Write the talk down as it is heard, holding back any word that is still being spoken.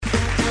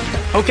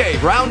Okay,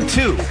 round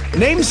two.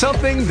 Name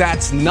something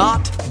that's not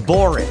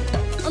boring.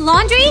 A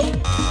laundry?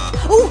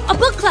 Ooh, a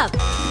book club.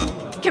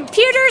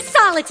 Computer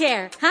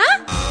solitaire,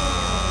 huh?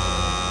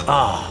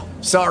 Ah,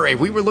 sorry,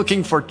 we were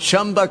looking for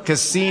Chumba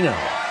Casino.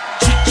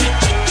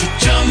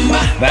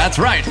 That's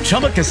right,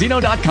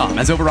 ChumbaCasino.com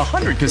has over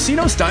 100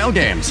 casino-style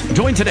games.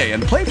 Join today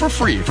and play for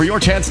free for your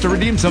chance to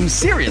redeem some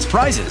serious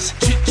prizes.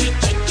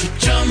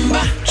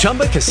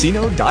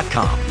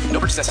 ChumbaCasino.com. No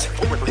purchase necessary.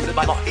 Void where prohibited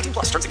by law. 18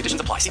 plus. Terms and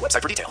conditions apply. See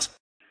website for details.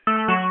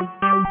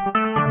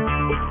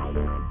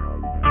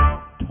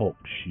 Talk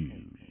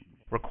shoes.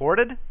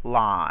 Recorded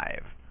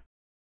live.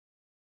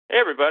 Hey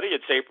everybody,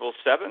 it's April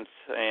 7th,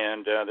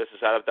 and this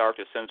is Out of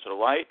Darkness into the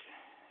Light,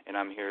 and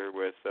I'm here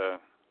with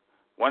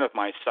one of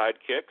my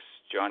sidekicks,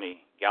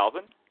 Johnny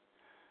Galvin,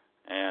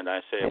 and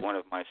I say one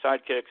of my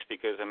sidekicks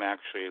because I'm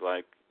actually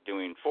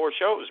doing 4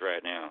 shows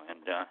right now, and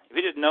if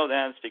you didn't know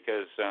that, it's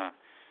because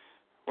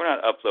we're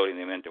not uploading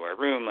them into our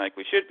room like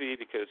we should be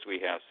because we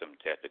have some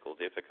technical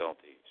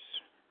difficulties.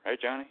 Right,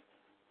 Johnny?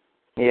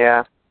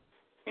 Yeah.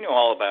 You know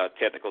all about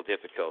technical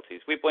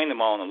difficulties. We blame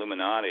them all on the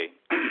Illuminati.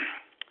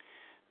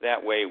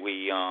 That way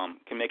we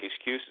can make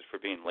excuses for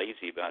being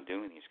lazy about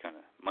doing these kind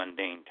of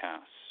mundane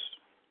tasks.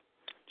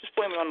 Just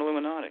blame it on the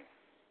Illuminati.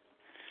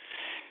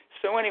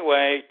 So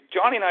anyway,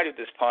 Johnny and I did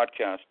this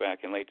podcast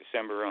back in late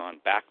December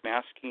on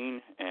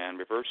backmasking and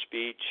reverse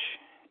speech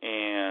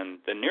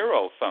and the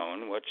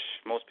neurophone, which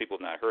most people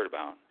have not heard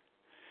about.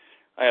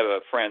 I have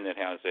a friend that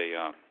has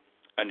a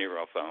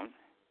neurophone.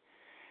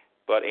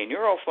 But a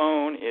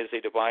neurophone is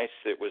a device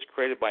that was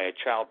created by a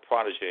child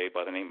protege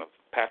by the name of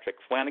Patrick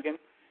Flanagan.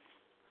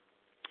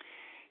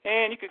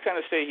 And you could kind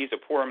of say he's a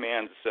poor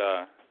man's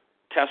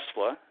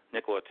Tesla,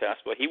 Nikola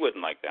Tesla. He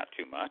wouldn't like that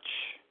too much.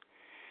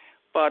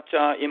 But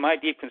in my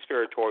deep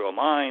conspiratorial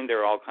mind, there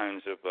are all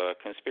kinds of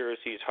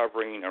conspiracies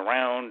hovering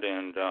around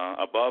and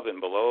above and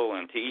below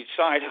and to each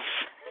side of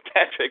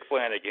Patrick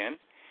Flanagan.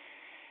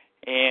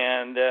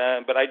 And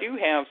but I do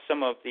have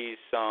some of these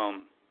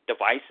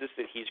devices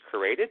that he's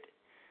created.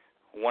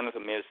 One of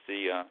them is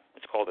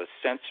it's called a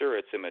sensor.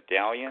 It's a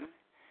medallion.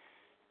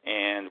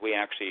 And we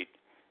actually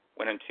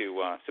went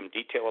into some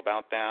detail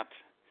about that.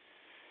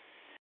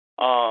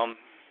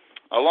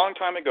 A long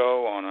time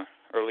ago on an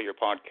earlier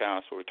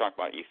podcast where we talked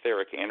about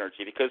etheric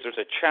energy, because there's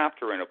a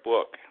chapter in a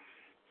book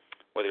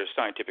where there's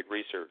scientific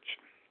research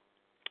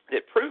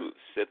that proves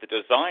that the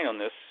design on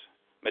this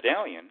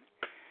medallion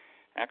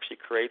actually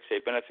creates a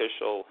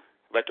beneficial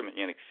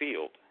electromagnetic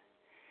field.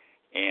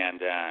 And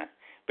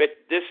but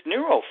this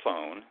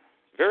neurophone,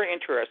 very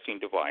interesting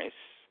device.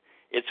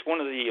 It's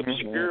one of the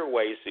obscure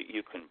ways that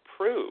you can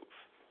prove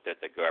that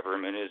the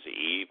government is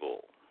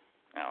evil.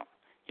 Now,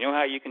 you know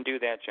how you can do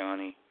that,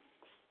 Johnny?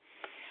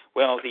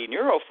 Well, the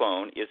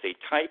neurophone is a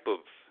type of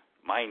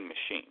mind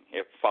machine.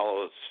 It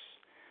follows,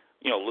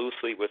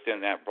 loosely within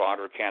that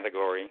broader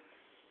category.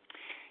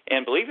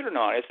 And believe it or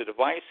not, it's a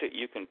device that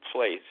you can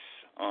place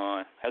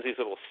on, has these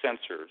little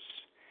sensors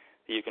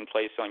that you can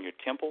place on your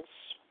temples,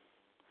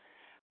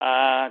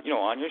 on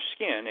your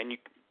skin, and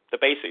the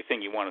basic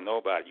thing you want to know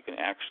about it, you can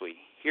actually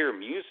hear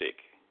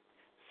music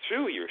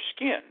through your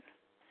skin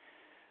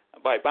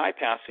by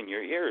bypassing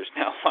your ears.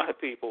 Now, a lot of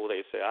people,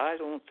 they say, I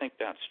don't think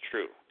that's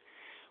true.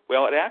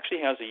 Well, it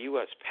actually has a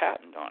U.S.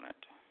 patent on it,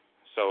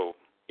 so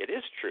it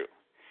is true.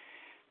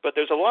 But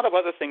there's a lot of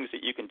other things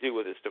that you can do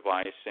with this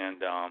device,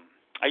 and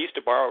I used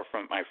to borrow it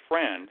from my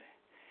friend,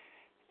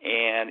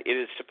 and it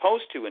is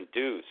supposed to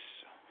induce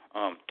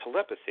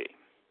telepathy.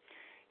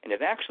 And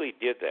it actually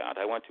did that.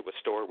 I went to a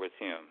store with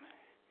him,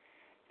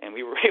 and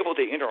we were able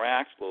to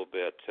interact a little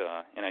bit,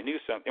 and I knew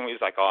something. It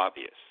was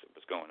obvious what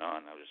was going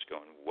on. I was just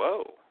going,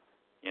 whoa,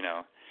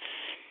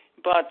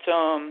 But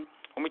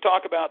when we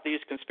talk about these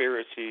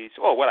conspiracies,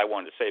 what I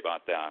wanted to say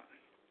about that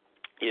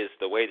is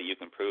the way that you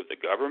can prove the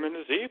government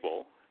is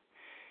evil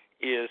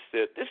is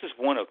that this is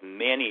one of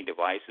many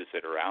devices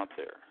that are out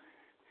there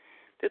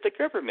that the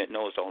government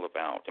knows all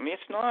about. I mean,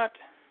 it's not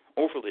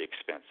overly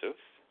expensive.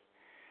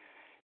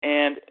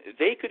 And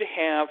they could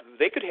have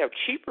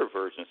cheaper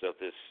versions of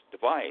this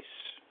device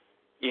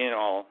in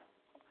all,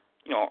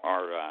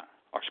 our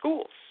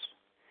schools.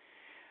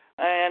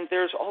 And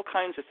there's all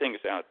kinds of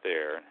things out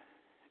there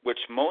which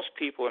most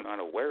people are not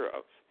aware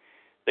of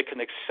that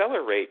can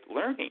accelerate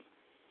learning.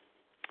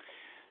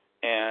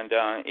 And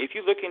if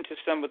you look into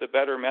some of the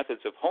better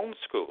methods of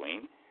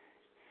homeschooling,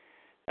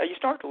 you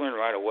start to learn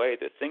right away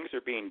that things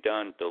are being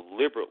done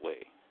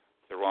deliberately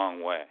the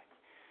wrong way.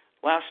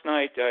 Last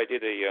night I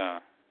did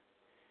a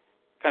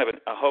kind of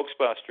a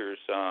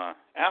Hoaxbusters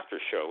after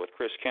show with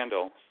Chris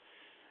Kendall,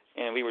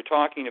 and we were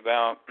talking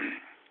about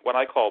what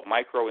I call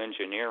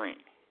microengineering,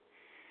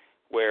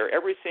 where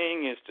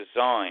everything is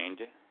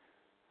designed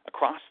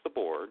across the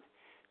board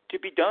to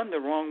be done the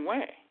wrong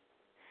way.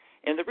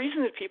 And the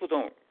reason that people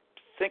don't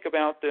think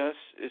about this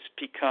is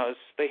because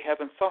they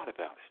haven't thought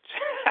about it.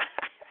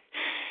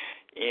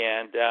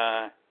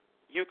 And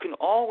you can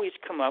always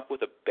come up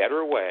with a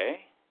better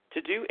way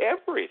to do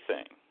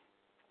everything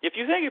if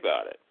you think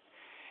about it.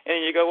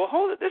 And you go, well,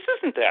 hold it, this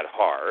isn't that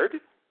hard.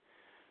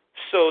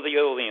 So the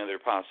only other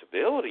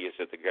possibility is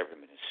that the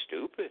government is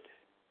stupid,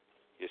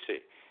 you see.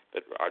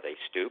 But are they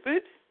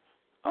stupid?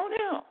 Oh,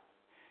 no.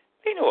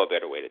 They know a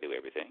better way to do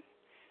everything.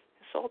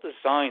 It's all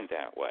designed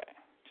that way,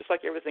 just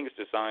like everything is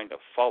designed to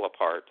fall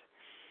apart.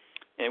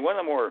 And one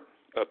of the more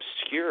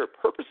obscure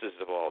purposes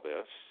of all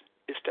this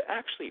is to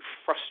actually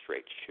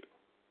frustrate you.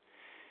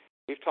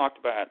 We've talked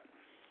about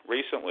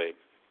recently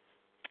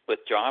with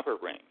Jobber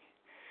Ring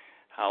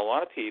how a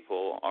lot of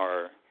people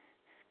are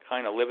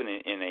kind of living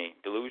in a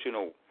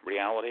delusional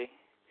reality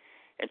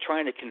and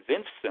trying to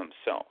convince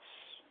themselves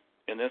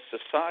in this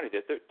society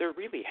that they're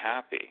really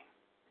happy.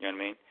 You know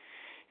what I mean?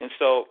 And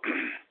so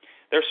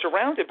they're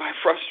surrounded by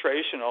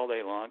frustration all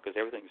day long because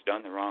everything's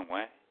done the wrong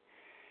way.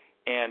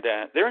 And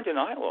they're in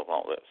denial of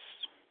all this.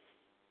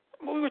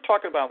 What we were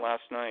talking about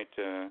last night,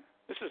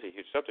 this is a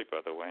huge subject,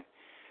 by the way,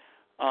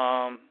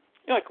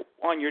 like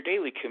on your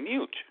daily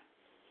commute,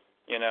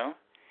 you know?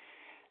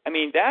 I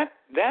mean, that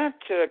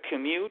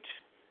commute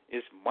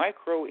is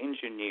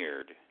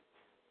micro-engineered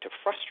to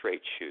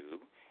frustrate you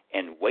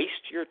and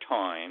waste your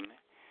time.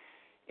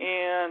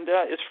 And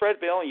as Fred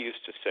Bell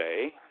used to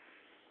say,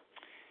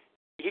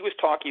 he was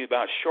talking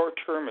about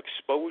short-term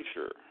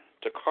exposure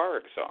to car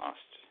exhaust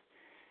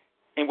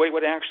and what it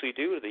would actually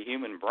do to the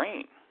human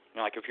brain. You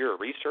know, like if you're a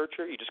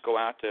researcher, you just go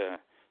out to,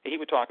 he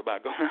would talk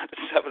about going out to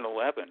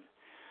 7-Eleven.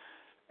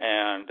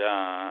 And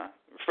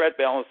Fred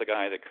Bell is the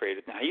guy that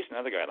created, now he's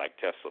another guy like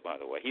Tesla, by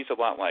the way. He's a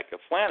lot like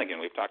Flanagan.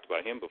 We've talked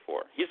about him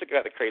before. He's the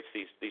guy that creates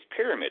these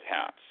pyramid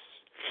hats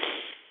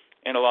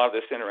and a lot of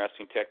this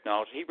interesting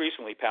technology. He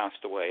recently passed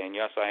away, and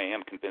yes, I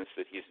am convinced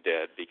that he's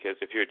dead, because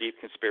if you're a deep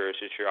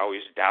conspiracist, you're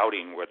always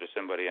doubting whether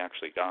somebody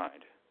actually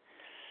died.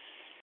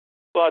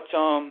 But,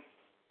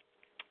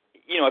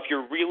 you know, if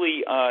you're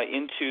really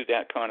into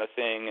that kind of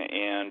thing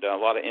and a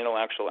lot of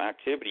intellectual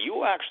activity, you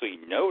will actually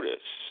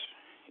notice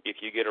if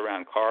you get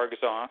around car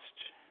exhaust.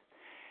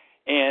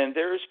 And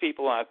there's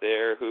people out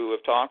there who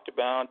have talked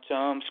about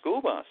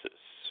school buses.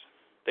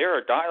 They are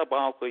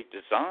diabolically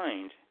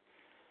designed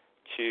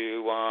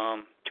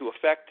to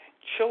affect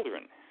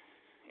children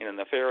in a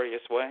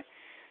nefarious way,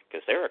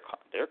 because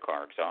their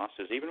car exhaust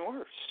is even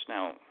worse.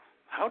 Now,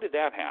 how did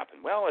that happen?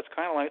 Well, it's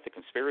kind of like the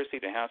conspiracy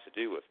that has to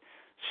do with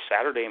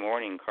Saturday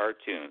morning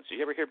cartoons. Did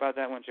you ever hear about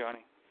that one,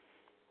 Johnny?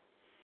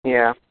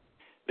 Yeah.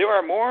 There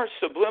are more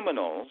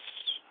subliminals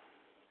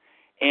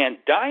and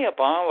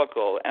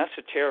diabolical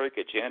esoteric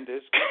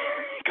agendas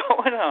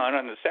going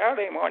on the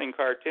Saturday morning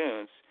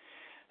cartoons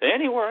than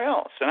anywhere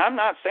else. And I'm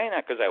not saying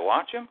that because I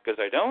watch them, because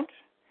I don't.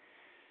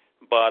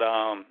 But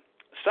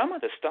some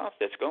of the stuff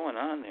that's going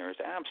on there is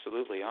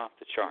absolutely off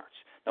the charts.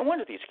 No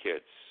wonder these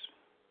kids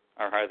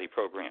are highly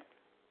programmed,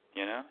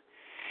 you know?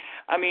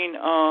 I mean,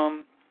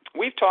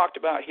 we've talked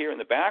about here in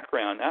the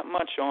background, not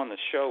much on the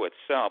show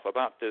itself,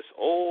 about this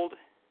old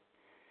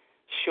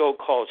show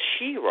called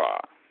She-Ra.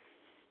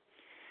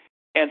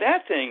 And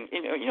that thing,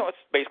 you know, it's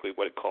basically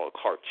what it called a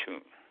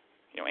cartoon,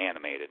 you know,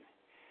 animated.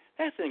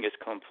 That thing is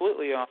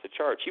completely off the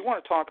charts. You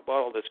want to talk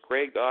about all this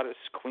Grey Goddess,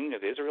 Queen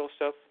of Israel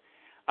stuff?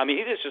 I mean,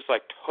 it is just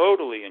like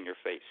totally in your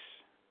face.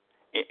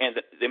 And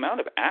the amount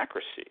of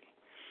accuracy,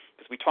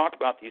 because we talk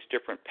about these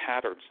different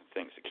patterns and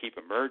things that keep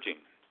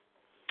emerging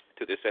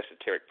to this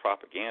esoteric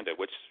propaganda,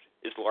 which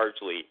is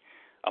largely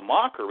a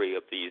mockery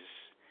of these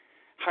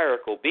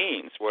hierarchical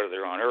beings, whether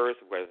they're on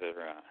earth, whether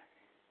they're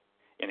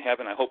in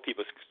heaven. I hope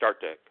people start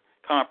to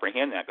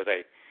comprehend that, because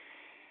I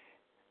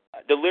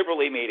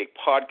deliberately made a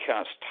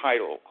podcast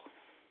title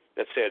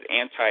that said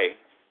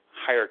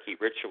anti-hierarchy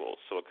rituals,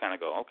 so it kind of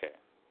go, okay,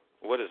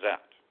 what is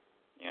that?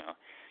 You know,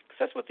 because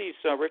that's what these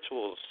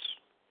rituals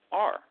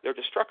are. They're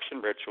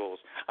destruction rituals.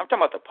 I'm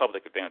talking about the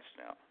public events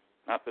now,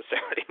 not the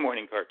Saturday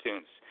morning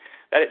cartoons.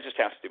 That it just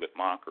has to do with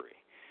mockery.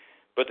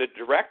 But they're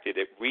directed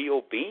at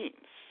real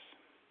beings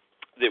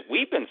that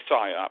we've been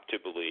psyoped to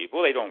believe,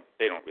 well, they don't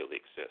really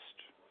exist,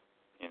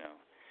 you know.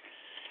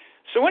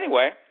 So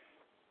anyway,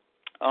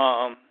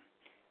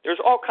 there's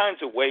all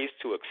kinds of ways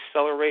to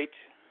accelerate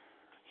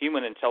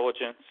human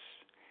intelligence,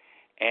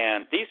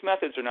 and these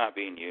methods are not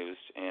being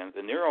used, and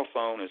the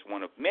neurophone is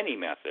one of many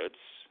methods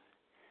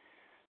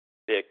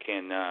that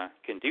can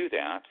do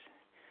that.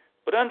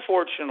 But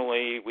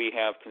unfortunately, we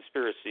have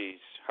conspiracies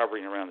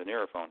hovering around the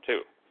neurophone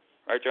too.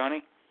 Right,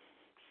 Johnny?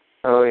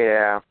 Oh,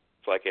 yeah.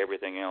 It's like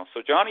everything else.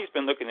 So Johnny's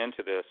been looking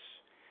into this.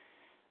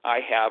 I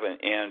haven't,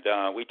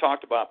 and we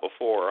talked about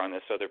before on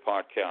this other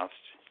podcast.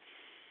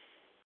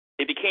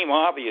 It became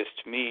obvious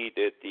to me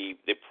that the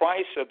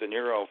price of the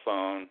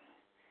neurophone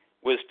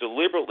was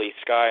deliberately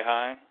sky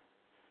high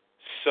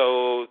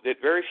so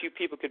that very few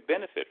people could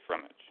benefit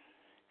from it.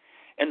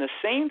 And the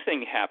same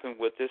thing happened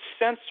with this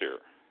sensor.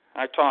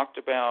 I talked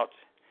about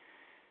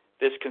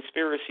this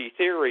conspiracy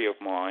theory of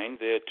mine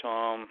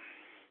that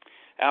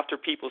after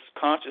people's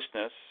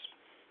consciousness,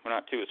 we're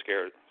not too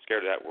scared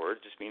of that word,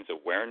 it just means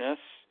awareness,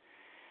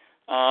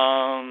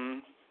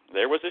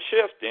 there was a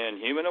shift in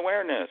human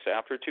awareness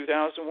after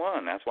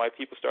 2001. That's why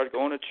people started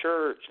going to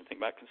church and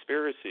thinking about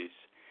conspiracies.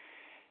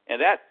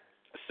 And that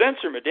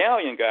sensor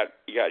medallion got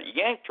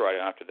yanked right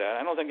after that.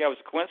 I don't think that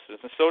was a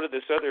coincidence. And so did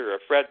this other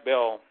Fred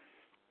Bell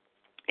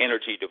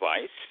energy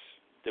device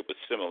that was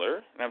similar,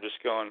 and I'm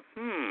just going,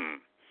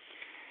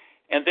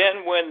 And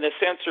then when the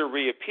sensor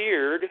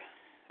reappeared,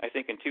 I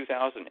think in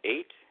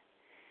 2008,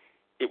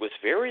 it was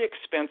very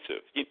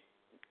expensive. Do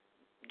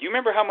you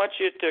remember how much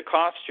it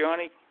cost,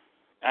 Johnny?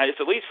 It's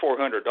at least $400.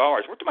 We're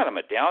talking about a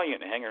medallion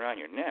to hang around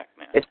your neck,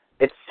 man.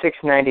 It's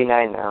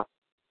 $699 now.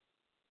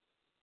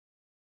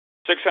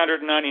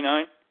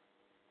 $699?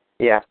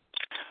 Yeah.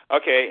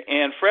 Okay,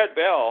 and Fred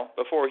Bell,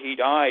 before he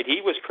died,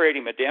 he was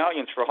creating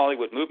medallions for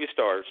Hollywood movie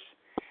stars.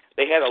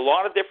 They had a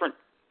lot of different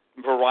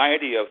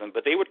variety of them,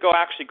 but they would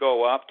actually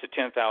go up to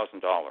 $10,000.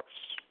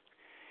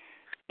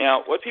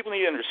 Now, what people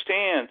need to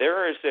understand,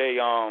 there's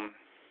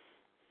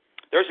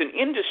an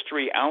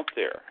industry out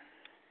there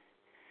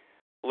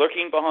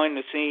lurking behind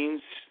the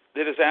scenes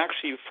that is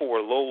actually for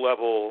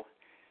low-level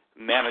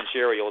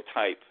managerial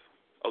type,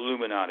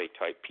 Illuminati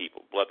type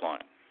people,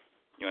 bloodline.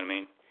 You know what I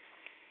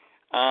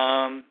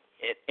mean?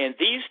 And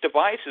these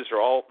devices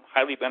are all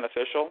highly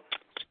beneficial.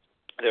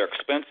 They're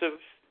expensive,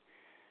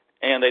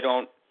 and they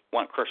don't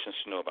want Christians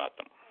to know about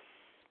them.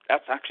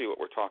 That's actually what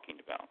we're talking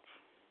about.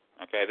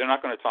 Okay, they're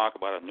not going to talk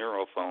about a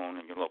neurophone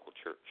in your local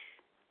church.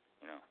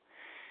 You know.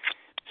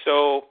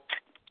 So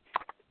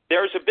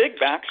there's a big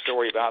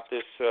backstory about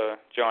this,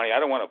 Johnny. I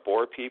don't want to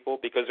bore people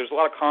because there's a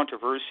lot of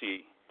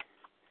controversy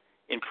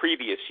in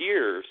previous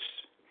years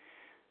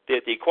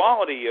that the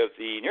quality of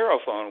the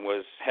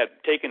neurophone had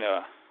taken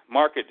a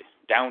marked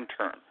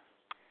downturn.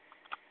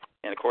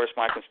 And, of course,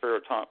 my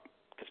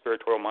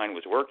conspiratorial mind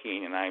was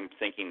working, and I'm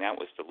thinking that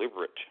was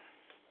deliberate.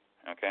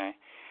 Okay?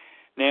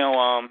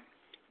 Now,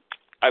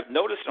 I've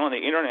noticed on the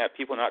Internet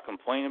people not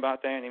complaining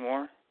about that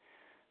anymore.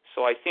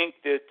 So I think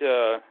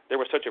that there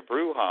was such a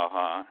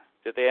brouhaha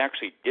that they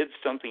actually did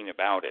something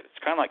about it.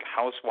 It's kind of like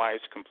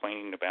housewives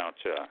complaining about,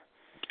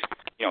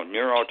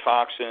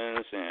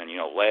 neurotoxins and,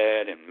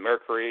 lead and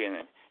mercury.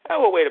 And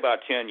we'll wait about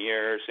 10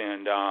 years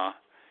and,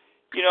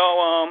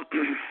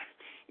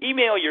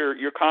 email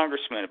your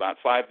congressman about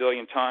 5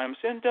 billion times.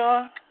 And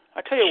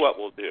I tell you what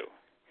we'll do.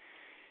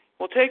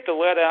 We'll take the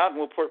lead out and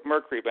we'll put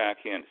mercury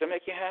back in. Does that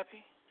make you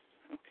happy?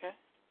 Okay.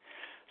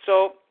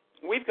 So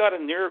we've got a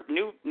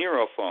new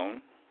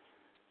neurophone.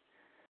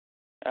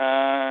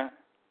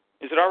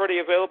 Is it already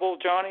available,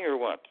 Johnny, or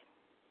what?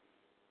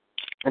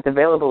 It's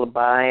available to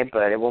buy,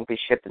 but it won't be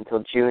shipped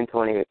until June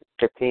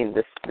 2015,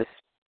 this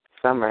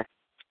summer.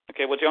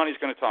 Okay, well, Johnny's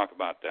going to talk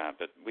about that,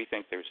 but we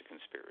think there's a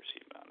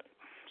conspiracy about it.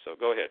 So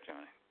go ahead,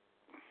 Johnny.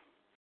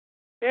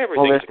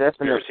 Everything's a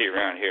conspiracy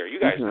around here. You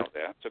guys know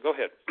that, so go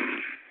ahead.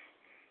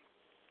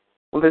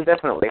 Well, there's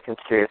definitely a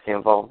conspiracy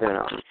involved in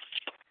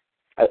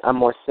a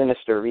more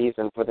sinister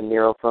reason for the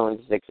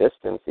neurophone's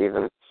existence,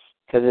 even,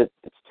 because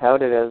it's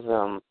touted as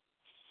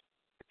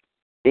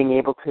being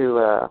able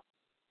to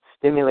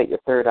stimulate your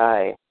third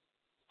eye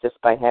just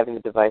by having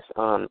the device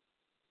on.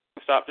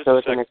 Stop just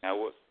a second.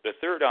 Now, the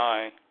third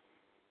eye,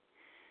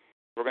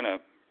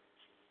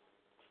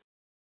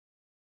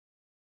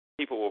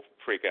 people will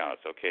freak out.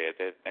 It's okay.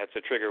 That's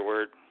a trigger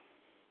word.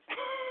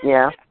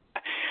 Yeah.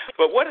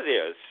 But what it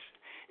is,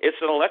 it's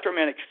an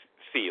electromagnetic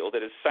field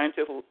that has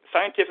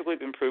scientifically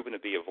been proven to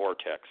be a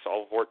vortex.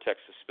 All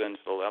vortexes spin to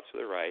the left or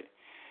the right.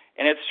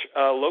 And it's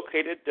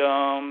located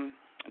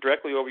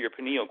directly over your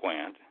pineal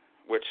gland,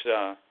 which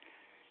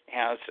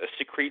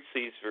secretes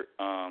these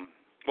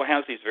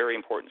has these very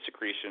important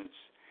secretions.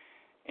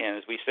 And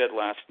as we said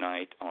last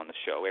night on the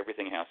show,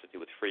 everything has to do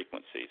with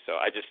frequency. So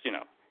I just,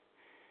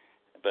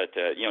 but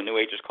New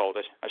Agers called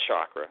it a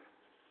chakra.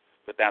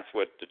 But that's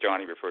what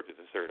Johnny referred to as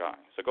the third eye.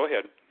 So go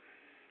ahead.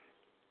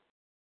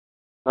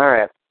 All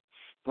right.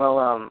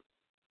 Well,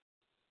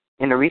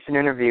 in a recent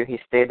interview, he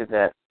stated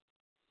that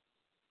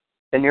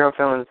the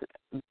neurophone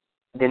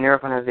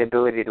has the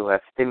ability to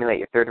stimulate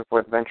your third and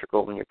fourth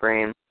ventricle in your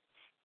brain,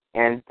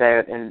 and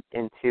that in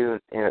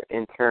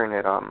turn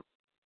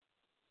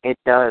it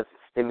does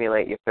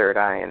stimulate your third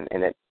eye,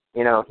 and it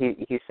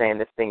he's saying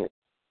this thing it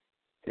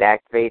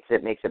activates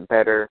it, makes it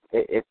better.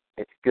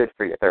 It's good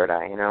for your third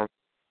eye,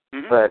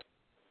 Mm-hmm. But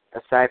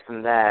aside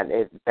from that,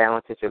 it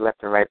balances your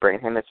left and right brain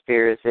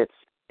hemispheres.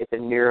 It's a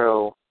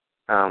neuro.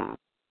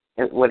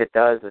 What it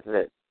does is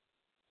that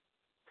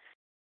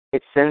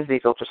it sends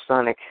these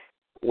ultrasonic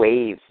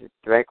waves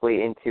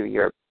directly into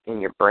your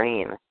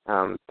brain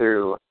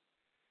through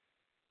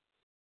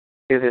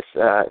this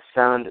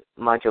sound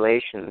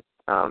modulation.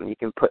 You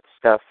can put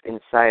stuff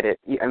inside it.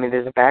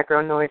 There's a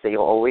background noise that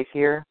you'll always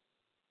hear,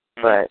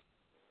 but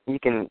you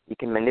can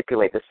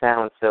manipulate the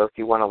sound. So if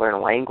you want to learn a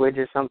language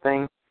or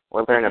something,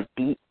 or learn a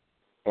beat,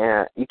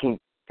 you can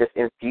just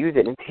infuse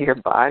it into your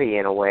body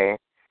in a way.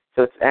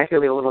 So it's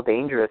actually a little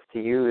dangerous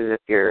to use if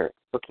you're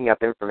looking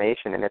up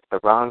information and it's the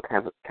wrong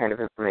kind of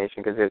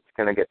information, because it's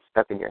going to get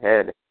stuck in your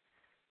head.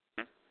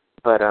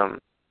 But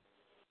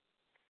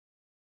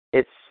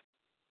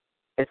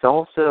it's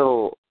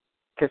also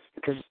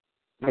because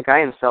the guy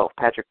himself,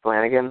 Patrick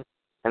Flanagan,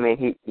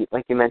 he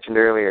like you mentioned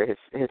earlier,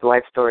 his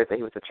life story is that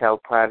he was a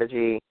child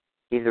prodigy.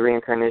 He's a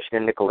reincarnation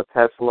of Nikola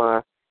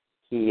Tesla.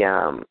 He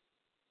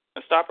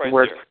stop right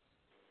worked. there.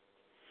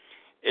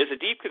 as a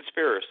deep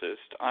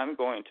conspiracist, I'm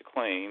going to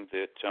claim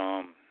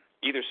that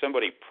either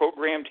somebody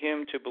programmed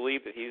him to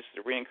believe that he's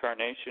the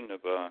reincarnation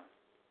of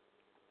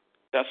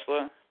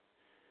Tesla,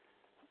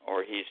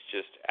 or he's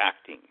just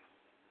acting.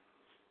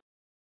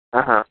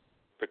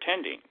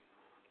 Pretending,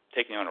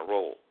 taking on a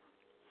role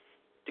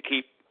to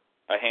keep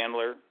a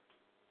handler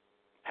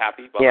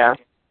happy behind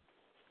him.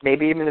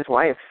 Maybe even his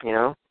wife,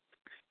 Well,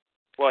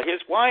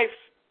 his wife,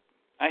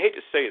 I hate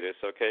to say this,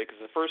 okay, because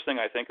the first thing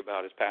I think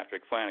about is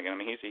Patrick Flanagan. I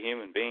mean, he's a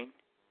human being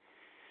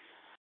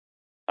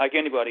like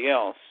anybody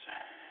else,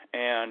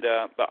 and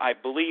but I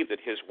believe that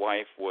his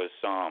wife was,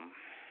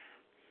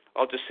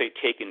 I'll just say,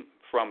 taken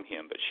from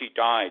him, but she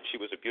died. She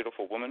was a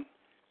beautiful woman,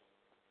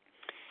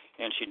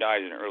 and she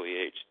died at an early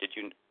age. Did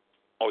you?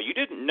 Oh, you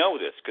didn't know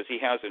this because he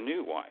has a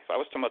new wife. I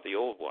was talking about the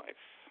old wife.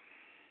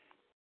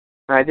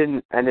 I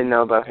didn't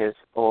know about his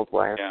old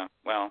wife. Yeah,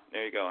 well,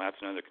 there you go. That's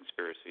another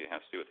conspiracy. It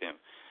has to do with him.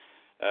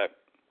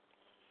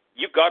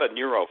 You've got a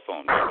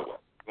neurophone, by the way.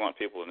 You want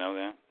people to know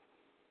that?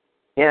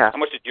 Yeah. How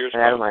much did yours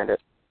cost? I don't mind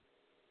it.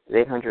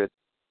 $800.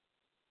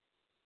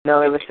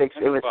 No, it was $6.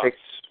 It was $6.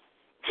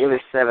 It was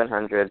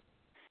 $700.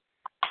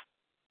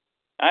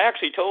 I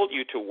actually told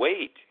you to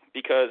wait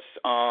because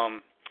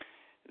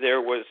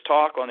there was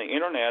talk on the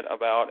internet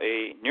about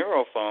a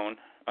neurophone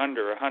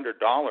under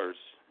 $100,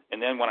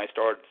 and then when I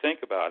started to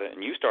think about it,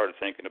 and you started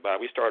thinking about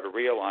it, we started to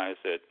realize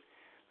that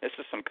this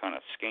is some kind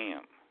of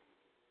scam.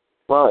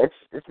 Well,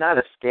 it's not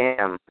a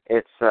scam.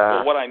 It's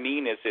well, what I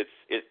mean is it's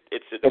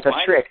a device. It's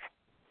a trick.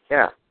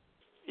 Yeah.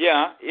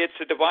 Yeah, it's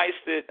a device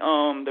that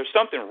there's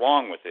something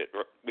wrong with it.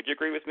 Would you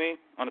agree with me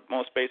on the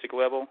most basic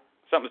level?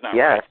 Something's not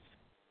right.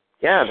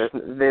 Yeah,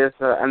 there's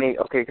I mean,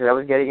 okay, because I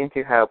was getting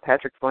into how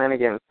Patrick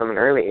Flanagan, from an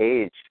early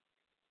age,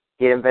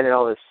 he had invented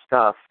all this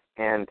stuff,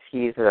 and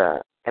he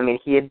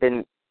had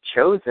been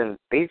chosen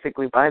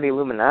basically by the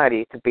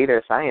Illuminati to be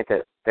their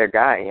scientist, their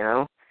guy,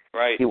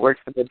 Right. He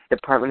worked for the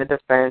Department of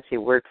Defense, he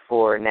worked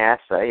for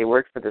NASA, he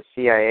worked for the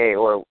CIA,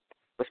 or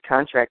was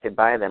contracted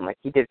by them. Like,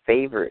 he did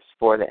favors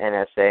for the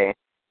NSA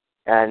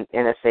and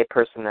NSA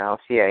personnel,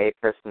 CIA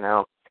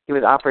personnel. He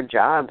was offered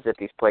jobs at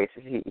these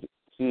places.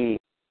 He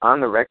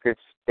on the record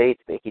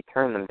states that he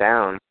turned them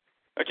down.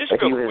 Just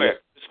real quick,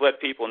 just let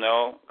people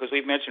know, because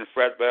we've mentioned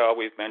Fred Bell,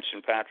 we've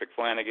mentioned Patrick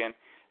Flanagan.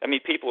 I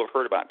mean, people have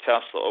heard about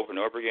Tesla over and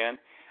over again.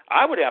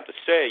 I would have to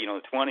say,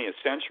 the 20th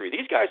century,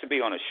 these guys would be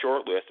on a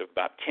short list of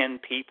about 10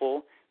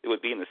 people that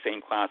would be in the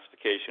same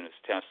classification as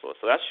Tesla.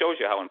 So that shows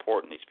you how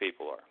important these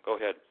people are. Go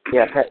ahead.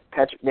 Yeah,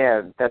 Patrick.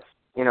 Yeah, that's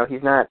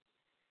he's not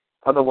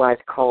otherwise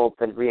called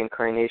the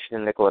reincarnation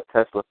of Nikola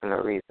Tesla for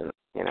no reason.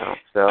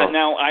 So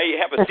now I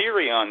have a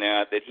theory on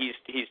that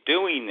he's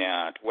doing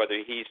that, whether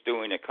he's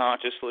doing it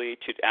consciously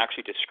to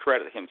actually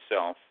discredit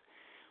himself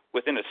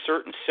within a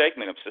certain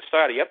segment of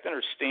society. You have to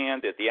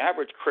understand that the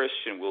average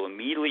Christian will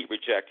immediately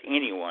reject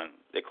anyone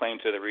that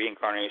claims they're the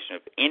reincarnation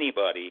of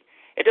anybody.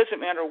 It doesn't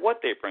matter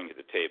what they bring to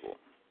the table.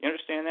 You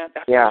understand that?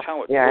 That's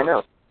how it works. I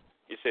know.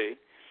 You see?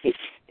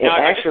 Now,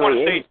 I just want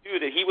to say, too,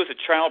 that he was a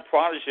child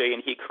prodigy,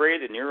 and he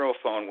created a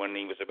neurophone when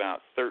he was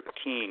about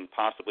 13,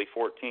 possibly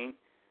 14.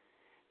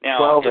 Now,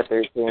 12 or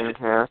 13,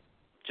 huh?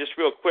 Just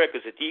real quick,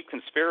 as a deep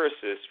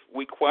conspiracist,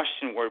 we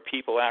question where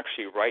people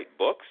actually write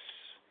books,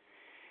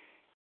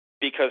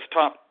 because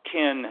top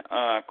 10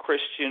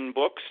 Christian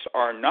books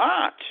are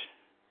not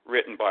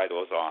written by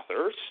those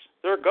authors.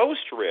 They're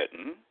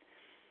ghost-written,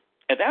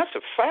 and that's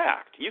a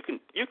fact. You can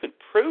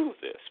prove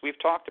this. We've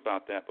talked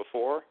about that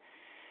before.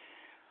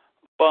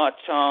 But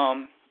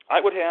I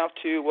would have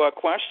to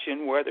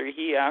question whether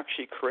he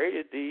actually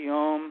created the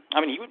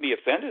you would be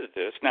offended at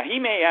this. Now, he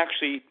may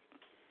actually,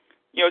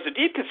 as a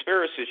deep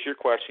conspiracist, you're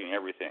questioning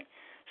everything.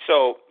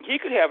 So he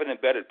could have an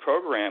embedded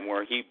program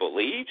where he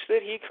believes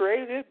that he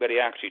created it, but he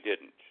actually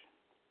didn't.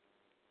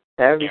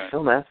 That would be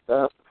so messed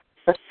up.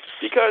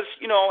 Because,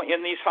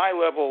 in these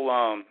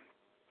high-level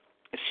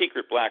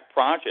secret black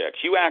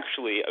projects, you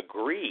actually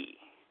agree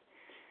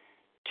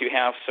to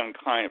have some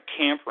kind of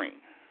tampering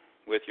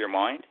with your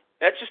mind.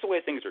 That's just the way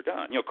things are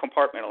done,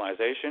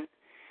 compartmentalization.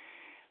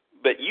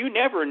 But you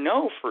never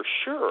know for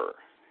sure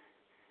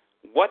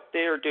what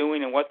they're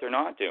doing and what they're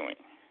not doing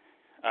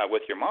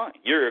with your mind.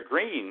 You're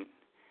agreeing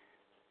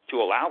to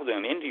allow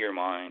them into your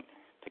mind,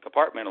 to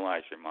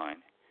compartmentalize your mind.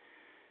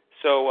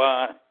 So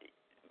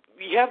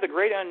you have the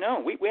great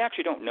unknown. We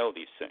actually don't know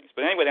these things.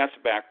 But anyway, that's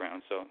the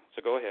background, so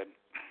go ahead.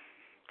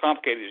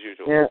 Complicated as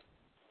usual.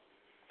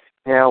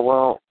 Yeah,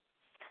 well,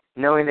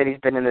 knowing that he's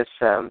been in this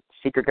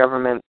secret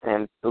government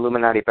and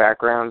Illuminati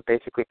background,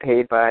 basically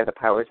paid by the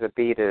powers that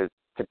be to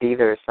be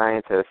their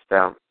scientist,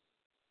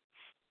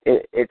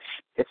 it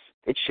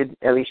should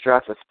at least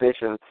draw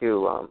suspicion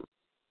to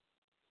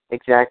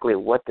exactly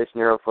what this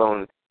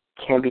neurophone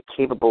can be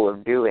capable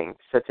of doing,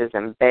 such as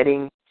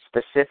embedding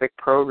specific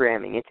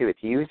programming into its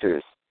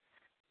users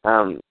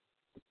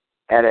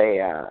at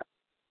a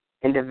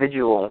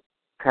individual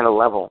kind of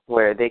level,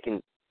 where they can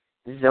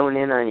zone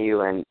in on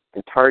you and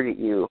target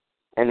you.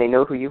 And they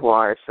know who you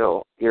are,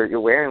 so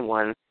you're wearing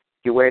one.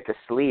 You wear it to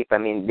sleep. I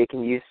mean, they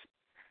can use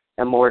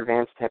a more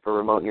advanced type of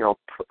remote neural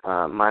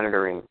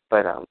monitoring.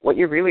 But what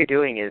you're really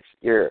doing is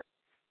you're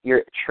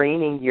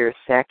training your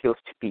saccules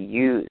to be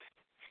used.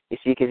 You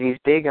see, because he's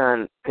big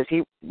on,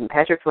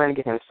 Patrick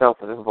Flanagan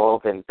himself was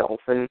involved in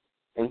dolphin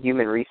and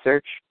human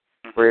research,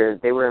 where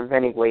they were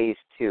inventing ways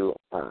to,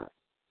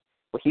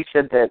 he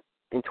said that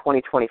in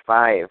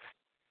 2025,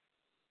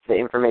 the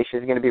information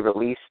is going to be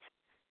released,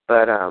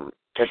 but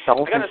the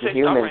dolphins and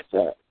humans...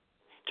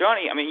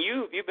 Johnny, I mean,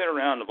 you've been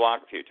around the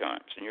block a few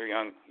times in your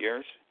young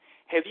years.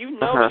 Have you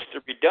noticed the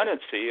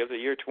redundancy of the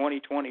year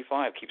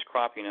 2025 keeps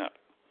cropping up?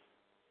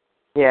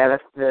 Yeah,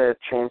 that's the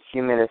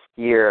transhumanist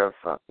year of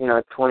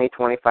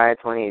 2025,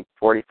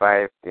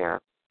 2045. Yeah.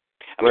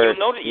 I mean, you'll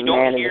notice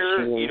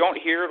you don't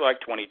hear like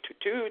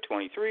 22,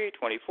 23,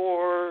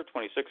 24,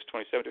 26,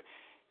 27.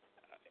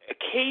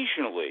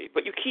 Occasionally,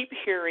 but you keep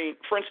hearing.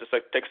 For instance,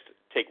 like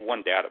take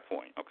one data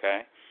point.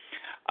 Okay.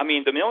 I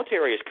mean, the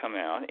military has come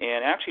out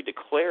and actually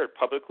declared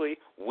publicly,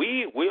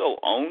 we will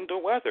own the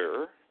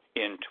weather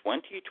in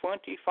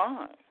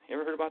 2025. You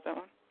ever heard about that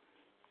one?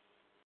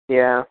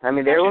 Yeah, I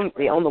mean, they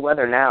own the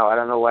weather now. I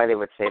don't know why they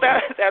would say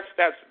that. That's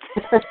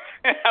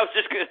I was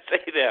just going to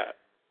say that.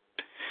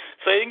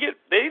 So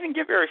they didn't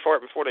get very far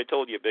before they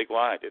told you a big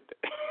lie, did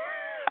they?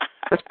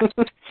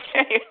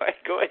 Anyway,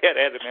 go ahead.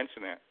 I had to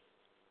mention that.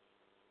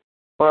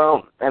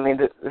 Well, I mean,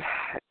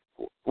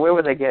 where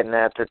were they getting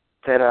at?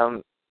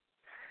 That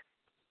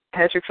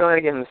Patrick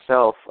Flanagan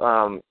himself,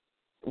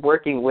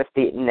 working with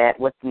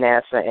with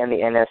NASA and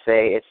the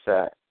NSA,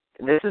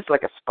 this is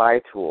like a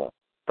spy tool.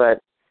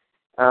 But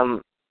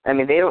I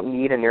mean, they don't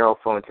need a neural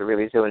phone to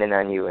really zone in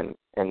on you and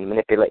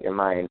manipulate your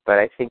mind. But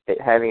I think that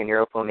having a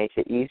neural phone makes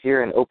it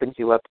easier and opens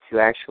you up to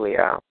actually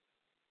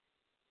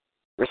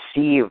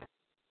receive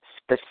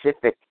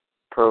specific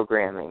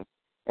programming.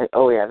 And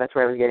that's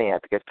where I was getting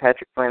at, because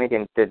Patrick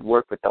Flanagan did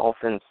work with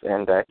dolphins,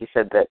 and he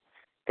said that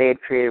they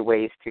had created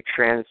ways to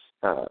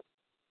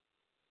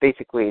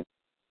basically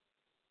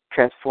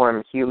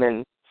transform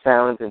human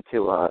sounds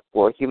into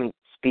human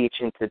speech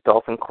into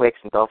dolphin clicks,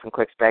 and dolphin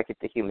clicks back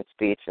into human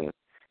speech, and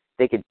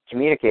they could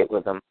communicate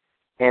with them.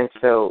 And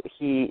so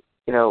he,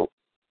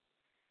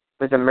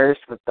 was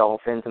immersed with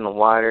dolphins in the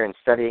water and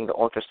studying the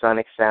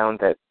ultrasonic sound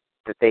that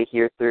they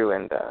hear through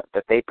and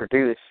that they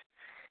produce.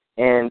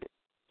 And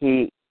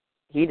he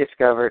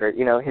discovered,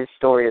 or his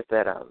story is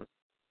that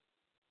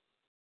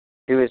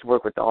through his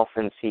work with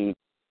dolphins, he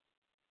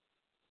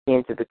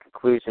came to the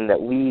conclusion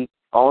that we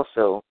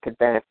also could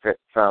benefit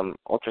from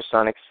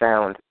ultrasonic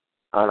sound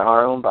on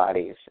our own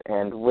bodies.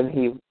 And when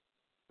he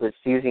was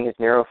using his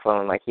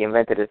neurophone, like he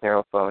invented his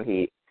neurophone,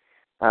 he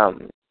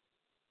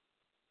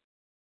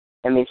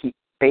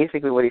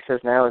basically what he says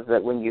now is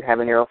that when you have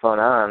a neurophone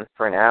on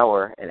for an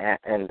hour and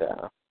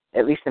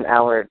at least an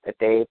hour a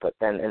day, but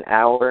then an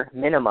hour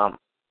minimum,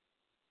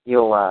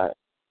 it'll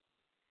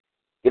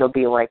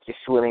be like you're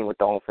swimming with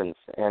dolphins,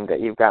 and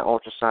you've got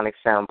ultrasonic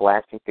sound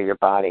blasting through your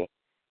body,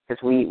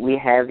 because we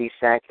have these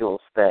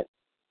saccules that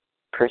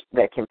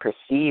can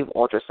perceive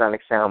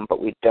ultrasonic sound,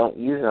 but we don't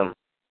use them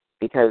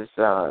because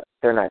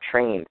they're not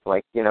trained.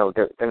 Like they're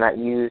not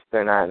used.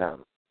 They're not.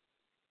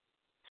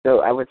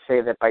 So I would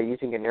say that by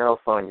using a neural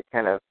phone,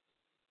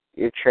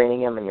 you're training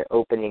them and you're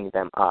opening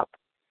them up.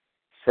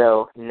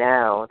 So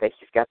now that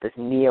he's got this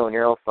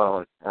neural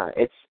phone,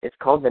 it's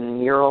called the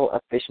Neural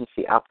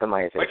Efficiency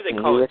Optimizer. Why do they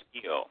call it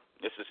NEO?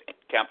 This is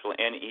capital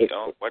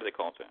NEO. Why do they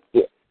call it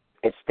that?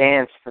 It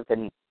stands for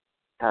the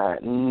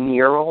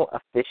Neural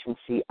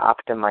Efficiency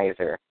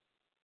Optimizer.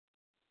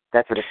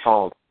 That's what it's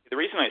called. The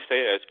reason I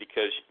say that is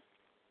because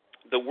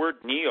the word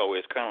neo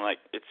is kind of like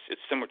it's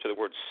similar to the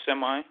word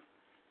semi.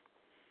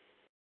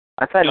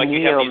 I thought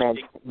neo meant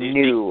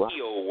new. These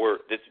neo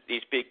words,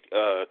 these big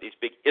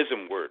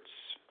ism words,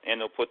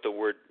 and they'll put the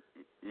word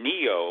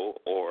neo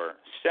or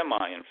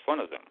semi in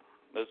front of them.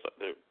 They're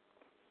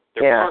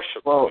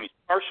partial. Well,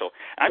 partial.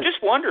 I'm just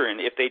wondering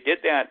if they did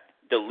that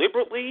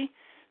deliberately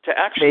to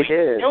actually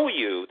tell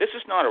you this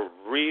is not a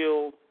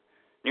real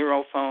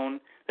neurophone.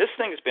 This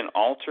thing has been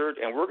altered,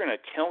 and we're going to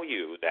tell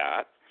you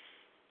that,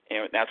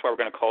 and that's why we're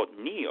going to call it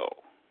neo.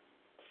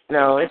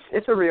 No,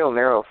 it's a real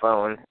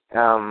neurophone.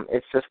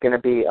 It's just going to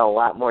be a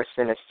lot more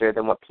sinister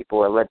than what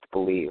people are led to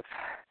believe,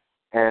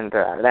 and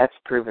that's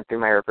proven through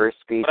my reverse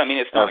speech. But I mean,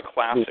 it's not a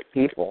classic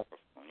people.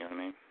 You know what I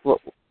mean?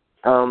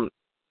 Well,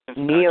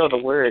 neo, the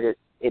word,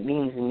 it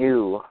means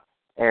new,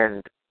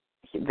 and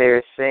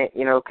they're saying,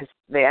 because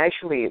they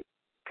actually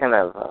kind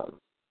of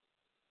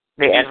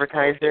they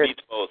advertise it. It means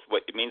both.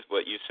 It means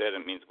what you said.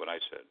 It means what I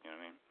said. You know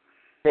what I mean?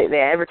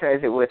 They advertise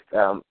it with,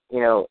 a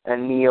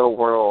neo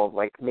world,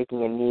 like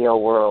making a neo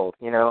world,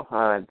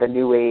 the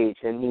new age,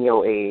 the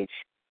neo age,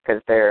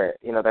 because they're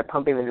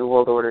pumping the new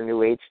world order,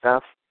 new age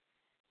stuff.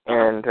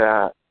 And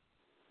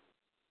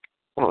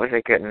what was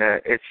I getting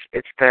at?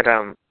 It's that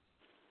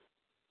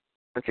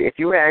let's see, if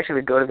you were to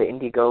actually go to the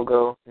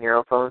Indiegogo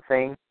neurophone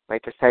thing,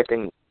 like just type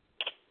in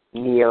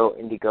Neo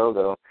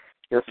Indiegogo,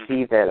 you'll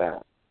see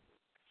that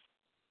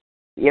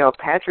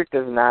Patrick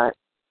does not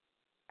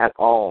at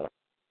all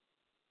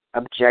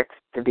object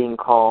to being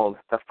called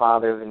the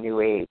father of the new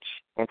age.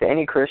 And to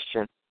any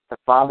Christian, the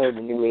father of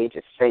the New Age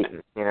is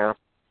Satan, you know?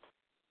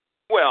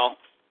 Well,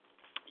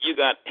 you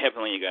got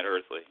heavenly, you got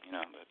earthly, you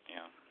know, but,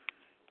 yeah.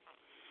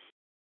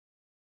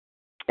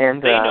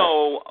 And they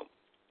know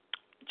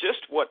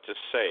just what to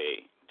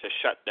say to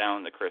shut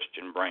down the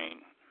Christian brain,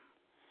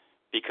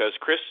 because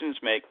Christians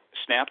make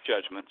snap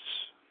judgments.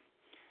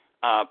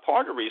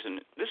 Part of the reason,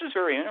 this is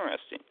very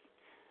interesting,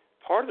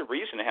 part of the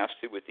reason it has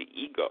to do with the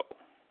ego.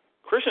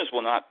 Christians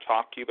will not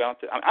talk to you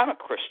about that. I'm a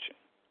Christian,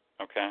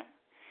 okay?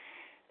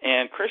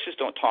 And Christians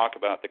don't talk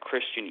about the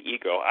Christian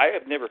ego. I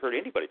have never heard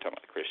anybody talk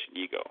about the Christian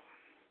ego.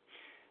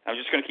 I'm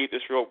just going to keep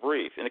this real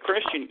brief. In the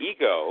Christian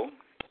ego,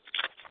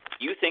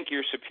 you think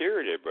you're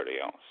superior to everybody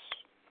else.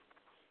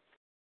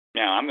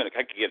 Now, I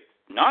could get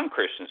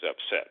non-Christians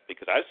upset,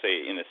 because I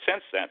say, in a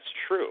sense, that's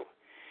true.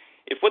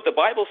 If what the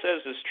Bible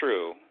says is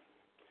true,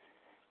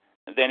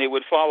 then it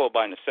would follow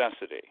by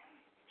necessity.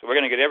 So we're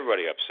going to get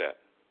everybody upset,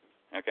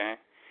 okay?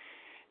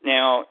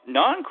 Now,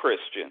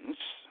 non-Christians,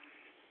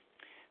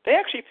 they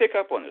actually pick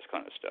up on this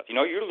kind of stuff. You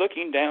know, you're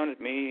looking down at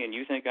me and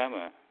you think I'm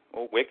a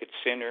wicked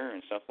sinner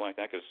and stuff like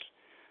that, because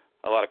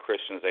a lot of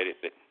Christians,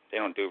 they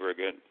don't do a very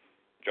good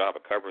job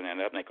of covering that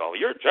up, and they call,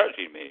 you're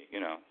judging me, you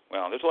know.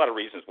 Well, there's a lot of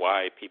reasons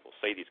why people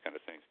say these kind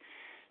of things.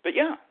 But,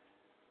 yeah,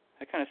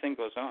 that kind of thing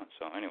goes on.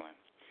 So, anyway,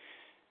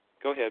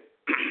 go ahead.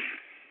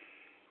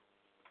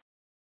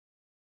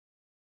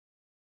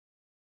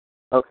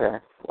 Okay.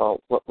 Well,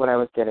 what I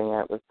was getting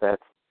at was that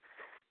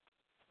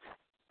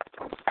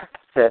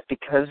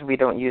because we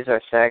don't use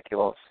our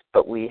saccules,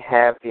 but we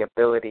have the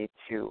ability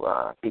to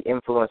be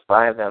influenced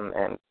by them,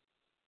 and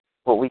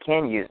well, we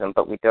can use them,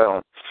 but we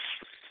don't.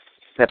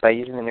 That by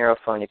using the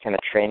neurophone, you're kind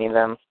of training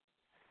them,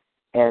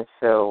 and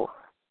so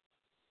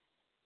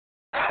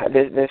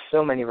there's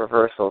so many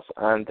reversals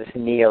on this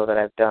Neo that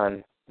I've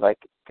done. Like,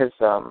 because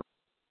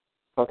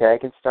okay, I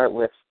can start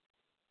with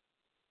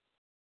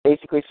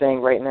basically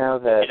saying right now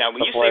that now,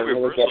 when you before say I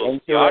really reversals, get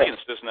into the audience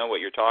doesn't know what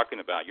you're talking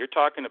about. You're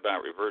talking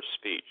about reverse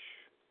speech,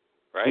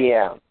 right?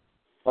 Yeah.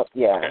 Well,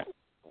 yeah. Okay.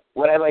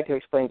 What I'd like to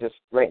explain just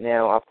right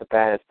now off the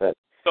bat is that...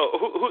 So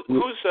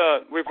whose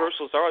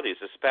reversals are these?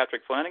 Is this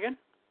Patrick Flanagan?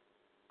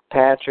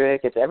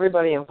 Patrick. It's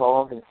everybody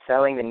involved in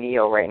selling the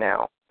Neo right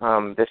now.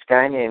 This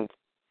guy named...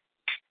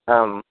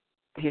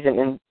 he's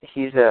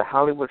a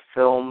Hollywood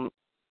film...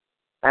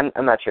 I'm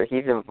not sure.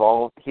 He's been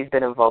involved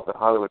with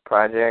Hollywood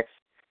projects.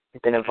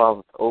 He's been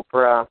involved with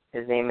Oprah.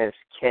 His name is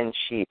Ken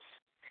Sheets.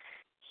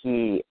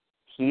 He's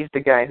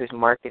the guy who's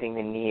marketing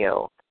the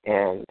Neo,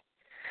 and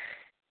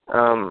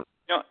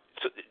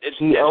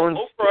he owns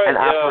Oprah, and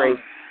operates.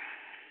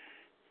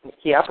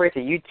 He operates a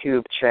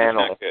YouTube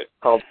channel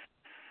called.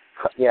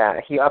 Yeah,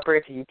 he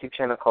operates a YouTube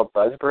channel called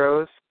Buzz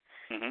Bros,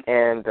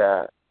 and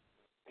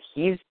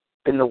he's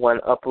been the one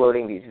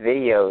uploading these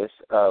videos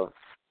of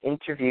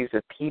interviews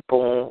with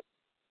people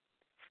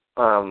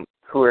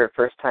who are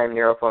first-time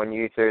neurophone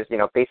users, you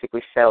know,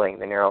 basically selling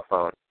the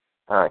neurophone.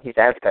 He's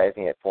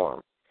advertising it for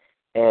them.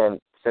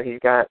 And so he's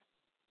got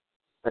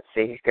a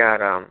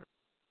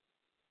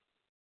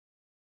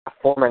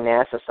former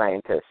NASA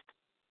scientist.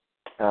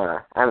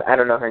 I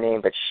don't know her name,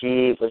 but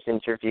she was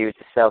interviewed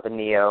to sell the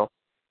Neo,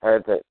 or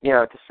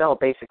to sell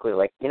basically,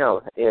 like, get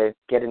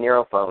a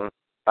neurophone,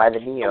 buy the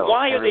Neo.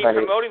 Why are they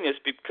promoting this?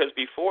 Because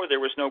before there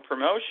was no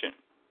promotion.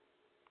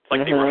 It's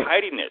like they were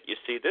hiding it. You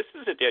see, this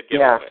is a dead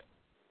giveaway. Yeah.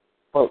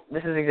 Well,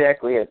 this is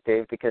exactly it,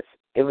 Dave, because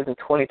it was in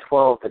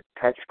 2012 that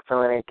Patrick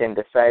Flanagan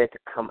decided to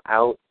come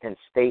out and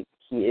state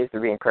he is the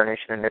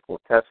reincarnation of Nikola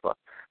Tesla.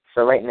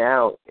 So right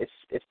now,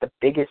 it's the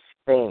biggest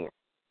thing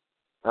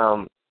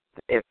for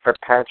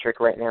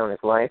Patrick right now in his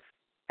life,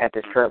 at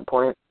this current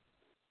point,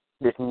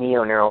 this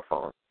Neo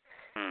neurophone.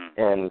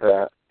 And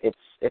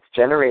it's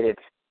generated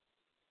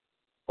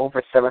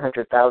over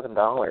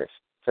 $700,000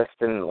 just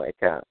in, like,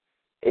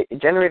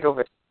 it generated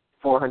over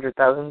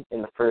 $400,000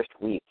 in the first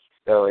week.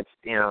 So it's,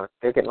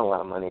 they're getting a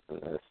lot of money from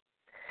this.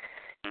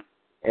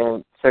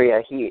 And so, yeah,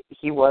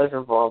 he was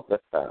involved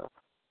with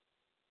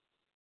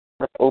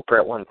Oprah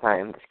at one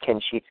time, this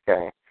Ken Sheets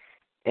guy.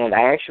 And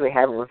I actually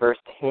haven't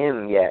reversed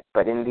him yet,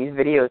 but in these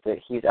videos that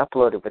he's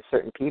uploaded with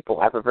certain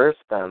people, I've reversed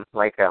them.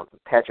 Like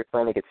Patrick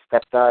Flanagan's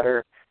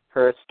stepdaughter,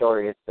 her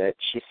story is that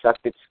she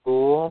sucked at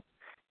school.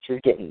 She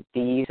was getting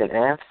D's and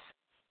F's.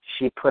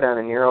 She put on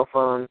a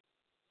neurophone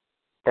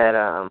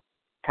that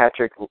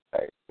Patrick,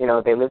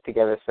 they lived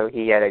together, so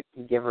he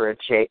give her a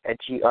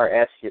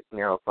GRS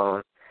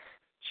neurophone.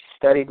 She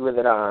studied with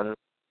it on,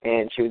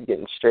 and she was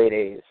getting straight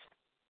A's.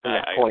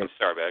 I'm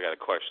sorry, but I got to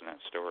question that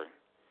story.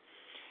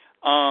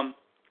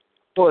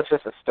 Well, it's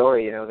just a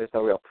story, there's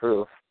no real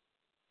proof.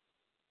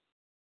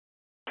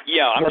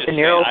 Yeah, I'm just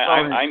saying,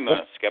 I'm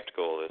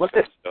skeptical of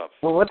this stuff.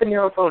 Well, what the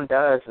neurophone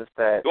does is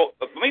that... Well,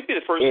 let me be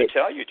the first to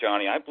tell you,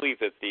 Johnny, I believe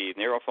that the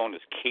neurophone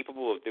is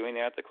capable of doing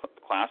that, the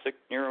classic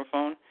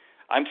neurophone.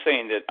 I'm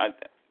saying that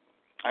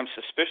I'm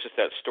suspicious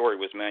that story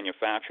was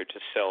manufactured to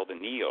sell the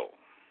Neo.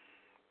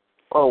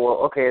 Oh, well,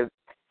 okay.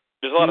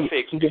 There's a lot of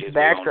fake... He gives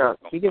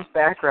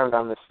background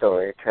on the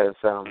story, because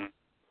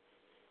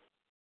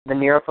the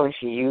neurophone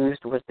she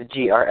used was the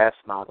GRS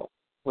model.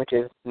 which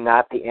is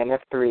not the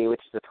NF3,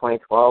 which is the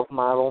 2012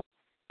 model,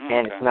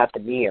 and it's not the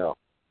Neo.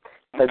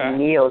 But the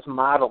Neo is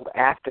modeled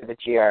after the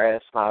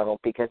GRS model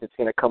because it's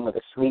going to come with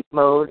a sleep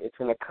mode. It's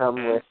going to come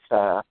with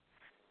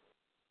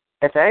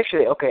it's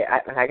actually, okay,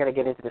 I got to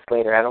get into this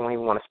later. I don't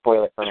even want to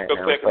spoil it for Just right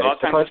real now. quick, a lot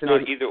of times it's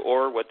not either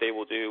or. What they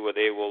will do,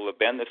 they will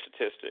bend the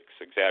statistics,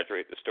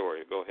 exaggerate the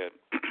story. Go ahead.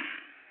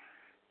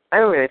 I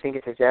don't really think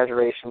it's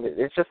exaggeration.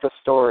 It's just a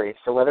story.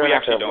 So whether or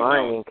not they're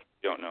lying...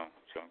 Don't know.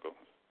 So go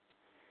ahead.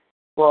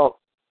 Well,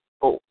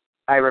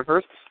 I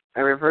reversed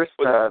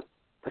the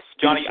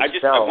speech Johnny, I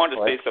itself, wanted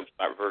to say something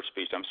about reverse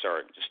speech. I'm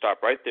sorry. Just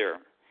stop right there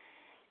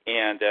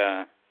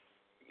and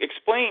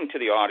explain to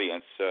the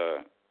audience.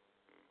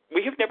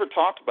 We have never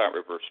talked about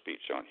reverse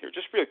speech on here.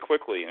 Just really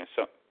quickly, in a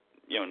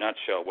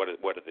nutshell, what it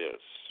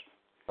is.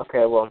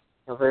 Okay, well,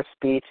 reverse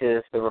speech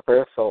is the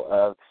reversal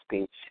of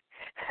speech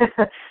in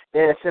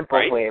a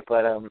simple way,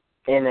 but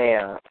in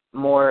a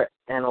more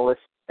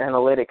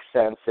analytic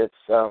sense,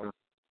 it's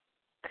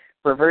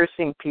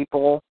reversing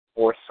people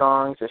or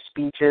songs or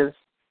speeches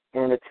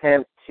in an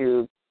attempt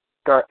to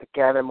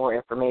gather more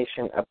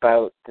information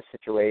about the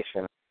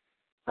situation.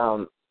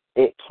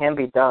 It can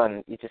be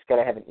done. You just got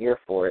to have an ear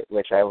for it,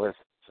 which I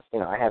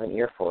have an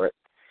ear for it.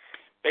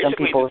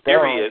 Basically, the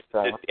theory is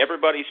that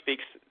everybody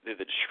speaks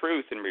the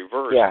truth in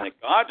reverse, and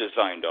that God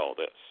designed all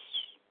this.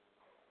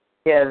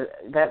 Yeah,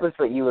 that was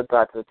what you had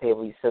brought to the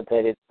table. You said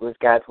that it was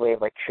God's way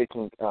of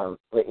tricking.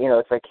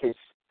 It's like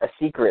a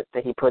secret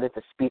that He put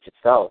into speech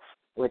itself,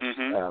 which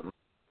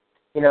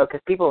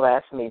because people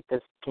have asked me,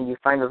 can you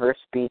find reverse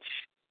speech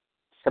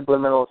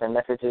subliminals and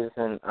messages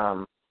in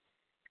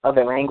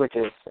other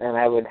languages? And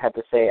I would have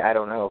to say I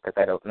don't know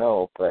because I don't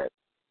know, but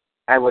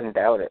I wouldn't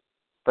doubt it.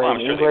 But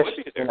in English,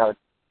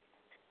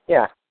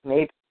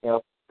 maybe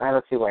I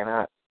don't see why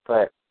not.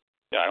 But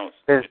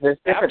there's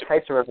different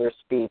types of reverse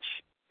speech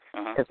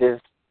because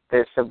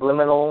there's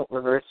subliminal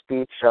reverse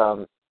speech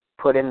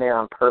put in there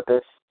on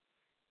purpose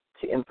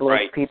to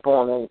influence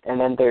people, and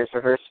then there's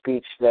reverse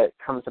speech that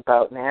comes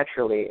about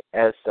naturally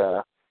as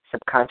a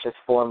subconscious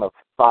form of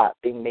thought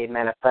being made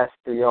manifest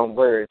through your own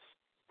words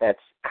that's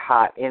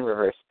caught in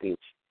reverse speech.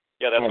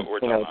 Yeah, that's what we're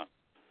talking about.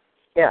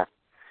 Yeah.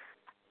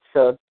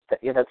 So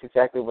that's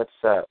exactly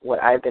what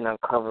I've been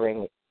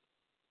uncovering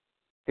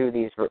through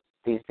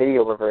these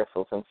video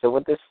reversals. And so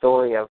with this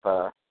story of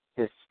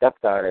his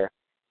stepdaughter,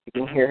 you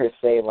can hear her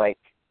say,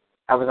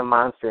 I was a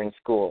monster in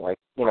school,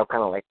 kind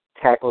of like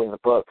tackling the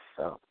books,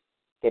 so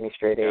getting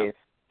straight A's.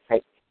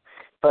 Right?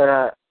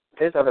 But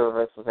there's other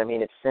reversals. I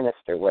mean, it's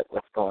sinister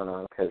what's going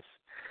on because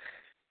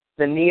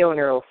the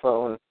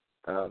neo-neurophone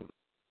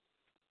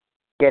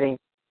getting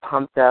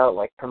pumped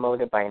out,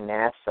 promoted by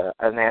NASA,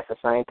 a NASA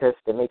scientist,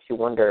 it makes you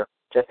wonder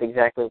just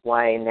exactly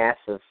why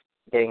NASA's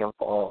getting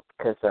involved.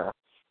 Because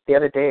the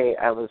other day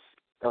I was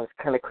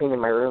kind of cleaning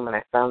my room and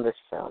I found this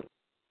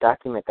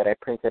document that I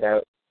printed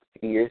out a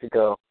few years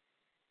ago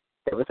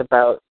that was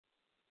about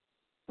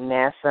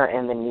NASA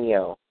and the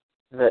NEO.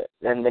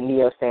 And the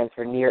NEO stands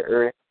for Near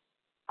Earth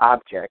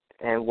Object,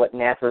 and what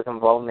NASA's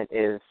involvement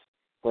is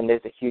when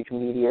there's a huge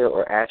meteor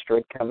or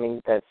asteroid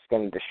coming that's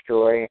going to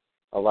destroy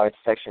a large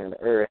section of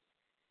the Earth.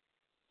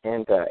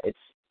 And it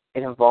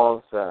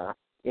involves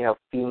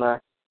FEMA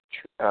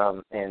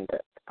and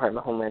Department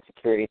of Homeland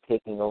Security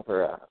taking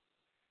over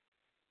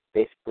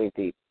basically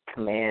the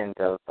command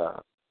of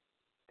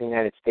the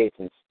United States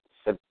and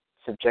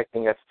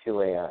subjecting us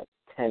to a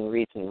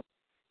 10-region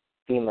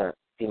FEMA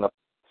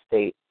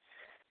state.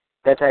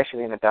 That's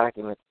actually in the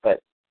documents,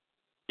 but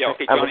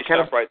okay, Johnny,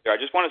 stop right there. I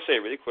just want to say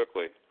really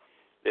quickly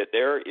that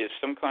there is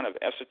some kind of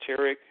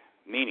esoteric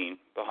meaning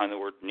behind the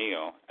word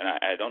neo, and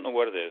I don't know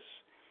what it is,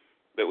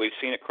 but we've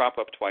seen it crop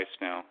up twice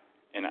now,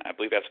 and I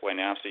believe that's why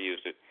NASA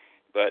used it.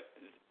 But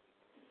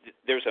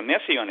there's a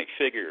messianic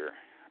figure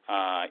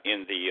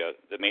in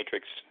the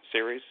Matrix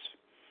series,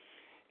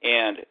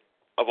 and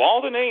of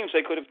all the names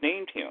they could have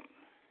named him,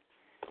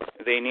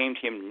 they named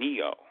him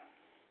Neo.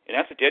 And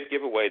that's a dead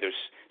giveaway.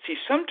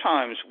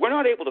 Sometimes we're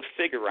not able to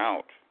figure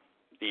out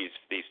these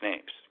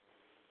names.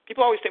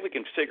 People always think we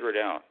can figure it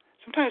out.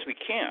 Sometimes we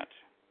can't.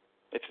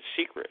 It's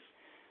a secret.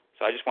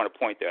 So I just want to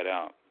point that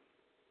out.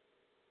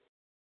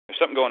 There's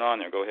something going on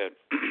there. Go ahead.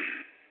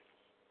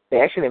 They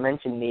actually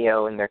mentioned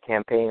Neo in their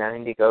campaign on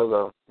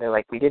Indiegogo. They're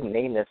like, we didn't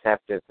name this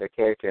after their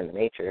character in the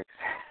Matrix.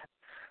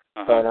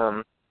 But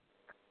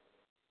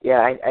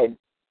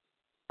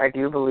I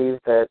do believe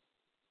that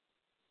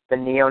the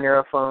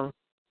neo-neurophone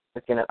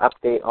is going to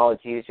update all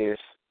its users,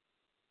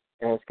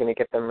 and it's going to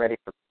get them ready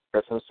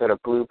for some sort of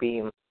blue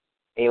beam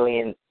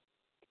alien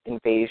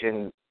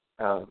invasion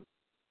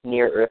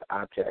near-Earth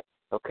object.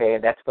 Okay,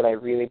 and that's what I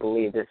really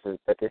believe this is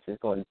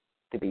going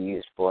to be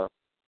used for.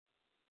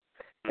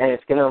 And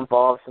it's going to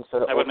involve some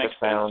sort of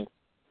ultrasound.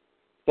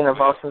 It's going to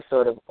involve some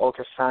sort of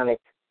ultrasonic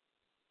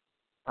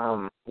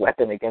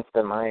weapon against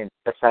the mind.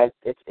 Besides,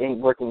 it's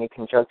working in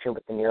conjunction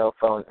with the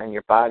neurophone on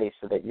your body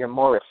so that you're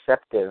more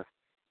receptive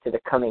to the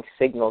coming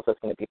signals that's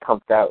going to be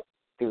pumped out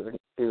through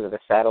the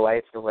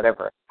satellites or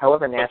whatever.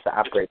 However NASA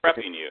operates. It's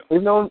prepping you.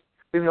 We've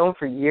known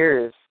for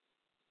years,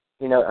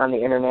 on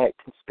the internet,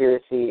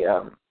 conspiracy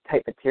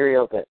type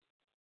material that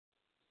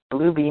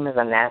Blue Beam is a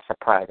NASA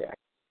project.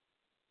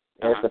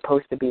 It's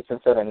supposed to be some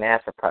sort of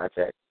NASA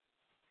project.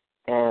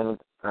 And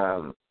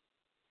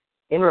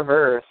in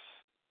reverse,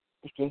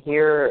 you can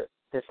hear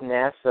this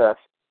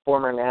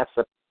former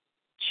NASA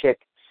chick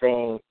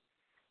saying,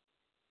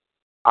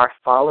 "Our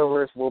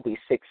followers will be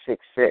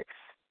 666.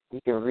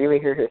 You can really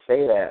hear her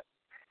say that.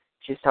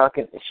 She's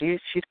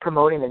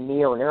promoting the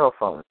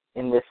Neo-Neurophone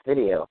in this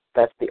video.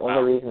 That's the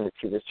only reason that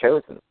she was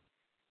chosen.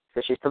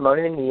 So she's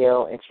promoting the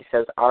Neo, and she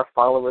says, "Our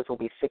followers will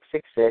be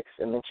 666,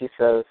 and then she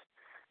says,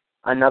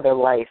 "Another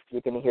life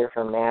you're going to hear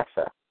from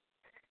NASA."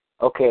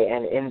 Okay,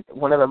 and in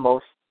one of the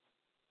most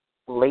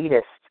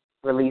latest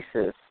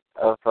releases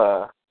of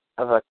a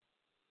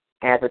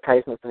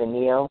advertisement for the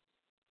Neo,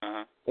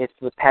 it's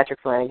with Patrick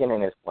Flanagan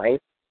and his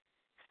wife,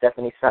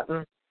 Stephanie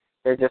Sutton.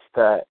 They're just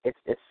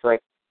it's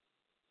like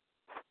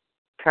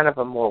kind of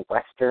a more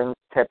Western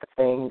type of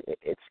thing.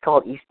 It's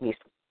called East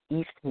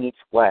Meets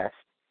West,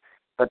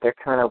 but they're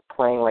kind of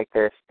playing like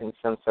they're in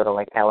some sort of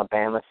like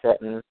Alabama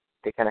setting.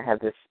 They kind of have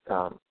this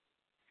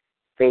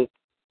fake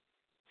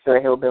sort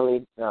of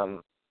hillbilly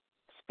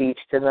speech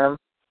to them,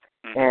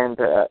 and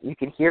you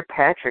can hear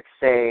Patrick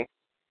say,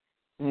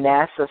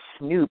 "NASA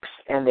snoops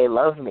and they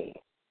love me."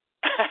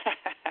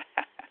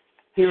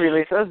 He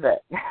really says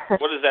that.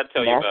 What does that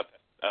tell you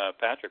about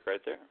Patrick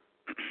right there?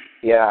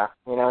 Yeah,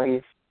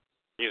 he's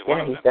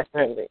one of them.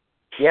 Definitely.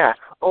 Yeah.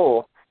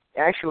 Oh,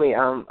 actually,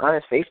 on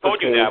his Facebook I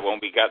told you page, that when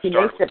we got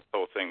started with this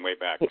whole thing way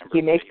back.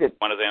 He makes it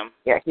one of them.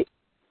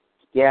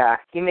 Yeah,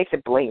 he makes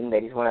it blatant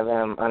that he's one of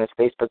them on his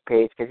Facebook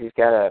page because he's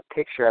got a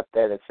picture up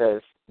there that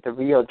says "The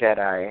Real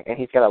Jedi," and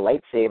he's got a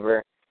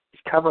lightsaber.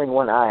 He's covering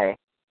one eye,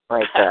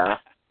 like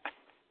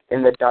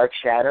in the dark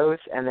shadows,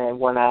 and then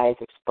one eye is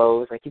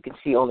exposed. Like you can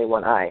see only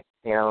one eye.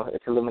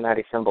 It's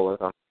Illuminati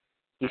symbolism.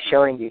 He's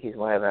showing you he's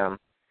one of them.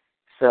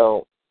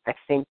 So I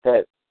think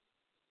that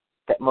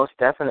most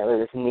definitely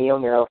this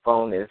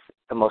Neo-Neurophone is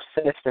the most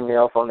sinister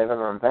neurophone they've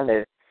ever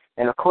invented.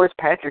 And of course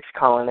Patrick's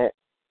calling it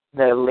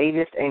the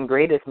latest and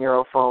greatest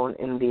neurophone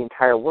in the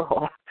entire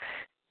world.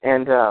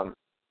 And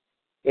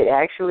it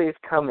actually is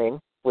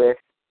coming with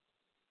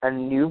a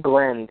new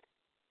blend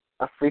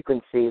of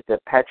frequencies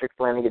that Patrick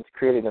Flanagan's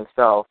created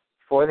himself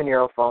for the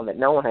neurophone that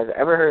no one has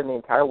ever heard in the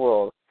entire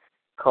world,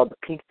 called the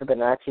Pink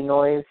Fibonacci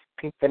noise,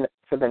 Pink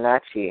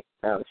Fibonacci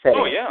setting.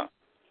 Oh, yeah.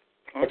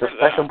 It's a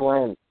special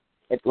blend.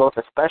 It's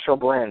a special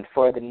blend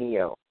for the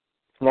Neo.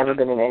 It's never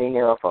been in any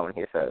neurophone,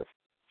 he says.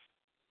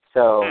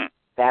 So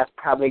that's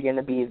probably going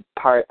to be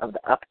part of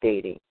the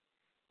updating.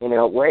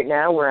 Right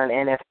now we're on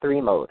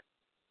NF3 mode.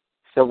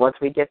 So once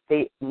we get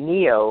the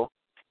Neo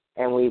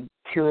and we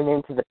tune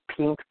into the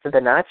Pink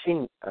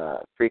Fibonacci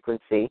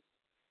frequency,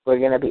 we're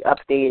going to be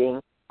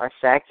updating our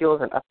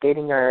saccules and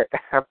updating our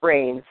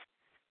brains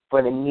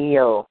for the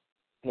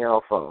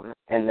Neo-Neurophone,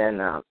 and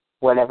then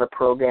whatever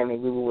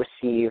programming we will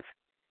receive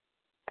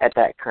at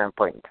that current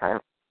point in time.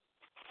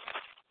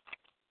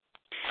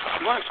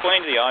 You want to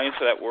explain to the audience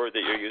that word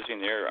that you're using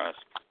there,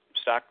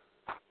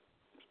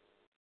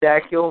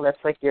 Saccule,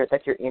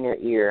 that's your inner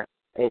ear.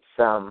 It's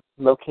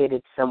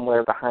located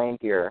somewhere behind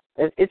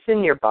it's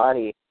in your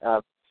body,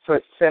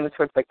 towards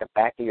like the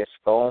back of your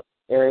skull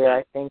area,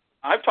 I think.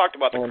 I've talked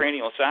about the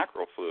cranial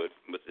sacral fluid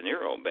with the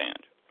neuro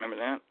band. Remember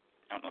that?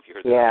 I don't know if you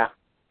heard that.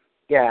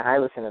 Yeah, I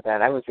listened to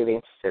that. I was really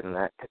interested in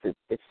that because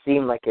it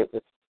seemed like it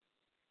was,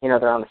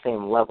 they're on the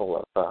same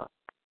level of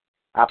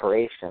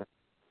operation.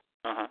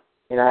 I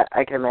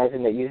can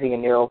imagine that using a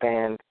neural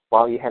band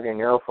while you have your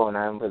neurophone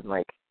on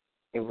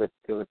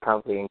would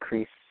probably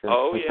increase.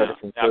 Oh yeah,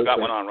 I've got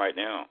one on right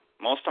now.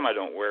 Most of the time I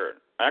don't wear it.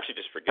 I actually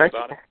just forget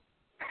about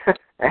it.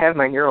 I have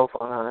my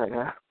neurophone on right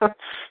now.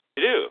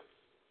 You do?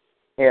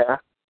 Yeah.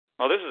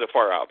 Well, this is a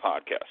far out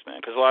podcast,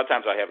 man, because a lot of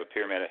times I have a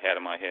pyramid head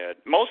in my head.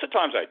 Most of the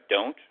times I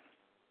don't,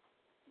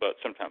 but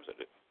sometimes I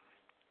do.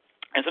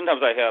 And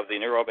sometimes I have the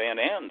neuroband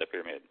and the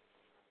pyramid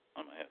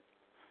on my head.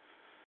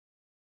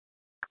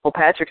 Well,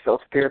 Patrick's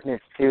those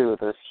pyramids too,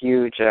 those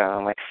huge,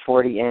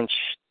 40-inch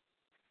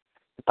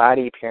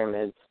body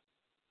pyramids.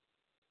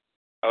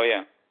 Oh,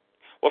 yeah.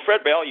 Well,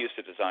 Fred Bell used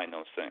to design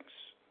those things.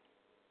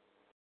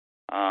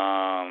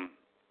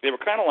 They were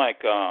kind of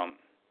like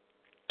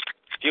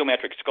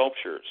geometric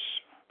sculptures,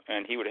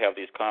 and he would have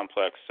these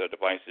complex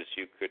devices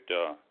you could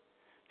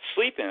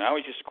sleep in. I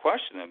always used to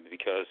question them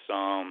because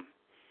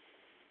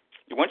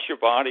once your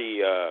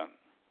body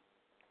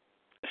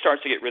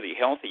starts to get really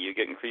healthy, you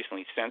get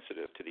increasingly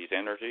sensitive to these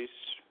energies.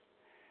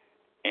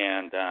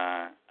 And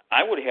I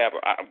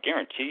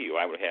guarantee you,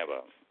 I would have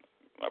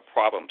a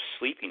problem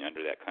sleeping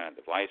under that kind of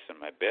device in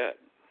my bed.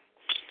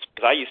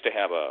 Because I used to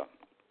have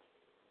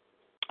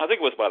I think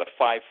it was about a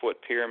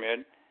 5-foot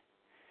pyramid,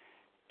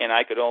 and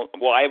I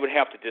would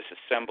have to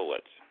disassemble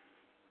it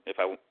if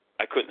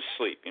I couldn't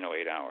sleep, 8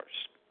 hours,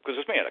 because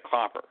it was made out of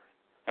copper.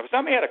 If it's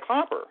not made out of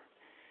copper,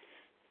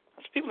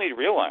 what people need to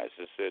realize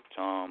is that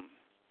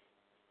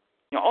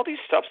all these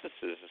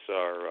substances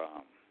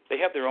they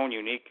have their own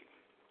unique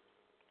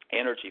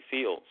energy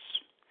fields,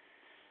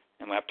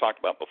 and I've talked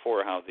about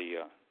before how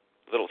the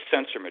little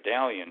sensor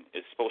medallion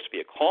is supposed to be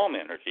a calm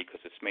energy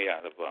because it's made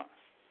out of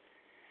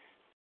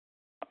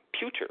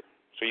pewter.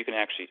 So you can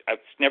actually,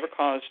 it's never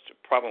caused a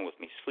problem with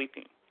me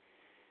sleeping.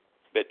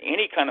 But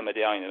any kind of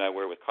medallion that I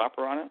wear with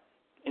copper on it,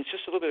 it's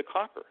just a little bit of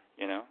copper,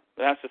 you know.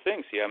 That's the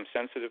thing. See, I'm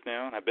sensitive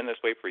now, and I've been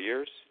this way for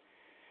years.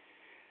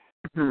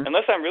 Mm-hmm.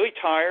 Unless I'm really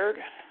tired,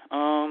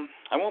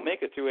 I won't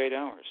make it through 8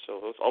 hours.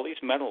 So all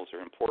these metals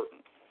are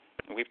important.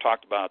 And we've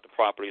talked about the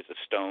properties of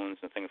stones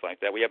and things like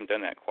that. We haven't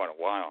done that in quite a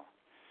while.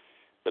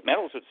 But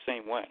metals are the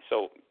same way.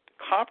 So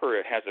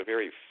copper has a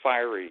very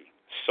fiery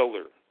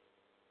solar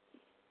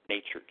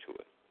nature to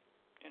it,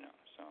 you know.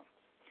 So,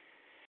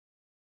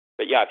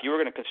 but yeah, if you were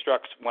going to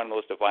construct one of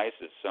those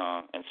devices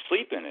and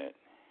sleep in it,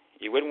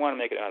 you wouldn't want to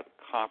make it out of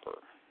copper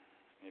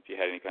if you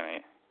had any kind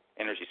of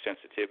energy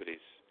sensitivities.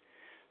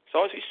 So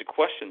I always used to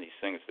question these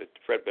things that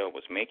Fred Bell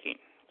was making.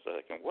 So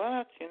like,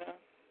 what? You know,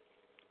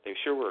 they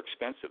sure were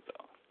expensive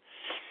though.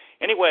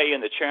 Anyway, in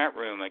the chat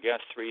room, I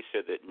guess 3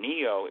 said that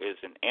Neo is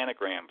an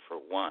anagram for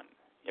one.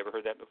 You ever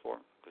heard that before?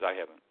 Because I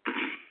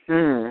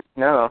haven't.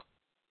 No.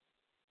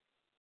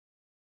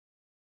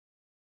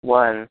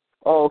 One.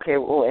 Oh, okay.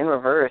 Well, in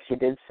reverse, you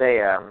did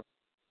say I'm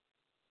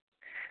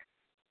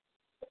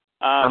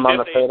on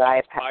the third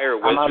eye.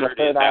 I'm on the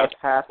third eye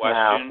path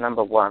now.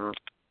 Number 1.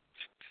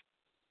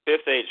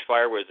 Fifth Age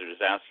Fire Wizard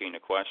is asking a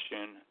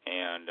question,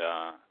 and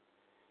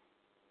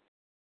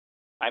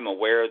I'm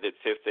aware that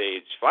Fifth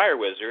Age Fire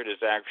Wizard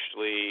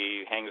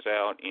actually hangs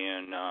out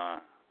in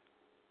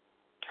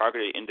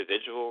targeted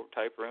individual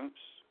type rooms.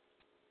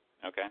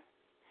 Okay.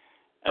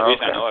 And the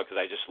reason I know it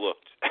because I just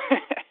looked.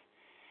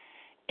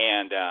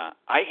 And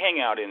I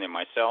hang out in there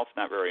myself,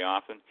 not very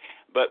often.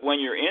 But when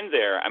you're in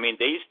there, I mean,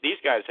 these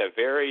guys have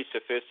very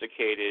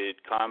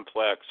sophisticated,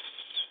 complex,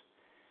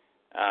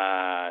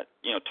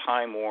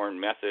 time-worn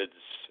methods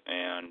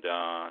and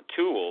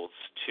tools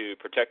to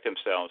protect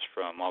themselves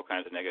from all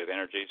kinds of negative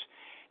energies.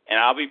 And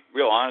I'll be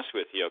real honest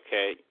with you,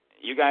 okay?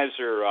 You guys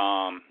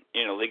are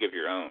in a league of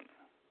your own,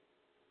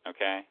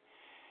 okay?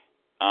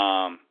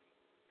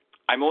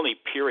 I'm only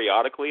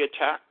periodically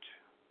attacked.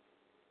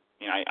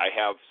 You know, I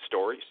have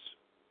stories.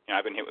 You know,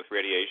 I've been hit with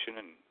radiation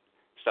and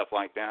stuff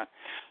like that.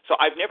 So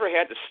I've never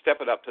had to step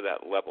it up to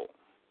that level.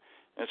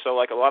 And so,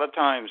 like, a lot of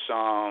times,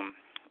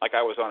 like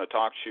I was on a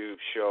talk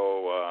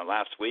show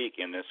last week,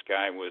 and this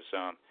guy was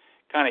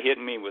kind of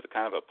hitting me with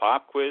kind of a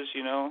pop quiz,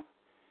 you know.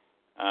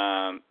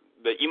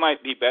 But you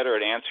might be better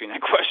at answering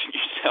that question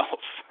yourself.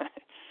 I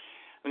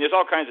mean, there's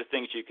all kinds of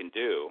things you can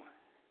do.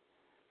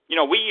 You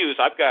know,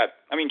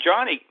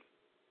 Johnny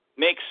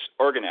makes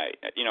orgonite,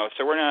 you know,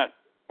 so we're not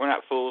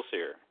fools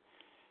here.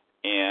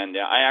 And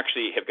I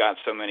actually have got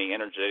so many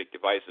energetic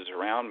devices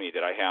around me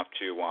that I have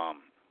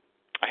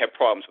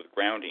problems with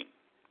grounding.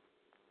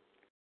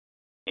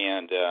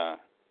 And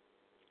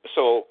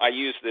so I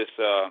use this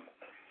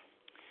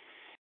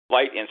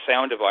light and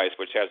sound device,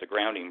 which has a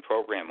grounding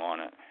program on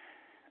it.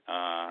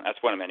 That's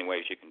one of many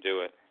ways you can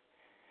do it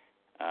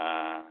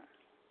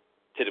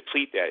to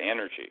deplete that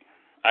energy.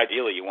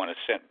 Ideally, you want to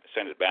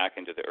send it back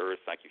into the earth,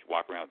 like if you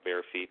walk around with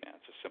bare feet.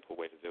 That's a simple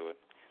way to do it.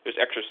 There's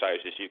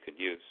exercises you could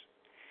use.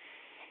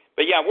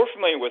 But yeah, we're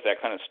familiar with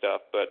that kind of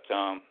stuff, but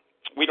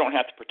we don't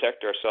have to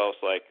protect ourselves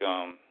like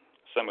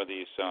some of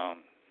these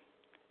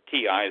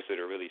TIs that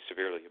are really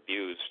severely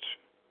abused.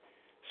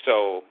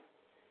 So,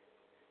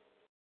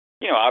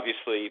 you know,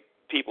 obviously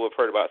people have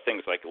heard about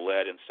things like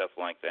lead and stuff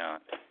like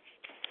that.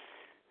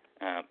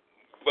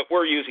 But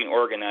we're using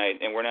orgonite,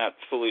 and we're not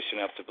foolish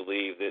enough to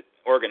believe that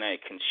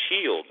orgonite can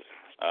shield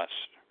us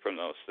from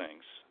those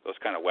things, those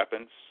kind of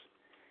weapons.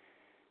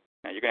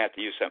 Now, you're going to have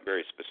to use something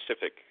very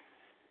specific.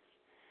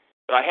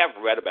 But I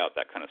have read about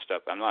that kind of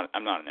stuff. I'm not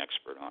an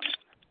expert on it.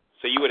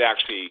 So you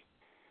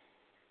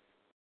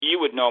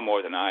would know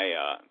more than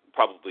I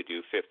probably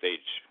do, Fifth Age.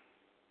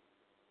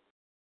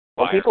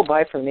 Well, people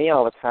buy from me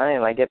all the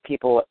time. I get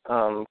people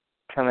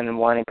coming and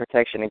wanting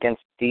protection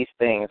against these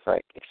things,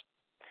 like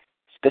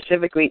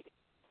specifically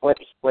what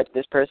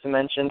this person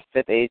mentioned,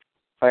 Fifth Age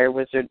Fire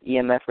Wizard,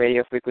 EMF,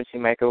 radio frequency,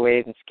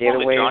 microwave, and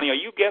scalar waves. Johnny, are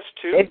you guest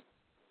too?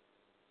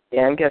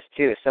 Yeah, I'm guest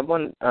too.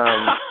 Someone.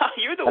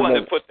 You're the one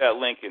that put that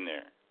link in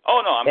there.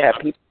 Oh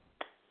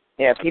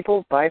no,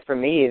 people buy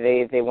from me.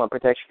 They want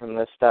protection from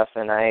this stuff,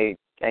 and I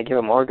give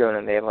them orgone,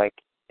 and they like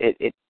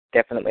it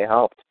definitely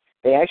helped.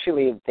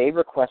 They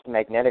request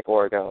magnetic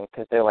orgone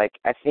because they're like,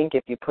 I think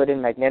if you put in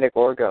magnetic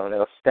orgone,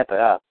 it'll step it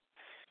up.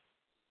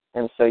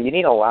 And so you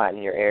need a lot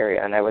in your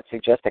area, and I would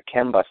suggest a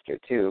chem buster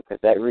too, because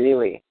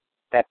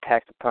that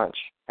packs a punch.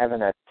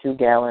 Having a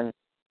 2-gallon,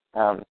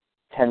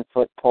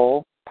 10-foot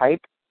pole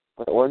pipe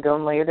with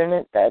orgone layered in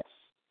it,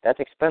 that's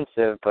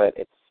expensive, but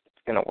it's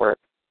gonna work.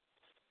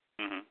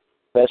 Mm-hmm.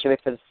 Especially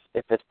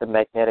if it's the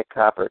magnetic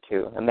copper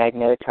too. A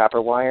magnetic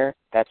copper wire,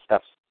 that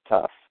stuff's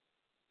tough.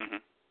 Mm-hmm.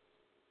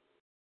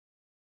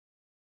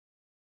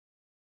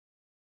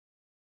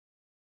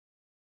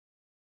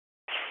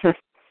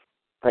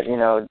 But you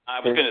know, I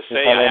was going to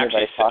say,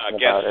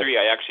 guest 3,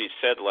 I actually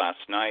said last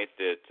night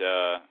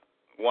that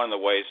one of the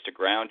ways to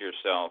ground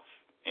yourself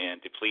and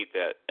deplete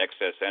that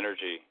excess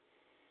energy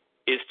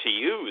is to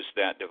use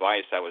that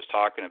device I was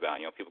talking about.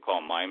 People call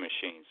them mind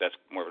machines. That's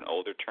more of an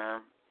older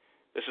term.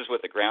 This is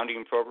with the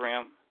grounding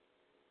program.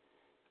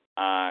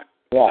 I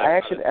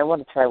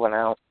want to try one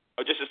out.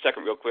 Oh, just a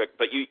second real quick.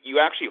 But you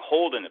actually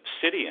hold an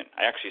obsidian.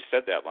 I actually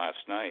said that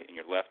last night in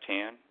your left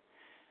hand.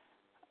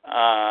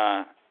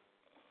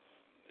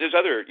 There's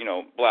other,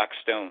 black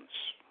stones,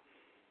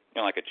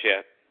 like a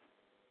jet.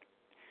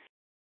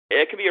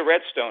 It can be a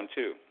red stone,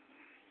 too.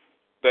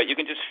 But you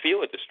can just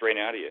feel it just straight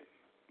out of you.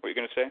 What are you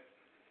going to say?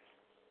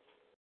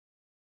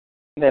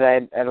 That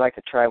I'd like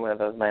to try one of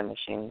those mind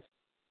machines.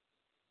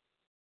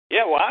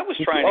 Yeah, well, I was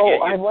trying to get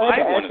you to buy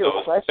one of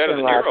those instead of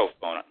the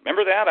Neurophone.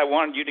 Remember that? I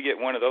wanted you to get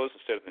one of those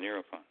instead of the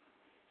Neurophone.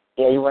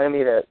 Yeah, you wanted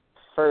me to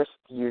first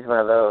use one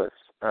of those.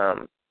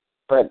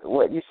 But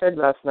what you said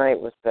last night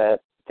was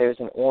that there's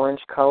an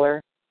orange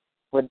color.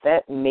 Would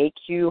that make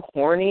you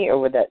horny, or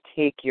would that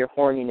take your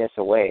horniness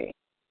away?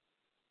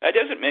 That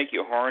doesn't make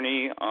you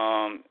horny.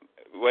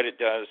 What it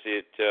does,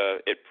 it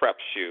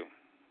preps you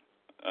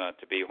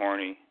to be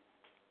horny,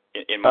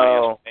 in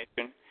my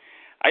estimation.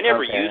 I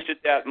never used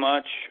it that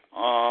much.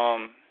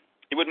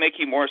 It would make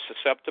you more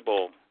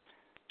susceptible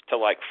to,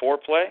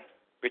 foreplay,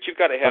 but you've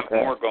got to have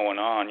more going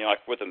on.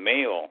 Like with a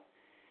male,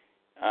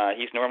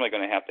 he's normally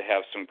going to have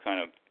some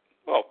kind of,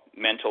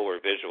 mental or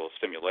visual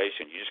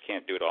stimulation. You just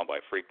can't do it all by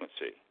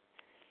frequency.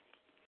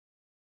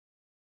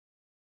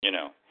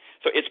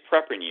 So it's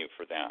prepping you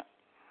for that.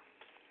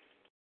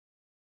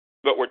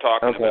 What we're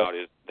talking about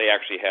is they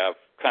actually have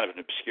kind of an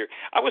obscure...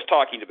 I was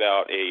talking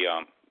about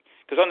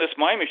because on this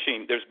mind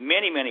machine, there's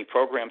many, many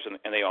programs,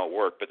 and they all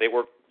work, but they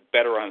work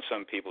better on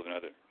some people than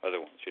other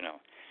ones,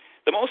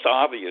 The most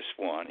obvious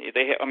one,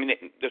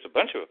 there's a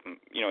bunch of them.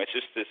 It's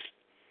just this...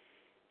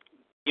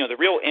 the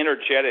real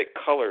energetic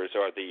colors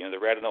are the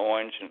red and the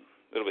orange and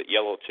a little bit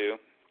yellow, too.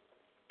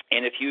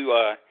 And if you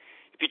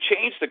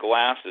change the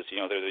glasses,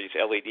 there are these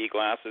LED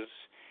glasses,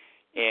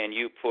 and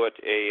you put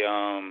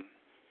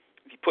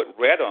if you put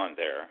red on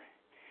there,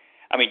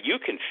 you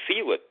can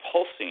feel it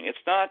pulsing.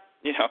 It's not,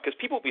 because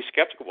people will be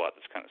skeptical about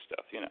this kind of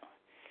stuff, you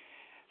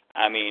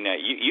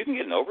can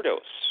get an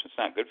overdose. It's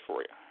not good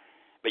for you.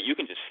 But you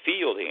can just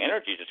feel the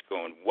energy just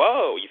going,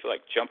 whoa, you feel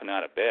like jumping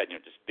out of bed,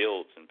 it just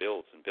builds and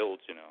builds and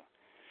builds,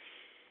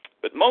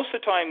 But most of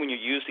the time when you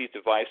use these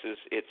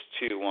devices, it's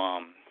to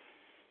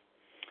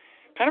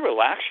kind of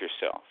relax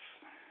yourself.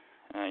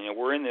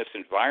 We're in this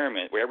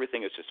environment where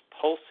everything is just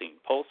pulsing,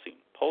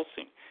 pulsing,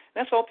 pulsing.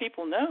 That's all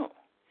people know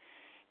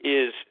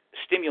is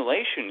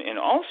stimulation. And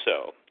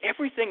also,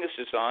 everything is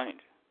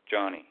designed,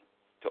 Johnny,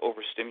 to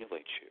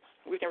overstimulate you.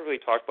 We've never really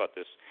talked about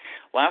this.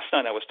 Last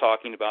night I was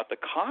talking about the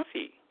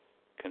coffee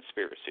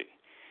conspiracy,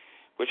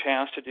 which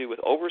has to do with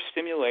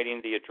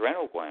overstimulating the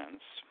adrenal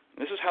glands.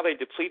 This is how they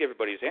deplete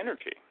everybody's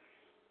energy.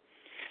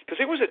 Because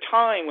there was a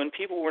time when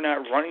people were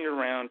not running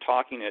around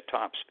talking at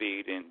top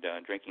speed and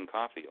drinking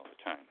coffee all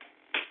the time.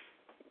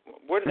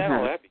 Where did that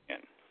all that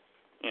begin?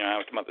 I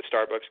was talking about the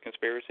Starbucks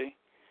conspiracy.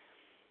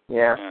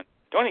 Yeah.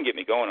 Don't even get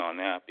me going on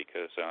that,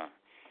 because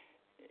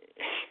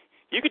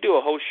you could do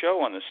a whole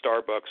show on the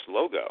Starbucks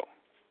logo.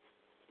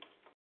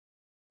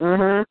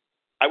 Mm-hmm.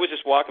 I was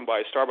just walking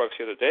by Starbucks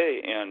the other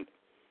day, and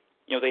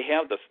they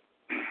have the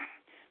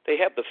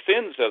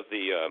fins of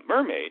the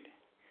mermaid,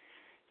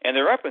 and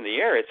they're up in the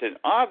air. It's an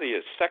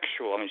obvious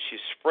sexual. She's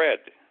spread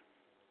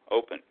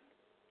open.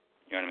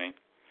 You know what I mean?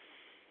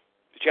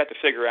 But you have to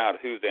figure out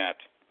who that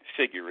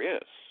figure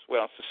is.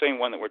 Well, it's the same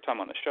one that we're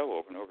talking on the show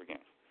over and over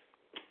again.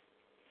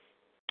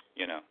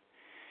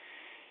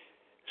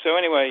 So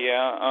anyway,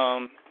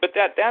 yeah. But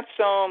that's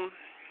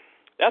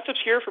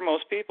obscure for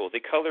most people. The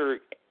color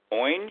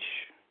orange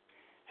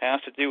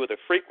has to do with a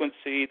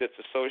frequency that's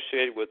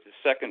associated with the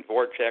second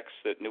vortex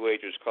that New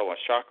Agers call a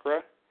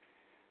chakra,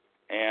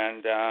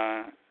 and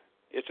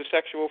it's a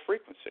sexual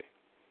frequency.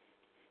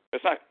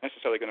 It's not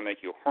necessarily going to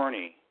make you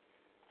horny,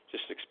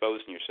 just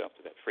exposing yourself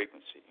to that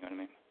frequency. You know what I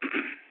mean?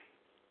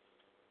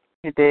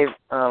 Hey, Dave.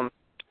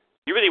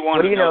 You really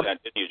wanted to know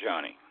that, didn't you,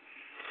 Johnny?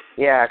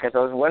 Yeah, because I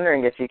was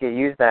wondering if you could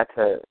use that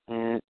to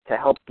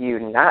help you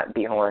not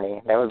be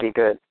horny. That would be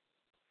good.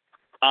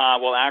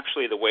 Well,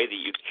 actually, the way that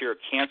you cure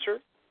cancer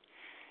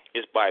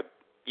is by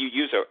you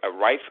use a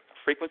Rife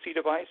frequency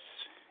device,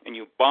 and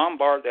you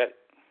bombard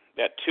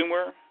that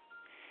tumor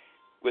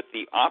with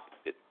the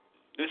opposite.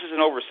 This is an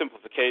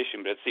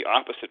oversimplification, but it's the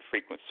opposite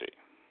frequency.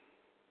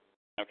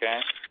 Okay?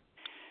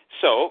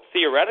 So,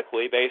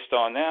 theoretically, based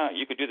on that,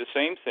 you could do the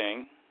same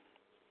thing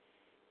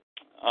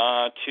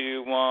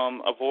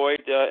to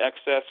avoid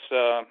excess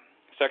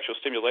sexual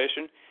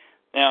stimulation.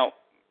 Now,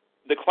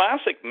 the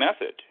classic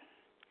method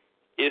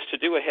is to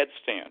do a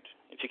headstand.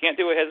 If you can't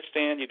do a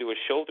headstand, you do a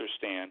shoulder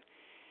stand.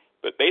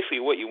 But basically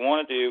what you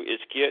want to do is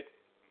get...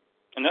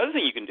 Another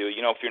thing you can do, if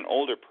you're an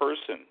older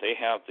person, they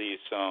have these,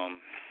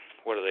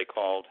 what are they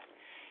called?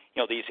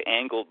 These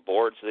angled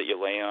boards that you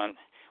lay on.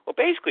 Well,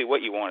 basically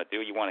what you want to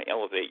do, you want to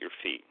elevate your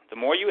feet. The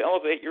more you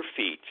elevate your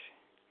feet,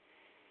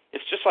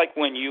 it's just like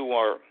when you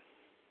are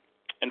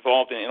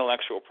involved in an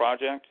intellectual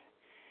project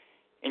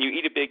and you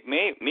eat a big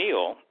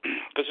meal,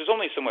 because there's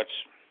only so much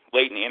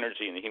latent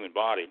energy in the human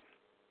body.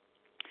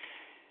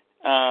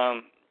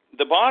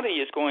 The body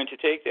is going to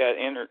take that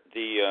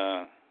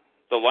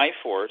the life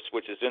force,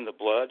 which is in the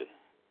blood,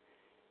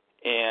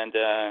 and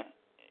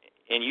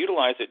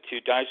utilize it to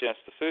digest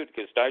the food,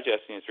 because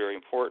digesting is very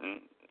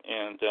important.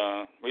 And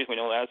the reason we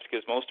know that is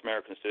because most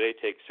Americans today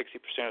take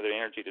 60% of their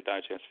energy to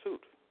digest food.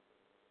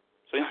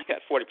 So you only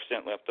got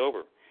 40% left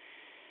over.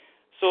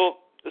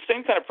 So the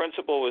same kind of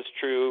principle is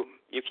true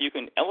if you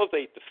can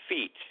elevate the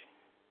feet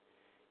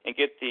and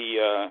get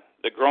the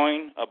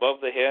groin above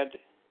the head.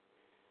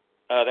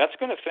 That's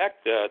going to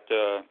affect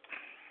your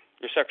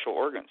sexual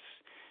organs,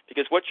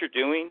 because what you're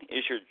doing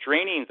is you're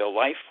draining the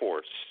life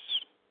force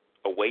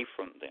away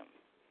from them.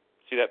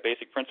 See that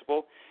basic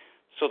principle?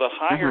 So the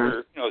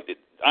higher,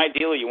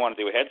 ideally you want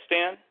to do a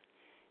headstand,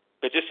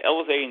 but just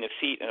elevating the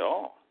feet at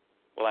all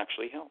will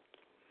actually help.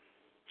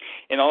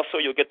 And also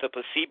you'll get the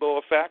placebo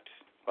effect.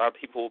 A lot of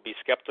people will be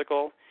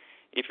skeptical.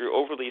 If you're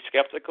overly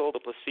skeptical, the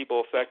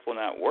placebo effect will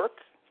not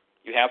work.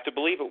 You have to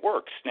believe it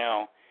works.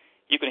 Now,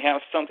 you can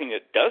have something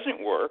that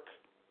doesn't work.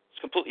 It's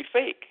completely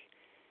fake.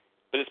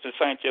 But it's been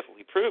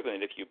scientifically proven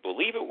that if you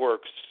believe it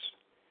works,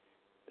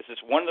 this is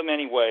one of the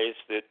many ways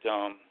that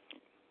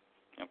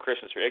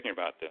Christians are ignorant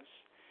about this.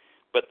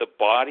 But the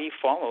body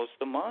follows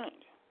the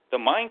mind. The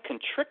mind can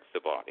trick the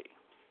body.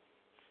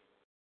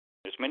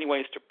 There's many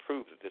ways to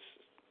prove that this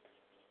is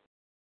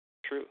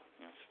true.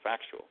 It's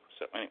factual.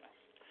 So anyway.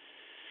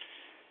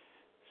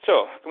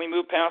 So, can we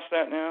move past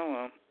that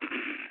now?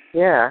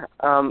 Yeah.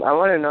 I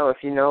want to know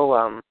if you know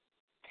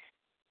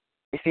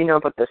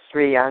about the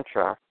Sri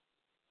Yantra.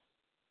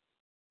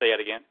 Say that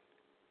again?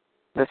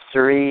 The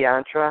Sri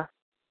Yantra?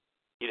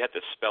 You'd have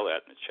to spell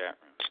that in the chat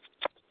room.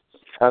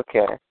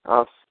 Okay.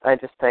 I'm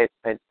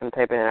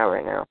typing it out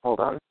right now. Hold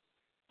on.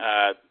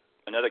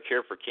 Another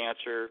cure for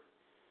cancer.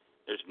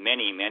 There's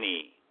many.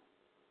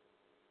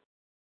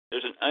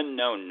 There's an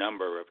unknown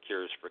number of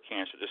cures for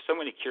cancer. There's so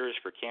many cures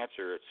for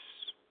cancer, it's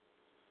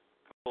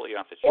completely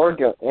off the chart.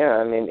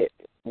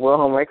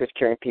 Wilhelm Reich was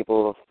curing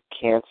people with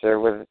cancer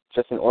with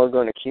just an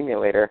orgone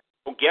accumulator.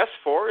 Well, guess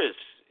 4 is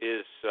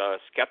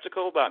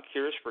skeptical about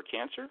cures for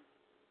cancer.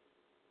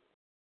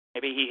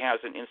 Maybe he has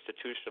an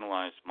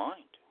institutionalized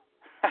mind.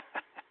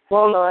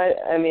 Well, no,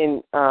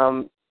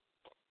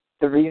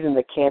 the reason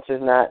that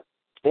cancer's not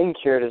been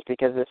cured is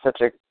because it's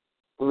such a,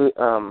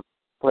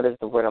 what is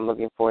the word I'm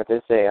looking for?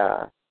 There's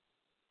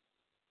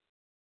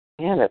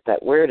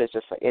that word is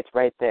just like, it's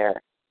right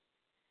there.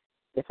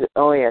 It's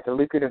a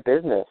lucrative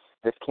business,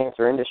 this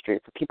cancer industry,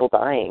 for people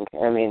dying.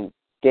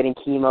 Getting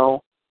chemo,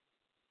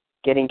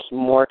 getting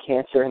more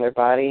cancer in their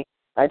body.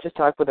 I just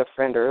talked with a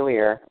friend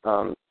earlier.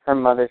 Her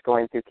mother's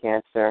going through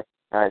cancer.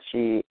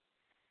 She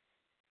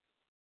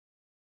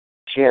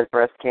has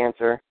breast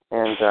cancer,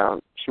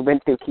 and she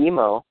went through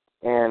chemo,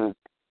 and,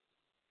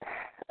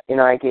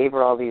 I gave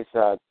her all these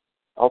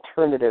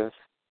alternative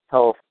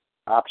health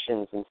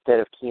options instead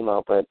of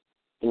chemo, but,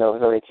 it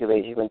was already too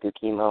late. She went through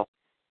chemo.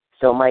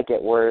 So it might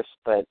get worse,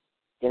 but,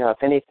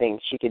 if anything,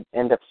 she could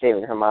end up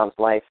saving her mom's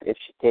life if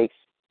she takes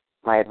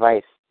my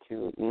advice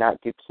to not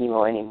do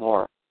chemo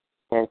anymore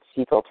and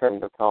seek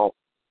alternative help.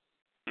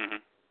 Mm-hmm.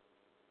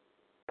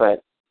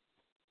 But,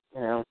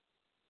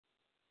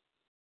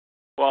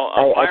 Well,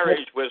 a Fire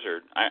Age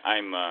Wizard,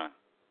 I'm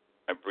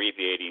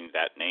abbreviating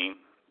that name.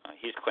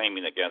 He's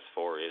claiming that Guest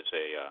 4 is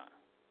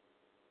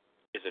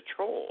a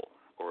troll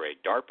or a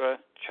DARPA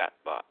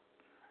chatbot.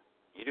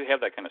 You do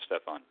have that kind of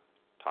stuff on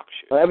talk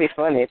shows. Well, that'd be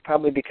funny. It's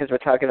probably because we're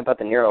talking about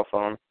the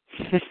neurophone.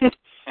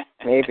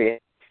 Maybe.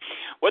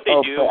 What they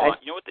do,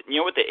 you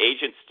know what the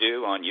agents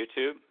do on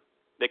YouTube?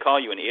 They call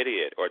you an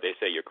idiot, or they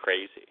say you're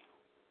crazy.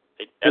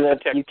 That's a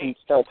technique. You can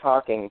start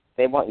talking.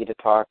 They want you to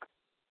talk.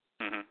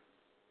 Mm-hmm.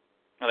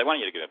 No, they want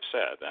you to get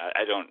upset.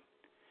 I don't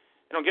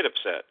get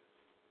upset.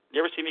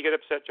 You ever see me get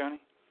upset, Johnny?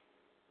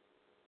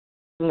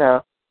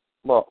 No.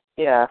 Well,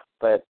 yeah,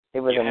 but it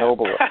was a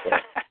noble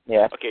upset.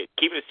 Yeah. Okay,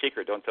 keep it a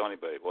secret. Don't tell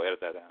anybody. We'll edit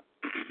that out.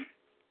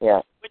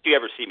 Yeah. When do you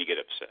ever see me get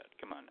upset?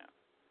 Come on now.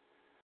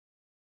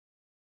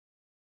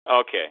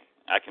 Okay,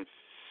 I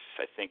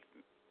think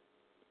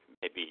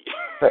maybe.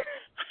 But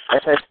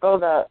as I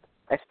spelled out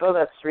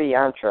Sri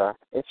Yantra.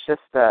 It's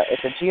just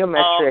it's a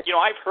geometric.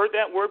 I've heard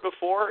that word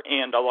before,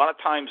 and a lot of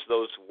times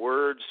those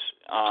words,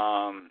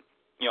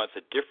 it's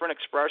a different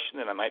expression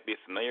that I might be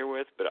familiar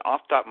with, but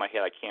off the top of my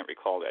head, I can't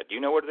recall that. Do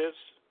you know what it is?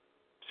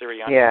 Sri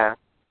Yantra? Yeah.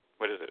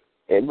 What is it?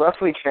 It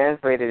roughly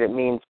translated, it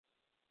means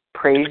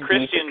praise it's a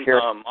Christian be to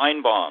pure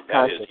mind bomb.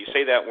 That is, you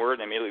say that word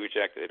and immediately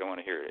reject it. They don't want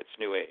to hear it. It's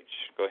New Age.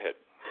 Go ahead.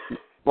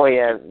 Well,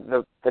 yeah,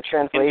 the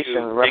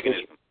translation roughly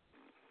is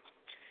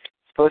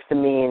supposed to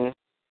mean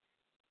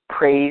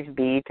praise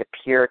be to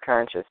pure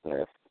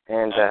consciousness,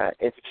 and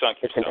it's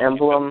an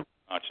emblem.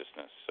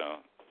 Consciousness. So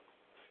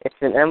it's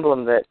an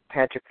emblem that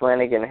Patrick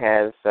Flanagan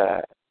has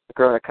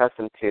grown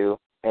accustomed to,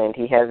 and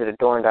he has it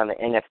adorned on the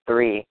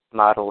NF3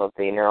 model of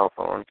the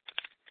neurophone.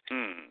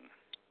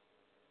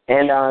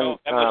 And on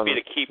that must be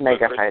to keep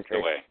Mega Hydra.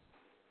 Away.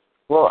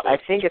 Well, I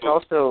think it's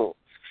also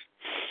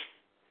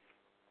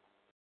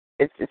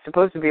it's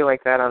supposed to be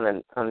like that on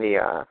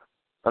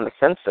the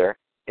sensor.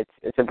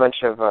 It's a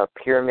bunch of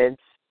pyramids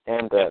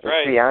And That's the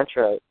right.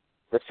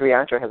 Sri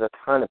Yantra has a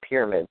ton of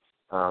pyramids,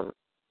 a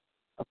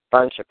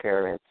bunch of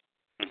pyramids.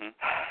 Mm-hmm.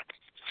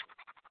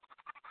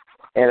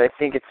 And I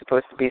think it's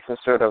supposed to be some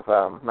sort of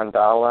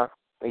mandala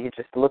where you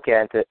just look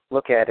at it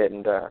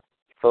and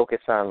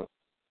focus on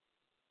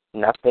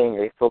nothing,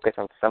 or you focus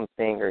on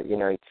something, or you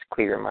just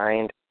clear your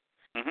mind.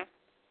 Mm-hmm.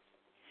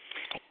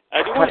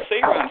 I do want to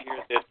say around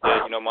here that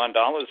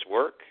mandalas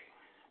work.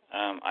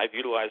 I've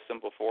utilized them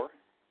before.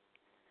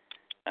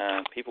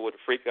 People would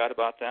freak out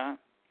about that.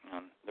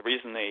 The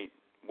reason they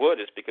would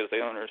is because they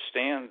don't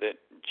understand that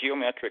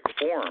geometric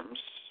forms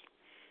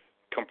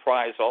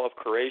comprise all of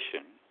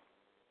creation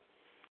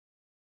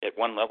at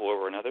one level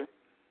over another.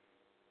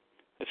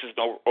 This is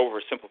no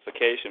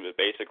oversimplification, but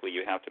basically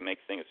you have to make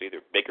things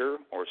either bigger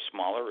or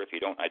smaller if you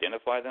don't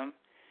identify them.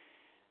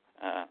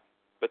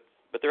 But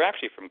they're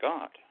actually from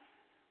God.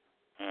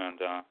 And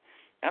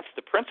that's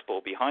the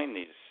principle behind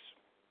these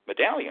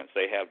medallions.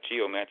 They have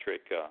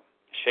geometric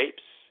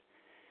shapes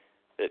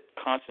that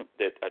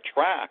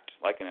attract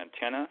like an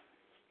antenna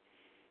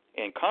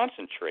and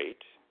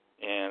concentrate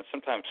and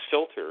sometimes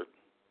filter,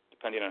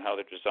 depending on how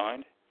they're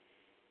designed,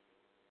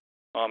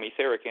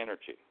 etheric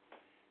energy.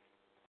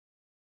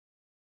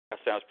 That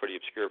sounds pretty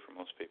obscure for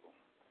most people.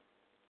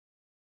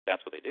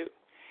 That's what they do.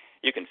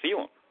 You can feel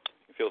them.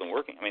 You can feel them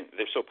working. I mean,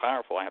 they're so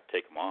powerful, I have to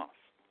take them off.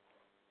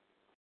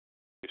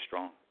 Too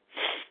strong.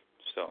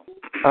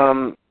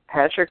 So.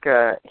 Patrick,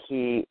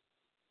 he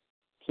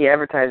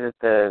advertises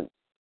the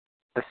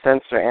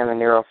sensor and the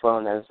neural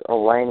phone as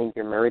aligning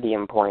your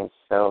meridian points.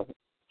 So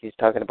he's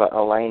talking about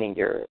aligning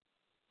your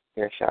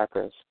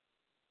chakras.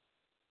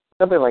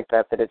 Something like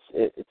that. That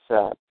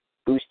it's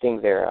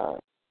boosting their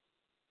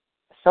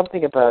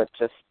something about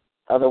just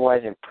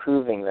otherwise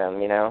improving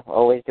them.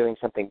 Always doing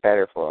something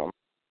better for them.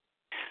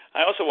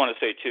 I also want to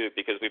say, too,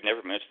 because we've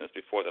never mentioned this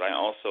before, that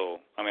I'm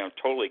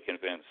totally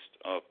convinced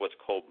of what's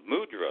called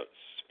mudras,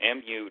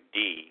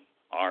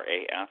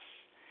 M-U-D-R-A-S.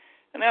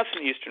 And that's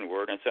an Eastern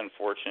word, and it's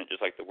unfortunate,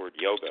 just like the word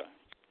yoga.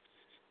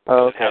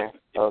 Oh, okay.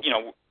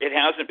 It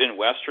hasn't been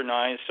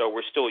westernized, so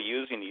we're still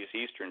using these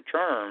Eastern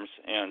terms,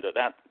 and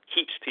that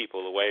keeps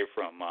people away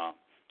from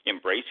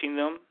embracing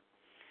them.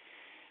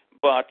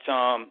 But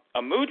a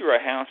mudra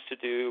has to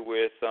do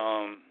with,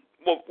 from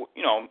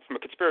a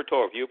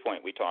conspiratorial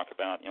viewpoint, we talk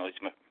about,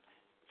 these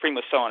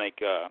Freemasonic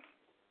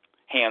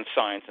hand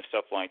signs and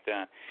stuff like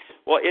that.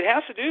 Well, it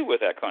has to do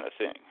with that kind of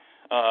thing,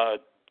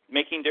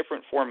 making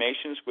different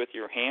formations with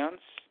your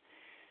hands.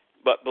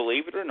 But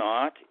believe it or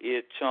not,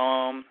 it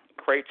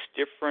creates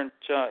different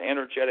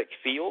energetic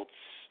fields.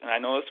 And I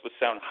know this would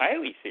sound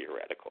highly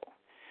theoretical.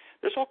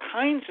 There's all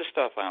kinds of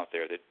stuff out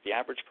there that the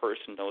average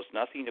person knows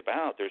nothing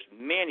about. There's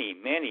many,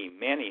 many,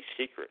 many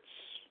secrets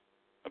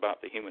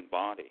about the human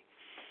body.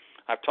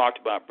 I've talked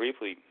about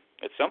briefly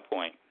at some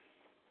point,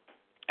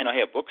 and I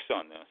have books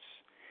on this.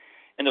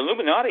 And the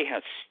Illuminati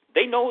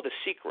they know the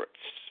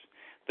secrets.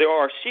 There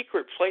are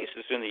secret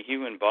places in the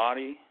human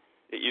body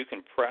that you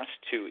can press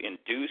to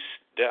induce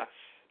death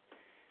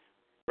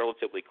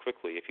relatively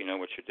quickly if you know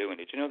what you're doing.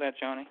 Did you know that,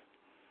 Johnny?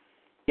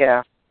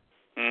 Yeah.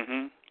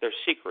 Mm-hmm. They're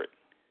secret.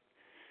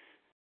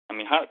 I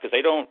mean, how? Because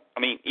they don't. I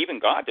mean, even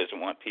God doesn't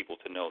want people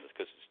to know this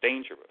because it's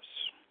dangerous.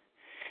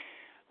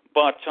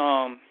 But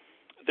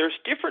there's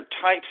different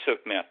types of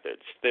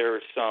methods.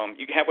 There's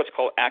you have what's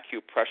called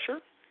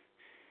acupressure.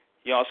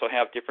 You also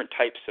have different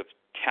types of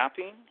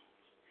tapping,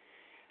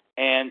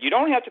 and you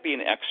don't have to be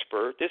an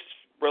expert. This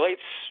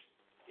relates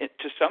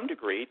to some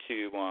degree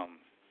to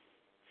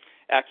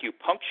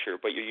acupuncture,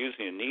 but you're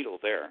using a needle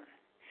there.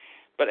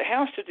 But it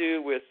has to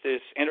do with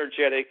this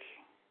energetic,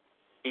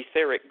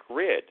 etheric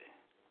grid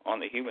on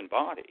the human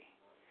body.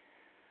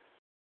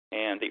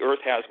 And the Earth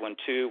has one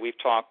too. We've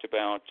talked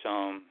about,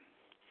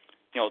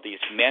 these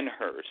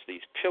menhirs,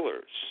 these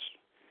pillars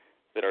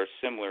that are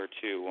similar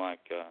to like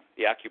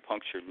the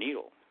acupuncture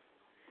needle,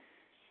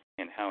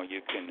 and how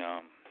you can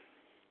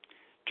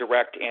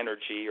direct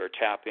energy or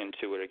tap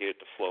into it or get it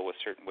to flow a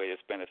certain way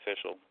that's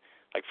beneficial,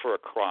 like for a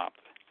crop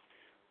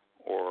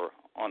or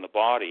on the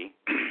body.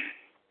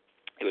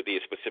 It would be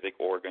a specific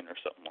organ or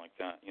something like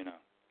that,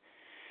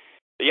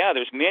 But yeah,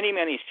 there's many,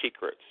 many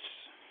secrets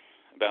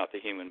about the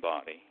human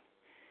body.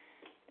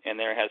 And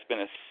there has been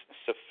a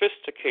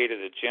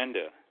sophisticated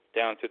agenda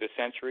down through the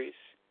centuries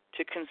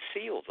to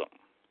conceal them.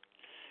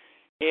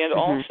 And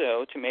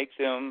also to make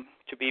them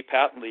to be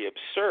patently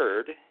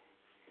absurd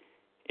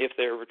if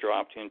they were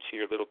dropped into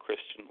your little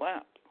Christian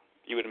lap.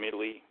 You would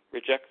immediately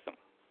reject them,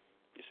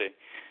 you see.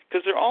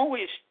 Because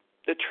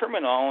the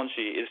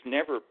terminology is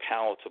never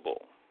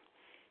palatable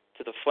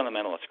to the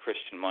fundamentalist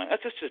Christian mind.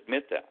 Let's just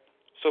admit that.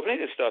 So if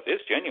any of this stuff is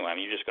genuine,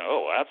 you're just going,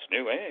 oh, well, that's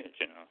New Age,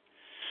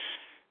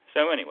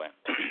 So anyway,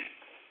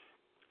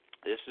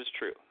 this is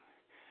true.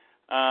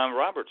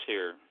 Robert's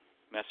here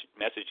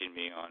messaging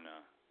me on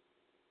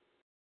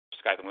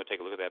Skype. I'm going to take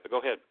a look at that, but go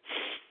ahead.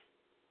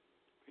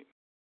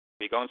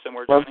 Are you going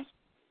somewhere, Johnny?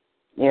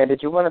 Yeah,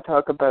 did you want to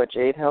talk about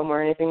Jade Helm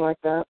or anything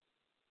like that?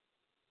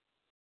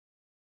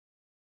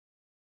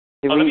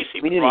 Let me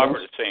see what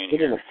Robert is saying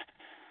here.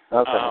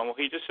 Okay. Well,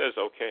 he just says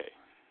okay.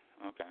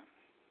 Okay.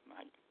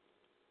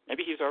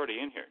 Maybe he's already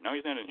in here. No,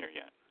 he's not in here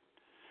yet.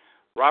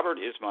 Robert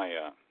is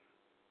my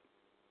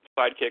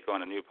sidekick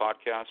on a new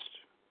podcast.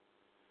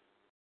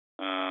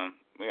 I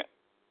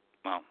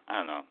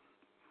don't know.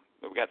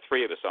 We got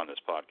 3 of us on this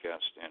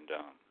podcast, and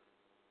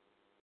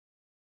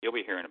you'll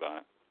be hearing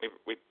about it.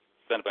 We've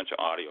done a bunch of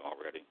audio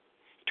already.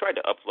 He tried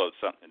to upload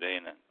something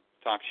today, and the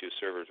TalkShoe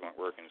servers weren't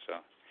working,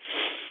 so.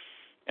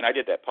 And I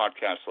did that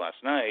podcast last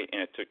night,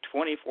 and it took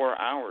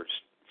 24 hours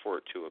for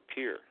it to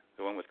appear,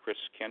 the one with Chris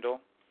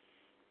Kendall.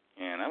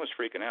 And I was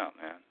freaking out,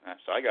 man.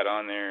 So I got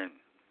on there, and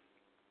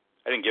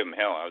I didn't give him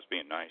hell. I was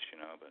being nice,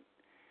 but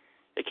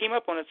it came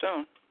up on its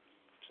own.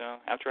 So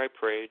after I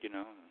prayed,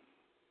 kind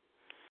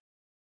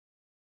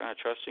of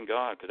trusting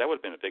God, because that would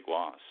have been a big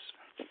loss.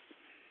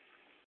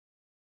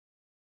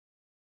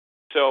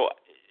 So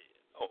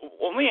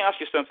let me ask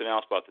you something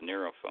else about the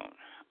neurophone.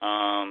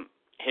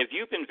 Have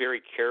you been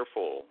very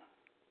careful?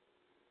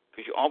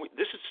 Because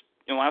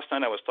last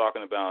night I was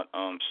talking about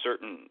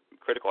certain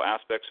critical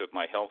aspects of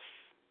my health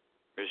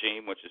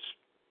regime, which is,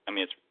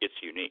 it's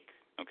unique,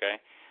 okay?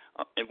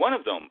 And one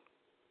of them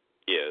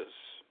is,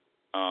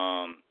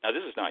 now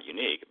this is not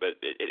unique, but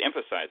it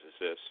emphasizes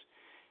this,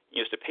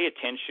 is to pay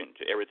attention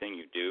to everything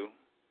you do,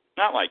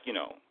 not like,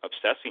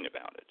 obsessing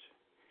about it,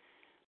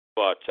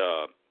 but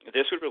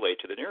this would relate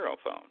to the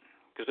neurophone,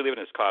 because we live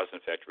in this cause and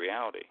effect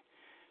reality.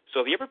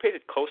 So have you ever paid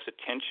close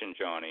attention,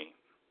 Johnny?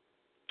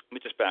 Let me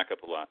just back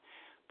up a lot.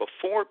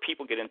 Before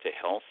people get into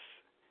health,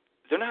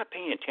 they're not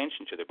paying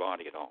attention to their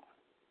body at all.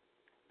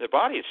 Their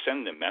body is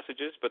sending them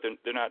messages, but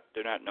they're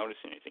not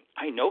noticing anything.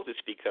 I know this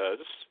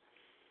because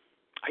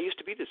I used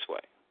to be this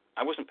way.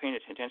 I wasn't paying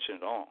attention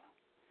at all.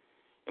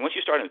 And once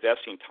you start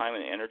investing time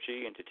and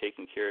energy into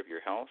taking care of your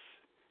health,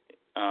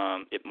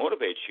 it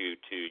motivates you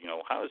to,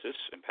 how is this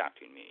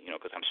impacting me?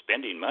 Because I'm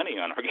spending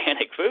money on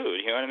organic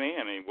food. You know what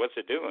I mean? What's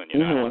it doing?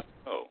 I want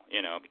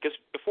to know. Because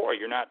before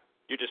you're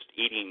just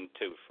eating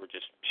for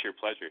just sheer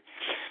pleasure.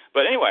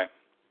 But anyway,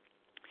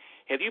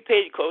 have you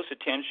paid close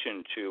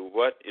attention to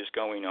what is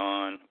going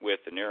on with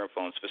the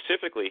neurophone?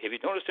 Specifically, have you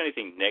noticed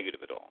anything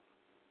negative at all?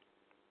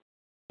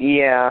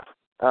 Yeah.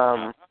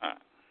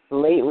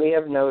 Lately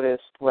I've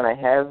noticed when I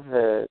have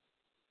the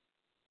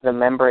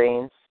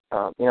membranes,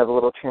 the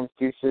little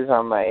transducers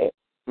on my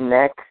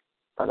neck,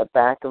 on the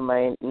back of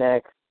my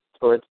neck,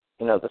 towards,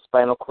 the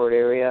spinal cord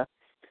area,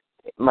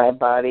 my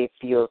body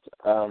feels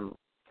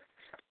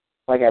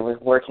like I was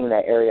working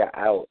that area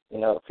out.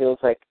 It feels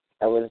like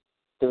I was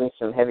doing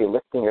some heavy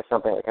lifting or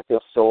something. Like I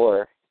feel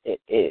sore.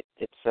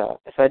 So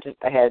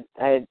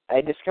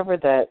I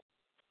discovered that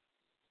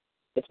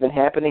it's been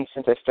happening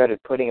since I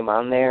started putting them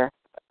on there.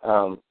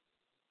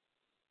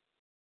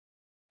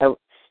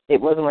 It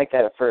wasn't like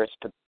that at first,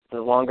 but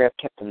the longer I've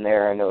kept them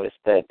there, I noticed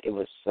that it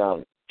was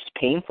just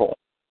painful.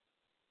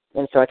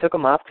 And so I took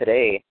them off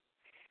today,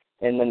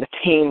 and then the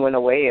pain went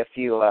away a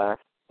few,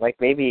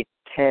 maybe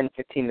 10,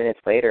 15 minutes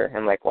later.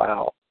 I'm like,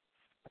 wow,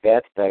 okay,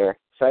 that's better.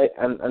 So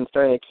I'm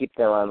starting to keep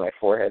them on my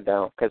forehead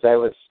now, because I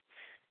was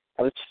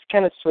just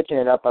kind of switching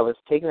it up. I was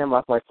taking them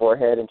off my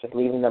forehead and just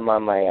leaving them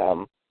on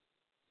my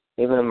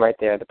leaving them right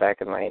there at the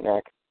back of my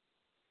neck.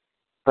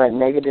 But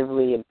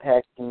negatively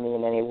impacting me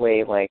in any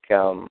way,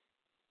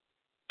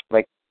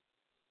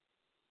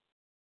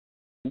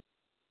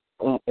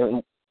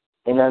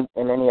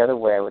 in any other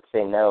way, I would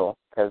say no,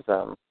 because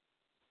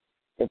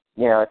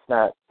it's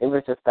not. It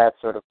was just that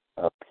sort of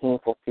a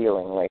painful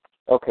feeling, like,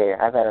 okay,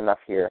 I've had enough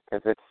here,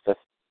 because it's just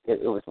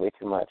it was way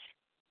too much.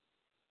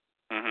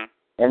 Mm-hmm.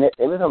 And it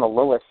was on the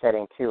lowest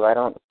setting too. I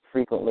don't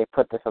frequently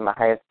put this on the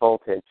highest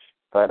voltage,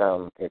 but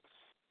it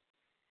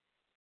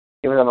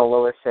was on the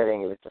lowest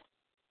setting. It was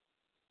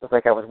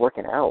like I was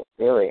working out,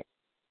 really.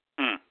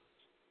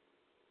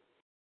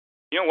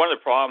 One of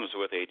the problems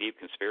with a deep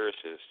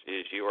conspiracist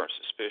is you are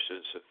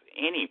suspicious of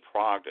any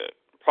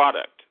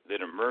product that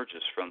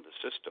emerges from the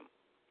system.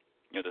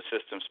 The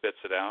system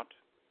spits it out,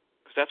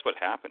 because that's what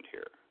happened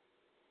here.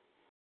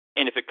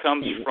 And if it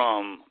comes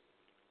from,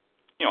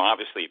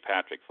 obviously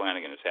Patrick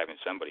Flanagan is having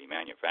somebody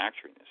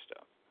manufacturing this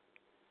stuff.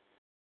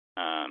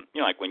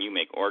 Like when you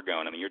make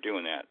orgone, you're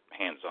doing that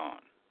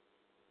hands-on.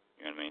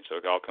 You know what I mean? So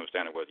it all comes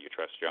down to whether you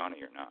trust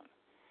Johnny or not.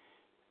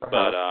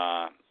 But,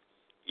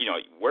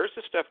 where's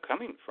this stuff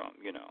coming from,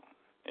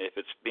 If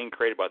it's being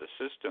created by the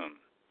system,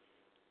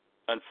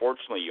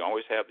 unfortunately, you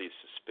always have these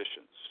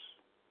suspicions,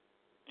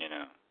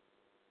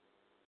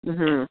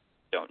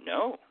 Don't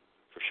know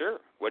for sure.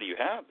 What do you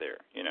have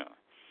there,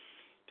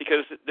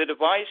 Because the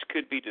device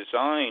could be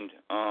designed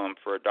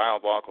for a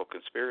diabolical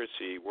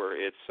conspiracy where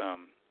it's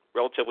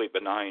relatively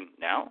benign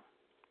now,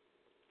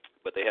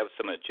 but they have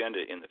some agenda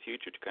in the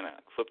future to kind of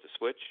flip the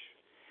switch.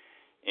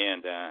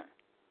 And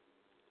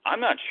I'm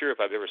not sure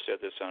if I've ever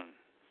said this on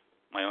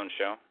my own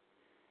show,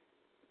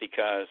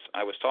 because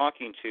I was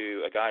talking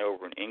to a guy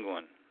over in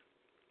England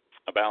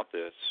about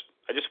this.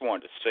 I just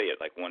wanted to say it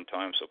like one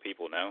time so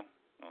people know.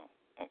 Oh,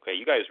 okay,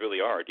 you guys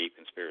really are a deep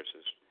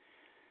conspiracist.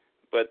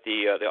 But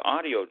the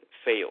audio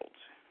failed.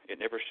 It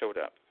never showed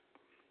up.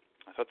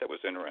 I thought that was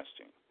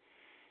interesting.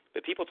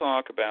 But people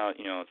talk about,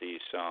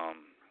 these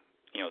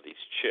these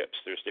chips.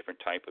 There's different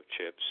type of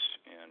chips,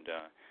 and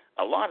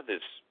a lot of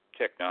this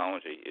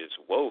technology is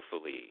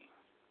woefully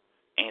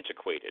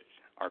antiquated,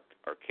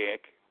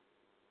 archaic.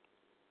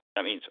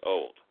 That means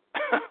old.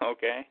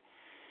 Okay?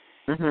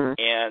 Mhm.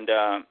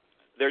 And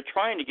they're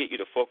trying to get you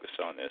to focus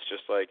on this,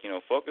 just like,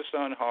 focus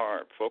on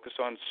HARP, focus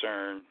on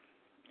CERN,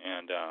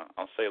 and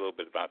I'll say a little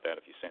bit about that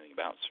if you say anything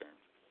about CERN.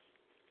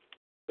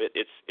 But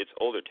it's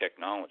older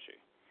technology.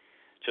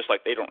 Just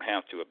like they don't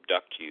have to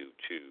abduct you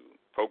to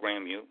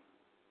program you.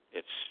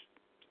 It's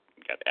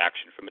got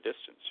action from a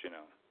distance,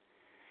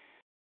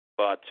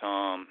 But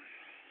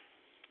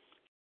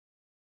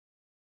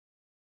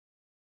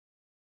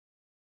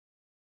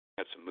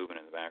got some movement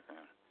in the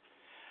background.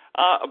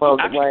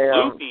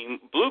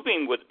 Blue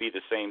beam would be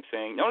the same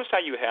thing. Notice how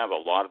you have a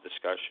lot of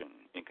discussion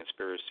in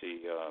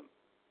conspiracy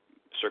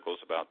circles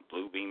about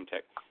blue beam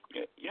tech.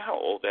 You know how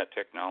old that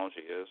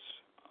technology is?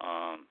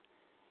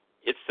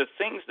 It's the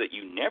things that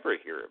you never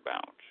hear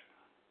about.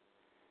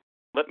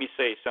 Let me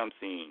say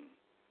something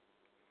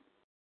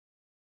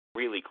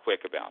really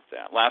quick about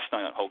that. Last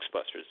night on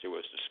Hoaxbusters, there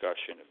was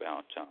discussion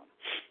about,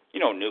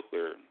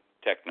 nuclear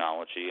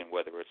technology and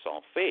whether it's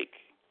all fake.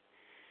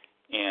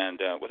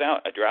 And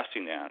without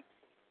addressing that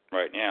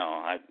right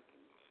now, as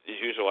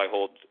usual, I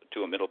hold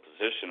to a middle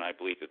position. I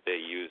believe that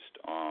they used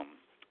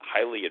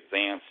highly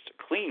advanced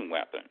clean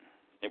weapon.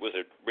 It was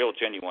a real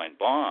genuine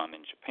bomb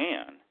in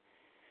Japan.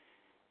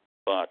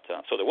 But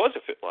so there was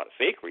a lot of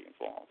fakery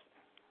involved.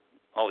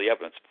 All the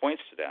evidence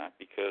points to that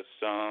because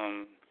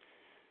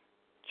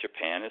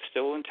Japan is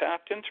still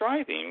intact and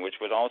thriving, which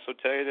would also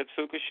tell you that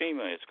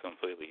Fukushima is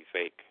completely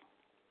fake.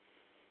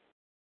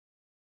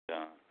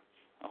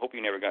 I hope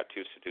you never got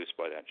too seduced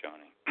by that,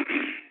 Johnny.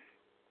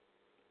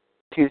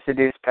 Too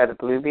seduced by the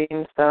blue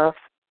beam stuff?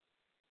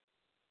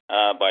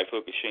 By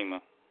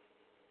Fukushima.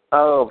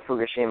 Oh,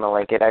 Fukushima,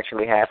 like it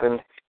actually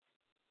happened?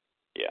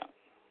 Yeah.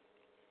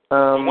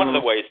 One of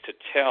the ways to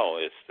tell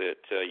is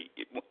that,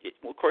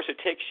 of course, it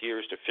takes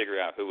years to figure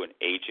out who an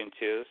agent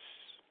is.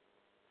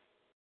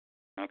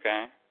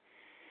 Okay?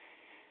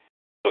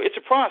 So it's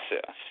a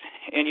process,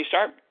 and you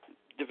start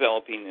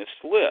developing this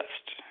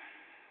list.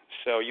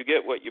 So you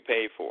get what you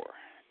pay for.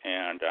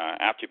 And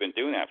after you've been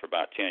doing that for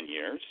about 10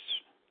 years,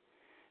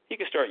 you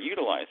can start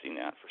utilizing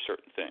that for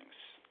certain things.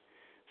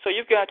 So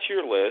you've got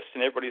your list,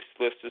 and everybody's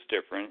list is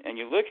different, and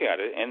you look at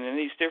it, and then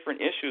these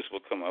different issues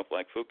will come up,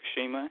 like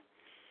Fukushima,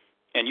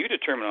 and you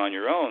determine on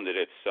your own that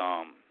it's,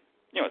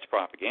 it's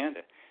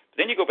propaganda. But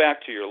then you go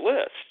back to your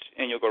list,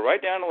 and you'll go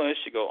right down the list.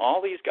 You go, all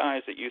these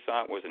guys that you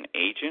thought was an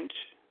agent.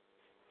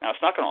 Now,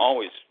 it's not going to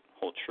always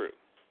hold true,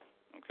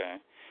 okay?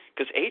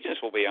 Because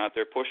agents will be out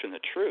there pushing the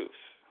truth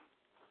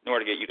in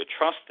order to get you to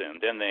trust them.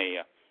 Then they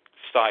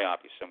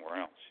psyop you somewhere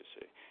else, you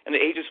see. And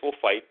the agents will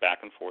fight back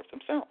and forth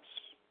themselves,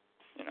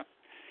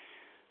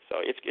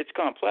 So it's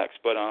complex.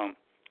 But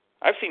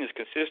I've seen this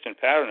consistent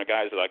pattern of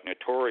guys that are like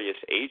notorious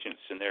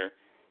agents, and they're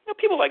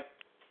people like,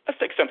 let's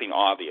take something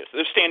obvious.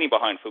 They're standing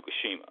behind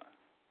Fukushima,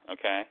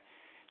 okay?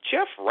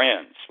 Jeff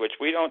Renz, which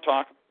we don't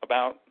talk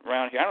about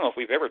around here. I don't know if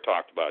we've ever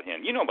talked about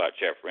him. You know about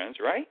Jeff Renz,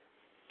 right?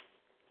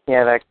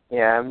 Yeah,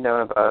 I've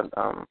known about.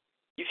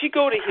 If you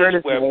go to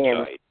his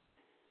website,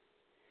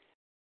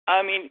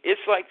 I mean,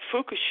 it's like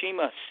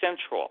Fukushima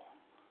Central.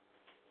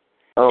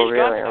 Oh, He's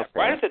really? got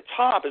right at the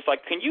top, it's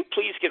like, can you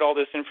please get all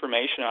this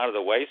information out of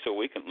the way so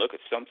we can look at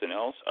something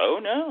else? Oh,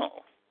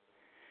 no.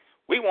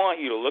 We want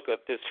you to look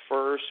at this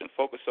first and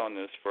focus on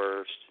this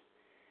first.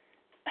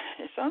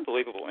 It's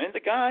unbelievable. And the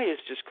guy is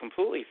just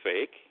completely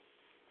fake.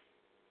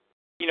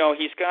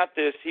 He's got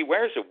this, he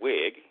wears a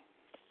wig,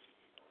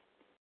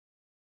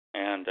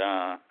 and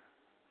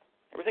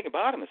everything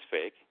about him is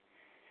fake.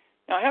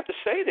 Now, I have to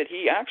say that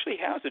he actually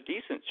has a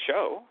decent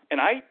show, and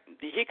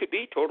he could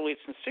be totally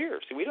sincere.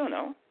 See, we don't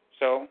know.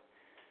 So,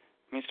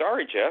 I mean,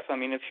 sorry, Jeff. I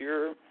mean, if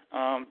you're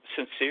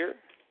sincere,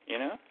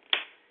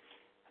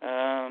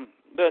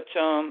 but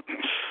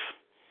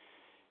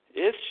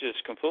it's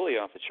just completely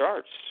off the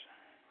charts.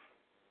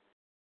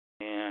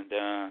 And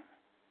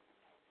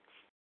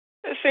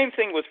the same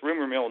thing with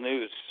Rumor Mill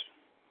News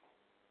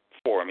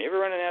Forum. You ever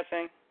run into that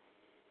thing?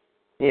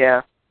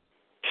 Yeah.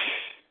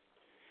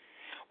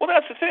 Well,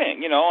 that's the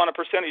thing. On a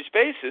percentage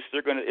basis,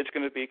 it's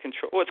going to be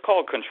controlled. Well, it's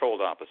called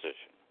controlled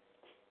opposition.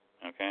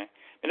 Okay,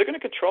 and they're going to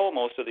control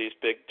most of these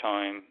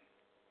big-time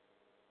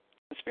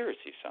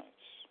conspiracy sites.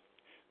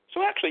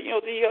 So actually,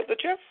 the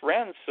Jeff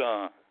Renz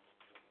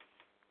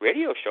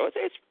radio show,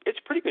 it's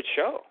a pretty good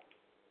show.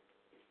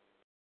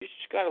 You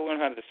just got to learn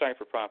how to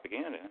decipher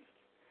propaganda.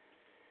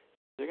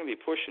 They're going to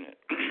be pushing it.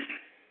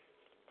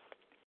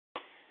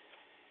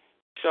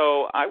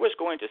 So I was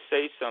going to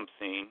say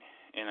something,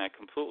 and I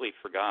completely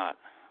forgot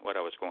what I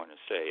was going to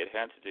say. It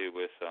had to do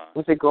with...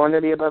 Was it going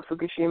to be about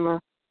Fukushima?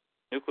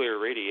 Nuclear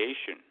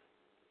radiation.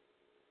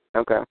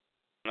 Okay.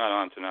 Not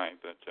on tonight,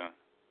 but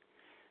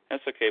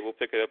that's okay. We'll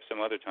pick it up some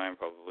other time,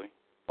 probably.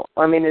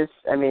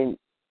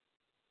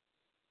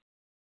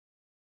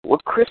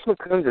 What Chris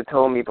McCoonza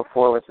told me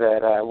before was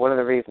that one of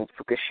the reasons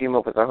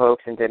Fukushima was a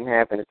hoax and didn't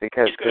happen is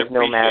because there's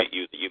no mass. He's going to appreciate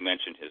you that you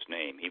mentioned his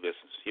name. He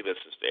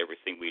listens to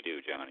everything we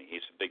do, Johnny.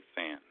 He's a big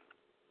fan.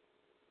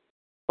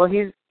 Well,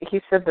 he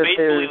said that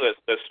faithfully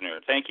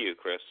listener. Thank you,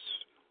 Chris.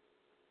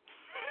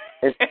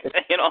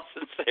 In all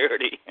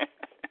sincerity.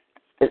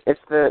 It's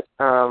the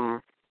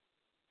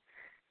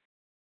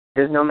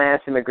there's no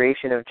mass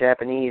immigration of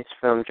Japanese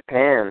from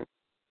Japan.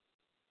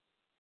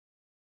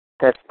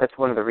 That's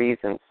one of the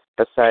reasons.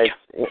 Besides,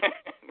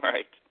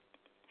 right.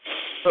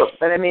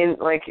 But I mean,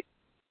 like,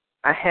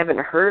 I haven't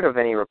heard of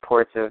any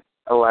reports of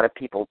a lot of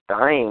people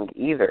dying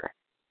either.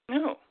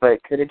 No.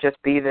 But could it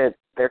just be that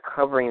they're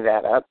covering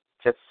that up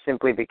just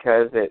simply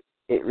because it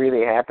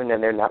really happened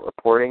and they're not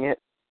reporting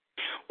it?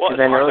 Well, as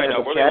far as I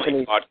know, we're the Japanese...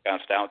 only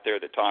podcast out there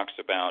that talks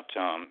about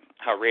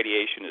how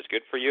radiation is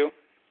good for you.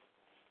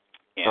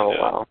 And,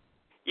 wow.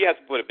 You have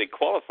to put a big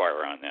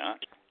qualifier on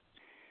that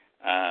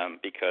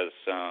because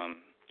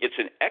it's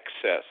an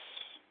excess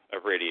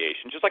of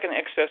radiation, just like an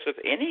excess of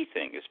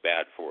anything is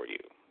bad for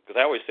you. Because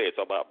I always say it's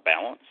all about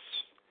balance.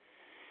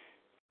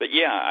 But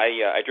yeah,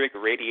 I drink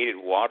irradiated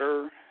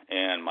water,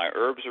 and my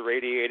herbs are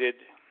radiated.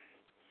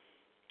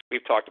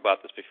 We've talked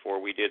about this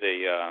before. We did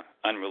a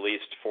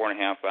unreleased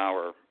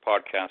 4.5-hour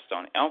podcast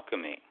on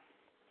alchemy,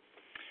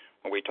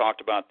 where we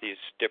talked about these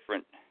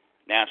different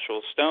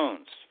natural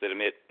stones that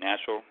emit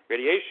natural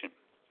radiation,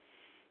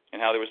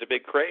 and how there was a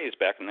big craze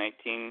back in the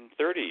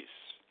 1930s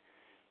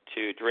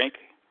to drink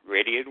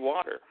radiated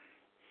water.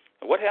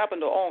 What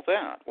happened to all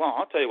that? Well,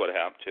 I'll tell you what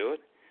happened to it.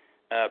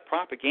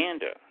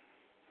 Propaganda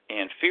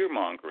and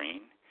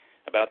fear-mongering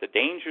about the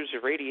dangers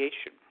of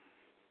radiation.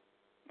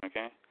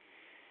 Okay?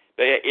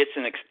 But it's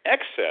an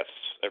excess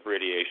of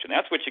radiation.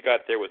 That's what you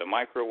got there with a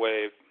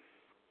microwave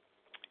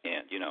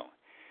and,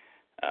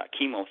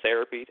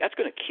 chemotherapy. That's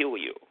going to kill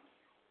you.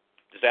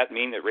 Does that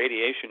mean that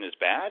radiation is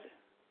bad?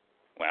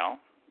 Well,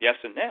 yes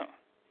and no.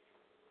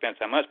 Depends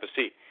how much. But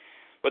see,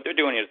 what they're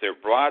doing is they're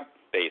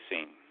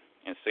broad-basing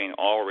and saying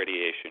all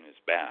radiation is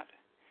bad,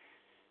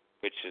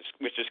 which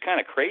is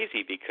kind of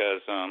crazy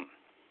because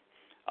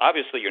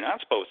obviously you're not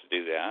supposed to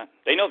do that.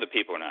 They know that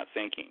people are not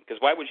thinking,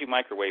 because why would you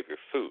microwave your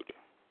food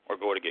or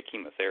go to get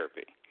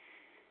chemotherapy?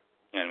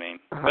 You know what I mean?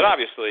 Uh-huh. But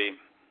obviously,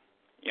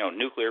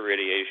 nuclear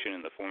radiation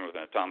in the form of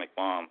an atomic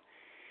bomb,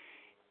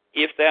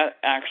 if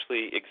that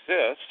actually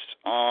exists,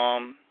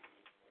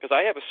 because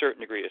I have a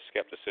certain degree of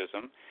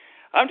skepticism,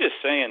 I'm just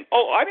saying,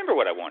 I remember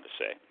what I wanted to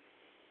say.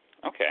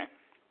 Okay.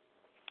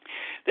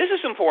 This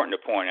is important to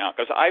point out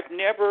because I've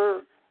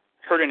never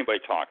heard anybody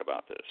talk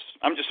about this.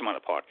 I'm on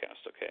a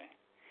podcast, okay?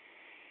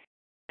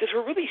 Because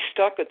we're really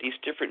stuck at these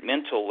different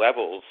mental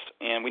levels,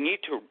 and we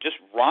need to just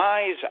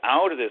rise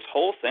out of this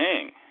whole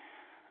thing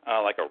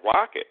like a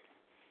rocket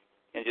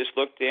and just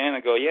look down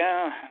and go,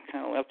 yeah, I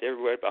kind of left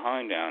everybody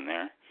behind down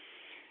there.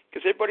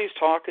 Because everybody's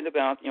talking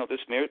about,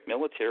 this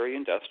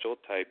military-industrial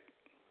type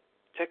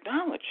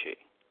technology.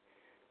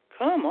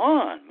 Come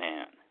on,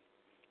 man.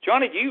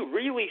 Johnny, do you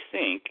really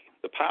think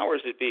the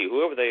powers that be,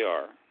 whoever they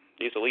are,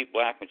 these elite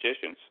black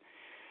magicians,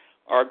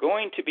 are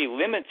going to be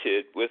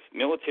limited with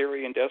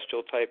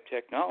military-industrial type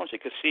technology?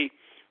 Because, see,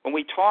 when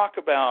we talk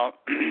about,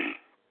 is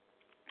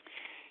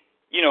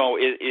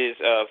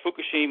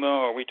Fukushima,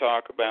 or we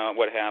talk about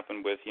what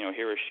happened with,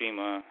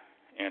 Hiroshima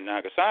and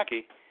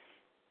Nagasaki,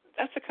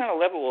 that's the kind of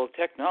level of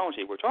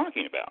technology we're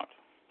talking about,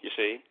 you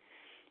see.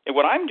 And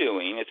what I'm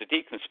doing as a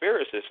deep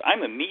conspiracist,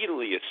 I'm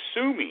immediately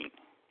assuming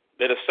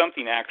that if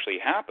something actually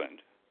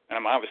happened, and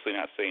I'm obviously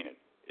not saying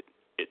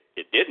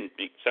it didn't.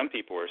 Some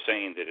people are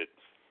saying that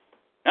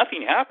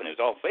nothing happened. It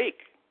was all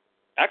fake.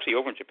 Actually,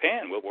 over in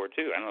Japan, World War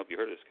II, I don't know if you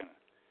heard of this kind of,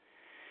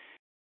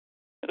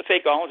 the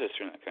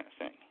fakeologists and that kind of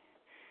thing.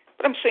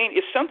 But I'm saying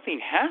if something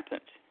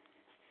happened,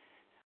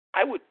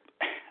 I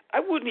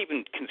wouldn't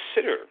even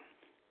consider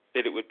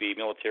that it would be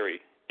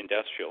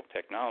military-industrial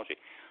technology.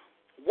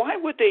 Why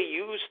would they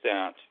use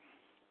that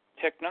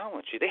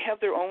technology? They have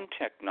their own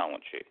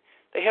technology.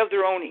 They have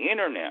their own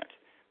internet.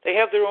 They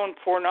have their own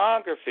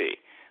pornography.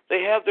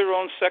 They have their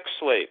own sex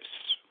slaves.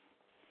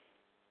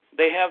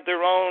 They have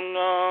their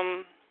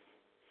own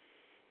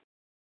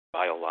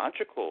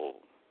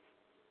biological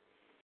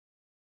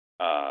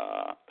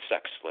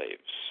sex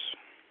slaves.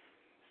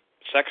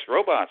 Sex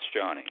robots,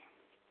 Johnny.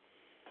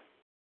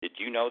 Did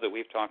you know that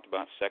we've talked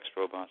about sex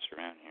robots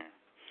around here?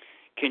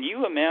 Can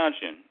you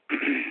imagine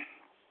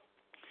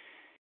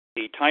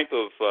the type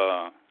of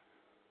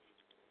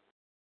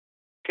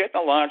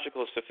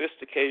technological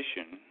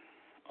sophistication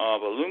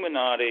of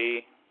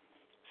Illuminati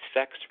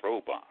sex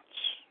robots,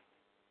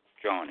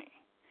 Johnny?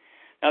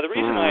 Now, the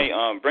reason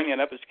I bring that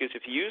up is because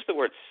if you use the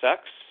word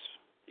sex,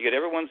 you get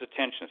everyone's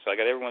attention. So I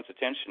got everyone's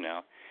attention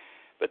now.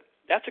 But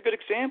that's a good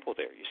example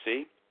there, you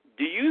see.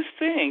 Do you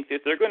think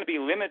that they're going to be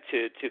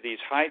limited to these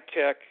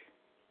high-tech,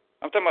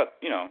 I'm talking about,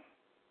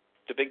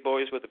 the big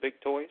boys with the big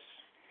toys,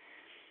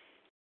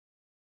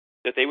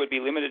 that they would be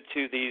limited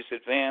to these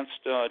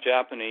advanced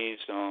Japanese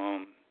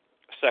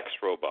sex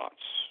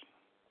robots?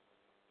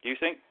 Do you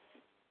think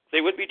they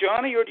would be,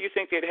 Johnny, or do you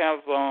think they'd have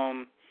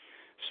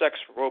sex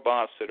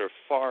robots that are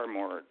far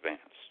more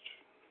advanced.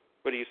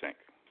 What do you think?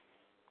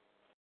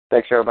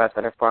 Sex robots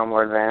that are far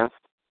more advanced?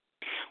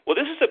 Well,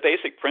 this is a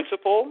basic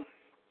principle,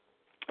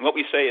 and what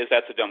we say is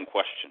that's a dumb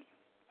question.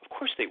 Of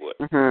course they would.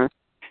 Mm-hmm.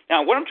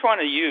 Now, what I'm trying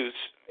to use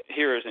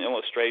here as an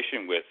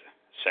illustration with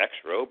sex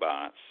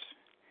robots,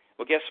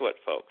 well, guess what,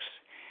 folks?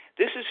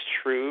 This is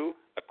true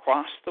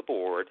across the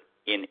board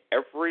in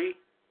every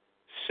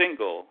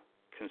single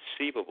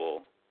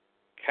conceivable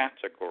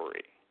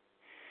category.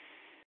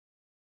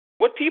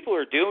 What people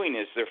are doing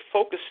is they're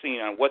focusing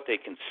on what they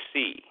can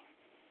see.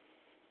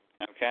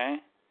 Okay?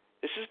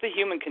 This is the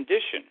human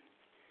condition.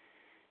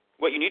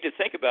 What you need to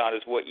think about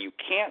is what you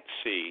can't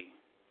see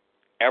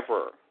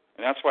ever.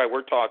 And that's why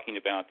we're talking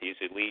about these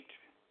elite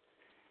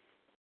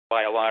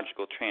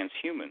biological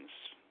transhumans,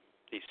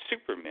 these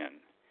supermen.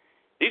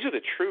 These are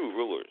the true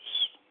rulers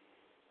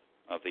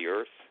of the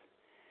earth.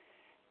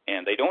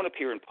 And they don't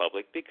appear in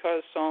public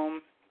because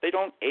they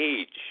don't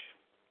age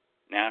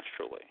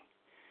naturally.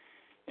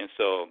 And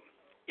so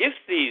if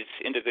these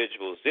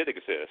individuals did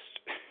exist,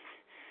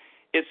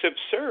 it's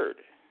absurd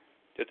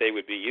that they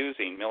would be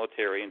using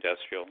military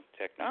industrial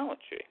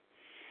technology.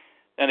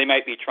 And they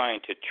might be trying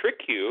to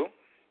trick you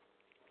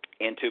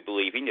into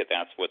believing that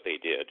that's what they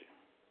did.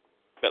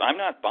 But I'm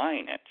not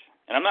buying it.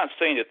 And I'm not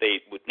saying that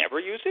they would never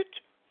use it,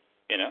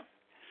 you know.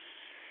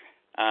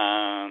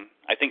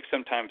 I think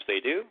sometimes they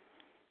do.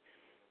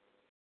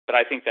 But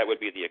I think that would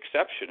be the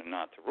exception and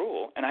not the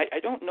rule. And I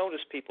don't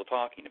notice people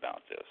talking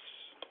about this.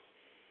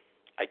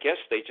 I guess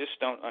they just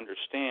don't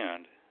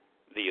understand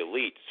the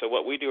elite. So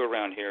what we do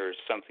around here is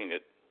something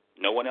that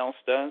no one else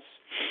does.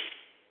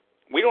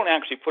 We don't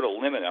actually put a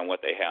limit on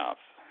what they have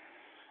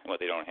and what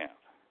they don't have.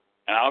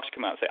 And I'll just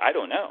come out and say, I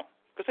don't know.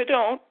 Because I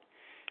don't,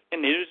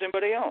 and neither does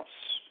anybody else.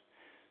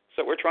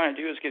 So what we're trying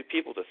to do is get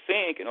people to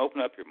think and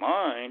open up your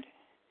mind.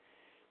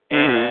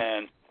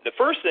 And the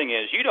first thing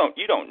is you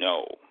don't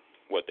know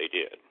what they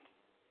did.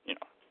 You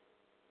know,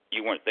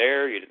 you weren't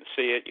there, you didn't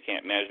see it, you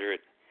can't measure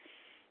it,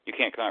 you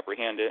can't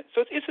comprehend it.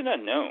 So it's an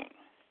unknown.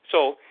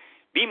 So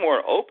be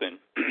more open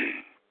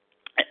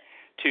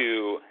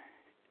to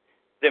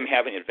them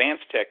having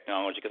advanced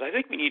technology, because I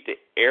think we need to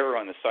err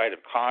on the side of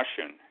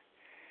caution,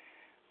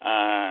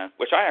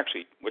 which I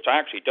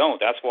actually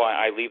don't. That's why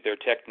I leave their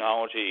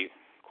technology,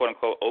 quote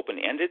unquote,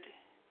 open-ended.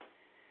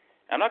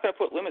 I'm not going to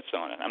put limits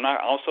on it. I'm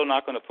also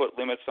not going to put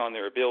limits on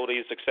their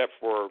abilities, except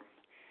for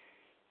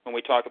when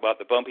we talk about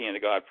the bumping into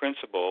God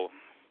principle,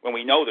 when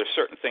we know there's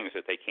certain things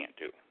that they can't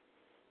do.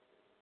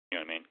 You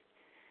know what I mean?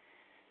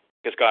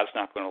 Because God's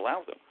not going to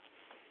allow them.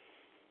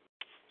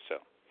 So,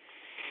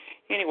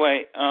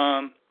 anyway,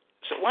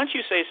 so why don't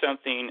you say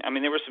something? I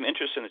mean, there was some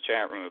interest in the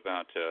chat room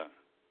about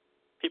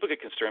people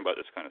get concerned about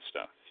this kind of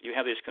stuff. You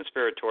have these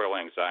conspiratorial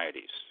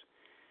anxieties.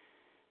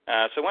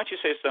 So why don't you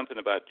say something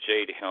about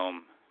Jade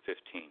Helm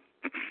 15?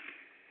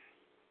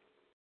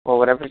 Well,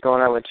 whatever's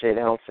going on with Jade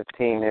Helm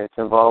 15, it's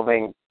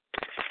involving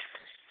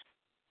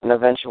an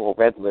eventual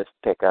red list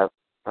pickup.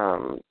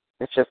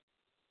 It's just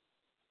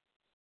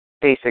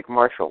basic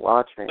martial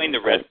law training. Explain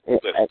the red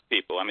list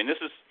people. I mean, this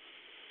is...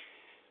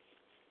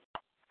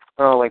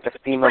 Oh, like the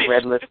FEMA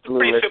red list,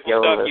 blue list,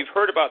 yellow stuff. list. You've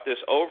heard about this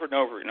over and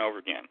over and over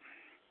again.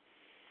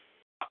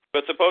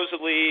 But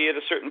supposedly, at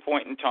a certain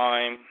point in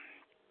time,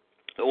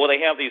 well, they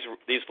have these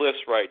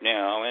lists right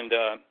now. And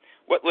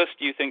what list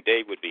do you think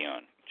Dave would be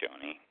on,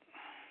 Johnny?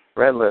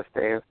 Red list,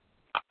 Dave.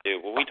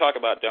 Dude, well, we talk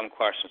about dumb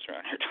questions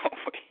around here, don't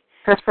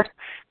we?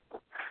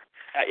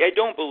 I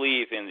don't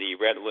believe in the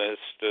red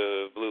list,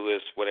 blue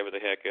list, whatever the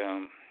heck.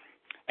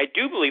 I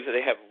do believe that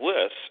they have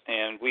lists,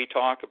 and we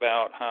talk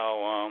about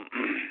how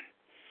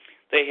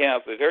they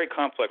have very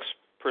complex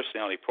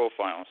personality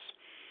profiles.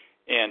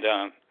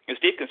 And as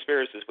deep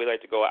conspiracists, we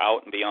like to go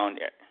out and beyond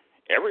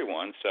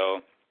everyone.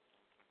 So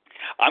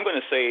I'm going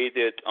to say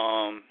that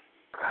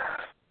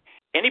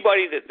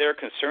anybody that they're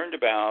concerned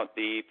about,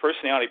 the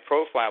personality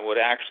profile would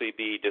actually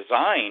be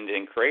designed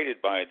and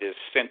created by this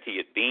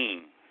sentient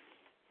being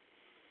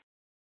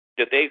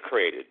that they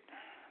created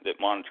that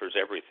monitors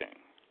everything.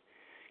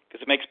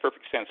 Because it makes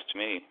perfect sense to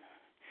me.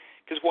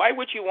 Because why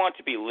would you want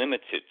to be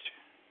limited?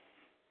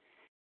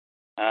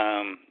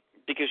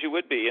 Because you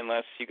would be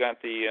unless you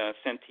got the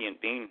sentient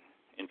being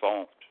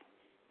involved.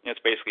 It's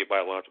basically a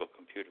biological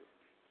computer.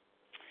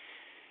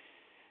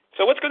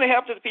 So what's going to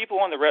happen to the people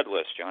on the red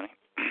list, Johnny?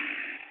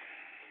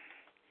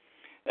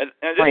 And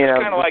this is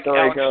kind of like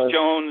Alex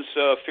Jones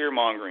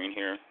fear-mongering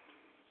here.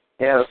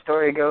 Yeah, the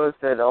story goes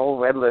that all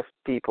red list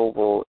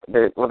people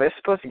they're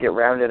supposed to get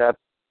rounded up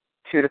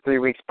 2 to 3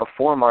 weeks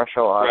before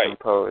martial law is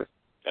imposed.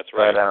 That's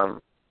right.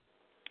 But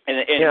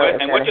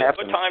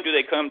what time do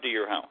they come to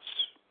your house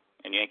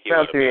in Yankee?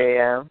 Around 3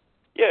 a.m.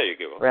 Yeah, you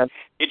go.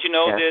 Did you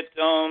know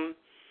that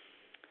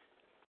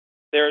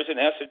there's an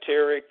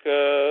esoteric,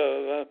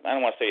 I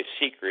don't want to say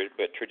secret,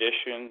 but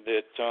tradition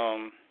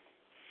that...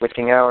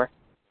 witching hour?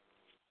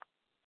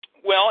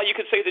 Well, you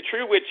could say the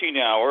true witching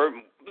hour.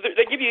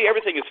 They give you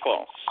everything is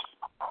false.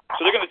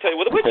 So they're going to tell you,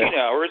 well, the witching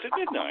hour is at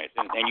midnight.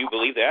 And you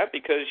believe that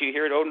because you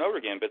hear it over and over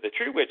again. But the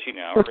true witching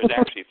hour is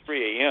actually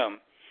 3 a.m.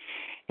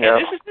 And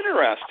this is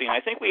interesting. I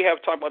think we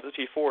have talked about this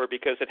before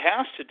because it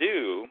has to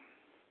do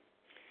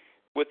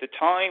with the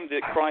time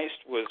that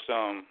Christ was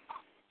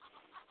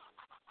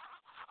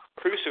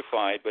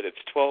crucified, but it's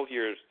 12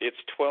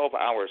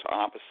 hours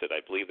opposite,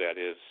 I believe that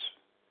is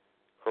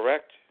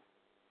correct.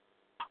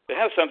 It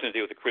has something to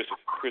do with the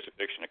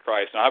crucifixion of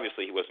Christ, and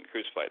obviously he wasn't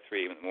crucified at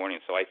 3 in the morning.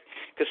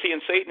 Because see,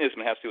 in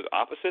Satanism, it has to do with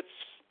opposites.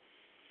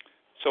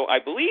 So I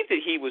believe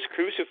that he was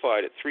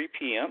crucified at 3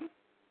 p.m.,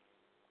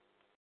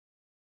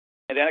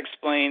 and that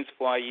explains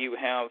why you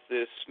have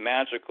this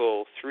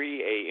magical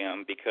 3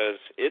 a.m.,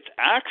 because it's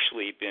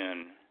actually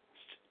been,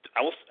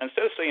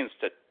 instead of saying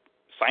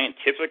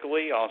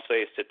scientifically, I'll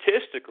say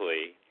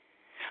statistically.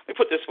 Let me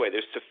put it this way.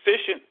 There's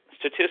sufficient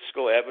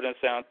statistical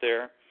evidence out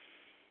there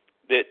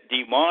that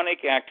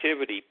demonic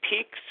activity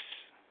peaks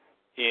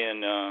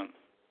in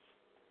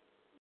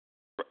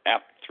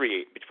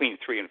between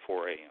 3 and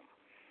 4 a.m.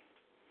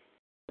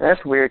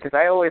 That's weird, because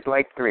I always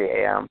liked 3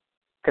 a.m.,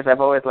 because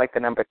I've always liked the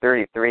number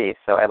 33,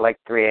 so I like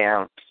 3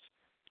 a.m.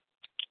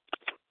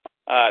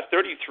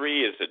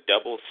 33 is a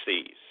double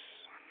C's,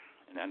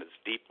 and that is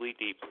deeply,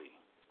 deeply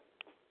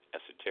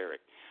esoteric.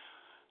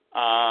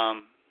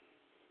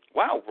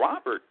 Wow,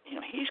 Robert,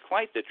 he's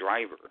quite the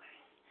driver.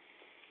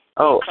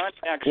 Oh, he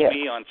contacts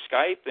me on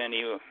Skype, and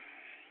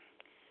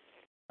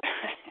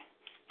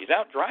he's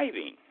out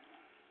driving.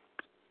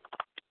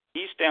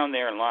 He's down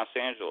there in Los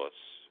Angeles.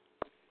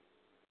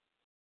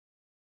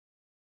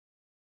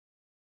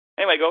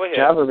 Anyway, go ahead.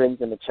 Java Rin's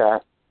in the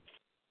chat.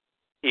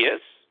 He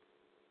is?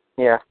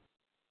 Yeah.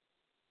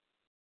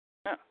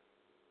 Huh.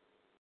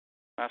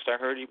 Last I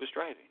heard, he was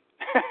driving.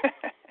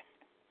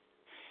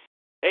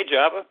 Hey,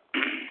 Java,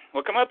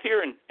 well, come up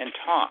here and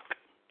talk.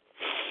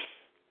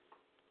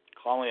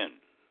 Call in.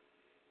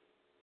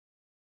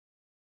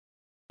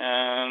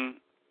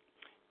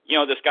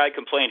 This guy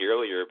complained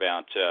earlier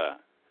about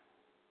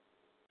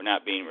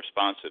not being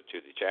responsive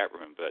to the chat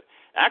room, but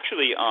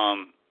actually,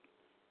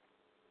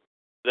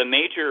 the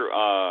major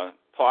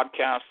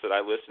podcasts that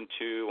I listen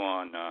to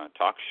on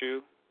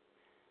TalkShoe,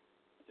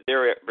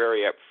 they're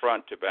very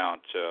upfront about,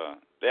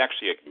 they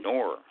actually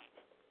ignore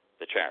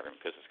the chat room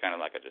because it's kind of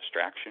like a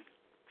distraction.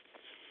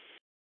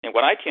 And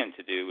what I tend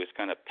to do is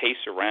kind of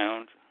pace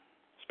around,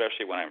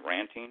 especially when I'm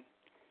ranting,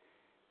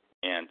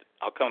 and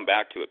I'll come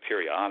back to it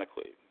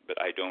periodically, but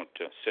I don't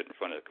sit in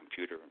front of the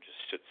computer and just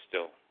sit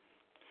still,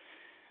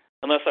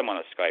 unless I'm on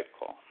a Skype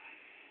call.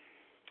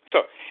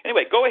 So,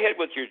 anyway, go ahead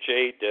with your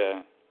Jade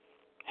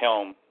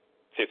Helm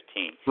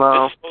 15.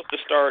 Well, it's supposed to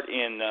start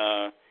in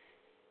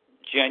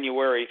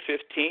January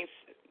 15th.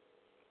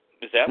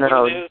 Is that what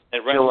it is?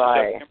 It runs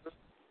July. September?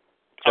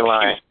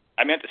 July.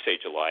 I meant to say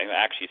July. I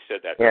actually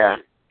said that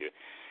earlier. Yeah.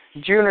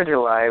 June or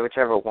July,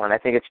 whichever one. I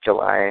think it's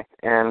July.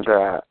 And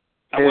I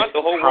want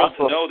the whole world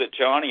to know that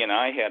Johnny and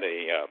I had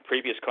a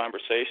previous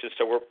conversation,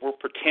 so we're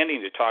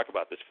pretending to talk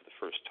about this for the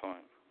first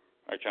time.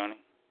 Right, Johnny?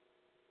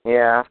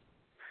 Yeah.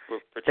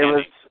 We're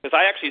pretending. Because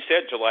I actually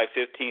said July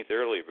 15th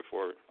earlier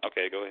before.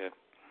 Okay, go ahead.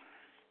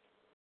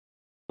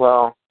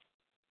 Well,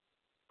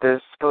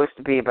 there's supposed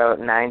to be about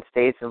 9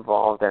 states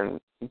involved,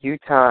 and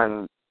Utah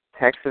and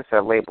Texas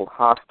are labeled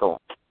hostile.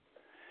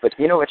 But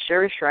what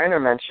Sherry Schreiner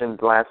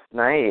mentioned last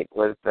night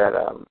was that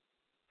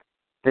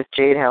this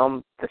Jade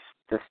Helm, the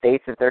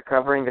states that they're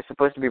covering, they're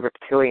supposed to be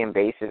reptilian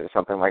bases or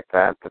something like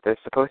that. But there's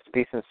supposed to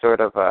be some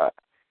sort of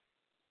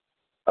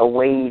a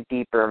way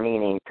deeper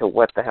meaning to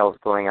what the hell's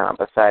going on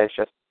besides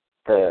just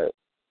the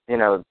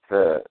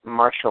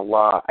martial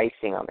law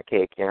icing on the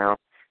cake.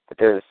 That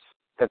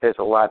there's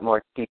a lot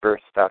more deeper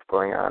stuff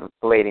going on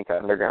relating to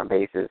underground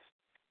bases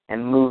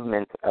and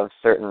movement of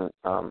certain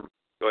go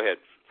ahead.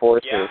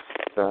 forces. Yeah.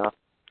 So,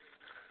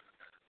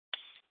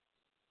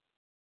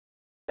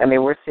 I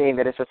mean, we're seeing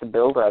that it's just a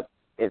build-up.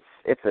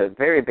 It's a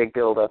very big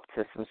build-up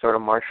to some sort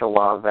of martial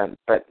law event.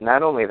 But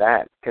not only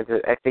that, because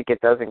I think it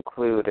does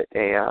include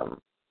a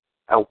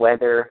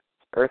weather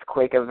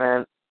earthquake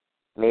event.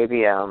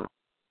 Maybe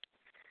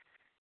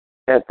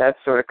that's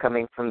sort of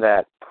coming from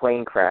that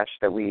plane crash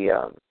that we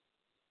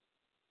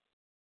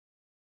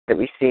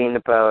seen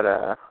about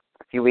a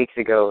few weeks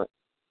ago.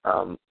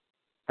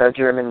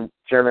 The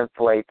German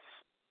flights.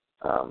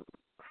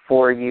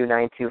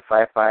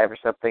 4U9255 or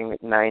something,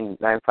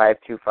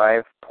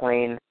 9525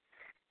 plane,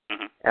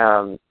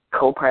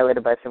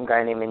 co-piloted by some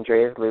guy named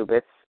Andreas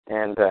Lubitz,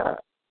 and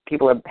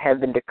people have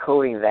been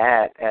decoding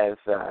that as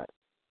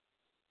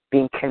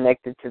being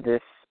connected to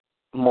this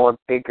more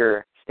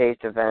bigger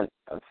staged event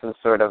of some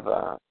sort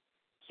of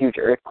huge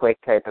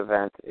earthquake-type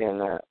event in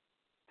the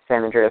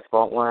San Andreas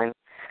fault line.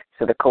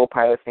 So the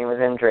co-pilot's name was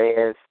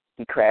Andreas.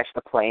 He crashed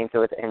the plane,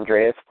 so it's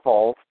Andreas'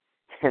 fault.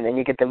 And then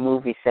you get the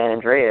movie San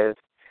Andreas,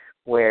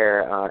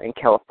 where in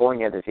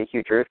California there's a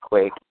huge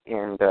earthquake,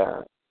 and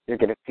you're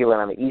going to feel it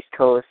on the East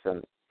Coast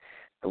and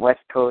the West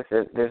Coast.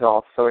 There's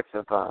all sorts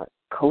of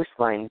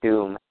coastline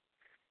doom,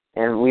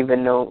 and we've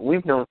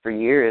known for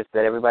years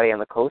that everybody on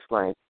the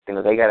coastline, they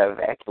got to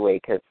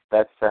evacuate because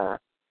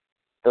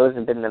those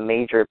have been the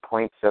major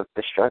points of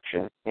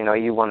destruction.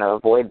 You want to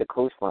avoid the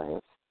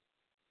coastlines.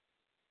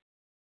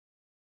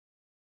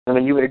 I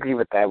mean, you would agree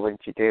with that,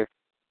 wouldn't you, Dave?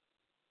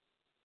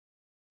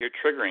 You're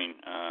triggering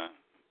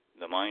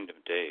the mind of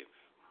Dave.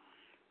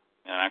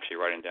 And I'm actually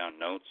writing down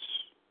notes.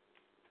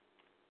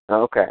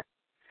 Oh, okay.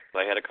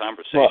 I had a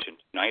conversation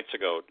nights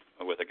ago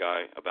with a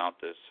guy about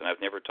this, and I've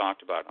never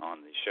talked about it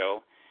on the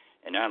show.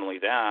 And not only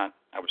that,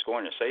 I was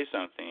going to say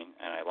something,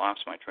 and I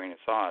lost my train of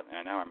thought, and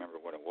I now remember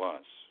what it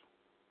was.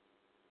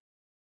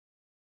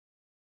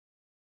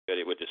 That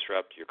it would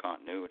disrupt your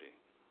continuity.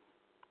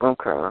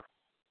 Okay.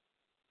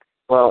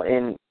 Well,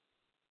 in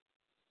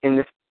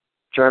this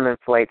German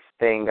flights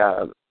thing,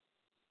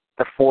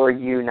 the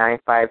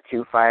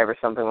 4U9525 or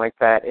something like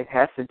that, it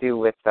has to do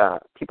with,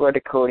 people are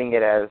decoding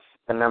it as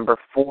the number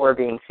 4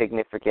 being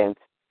significant.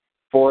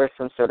 4 is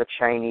some sort of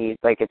Chinese,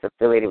 like it's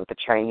affiliated with the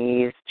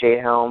Chinese.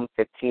 Jade Helm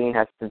 15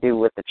 has to do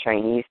with the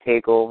Chinese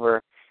takeover,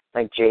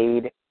 like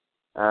jade.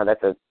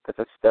 That's a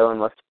stone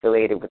most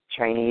affiliated with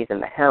Chinese,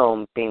 and the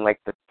helm being like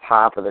the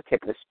top or the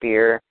tip of the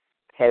spear,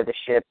 head of the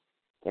ship.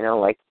 You know,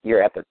 like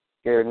you're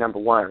number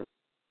 1,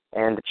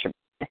 and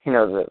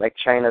like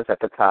China's at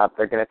the top.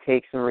 They're going to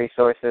take some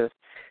resources.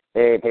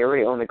 They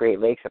already own the Great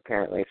Lakes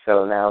apparently,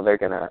 so now they're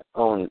going to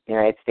own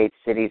United States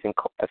cities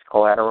as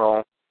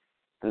collateral,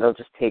 and they'll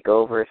just take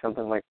over or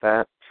something like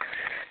that.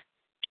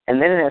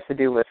 And then it has to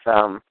do with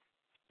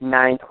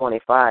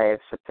 9/25,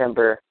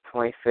 September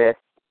 25th.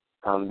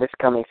 This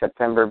coming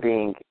September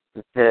being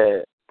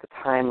the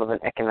time of the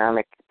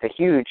economic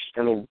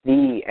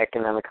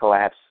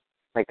collapse,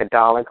 like the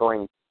dollar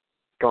going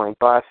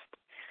bust,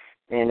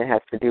 and it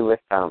has to do with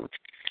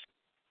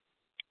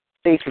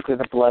basically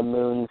the blood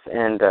moons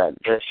and the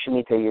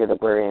Shemitah year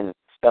that we're in,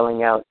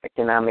 spelling out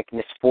economic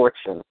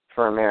misfortune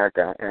for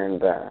America,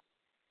 and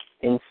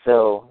in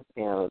so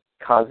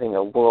causing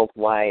a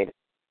worldwide,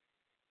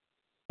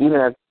 even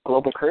a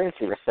global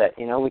currency reset.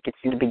 We could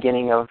see the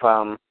beginning of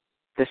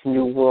this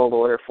new world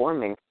order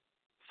forming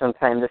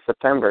sometime this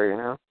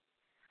September.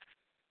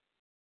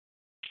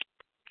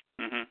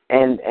 Mm-hmm.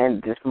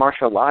 And this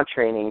martial law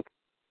training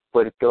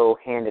would go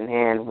hand in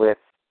hand with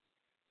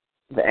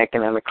the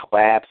economic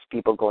collapse,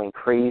 people going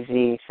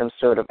crazy, some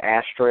sort of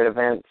asteroid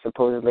event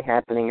supposedly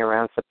happening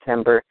around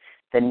September,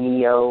 the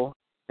NEO,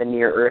 the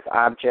near-Earth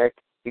object.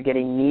 You're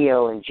getting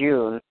NEO in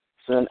June,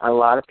 so then a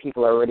lot of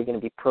people are already going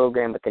to be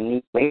programmed with the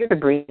NEO. Maybe the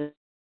breeze. You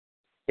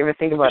ever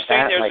think about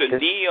that? You're saying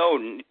there's a NEO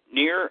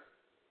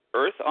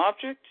near-Earth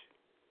object?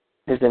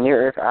 There's a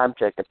near-Earth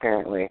object,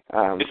 apparently.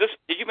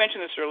 Did you mention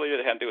this earlier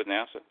that had to do with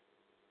NASA?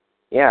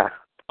 Yeah.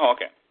 Oh,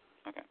 okay.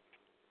 Okay.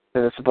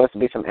 There's supposed to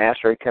be some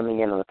asteroid coming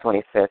in on the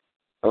 25th,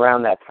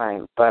 around that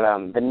time. But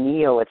the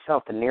NEO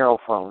itself, the Nero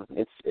phone,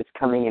 it's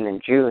coming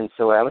in June.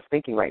 So what I was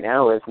thinking right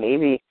now is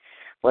maybe,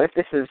 what if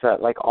this is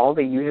like all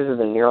the users of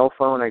the Nero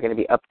phone are going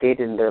to be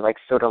updated, and they're like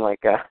sort of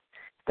like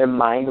they're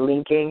mind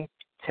linking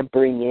to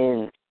bring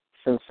in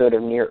some sort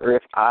of near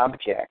Earth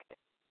object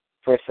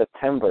for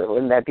September.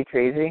 Wouldn't that be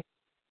crazy?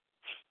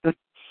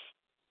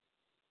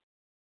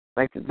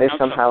 Like there's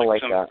somehow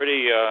like some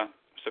pretty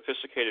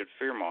sophisticated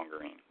fear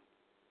mongering.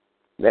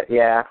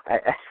 Yeah,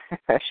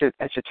 I should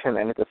turn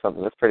that into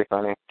something. That's pretty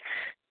funny.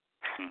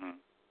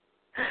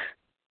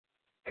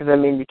 Because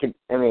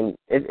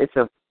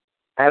Mm-hmm.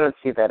 I don't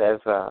see that as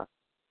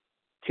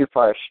too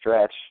far a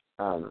stretch.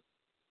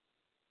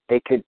 They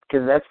could,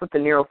 because that's what the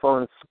Nero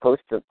phone is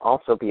supposed to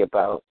also be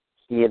about.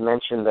 He had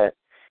mentioned that,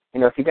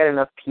 if you got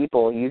enough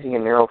people using a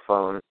Nero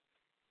phone,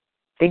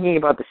 thinking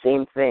about the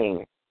same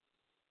thing,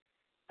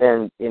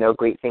 then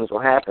great things will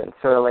happen.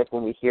 Sort of like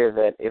when we hear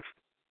that if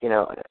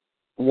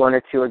one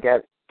or two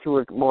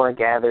or more are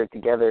gathered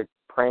together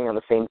praying on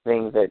the same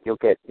thing, that you'll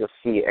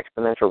see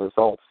exponential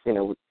results.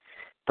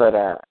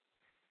 But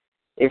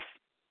if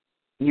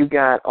you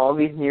got all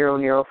these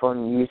Nero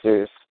phone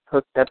users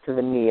hooked up to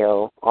the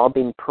Neo, all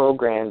being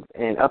programmed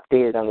and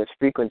updated on this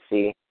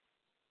frequency,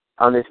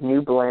 on this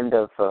new blend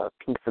of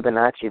pink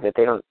Fibonacci that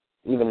they don't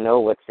even know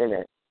what's in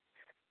it,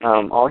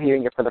 all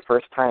hearing it for the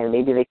first time,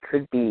 maybe they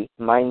could be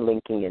mind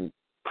linking and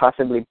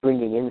possibly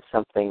bringing in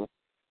something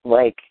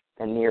like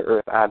a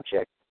near-Earth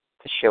object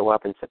to show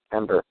up in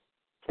September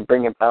to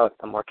bring about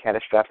a more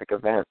catastrophic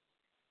event.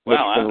 Well,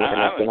 I'm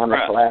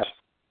impressed. Collapse.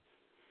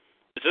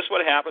 Is this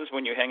what happens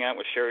when you hang out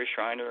with Sherry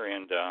Schreiner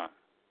and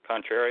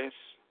Contrarius?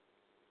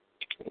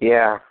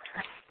 Yeah.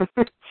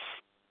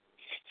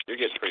 You're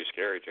getting pretty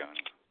scary, Johnny.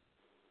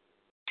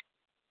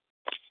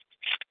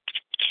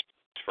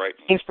 It's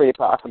frightening. Seems pretty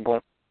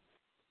possible.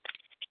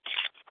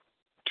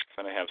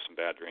 I'm going to have some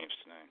bad dreams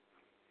tonight.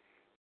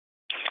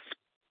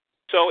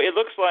 So it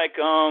looks like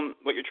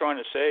what you're trying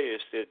to say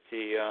is that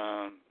the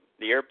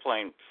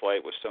airplane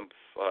flight was some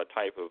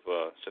type of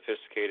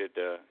sophisticated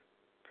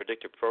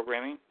predictive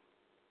programming?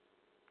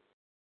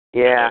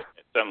 Yeah.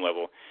 At some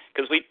level.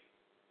 Because we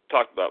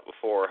talked about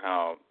before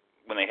how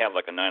when they have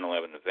like a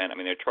 9/11 event,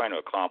 they're trying to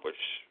accomplish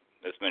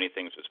as many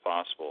things as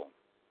possible.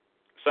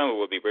 Some of it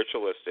would be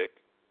ritualistic.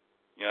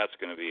 That's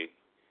going to be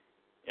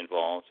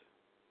involved.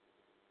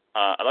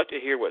 I'd like to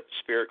hear what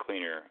Spirit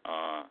Cleaner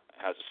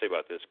has to say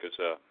about this, because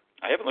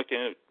I haven't looked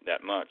into it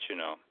that much,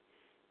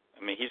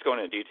 He's going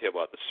into detail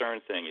about the CERN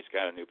thing. He's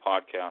got a new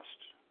podcast,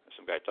 I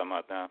some guy talking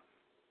about that,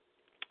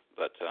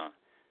 but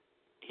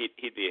he'd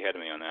be ahead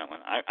of me on that one.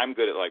 I'm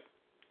good at like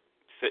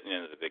fitting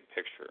into the big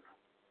picture,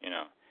 you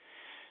know.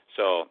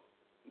 So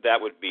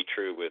that would be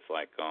true with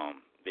like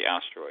the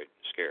asteroid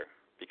scare,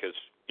 because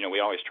you know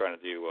we always try to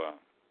do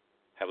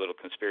have a little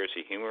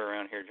conspiracy humor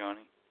around here,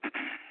 Johnny.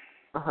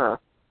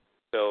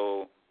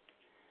 So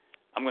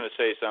I'm going to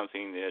say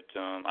something that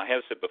I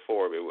have said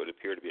before, but it would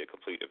appear to be a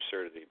complete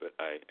absurdity, but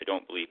I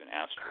don't believe in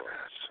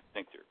asteroids. I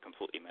think they're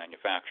completely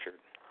manufactured.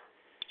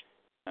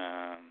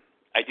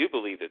 I do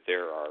believe that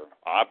there are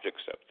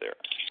objects up there,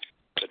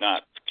 but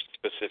not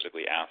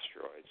specifically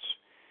asteroids.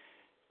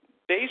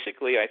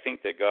 Basically, I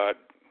think that God,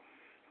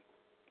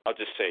 I'll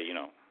just say, you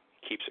know,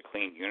 keeps a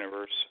clean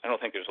universe. I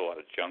don't think there's a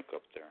lot of junk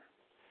up there.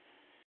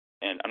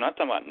 And I'm not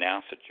talking about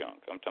NASA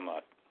junk. I'm talking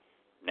about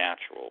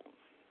natural,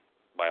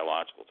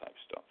 biological type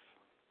stuff.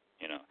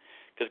 You know,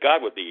 because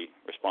God would be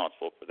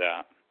responsible for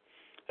that.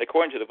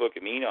 According to the Book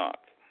of Enoch,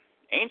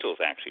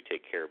 angels actually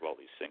take care of all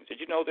these things. Did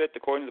you know that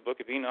according to the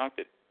Book of Enoch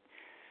that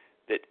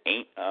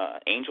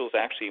angels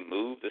actually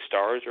move the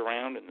stars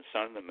around and the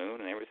sun and the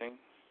moon and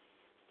everything?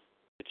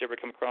 Did you ever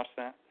come across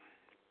that?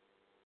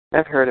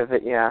 I've heard of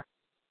it, yeah.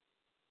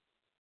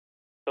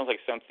 Sounds like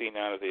something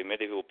out of the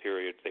medieval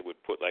period they would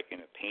put like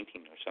in a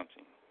painting or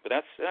something. But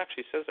it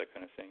actually says that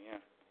kind of thing,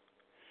 yeah.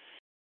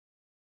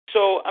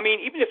 So, I mean,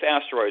 even if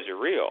asteroids are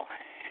real,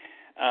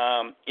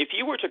 if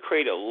you were to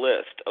create a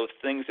list of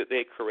things that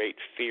they create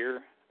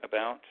fear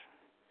about,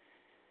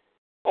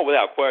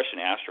 without question,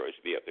 asteroids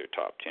would be up there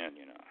top 10,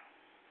 you know.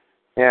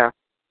 Yeah.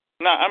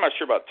 No, I'm not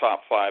sure about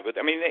top 5, but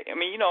I mean,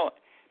 you know,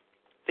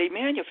 they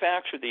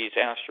manufacture these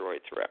asteroid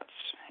threats,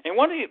 and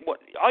all you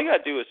got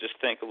to do is just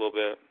think a little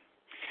bit.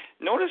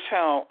 Notice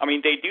how, I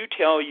mean, they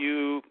tell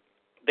you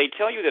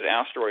that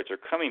asteroids are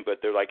coming, but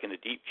they're like in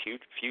the deep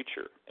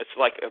future. It's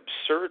like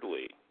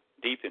absurdly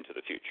deep into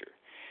the future.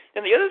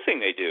 Then the other thing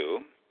they do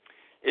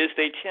is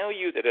they tell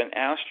you that an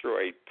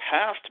asteroid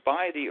passed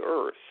by the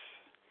Earth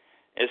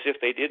as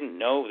if they didn't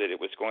know that it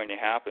was going to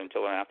happen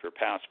until after it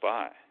passed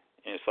by.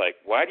 And it's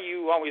like, why do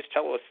you always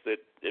tell us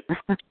that it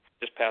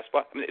just passed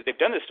by? I mean, they've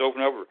done this over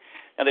and over.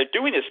 Now, they're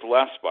doing this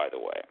less, by the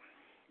way,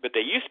 but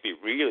they used to be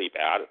really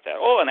bad at that.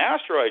 Oh, an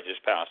asteroid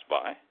just passed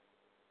by.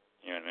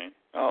 You know what I mean?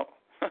 Oh.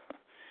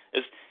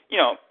 It's, you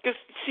know, because,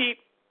 see,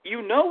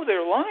 you know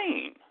they're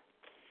lying.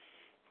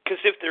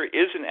 Because if there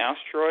is an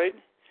asteroid,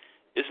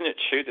 isn't it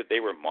true that they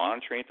were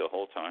monitoring it the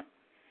whole time?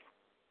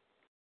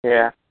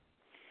 Yeah.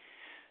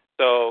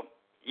 So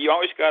you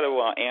always got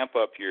to amp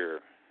up your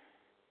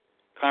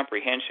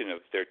comprehension of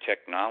their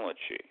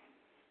technology.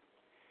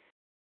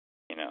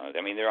 You know,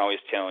 I mean, they're always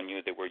telling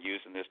you that we're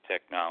using this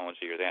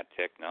technology or that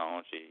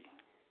technology,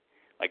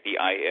 like the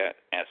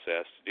ISS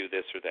to do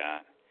this or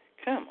that.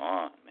 Come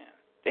on, man.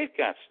 They've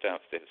got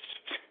stuff that's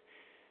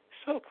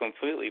so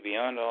completely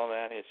beyond all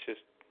that. It's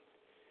just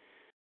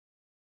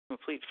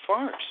complete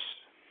farce.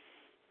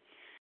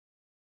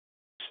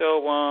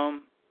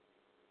 So,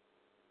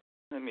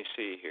 let me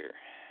see here.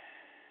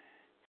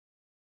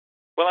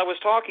 Well, I was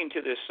talking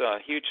to this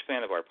huge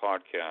fan of our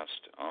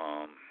podcast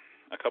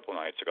a couple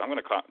nights ago. I'm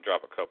going to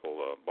drop a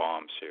couple of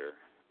bombs here.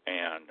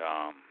 And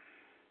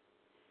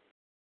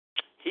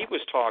he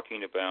was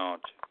talking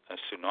about a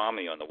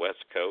tsunami on the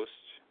West Coast,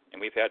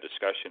 and we've had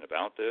discussion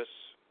about this.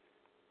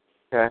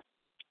 Okay.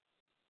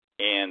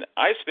 And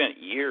I spent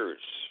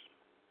years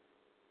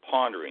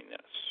pondering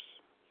this.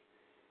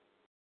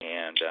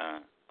 And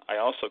I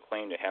also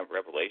claim to have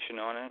revelation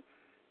on it.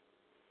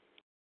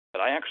 But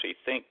I actually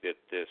think that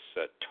this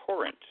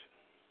torrent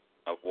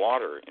of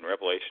water in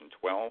Revelation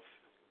 12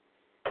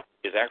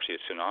 is actually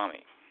a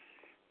tsunami.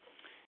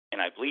 And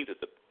I believe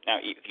that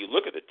now, if you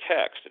look at the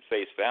text at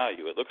face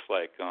value, it looks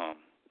like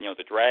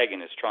the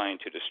dragon is trying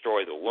to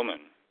destroy the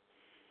woman,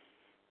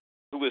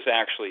 who is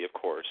actually, of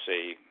course,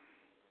 a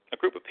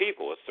group of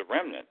people. It's the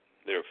remnant.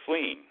 They're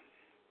fleeing.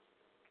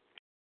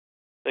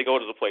 They go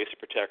to the place of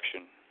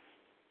protection,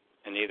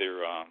 and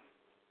either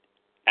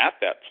at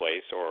that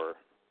place or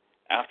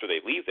after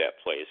they leave that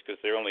place, because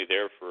they're only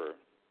there for a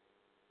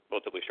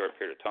relatively short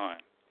period of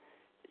time.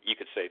 You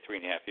could say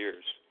 3.5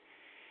 years.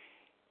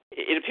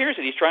 It appears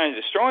that he's trying to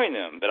destroy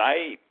them, but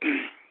I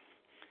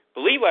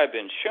believe I've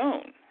been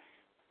shown.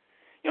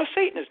 You know,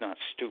 Satan is not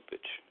stupid.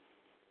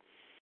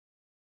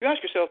 You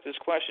ask yourself this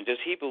question: does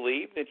he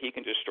believe that he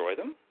can destroy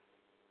them?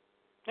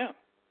 No.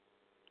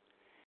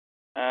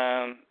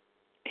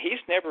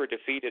 He's never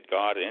defeated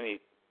God in any.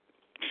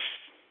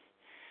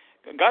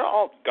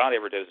 All God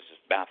ever does is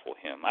just baffle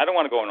him. I don't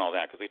want to go into all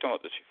that because we've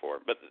talked about this before.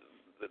 But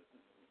the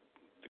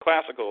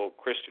classical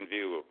Christian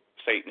view of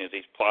Satan is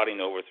he's plotting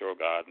to overthrow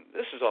God.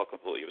 This is all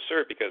completely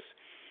absurd because,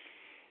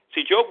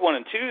 see, Job 1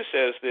 and 2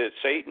 says that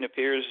Satan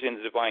appears in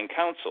the divine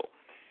council.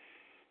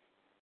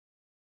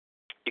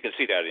 You can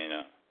see that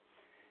in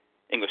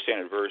English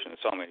Standard Version of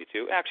Psalm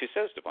 82. It actually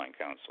says divine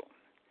council.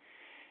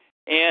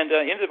 And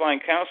in the divine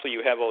council,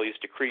 you have all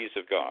these decrees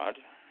of God.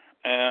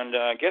 And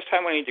guess how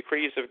many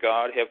decrees of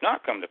God have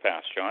not come to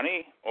pass,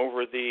 Johnny,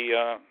 over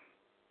the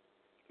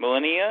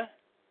millennia?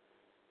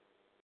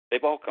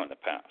 They've all come to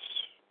pass.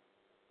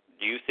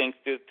 Do you think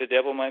that the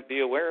devil might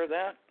be aware of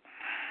that?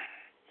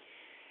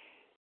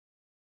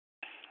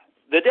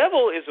 The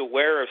devil is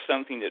aware of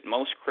something that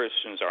most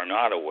Christians are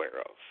not aware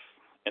of,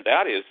 and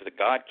that is that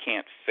God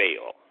can't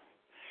fail.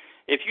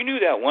 If you knew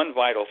that one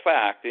vital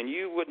fact, then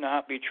you would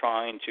not be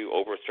trying to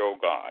overthrow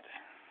God,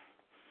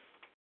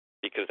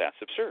 because that's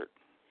absurd.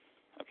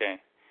 Okay?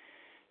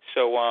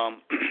 So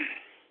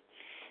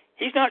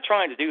he's not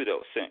trying to do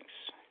those things.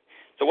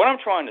 So what I'm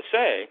trying to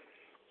say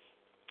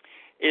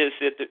is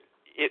that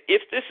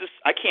if this is,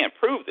 I can't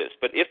prove this,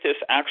 but if this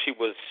actually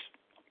was,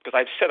 because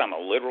I've said I'm a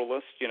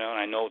literalist, and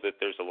I know that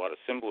there's a lot of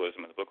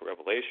symbolism in the book of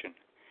Revelation.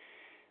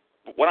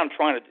 But what I'm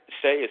trying to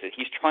say is that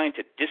he's trying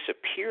to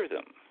disappear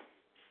them,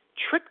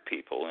 trick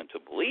people into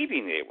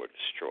believing they were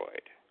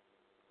destroyed.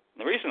 And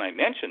the reason I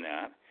mention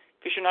that,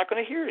 because you're not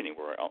going to hear it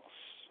anywhere else.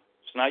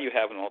 So now you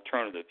have an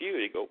alternative view.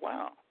 You go,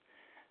 wow,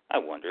 I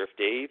wonder if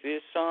Dave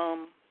is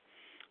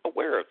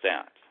aware of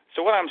that.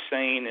 So what I'm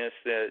saying is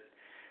that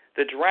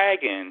the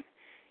dragon,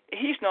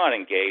 he's not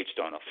engaged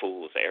on a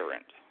fool's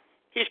errand.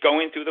 He's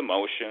going through the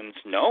motions,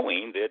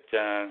 knowing that,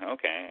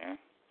 okay,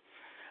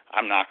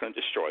 I'm not going to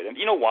destroy them.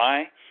 You know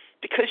why?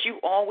 Because you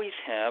always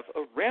have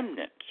a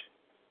remnant.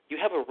 You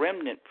have a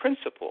remnant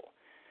principle.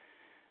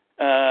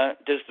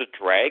 Does the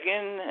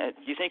dragon,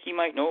 do you think he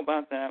might know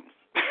about that?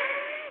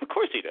 Of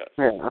course he does.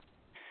 Yeah.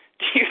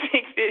 Do you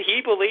think that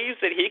he believes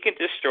that he can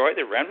destroy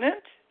the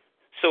remnant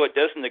so it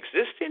doesn't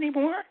exist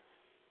anymore?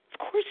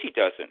 Of course he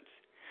doesn't.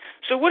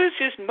 So what is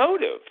his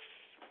motive?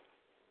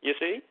 You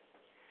see?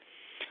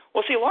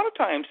 Well, see, a lot of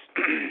times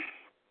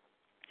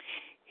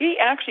he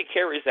actually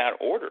carries out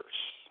orders.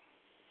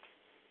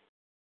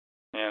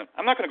 Yeah,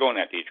 I'm not going to go in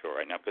that detail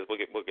right now because we'll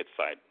get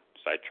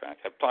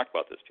sidetracked. I've talked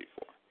about this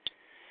before.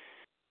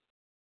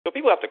 So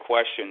people have to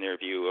question their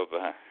view of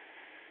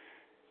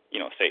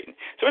Satan.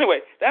 So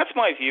anyway, that's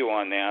my view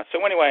on that.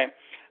 So anyway,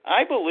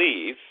 I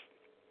believe,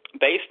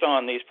 based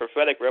on these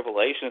prophetic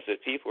revelations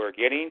that people are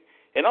getting,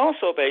 and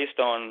also based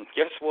on,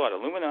 guess what,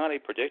 Illuminati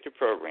predictive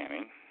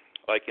programming,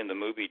 like in the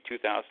movie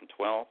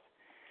 2012,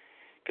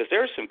 because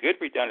there's some good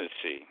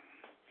redundancy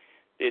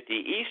that the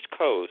East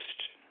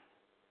Coast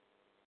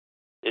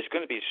is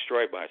going to be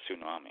destroyed by a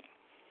tsunami.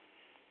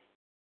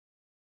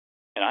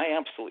 And I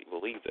absolutely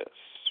believe this.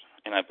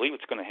 And I believe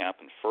it's going to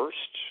happen first.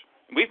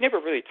 We've never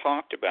really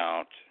talked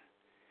about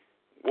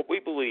what we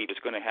believe is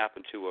going to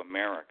happen to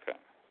America.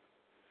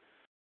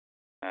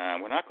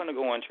 We're not going to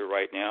go into it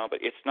right now, but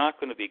it's not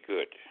going to be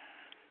good.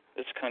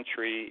 This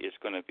country is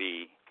going to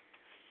be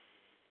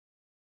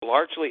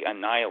largely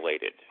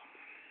annihilated.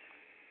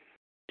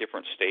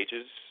 Different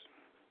stages,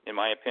 in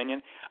my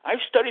opinion. I've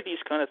studied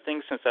these kind of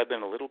things since I've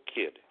been a little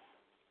kid.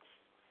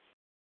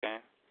 Okay?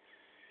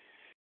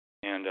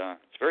 And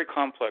it's a very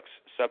complex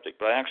subject,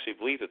 but I actually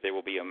believe that there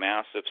will be a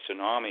massive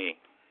tsunami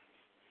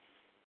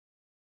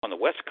on the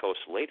West Coast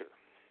later,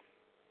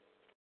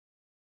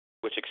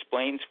 which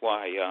explains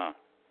why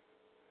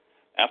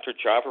after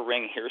Java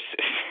Ring hears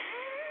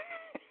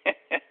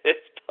this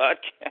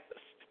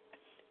podcast,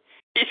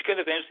 he's going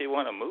to eventually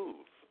want to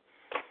move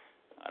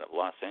out of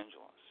Los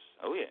Angeles.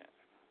 Oh, yeah.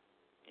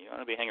 You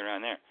want to be hanging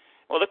around there.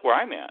 Well, look where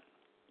I'm at,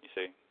 you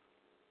see.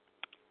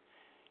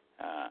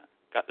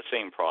 Got the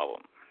same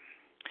problem.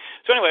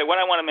 So anyway, what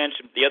I want to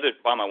mention, the other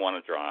bomb I want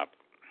to drop,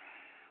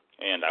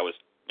 and I was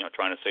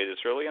trying to say this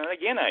earlier, and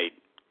again I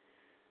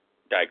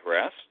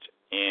digressed,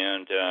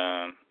 and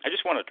I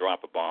just want to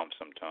drop a bomb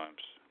sometimes,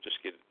 just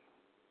get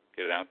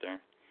it out there.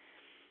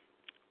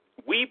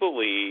 We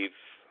believe,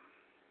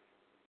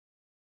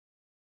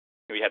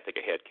 we have to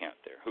take a head count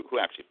there, who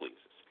actually believes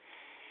this.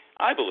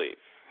 I believe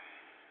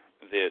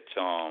that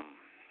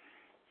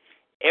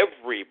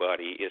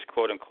everybody is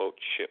quote-unquote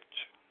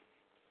chipped.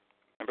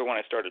 Remember when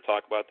I started to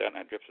talk about that and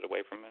I drifted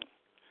away from it?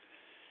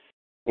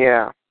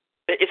 Yeah.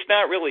 It's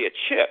not really a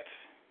chip.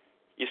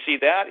 You see,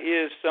 that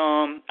is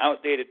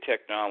outdated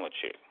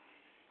technology.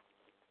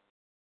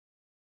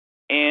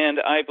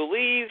 And I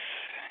believe,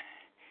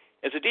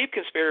 as a deep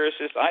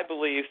conspiracist, I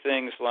believe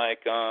things like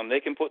they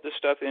can put this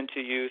stuff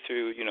into you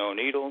through,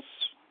 needles.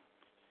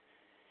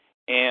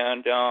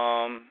 And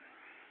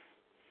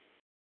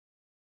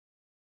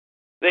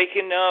they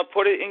can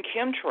put it in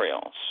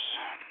chemtrails.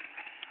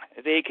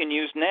 They can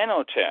use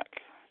nanotech.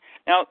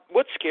 Now,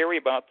 what's scary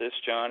about this,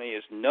 Johnny,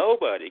 is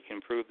nobody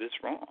can prove this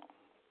wrong.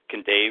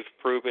 Can Dave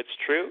prove it's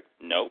true?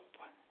 Nope.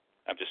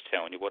 I'm just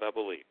telling you what I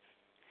believe.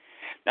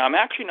 Now, I'm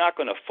actually not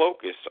going to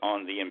focus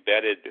on the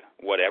embedded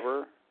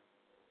whatever.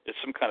 It's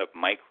some kind of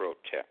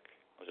micro-tech.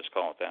 I'll just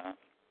call it that.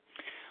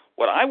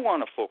 What I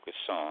want to focus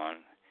on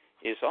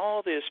is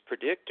all this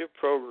predictive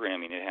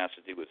programming that has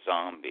to do with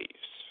zombies.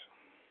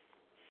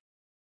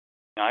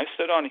 Now, I've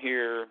said on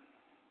here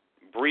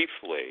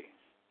briefly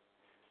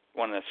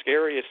one of the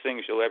scariest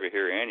things you'll ever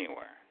hear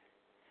anywhere,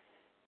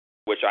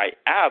 which I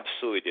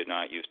absolutely did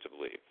not used to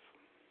believe.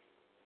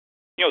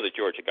 You know the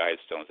Georgia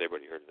Guidestones,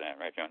 everybody heard of that,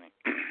 right, Johnny?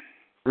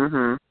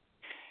 Mm-hmm.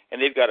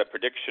 And they've got a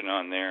prediction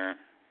on there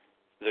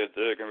that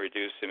they're going to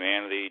reduce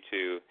humanity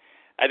to,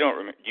 I don't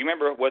remember, do you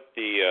remember what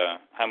the,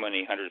 how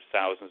many hundreds of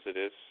thousands it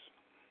is?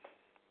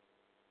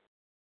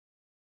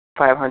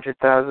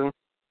 500,000.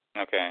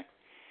 Okay.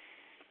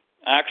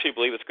 I actually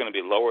believe it's going to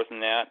be lower than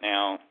that.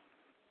 Now,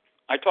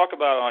 I talk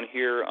about on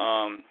here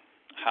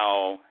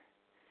how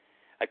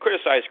I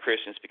criticize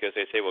Christians because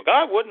they say, well,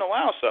 God wouldn't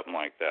allow something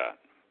like that.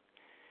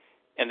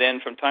 And then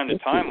from time to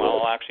time,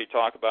 I'll actually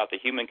talk about the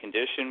human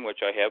condition, which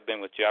I have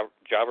been with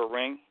Java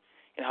Ring,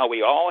 and how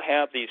we all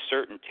have these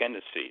certain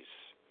tendencies.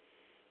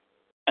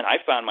 And I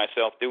found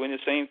myself doing the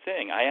same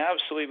thing. I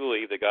absolutely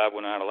believe that God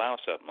would not allow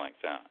something like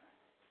that.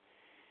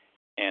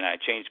 And I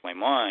changed my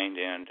mind,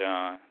 and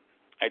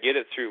I did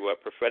it through a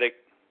prophetic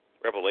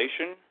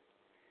revelation,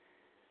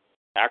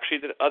 actually,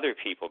 that other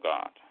people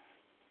got,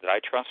 that I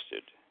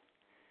trusted.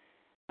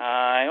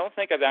 I don't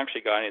think I've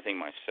actually got anything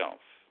myself.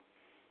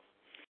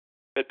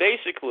 But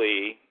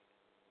basically,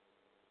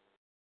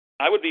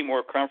 I would be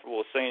more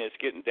comfortable saying it's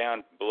getting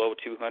down below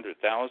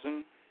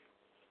 200,000.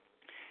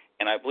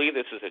 And I believe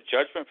this is a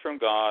judgment from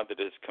God that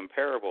is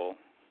comparable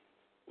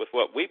with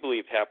what we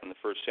believe happened in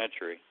the first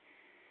century,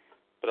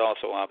 but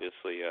also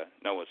obviously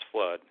Noah's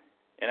flood.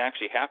 It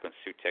actually happens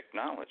through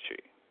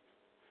technology.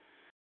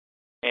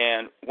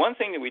 And one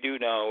thing that we do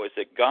know is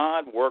that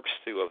God works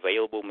through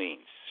available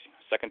means,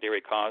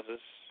 secondary causes.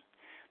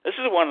 This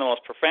is one of the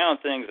most profound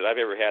things that I've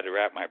ever had to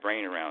wrap my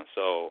brain around.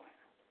 So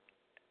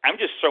I'm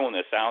just throwing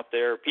this out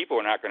there. People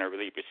are not going to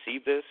really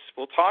receive this.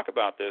 We'll talk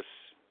about this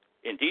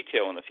in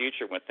detail in the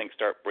future when things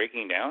start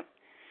breaking down,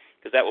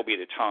 because that will be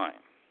the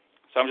time.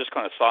 So I'm just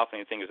kind of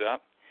softening things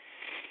up,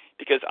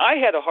 because I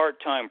had a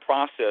hard time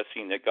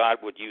processing that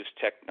God would use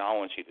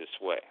technology this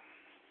way.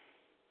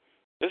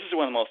 This is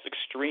one of the most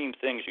extreme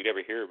things you'd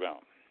ever hear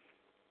about.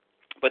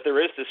 But there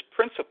is this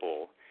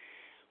principle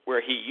where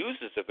he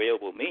uses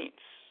available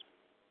means,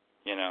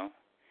 you know.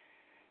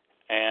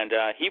 And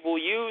he will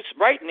use,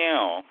 right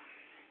now,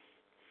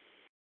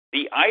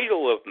 the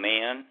idol of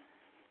man,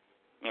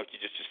 you know, to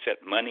just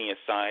set money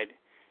aside,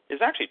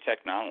 is actually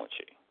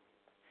technology.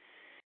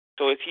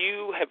 So if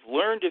you have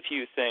learned a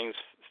few things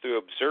through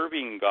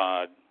observing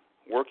God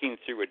working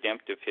through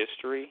redemptive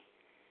history,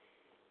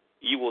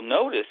 you will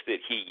notice that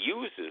he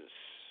uses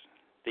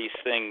these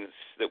things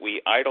that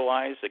we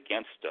idolize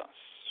against us.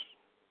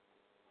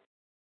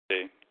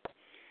 See?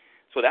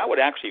 So that would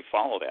actually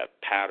follow that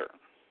pattern,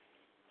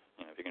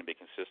 you know, if you're going to be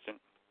consistent.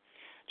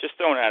 Just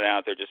throwing that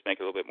out there, just make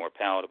it a little bit more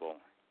palatable.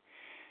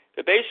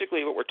 But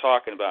basically what we're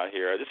talking about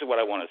here, this is what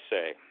I want to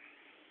say,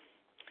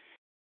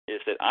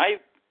 is that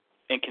I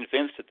am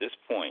convinced at this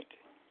point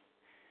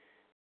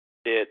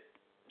that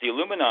the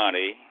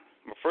Illuminati,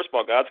 well, first of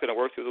all, God's going to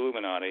work through the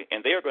Illuminati,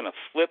 and they are going to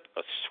flip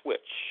a switch.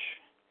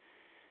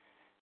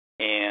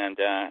 And,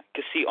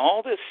 because see,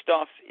 all this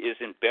stuff is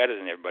embedded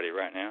in everybody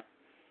right now.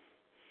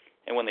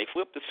 And when they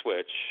flip the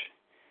switch,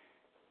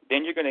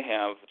 then you're going to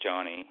have,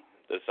 Johnny,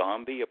 the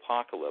zombie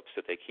apocalypse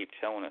that they keep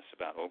telling us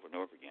about over and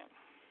over again.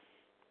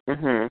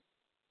 Mm-hmm.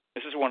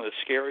 This is one of the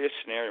scariest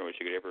scenarios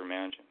you could ever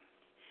imagine.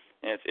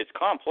 And it's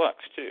complex,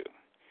 too,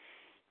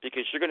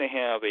 because you're going to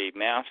have a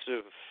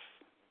massive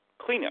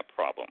cleanup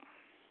problem.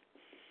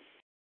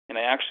 And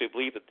I actually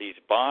believe that these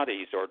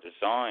bodies are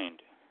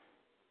designed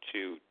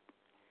to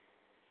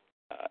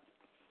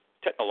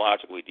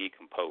technologically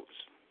decompose.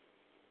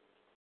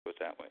 Put it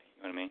that way.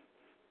 You know what I mean?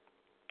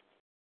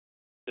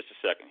 Just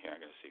a second here. I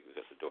got to see who's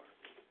at the door.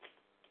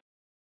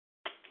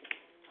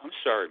 I'm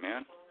sorry,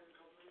 man.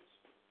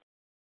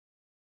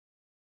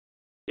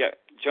 Yeah,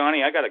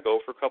 Johnny, I got to go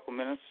for a couple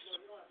minutes.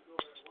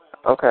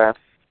 Okay.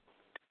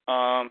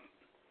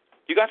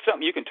 You got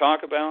something you can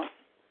talk about?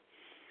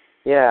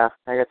 Yeah,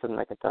 I got something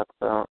I can talk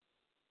about.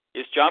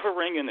 Is Java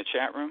Ring in the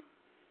chat room?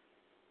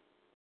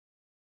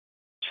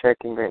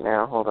 Checking right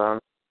now. Hold on.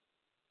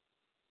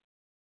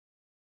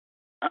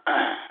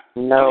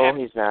 No,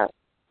 he's not.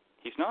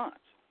 He's not?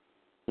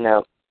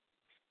 No.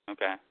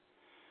 Okay.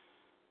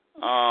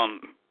 Jeez.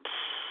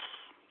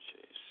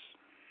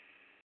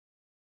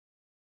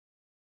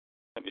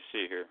 Let me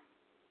see here.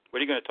 What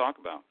are you going to talk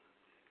about?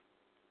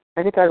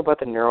 I could talk about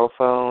the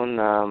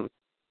neurophone,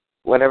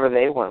 whatever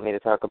they want me to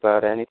talk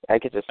about. I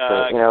could just,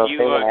 if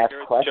they want to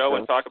ask questions. Joe,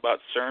 and talk about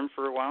CERN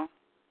for a while?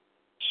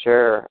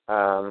 Sure.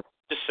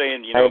 Just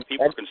saying,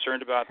 people are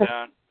concerned about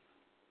that.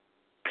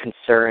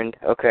 Concerned,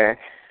 okay.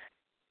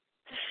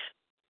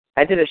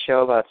 I did a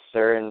show about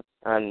CERN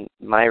on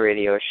my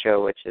radio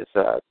show, which is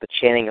the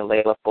Channing and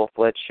Layla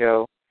Full-Fledged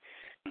show.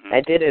 Mm-hmm.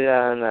 I did it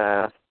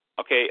on...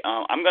 Okay,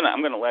 I'm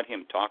gonna let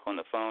him talk on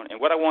the phone, and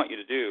what I want you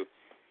to do,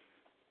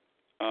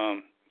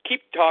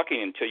 keep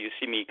talking until you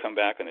see me come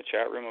back in the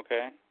chat room,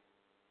 okay?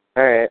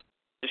 All right.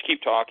 Just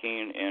keep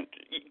talking, and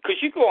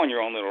because you go on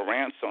your own little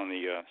rants on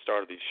the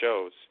start of these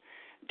shows.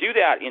 Do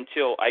that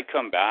until I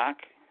come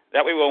back.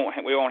 That way we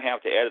won't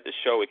have to edit the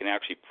show. We can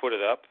actually put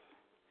it up.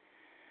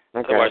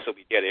 Okay. Otherwise, there'll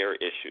be dead air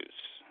issues.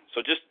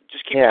 So just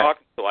keep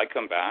talking until I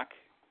come back.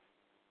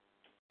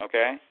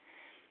 Okay?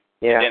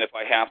 Yeah. And then if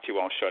I have to,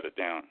 I'll shut it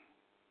down.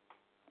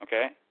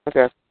 Okay?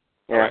 Okay.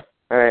 Yeah.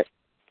 All right.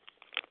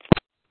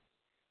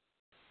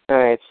 All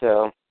right,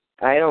 so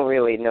I don't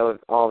really know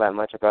all that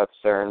much about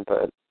CERN,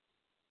 but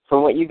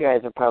from what you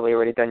guys have probably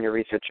already done your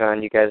research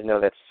on, you guys know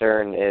that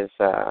CERN is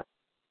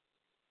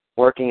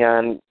working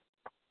on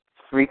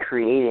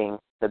recreating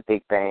the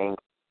Big Bang,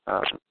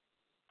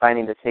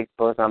 finding the Higgs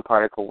boson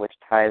particle, which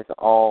ties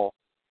all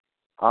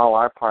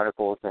our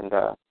particles and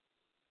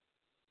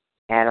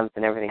atoms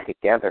and everything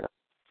together.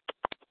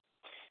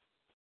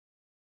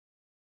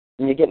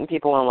 And you're getting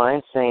people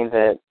online saying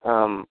that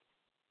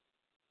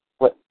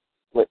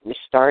what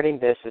starting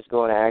this is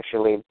going to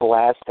actually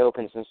blast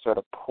open some sort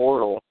of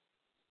portal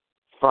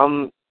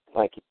from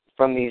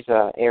these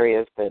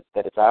areas that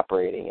it's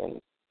operating and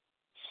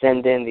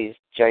send in these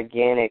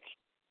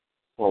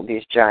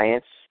these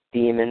giants,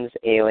 demons,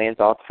 aliens,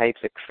 all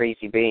types of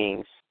crazy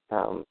beings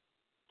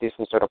through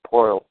some sort of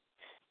portal.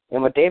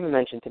 And what David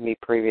mentioned to me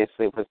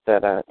previously was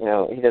that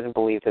he doesn't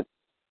believe that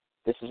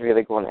this is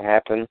really going to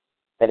happen,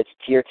 that it's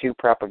Tier 2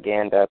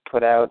 propaganda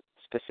put out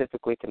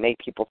specifically to make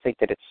people think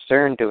that it's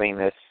CERN doing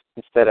this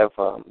instead of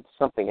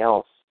something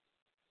else,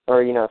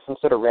 or some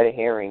sort of red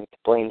herring to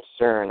blame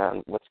CERN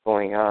on what's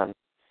going on.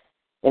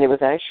 And it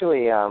was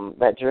actually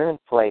that German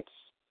flights,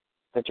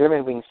 the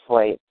German wings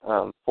flight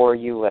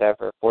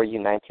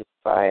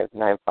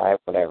 4U92595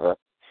 whatever.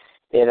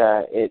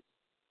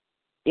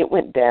 It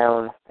went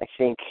down, I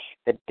think,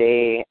 the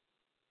day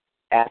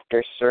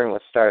after CERN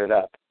was started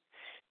up,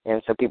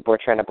 and so people were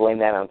trying to blame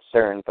that on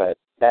CERN, but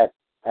that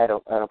I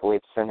don't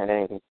believe CERN had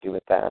anything to do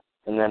with that.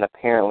 And then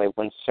apparently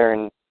when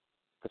CERN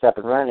was up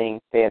and running,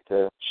 they had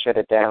to shut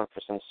it down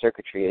for some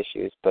circuitry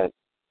issues. But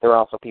there were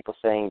also people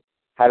saying,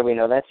 how do we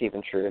know that's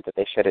even true, that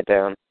they shut it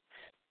down?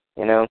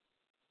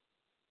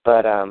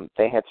 But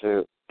they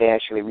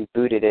actually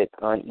rebooted it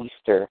on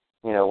Easter,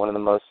 one of the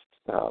most,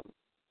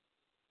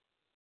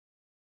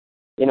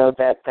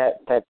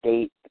 that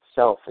date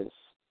itself is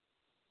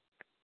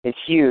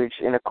huge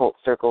in occult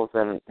circles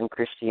and in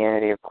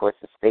Christianity, of course,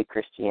 it's fake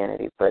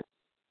Christianity, but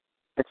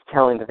it's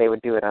telling that they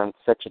would do it on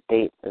such a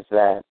date as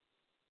that.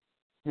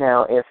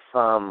 Now, if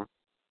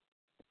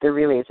there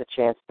really is a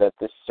chance that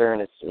this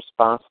CERN is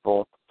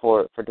responsible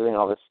for doing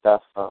all this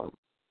stuff, I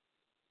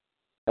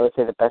would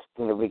say the best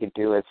thing that we could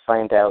do is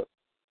find out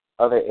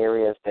other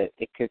areas that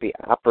it could be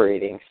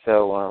operating.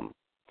 So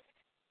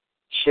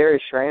Sherry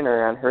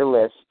Schreiner, on her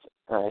list,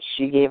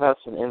 she gave out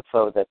some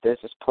info that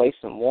there's this place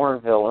in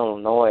Warrenville,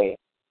 Illinois,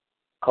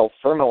 called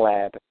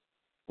Fermilab,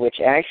 which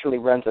actually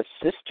runs a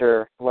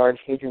sister Large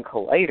Hadron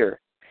Collider.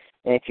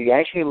 And if you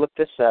actually look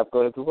this up,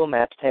 go to Google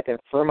Maps, type in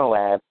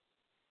Fermilab,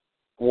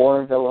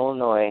 Warrenville,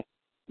 Illinois,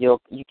 you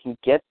can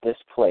get this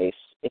place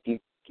if you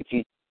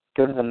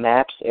go to the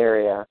maps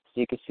area,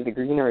 so you can see the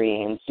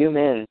greenery and zoom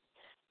in.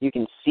 You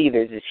can see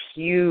there's this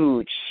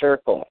huge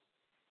circle,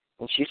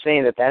 and she's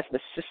saying that that's the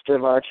sister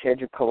Large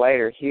Hadron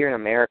Collider here in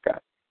America,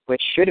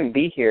 which shouldn't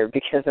be here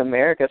because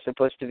America is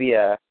supposed to be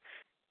a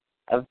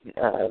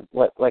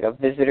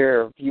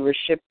visitor or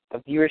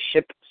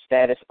viewership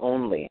status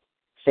only.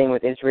 Same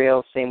with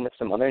Israel, same with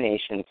some other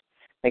nations.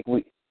 Like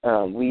we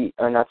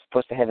are not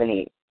supposed to have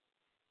any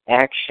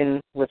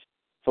action with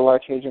the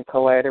Large Hadron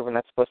Collider. We're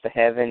not supposed to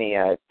have any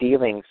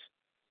dealings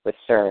with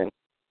CERN.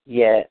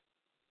 Yet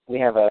we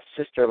have a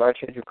sister Large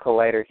Hadron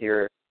Collider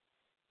here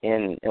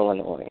in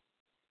Illinois,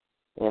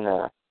 in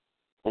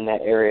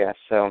that area.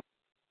 So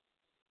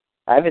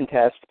I've been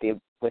tasked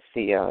with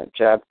the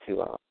job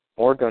to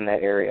orgone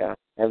that area,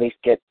 at least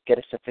get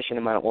a sufficient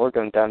amount of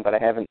orgone done, but I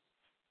haven't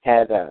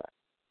had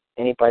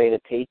anybody to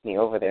take me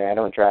over there. I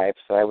don't drive,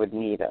 so I would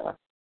need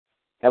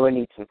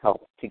some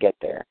help to get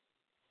there.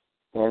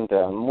 And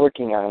I'm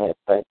working on it,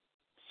 but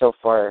so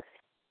far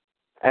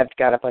I've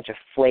got a bunch of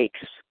flakes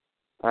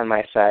on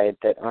my side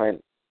that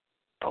aren't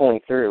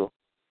pulling through.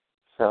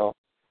 So,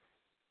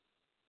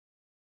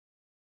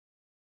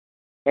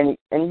 and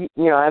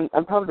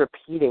I'm probably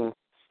repeating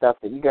stuff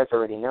that you guys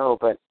already know,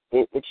 but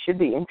it should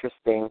be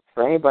interesting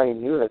for anybody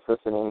new that's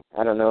listening.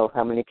 I don't know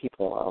how many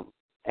people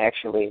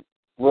actually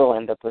will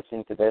end up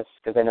listening to this,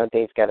 because I know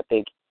Dave's got a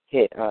big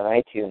hit on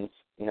iTunes.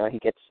 He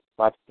gets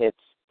lots of hits,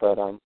 but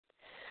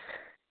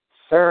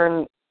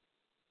CERN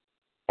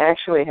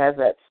actually has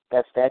that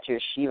statue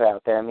of Shiva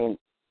out there. I mean,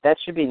 that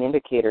should be an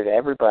indicator to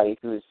everybody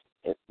who's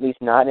at least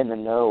not in the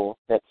know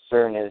that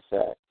CERN is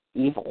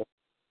evil,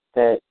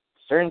 that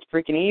CERN's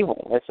freaking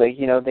evil. It's like,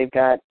 they've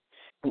got,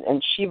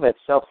 and Shiva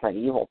itself's not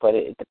evil, but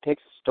it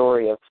depicts a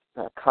story of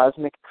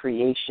cosmic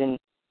creation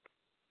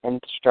and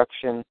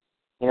destruction,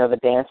 the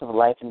dance of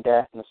life and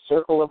death and the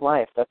circle of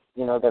life. That's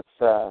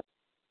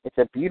it's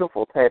a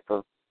beautiful type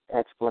of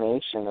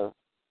explanation of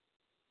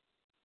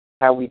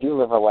how we do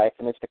live our life,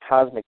 and it's the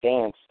cosmic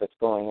dance that's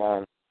going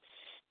on.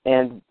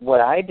 And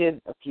what I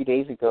did a few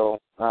days ago,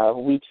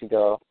 weeks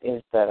ago,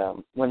 is that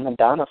when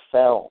Madonna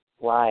fell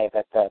live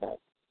at that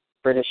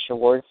British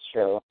awards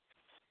show,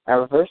 I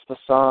reversed the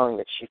song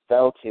that she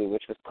fell to,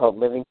 which was called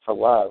Living for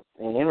Love.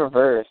 And in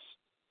reverse,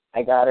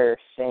 I got her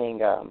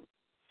saying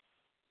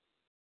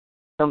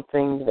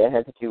something that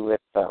had to do with,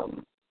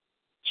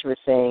 she was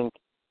saying,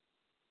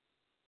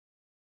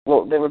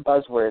 well, there were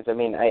buzzwords. I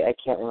mean, I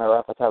can't remember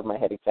off the top of my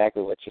head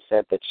exactly what she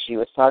said, but she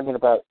was talking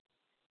about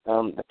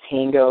the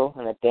tango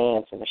and the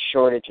dance and the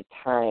shortage of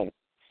time.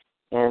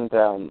 And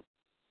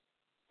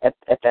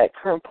at that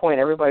current point,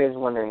 everybody is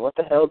wondering, what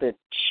the hell did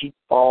she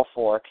fall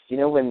for? Because, you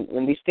know,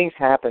 when these things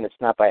happen, it's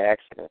not by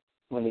accident.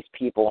 When these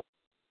people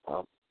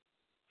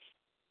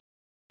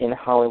in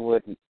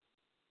Hollywood,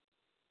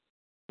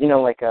 you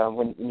know, like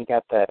when you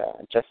got that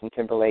Justin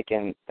Timberlake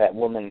and that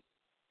woman,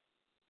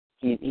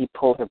 he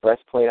pulled her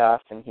breastplate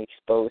off and he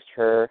exposed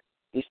her.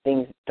 These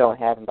things don't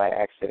happen by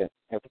accident.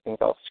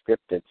 Everything's all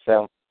scripted.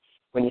 So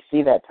when you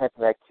see that type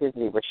of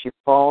activity where she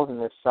falls in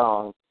this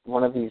song,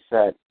 one of these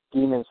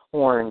demon's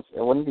horns,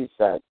 or one of these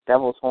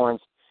devil's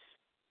horns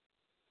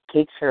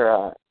takes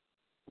her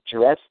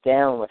dress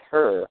down with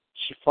her,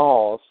 she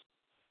falls.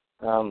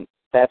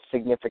 That's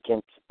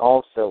significant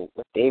also,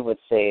 what they would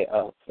say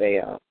of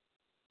this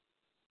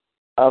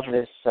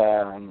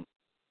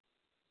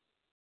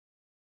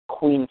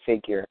queen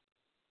figure,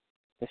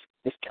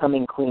 this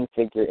coming queen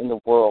figure in the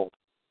world,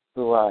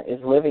 who is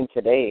living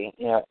today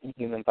in a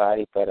human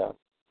body, but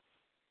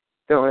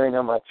don't really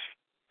know much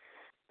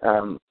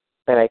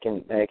that I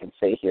can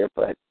say here.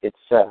 But it's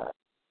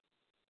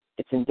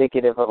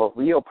indicative of a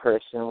real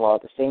person, while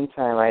at the same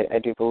time I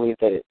do believe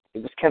that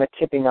it was kind of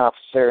tipping off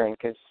CERN,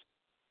 because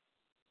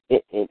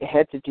it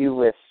had to do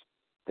with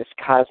this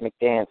cosmic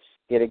dance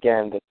yet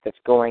again that's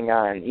going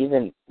on,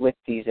 even with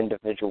these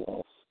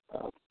individuals.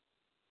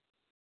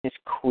 This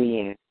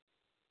queen,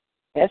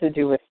 it has to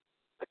do with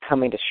the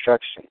coming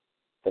destruction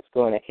that's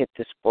going to hit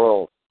this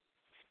world.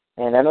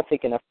 And I don't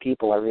think enough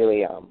people are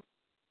really on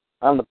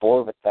the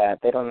board with that.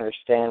 They don't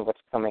understand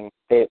what's coming.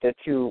 They're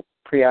too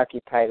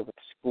preoccupied with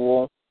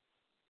school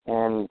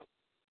and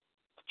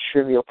the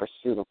trivial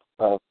pursuit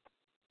of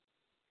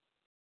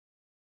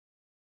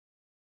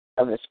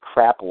this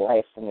crap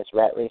life and this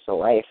rat race of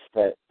life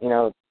that, you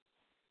know,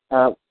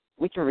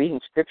 we can read in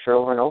Scripture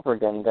over and over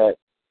again that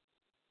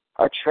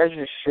our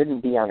treasures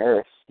shouldn't be on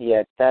earth,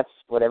 yet that's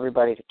what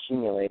everybody's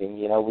accumulating.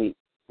 You know, we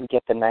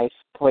get the nice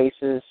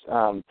places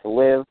to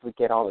live, we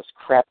get all this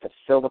crap to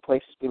fill the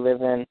places we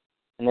live in,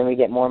 and then we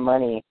get more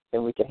money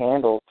than we can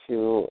handle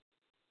to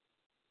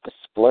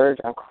splurge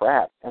on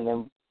crap, and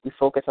then we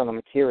focus on the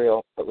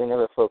material, but we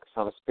never focus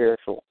on the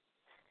spiritual.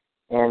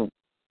 And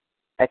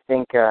I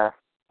think,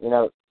 you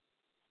know,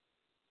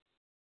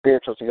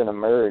 spirituals are going to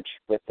merge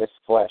with this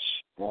flesh,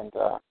 and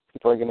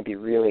people are going to be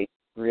really,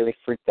 really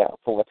freaked out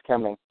for what's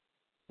coming.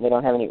 They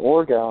don't have any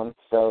orgone,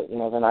 so, you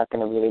know, they're not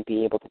going to really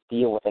be able to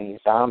deal with any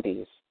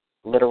zombies,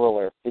 literal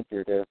or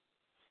figurative,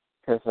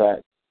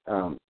 because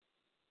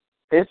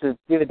there's a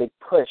really big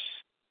push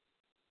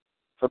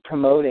for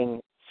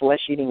promoting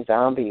flesh-eating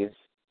zombies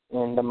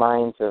in the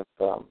minds of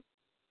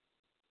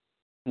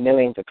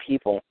millions of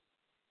people.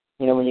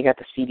 You know, when you got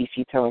the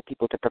CDC telling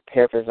people to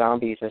prepare for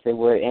zombies as they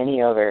would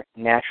any other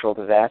natural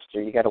disaster,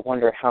 you got to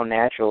wonder how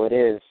natural it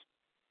is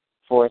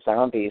for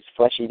zombies,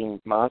 flesh-eating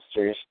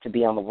monsters, to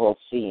be on the world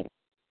scene.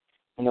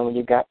 You know, when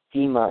you got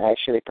FEMA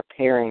actually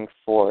preparing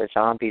for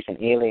zombies and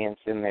aliens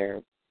in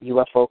their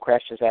UFO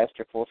crash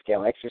disaster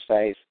full-scale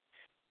exercise,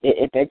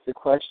 it begs the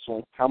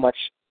question how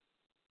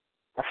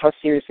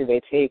seriously they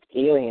take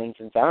aliens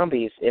and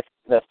zombies if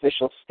the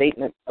official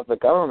statement of the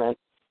government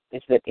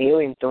is that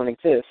aliens don't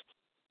exist.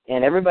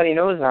 And everybody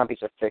knows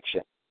zombies are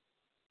fiction.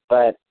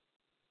 But,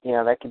 you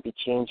know, that could be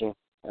changing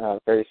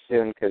very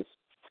soon, because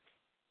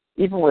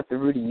even with the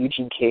Rudy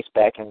Eugene case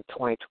back in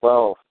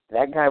 2012,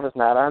 that guy was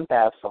not on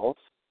bath salts.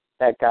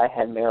 That guy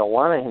had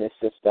marijuana in his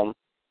system,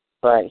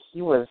 but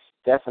he was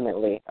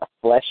definitely a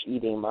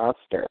flesh-eating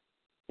monster.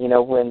 You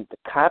know, when the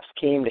cops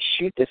came to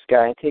shoot this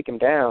guy and take him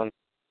down,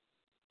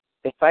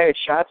 they fired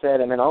shots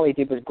at him, and all he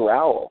did was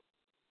growl.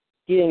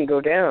 He didn't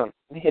go down.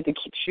 They had to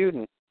keep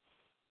shooting.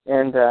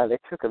 And they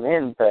took him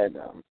in, but,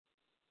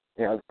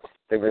 you know,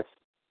 there was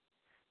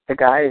the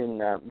guy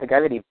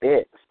that he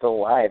bit was still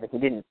alive,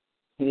 and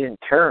he didn't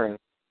turn,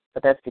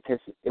 but that's because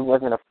it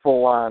wasn't a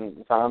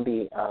full-on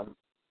zombie,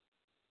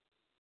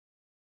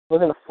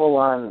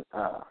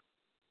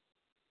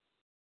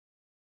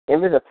 it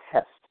was a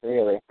test,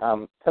 really.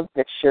 Something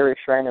that Sherry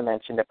Schreiner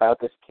mentioned about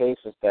this case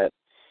is that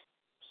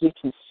he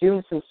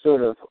consumed some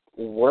sort of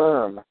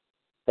worm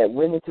that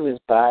went into his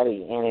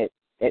body, and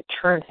it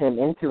turned him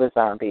into a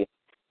zombie,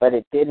 but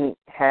it didn't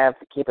have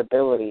the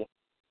capability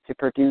to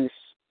produce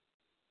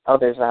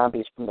other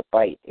zombies from the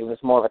bite. It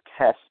was more of a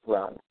test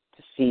run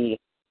to see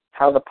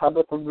how the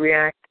public would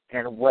react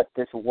and what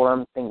this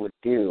worm thing would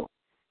do.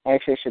 I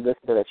actually should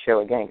listen to that show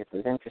again, because it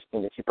was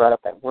interesting that you brought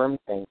up that worm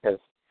thing, because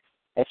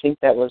I think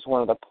that was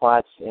one of the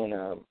plots in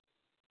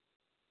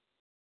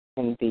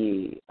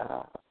the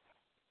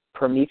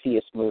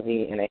Prometheus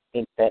movie, and I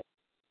think that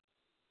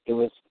it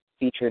was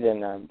featured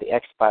in the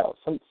X-Files.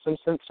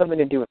 Something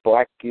to do with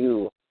black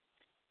goo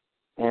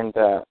and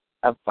a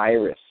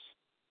virus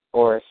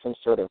or some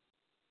sort of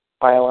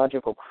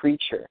biological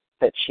creature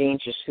that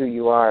changes who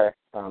you are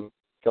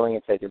going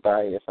inside your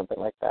body or something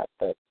like that.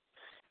 But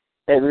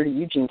that Rudy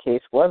Eugene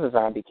case was a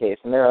zombie case,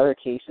 and there are other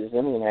cases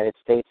in the United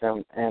States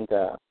and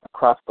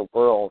across the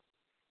world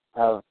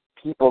of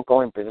people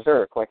going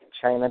berserk, like in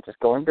China, just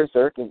going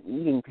berserk and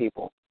eating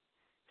people.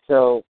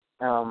 So,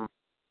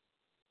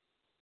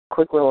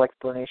 quick little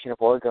explanation of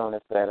orgone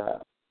is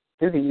that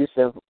through the use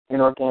of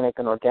inorganic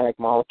and organic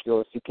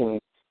molecules, you can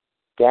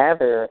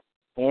gather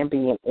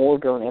ambient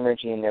orgone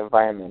energy in the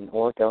environment.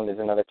 Orgone is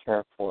another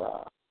term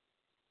for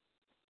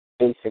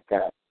basic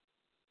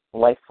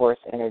life force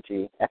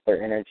energy, ether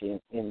energy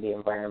in the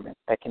environment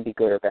that can be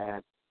good or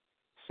bad.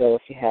 So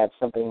if you have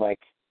something like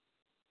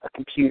a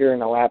computer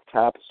and a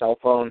laptop, a cell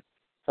phone,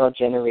 it's all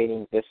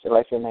generating this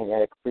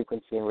electromagnetic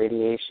frequency and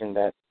radiation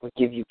that would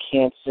give you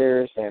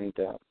cancers and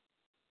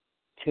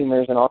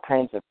tumors and all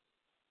kinds of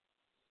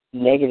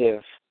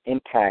negative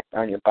impact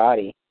on your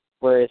body.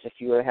 Whereas if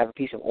you were to have a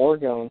piece of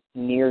orgone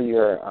near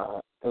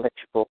your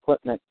electrical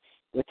equipment,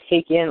 it would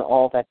take in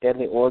all that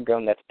deadly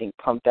orgone that's being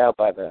pumped out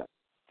by the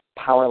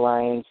power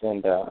lines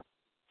and the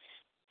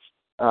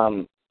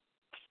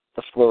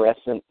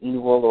fluorescent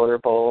New World Order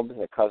bulbs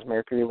that cause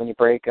mercury when you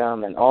break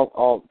them, and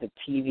all the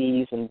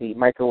TVs and the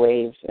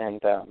microwaves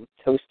and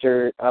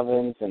toaster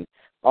ovens and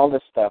all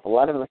this stuff, a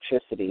lot of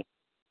electricity,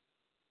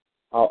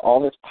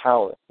 all this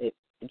power, it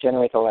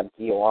generates a lot of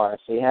DOR.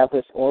 So you have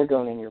this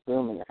orgone in your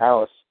room, in your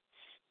house,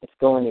 it's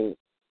going to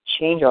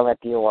change all that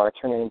DOR,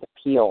 turn it into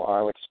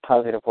POR, which is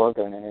positive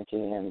orgone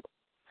energy, and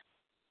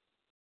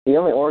the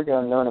only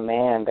orgone known to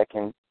man that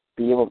can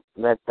be able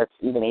that's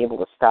even able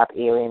to stop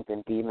aliens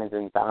and demons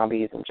and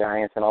zombies and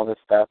giants and all this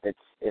stuff.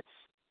 It's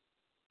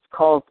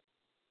called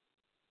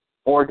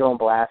orgone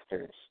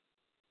blasters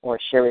or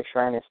Sherry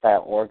Shriner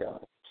style orgone.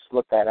 Just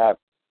look that up.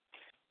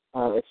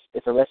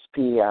 It's a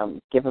recipe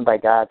given by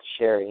God to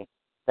Sherry.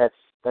 That's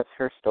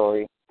her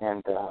story,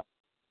 and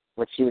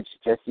what she would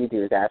suggest you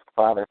do is ask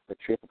Father for the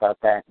truth about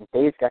that. And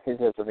Dave's got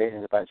his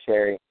observations about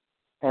Sherry,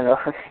 and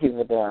he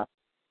would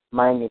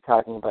mind me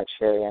talking about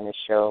Sherry on his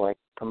show, like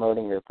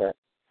promoting her, but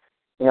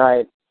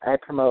I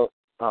promote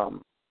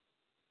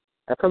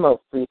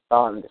free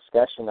thought and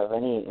discussion of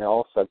any and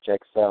all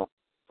subjects. So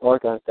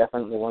orgone is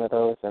definitely one of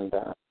those. And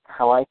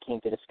how I came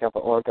to discover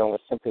orgone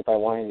was simply by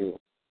wanting to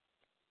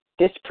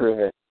disprove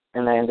it,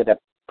 and I ended up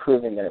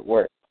proving that it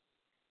worked.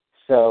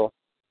 So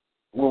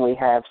when we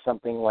have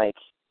something like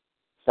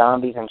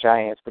zombies and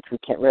giants, which we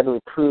can't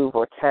readily prove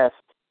or test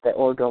that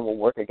orgone will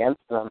work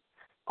against them,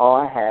 all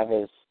I have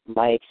is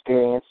my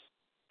experience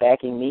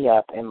backing me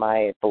up and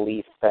my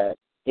belief that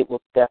it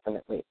will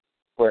definitely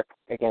work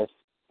against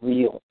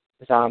real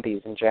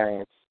zombies and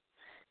giants.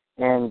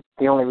 And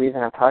the only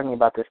reason I'm talking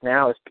about this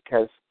now is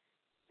because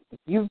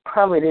you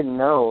probably didn't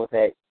know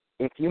that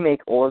if you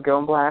make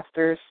orgone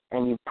blasters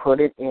and you put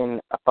it in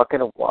a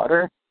bucket of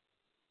water,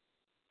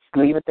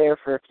 leave it there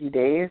for a few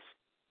days,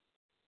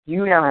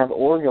 you now have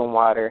orgone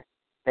water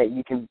that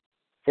you can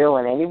fill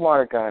in any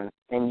water gun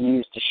and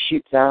use to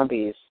shoot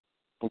zombies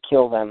and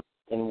kill them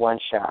in one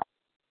shot.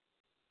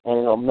 And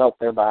it'll melt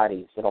their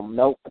bodies. It'll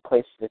melt the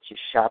places that you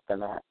shot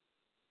them at.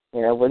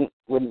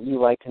 Wouldn't you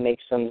like to make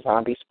some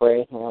zombie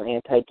spray,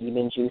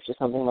 anti-demon juice or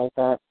something like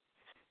that?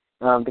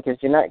 Because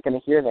you're not going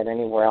to hear that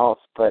anywhere else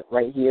but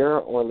right here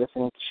or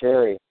listening to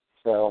Sherry.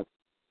 So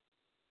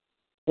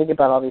think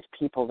about all these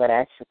people that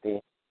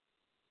actually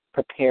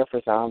prepare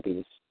for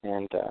zombies.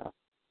 And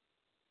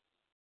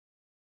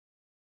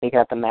they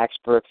got the Max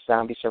Brooks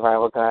Zombie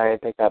Survival Guide.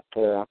 They got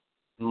the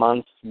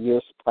months,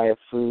 year supply of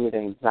food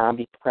and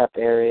zombie prep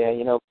area.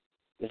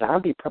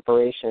 Zombie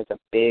preparation is a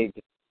big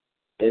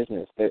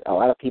business. A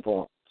lot of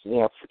people,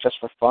 just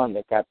for fun,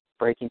 they've got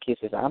breaking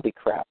pieces of zombie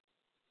crap.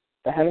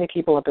 But how many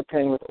people are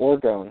preparing with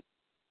orgone?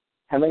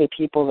 How many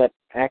people that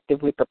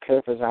actively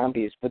prepare for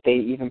zombies, would they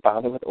even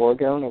bother with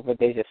orgone, or would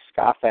they just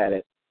scoff at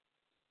it,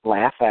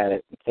 laugh at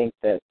it, and think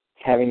that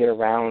having it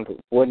around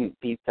wouldn't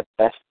be the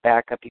best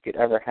backup you could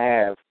ever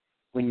have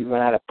when you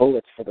run out of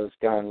bullets for those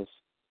guns?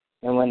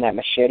 And when that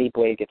machete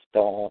blade gets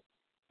dull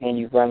and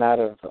you run out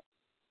of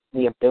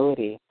the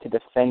ability to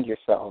defend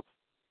yourself,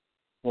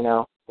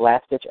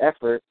 last-ditch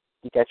effort,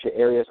 you got your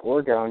areas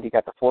orgone, you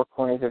got the four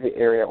corners of your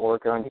area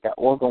orgone, you got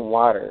orgone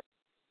water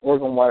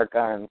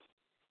guns.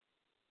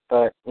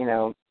 But,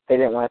 they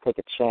didn't want to take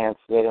a chance.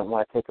 They didn't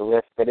want to take a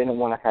risk. They didn't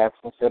want to have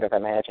some sort of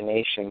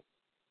imagination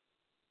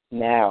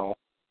now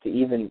to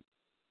even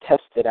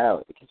test it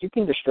out. Because you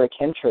can destroy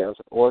chemtrails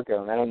with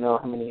orgone. I don't know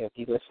how many of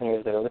you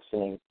listeners that are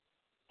listening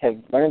have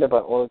learned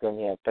about orgone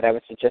yet, but I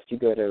would suggest you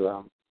go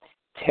to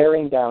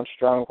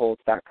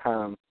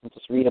tearingdownstrongholds.com and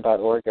just read about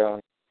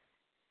orgone.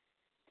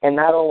 And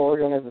not all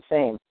orgone is the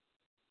same.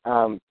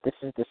 This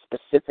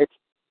specific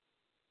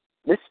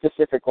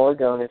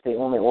orgone is the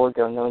only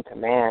orgone known to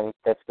man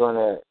that's going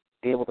to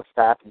be able to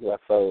stop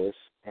UFOs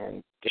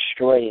and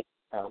destroy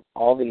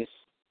all these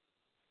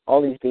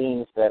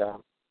beings that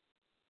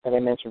I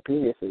mentioned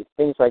previously.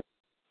 Things like,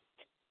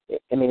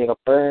 it'll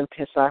burn,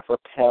 piss off,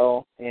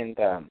 repel, and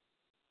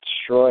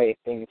destroy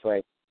things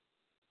like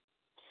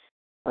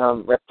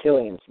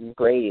reptilians and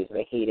greys.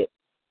 They hate it.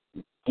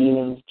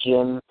 Demons,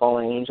 jinn,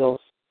 fallen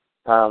angels,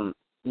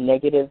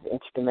 negative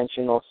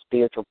interdimensional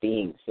spiritual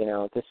beings.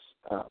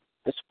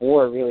 This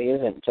war really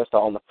isn't just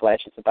all in the flesh.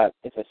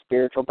 It's a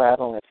spiritual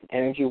battle, and it's an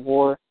energy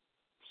war.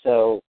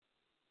 So,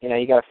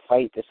 you got to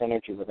fight this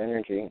energy with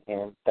energy,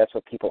 and that's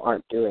what people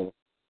aren't doing.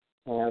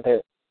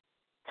 The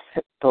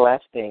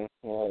last thing,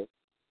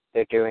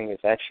 they're doing is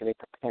actually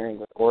preparing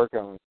with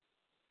orgone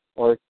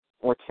or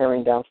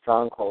tearing down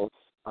strongholds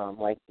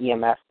like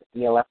ELF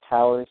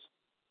towers.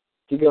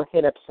 If you go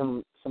hit up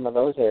some of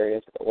those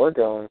areas with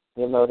orgone,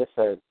 you'll notice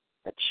a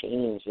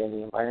change in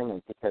the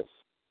environment because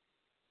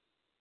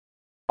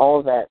all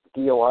of that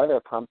DOR they're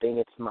pumping,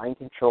 it's mind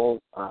control.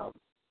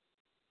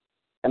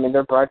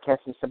 They're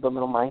broadcasting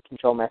subliminal mind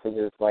control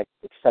messages like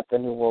accept the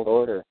New World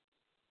Order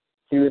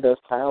through those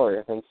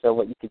towers. And so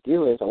what you could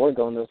do is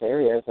orgone those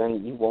areas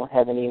and you won't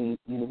have any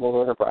New World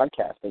Order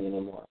broadcasting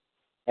anymore.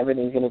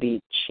 Everything's going to be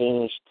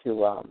changed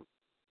to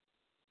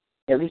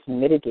at least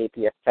mitigate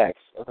the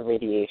effects of the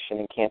radiation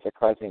and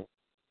cancer-causing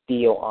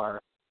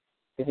DOR.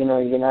 Because,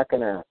 you're not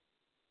going to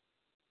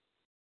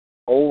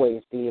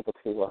always be able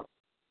to,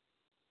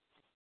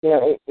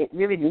 it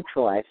really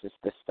neutralizes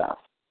this stuff.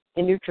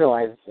 It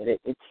neutralizes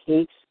it. It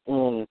takes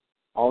in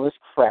all this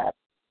crap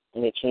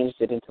and it changes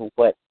it into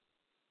what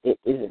it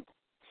isn't,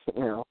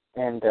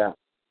 And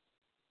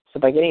so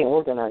by getting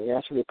orgone out, you're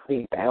actually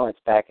putting balance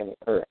back in the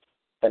earth,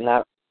 but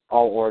not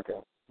all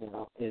orgone,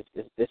 is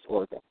this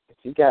orgone. If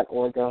you got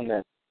orgone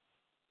that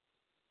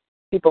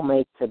people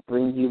make to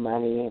bring you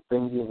money,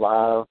 bring you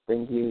love,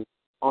 bring you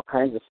all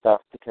kinds of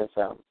stuff because,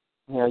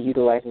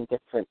 utilizing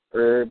different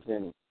herbs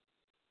and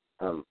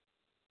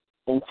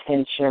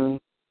intention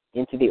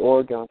into the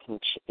orgone,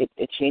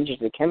 it changes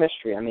the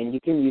chemistry. You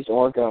can use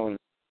orgone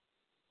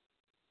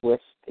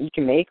you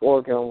can make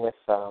orgone with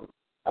a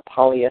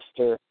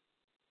polyester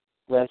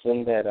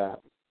resin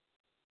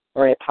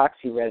or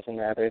epoxy resin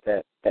rather,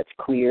 that's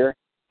clear.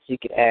 So you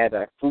could add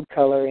food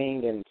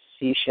coloring and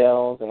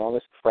seashells and all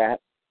this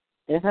crap.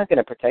 And it's not going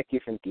to protect you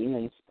from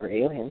demons or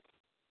aliens,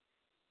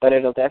 but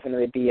it'll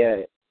definitely be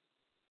a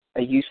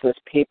useless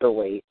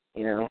paperweight,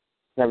 It's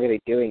not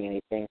really doing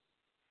anything.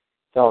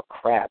 It's all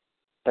crap.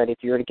 But if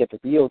you were to get the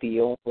real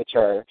deal, which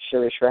are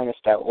Sherry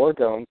Shriner-style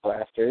orgone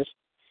blasters,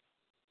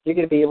 you're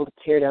going to be able to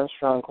tear down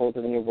strongholds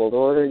of the New World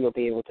Order. You'll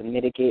be able to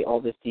mitigate all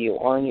this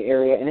DOR in your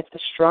area, and it's the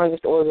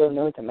strongest orgone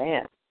known to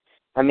man.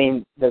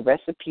 The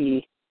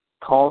recipe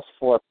calls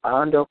for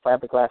Bondo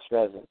fiberglass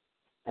resin,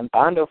 and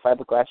Bondo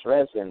fiberglass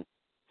resin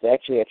is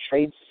actually a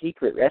trade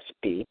secret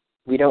recipe.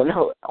 We don't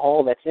know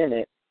all that's in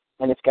it,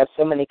 and it's got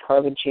so many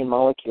carbon chain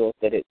molecules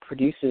that it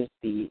produces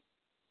the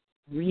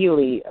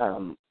really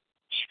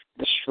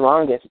the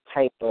strongest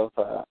type of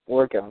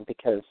orgone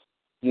because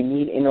you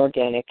need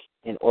inorganic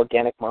and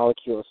organic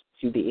molecules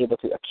to be able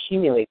to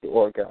accumulate the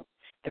orgone.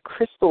 The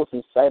crystals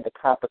inside the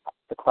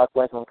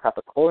clockwise one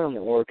copper coil in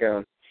the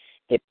orgone,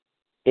 it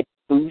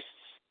boosts.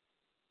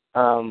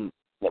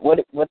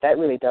 What that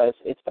really does,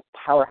 it's the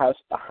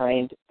powerhouse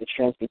behind the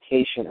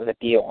transmutation of the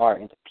DOR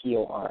into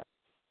POR.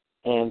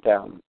 And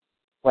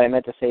what I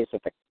meant to say is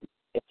that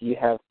if you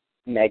have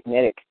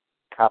magnetic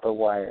copper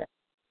wire,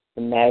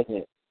 the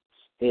magnetic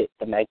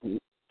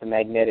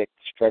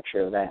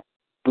structure of that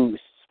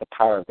boosts the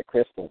power of the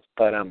crystals.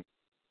 But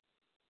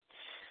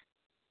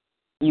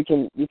you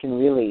can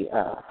really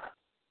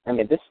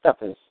this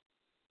stuff is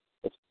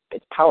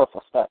it's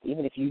powerful stuff.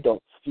 Even if you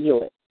don't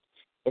feel it,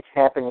 it's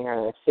happening on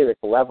an etheric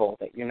level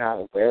that you're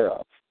not aware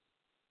of.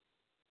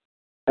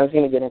 I was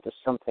going to get into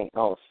something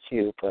else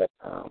too, but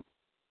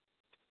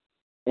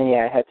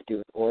it had to do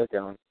with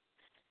orgone.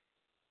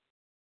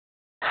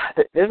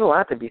 There's a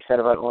lot to be said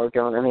about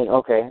orgone.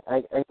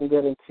 I can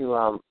get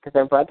into because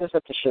I brought this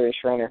up to Sherry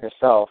Shriner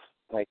herself.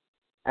 Like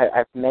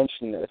I've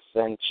mentioned this,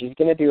 and she's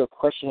going to do a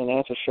question and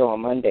answer show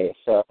on Monday.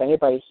 So if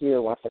anybody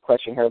here wants to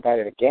question her about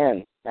it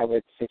again, I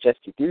would suggest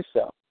you do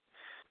so.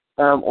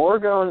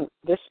 Orgone,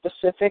 this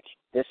specific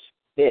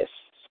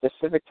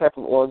type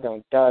of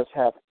orgone does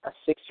have a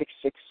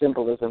 666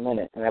 symbolism in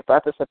it, and I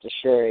brought this up to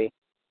Sherry,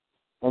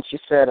 and she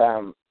said,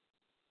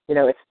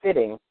 it's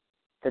fitting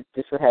that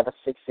this would have a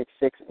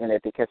 666 in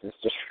it because it's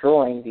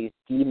destroying these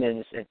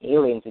demons and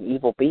aliens and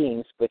evil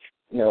beings, which,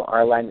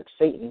 are aligned with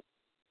Satan,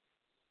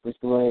 who's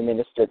the one who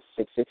administered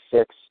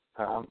 666,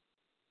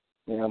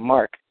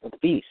 mark of the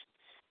beast.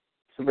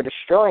 So we're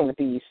destroying the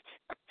beast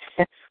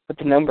with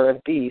the number of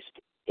the beast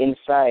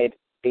inside,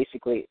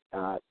 basically,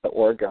 the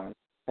orgone.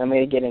 I'm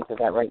going to get into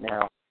that right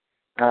now.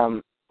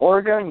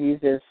 Orgone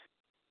uses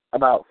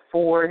about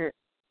 4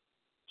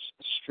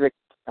 strict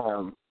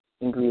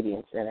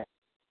ingredients in it.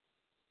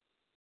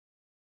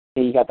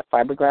 So you got the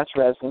fiberglass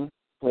resin,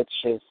 which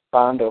is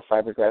Bondo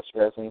fiberglass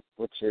resin,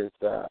 which is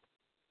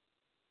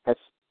has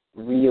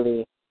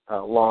really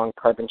long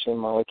carbon chain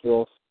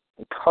molecules,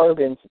 and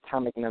carbon's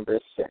atomic number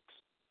is 6.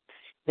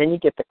 Then you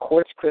get the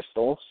quartz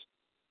crystals,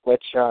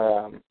 which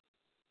are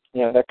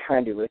they're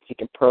conduits. You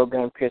can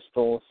program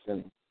crystals,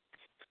 and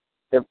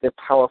they're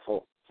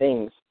powerful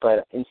things.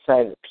 But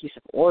inside a piece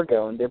of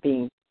orgone, they're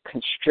being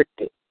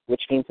constricted,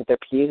 which means that their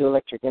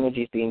piezoelectric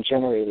energy is being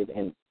generated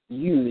and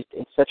used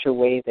in such a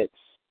way that's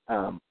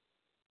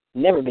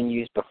never been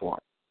used before.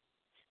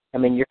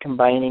 You're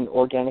combining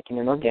organic and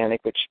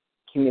inorganic, which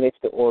accumulates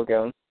the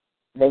orgone.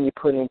 Then you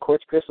put in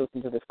quartz crystals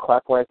into this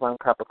clockwise wound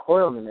copper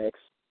coil in the mix.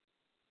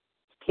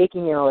 It's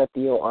taking in all that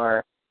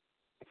DOR.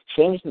 It's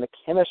changing the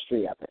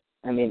chemistry of it.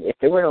 I mean, if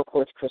there were no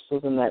quartz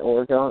crystals in that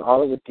orgone,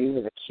 all it would do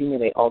is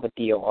accumulate all the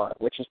DOR,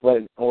 which is what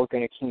an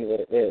orgone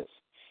accumulator is.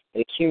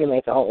 It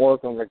accumulates all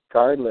orgone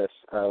regardless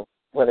of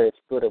whether it's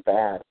good or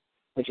bad,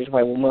 which is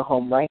why when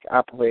Wilhelm Reich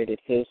operated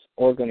his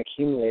orgone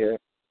accumulator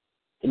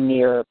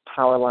near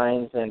power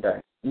lines and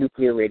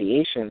nuclear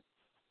radiation,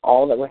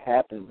 all that would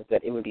happen was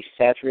that it would be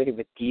saturated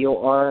with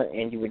DOR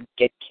and you would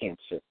get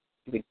cancer.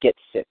 You would get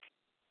sick.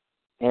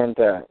 And,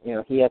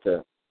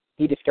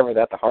 he discovered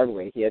that the hard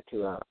way. He had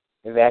to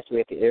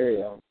evacuate the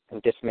area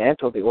and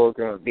dismantle the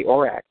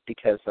ORAC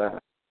because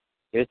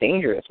it was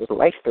dangerous, it was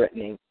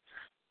life-threatening.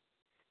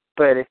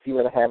 But if you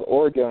were to have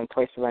orgone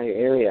placed around your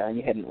area and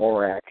you had an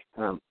ORAC,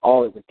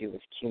 all it would do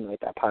is accumulate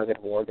that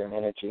positive orgone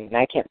energy. And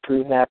I can't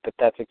prove that, but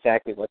that's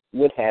exactly what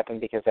would happen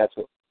because that's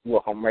what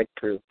Wilhelm Reich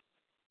proved.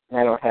 And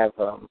I don't have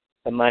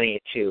the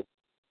money to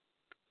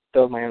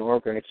build my own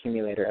orgone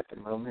accumulator at the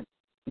moment.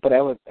 But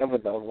I would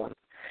love one.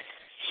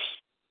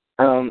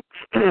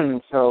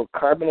 So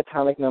carbon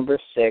atomic number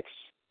 6,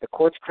 the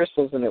quartz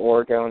crystals in the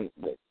orgone,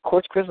 the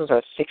quartz crystals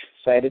are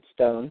 6-sided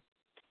stone,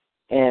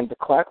 and the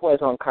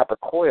clockwise on copper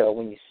coil,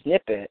 when you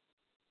snip it,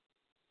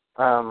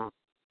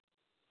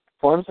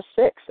 forms a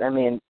 6. I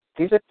mean,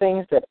 these are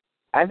things that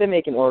I've been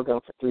making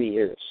orgone for 3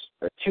 years,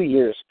 or 2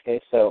 years, okay,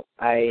 so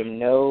I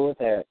know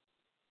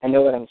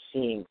what I'm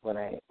seeing when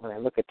I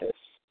look at this.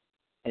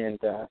 And,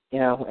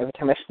 every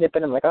time I snip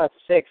it, I'm like, oh, it's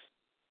a 6.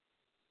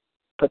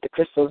 Put the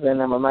crystals in,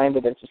 I'm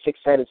reminded that it's a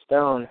 6-sided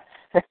stone.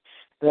 And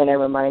then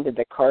I'm reminded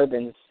that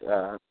carbon's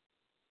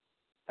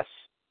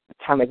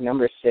atomic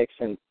number 6,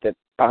 and that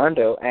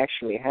Bondo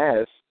actually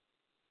has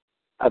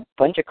a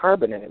bunch of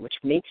carbon in it, which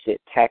makes it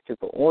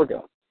tactical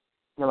orgone.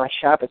 Now, my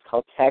shop is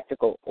called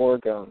Tactical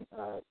Orgone,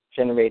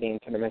 Generating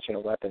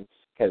Interdimensional Weapons,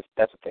 because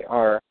that's what they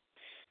are.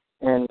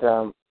 And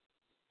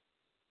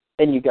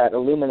then you got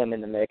aluminum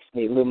in the mix.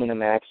 The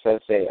aluminum acts as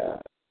a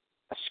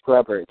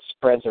scrubber. It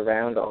spreads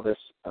around all this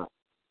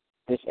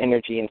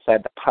energy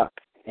inside the puck.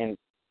 And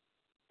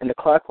the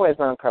clockwise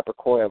round copper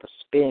coil, the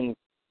spin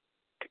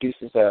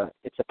produces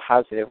it's a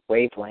positive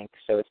wavelength,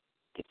 so it's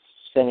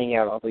sending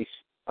out all these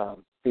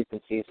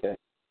frequencies,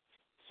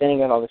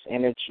 sending out all this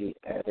energy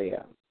at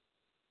a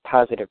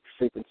positive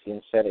frequency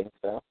and setting.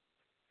 So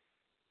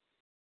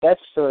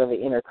that's sort of the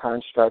inner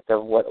construct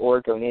of what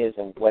orgone is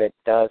and what it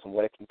does and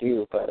what it can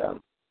do. But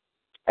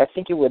I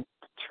think it would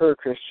deter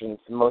Christians,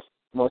 most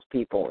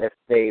people, if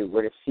they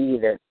were to see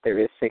that there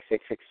is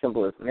 666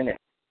 symbolism in it.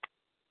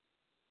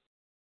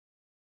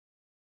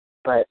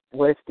 But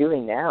what it's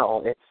doing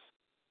now,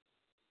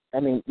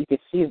 you could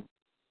see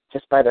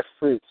just by the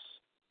fruits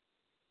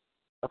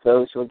of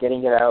those who are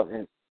getting it out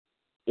and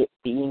it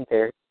being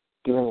there,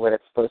 doing what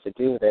it's supposed to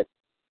do, that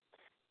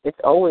it's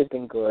always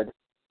been good.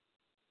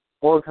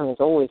 Orgone has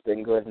always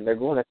been good, and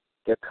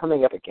they're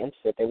coming up against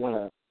it. They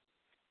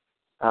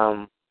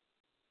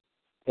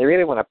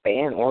really want to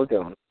ban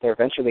orgone. They're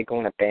eventually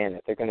going to ban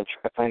it. They're going to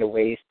try to find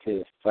ways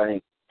to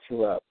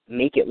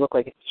make it look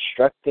like it's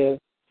destructive,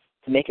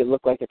 to make it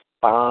look like it's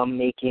bomb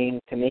making,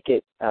 to make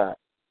it to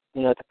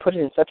put it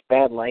in such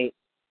bad light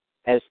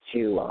as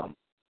to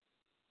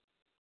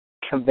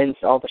convince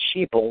all the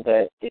sheeple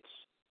that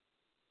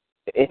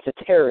it's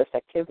a terrorist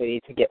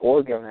activity to get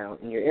orgone out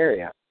in your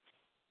area.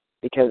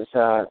 Because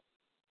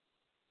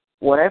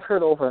what I've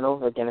heard over and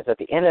over again is that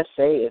the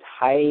NSA is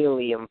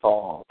highly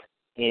involved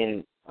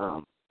in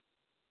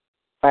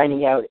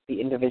finding out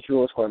the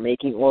individuals who are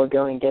making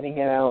orgone and getting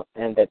it out,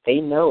 and that they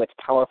know it's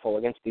powerful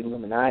against the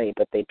Illuminati,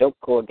 but they don't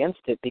go against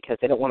it because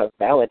they don't want to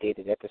validate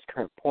it at this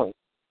current point.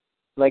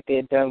 Like they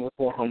had done with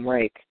Wilhelm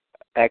Reich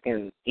back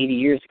in 80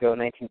 years ago,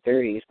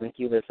 1930s, when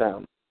he was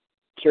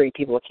curing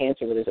people with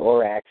cancer with his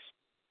ORACs.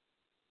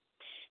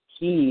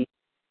 He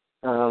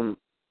had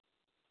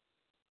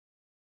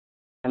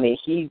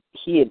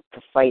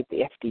to fight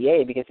the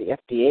FDA because the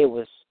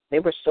FDA they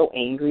were so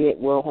angry at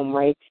Wilhelm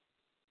Reich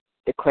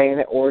declaring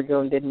that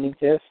orgone didn't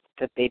exist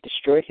that they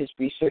destroyed his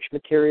research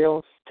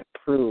materials to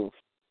prove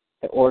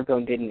that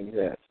orgone didn't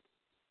exist.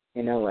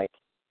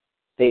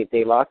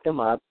 They locked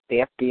him up.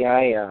 The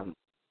FBI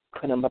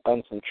put him up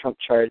on some Trump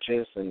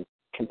charges and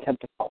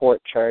contempt of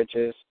court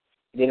charges.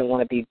 He didn't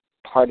want to be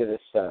part of this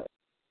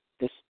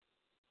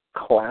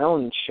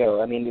clown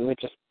show.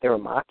 They were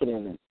mocking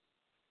him, and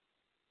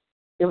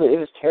it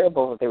was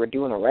terrible that they were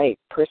doing it right,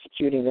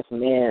 persecuting this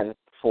man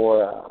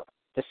for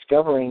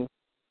discovering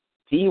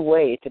the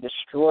way to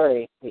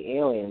destroy the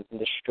aliens and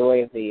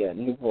destroy the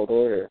New World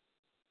Order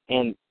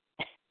and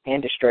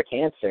destroy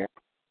cancer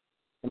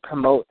and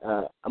promote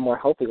a more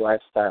healthy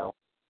lifestyle.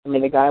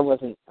 The guy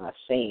wasn't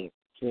sane.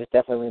 He was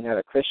definitely not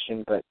a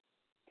Christian, but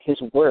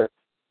his work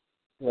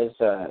was,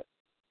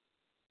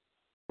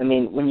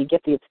 when you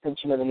get the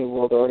attention of the New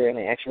World Order and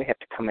they actually have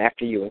to come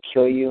after you and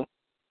kill you,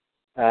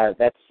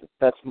 that's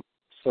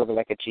sort of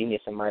like a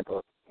genius in my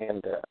book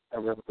and a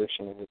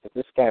revolutionary. But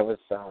this guy was,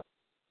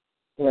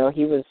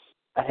 he was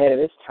ahead of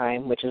his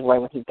time, which is why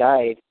when he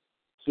died,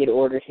 he had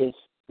ordered his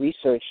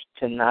research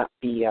to not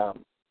be,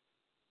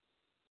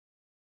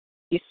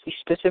 he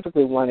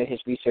specifically wanted his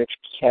research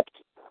kept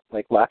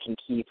like lock and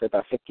key for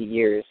about 50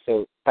 years.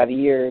 So by the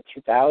year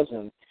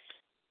 2000,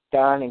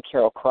 Don and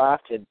Carol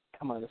Croft had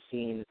come on the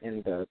scene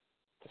and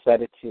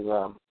decided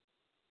to,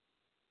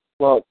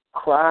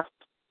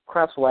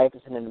 Croft's wife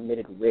is an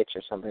admitted witch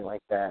or something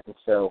like that, and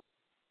so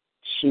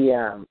she,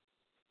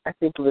 I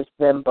think it was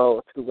them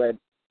both who had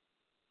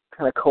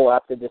kind of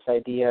co-opted this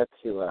idea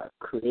to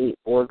create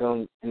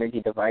orgone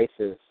energy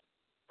devices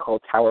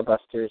called Tower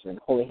Busters and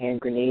Holy Hand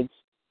Grenades.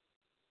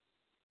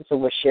 And so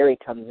where Sherry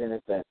comes in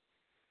is that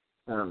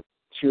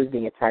she was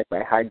being attacked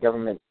by high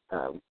government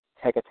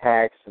tech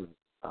attacks and,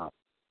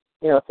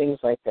 things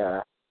like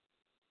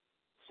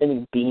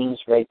sending beams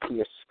right to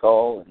your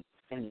skull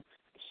and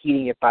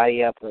heating your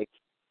body up, like,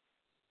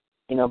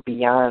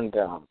 beyond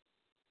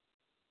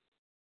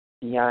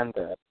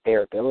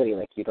bearability.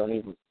 Like, you don't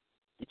even,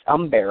 it's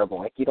unbearable.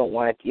 Like, you don't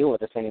want to deal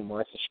with this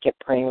anymore. So she kept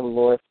praying to the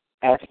Lord,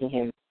 asking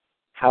him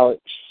how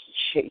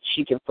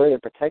she can further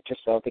protect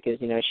herself, because,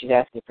 she's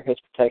asking for his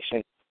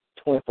protection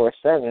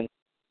 24/7.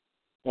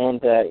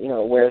 And,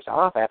 it wears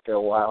off after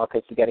a while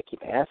because you got to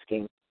keep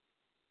asking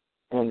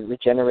and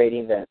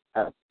regenerating that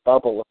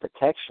bubble of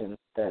protection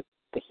that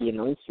he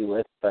anoints you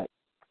with. But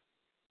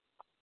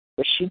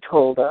what she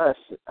told us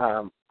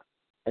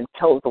and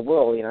told the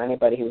world,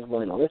 anybody who was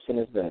willing to listen,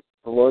 is that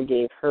the Lord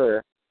gave her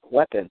a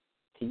weapon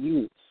to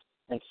use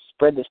and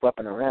spread this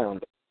weapon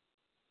around.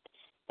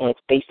 And it's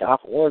based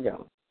off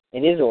orgone.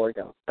 It is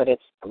orgone, but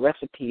it's a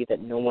recipe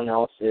that no one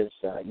else is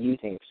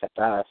using except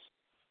us.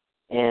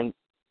 And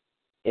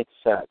it's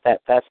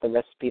that's the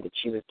recipe that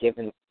she was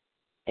given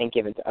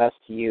to us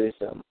to use.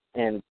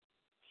 And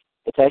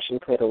it's actually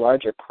played a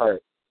larger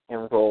part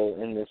and role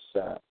in this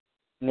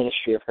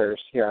ministry of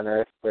hers here on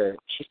Earth, where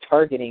she's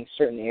targeting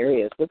certain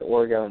areas with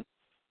orgone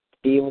to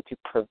be able to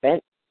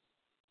prevent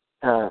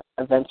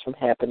events from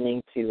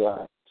happening,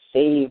 to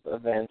save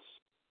events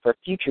for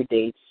future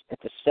dates, and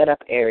to set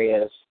up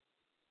areas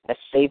as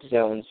safe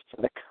zones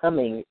for the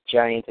coming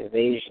giant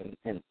invasion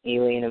and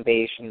alien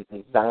invasion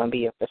and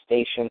zombie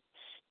infestation.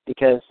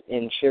 Because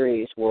in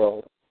Sherry's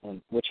world,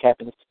 which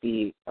happens to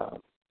be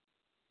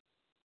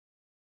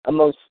a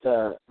most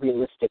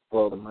realistic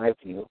world in my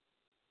view,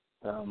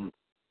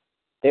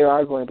 there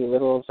are going to be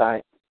little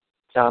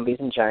zombies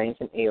and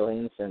giants and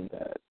aliens and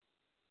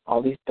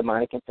all these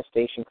demonic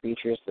infestation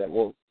creatures that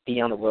will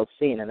be on the world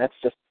scene, and that's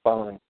just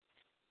following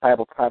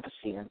Bible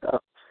prophecy and the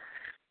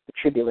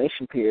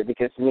tribulation period,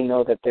 because we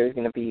know that there's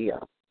going to be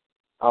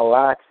a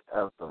lot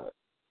of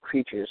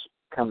creatures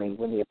coming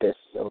when the abyss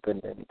is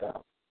opened, and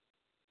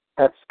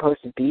that's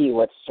supposed to be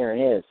what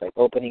CERN is, like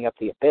opening up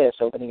the abyss,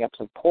 opening up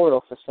some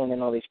portals to send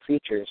in all these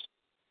creatures.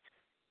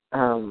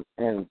 And,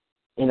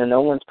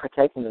 no one's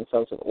protecting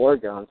themselves with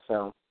orgone,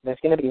 so there's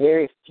going to be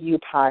very few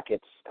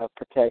pockets of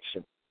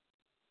protection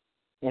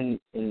in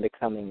the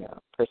coming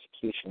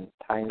persecution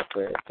times,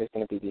 where there's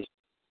going to be these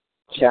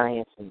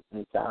giants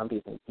and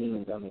zombies and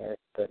demons on the earth.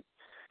 But,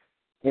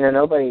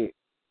 nobody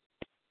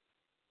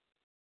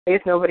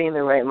in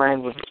their right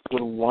mind would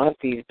want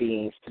these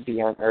beings to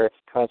be on Earth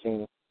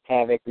causing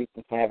havoc,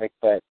 wreaking havoc,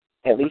 but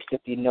at least if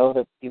you know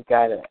that you've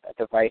got a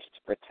device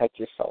to protect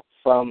yourself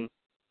from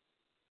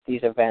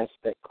these events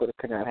that could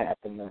not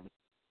happen, then,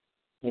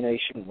 you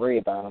shouldn't worry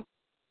about them.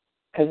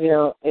 Because,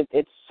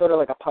 it's sort of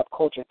like a pop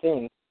culture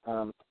thing,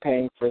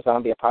 preparing for a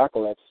zombie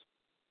apocalypse.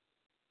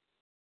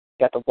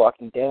 Got The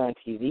Walking Dead on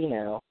TV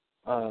now.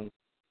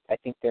 I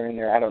think they're in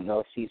their, I don't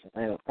know, season.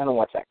 I don't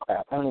watch that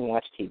crap. I don't even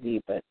watch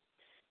TV, but,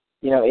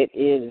 it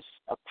is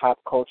a pop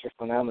culture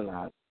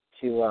phenomenon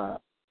to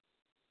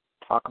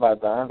talk about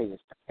zombies,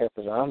 prepare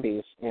for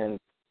zombies. And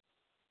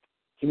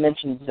if you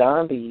mention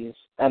zombies,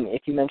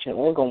 if you mention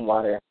orgone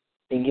water,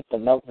 being able to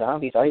melt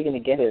zombies, all you're going to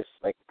get is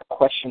like a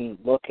question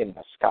look and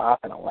a scoff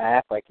and a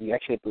laugh, like, you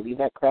actually believe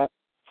that crap?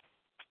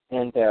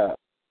 And,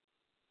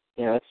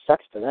 it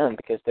sucks for them,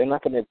 because they're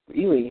not going to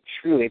really,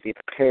 truly be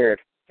prepared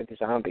for the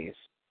zombies.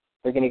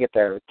 They're going to get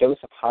their dose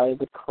of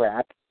Hollywood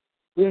crap.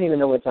 We don't even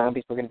know what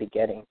zombies we're going to be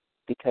getting,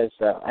 because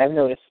I've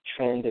noticed a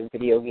trend in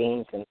video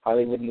games and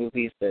Hollywood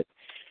movies that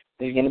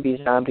there's going to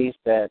be zombies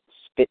that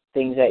spit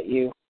things at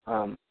you.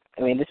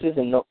 This is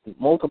in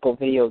multiple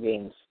video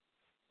games.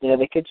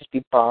 They could just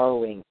be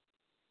borrowing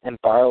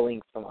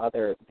from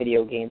other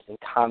video games and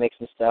comics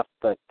and stuff,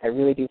 but I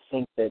really do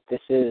think that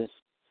this is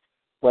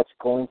what's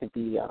going to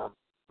be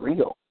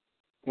real.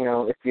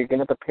 If you're going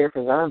to prepare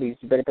for zombies,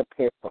 you better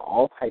prepare for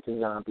all types of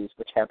zombies,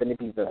 which happen to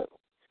be the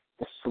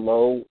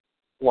slow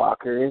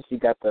walkers. You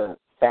got the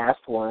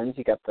fast ones.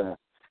 You got the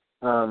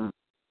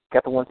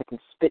ones that can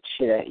spit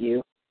shit at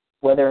you.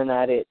 Whether or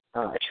not it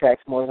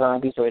attracts more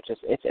zombies, or it's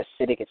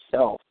acidic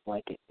itself,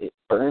 like it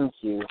burns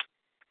you,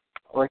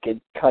 or it could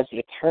cause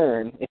you to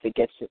turn if it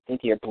gets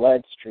into your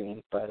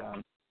bloodstream. But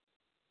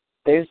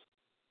there's,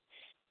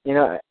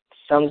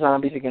 some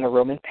zombies are going to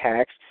roam in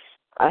packs.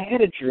 I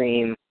had a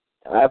dream.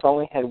 I've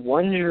only had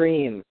one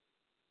dream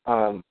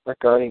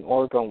regarding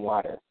orgone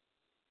water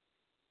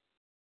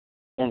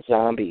and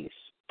zombies,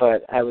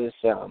 but I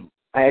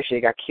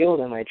actually got killed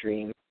in my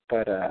dream.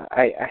 But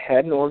I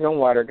had an orgone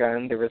water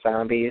gun. There were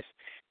zombies.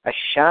 I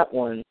shot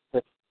one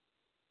with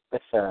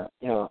with a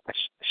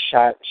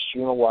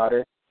stream of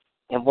water,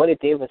 and what it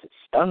did was it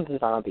stunned the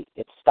zombie.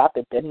 It stopped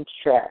it dead in its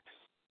tracks,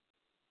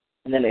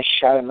 and then they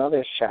shot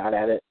another shot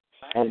at it,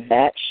 and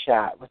that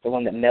shot was the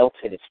one that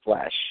melted its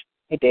flesh.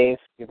 Hey, Dave,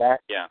 you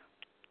back? Yeah.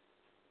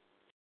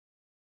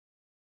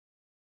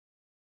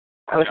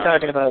 I was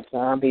talking about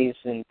zombies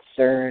and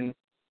CERN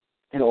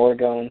and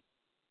Oregon.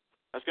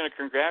 I was going to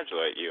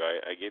congratulate you.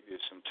 I gave you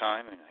some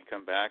time, and I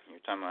come back, and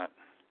you're talking about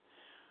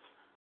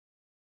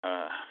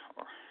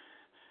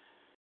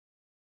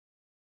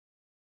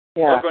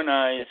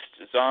organized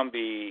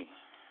zombie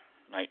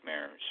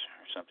nightmares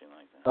or something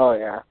like that. Oh,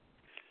 yeah.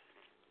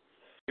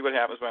 See what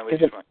happens when I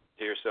leave you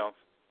to yourself?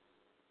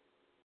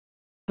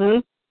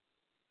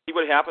 See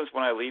what happens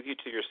when I leave you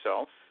to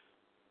yourself?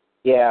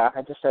 Yeah,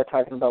 I just started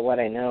talking about what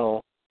I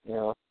know, you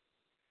know.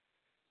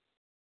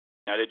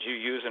 Now, did you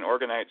use an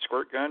organized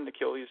squirt gun to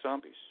kill these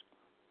zombies?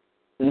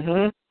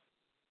 I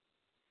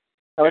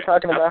was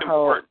talking about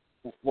how...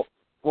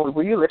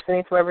 were you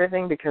listening to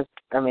everything? Because,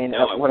 I mean,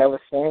 what I was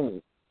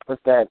saying was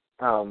that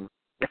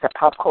it's a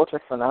pop culture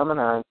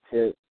phenomenon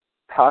to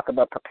talk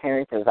about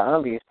preparing for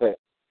zombies, but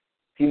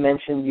if you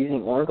mention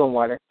using Oregon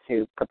water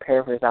to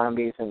prepare for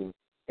zombies and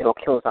it'll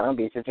kill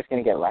zombies, you're just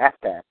going to get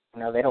laughed at.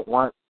 You know, they don't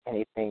want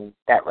anything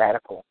that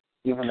radical,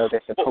 even though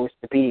they're supposed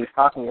to be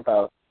talking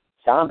about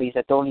zombies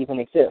that don't even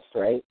exist,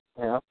 right?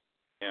 You know?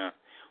 Yeah.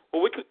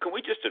 Well, can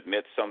we just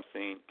admit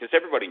something? Because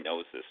everybody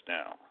knows this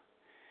now.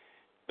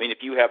 I mean, if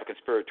you have a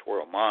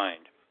conspiratorial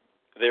mind,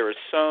 there is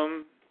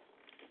some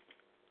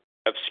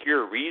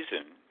obscure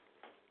reason,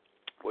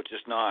 which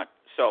is not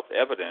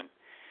self-evident,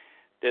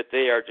 that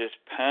they are just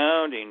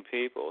pounding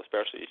people,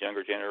 especially these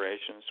younger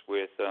generations,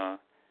 with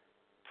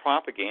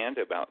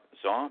propaganda about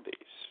zombies.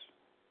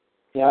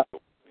 Yeah.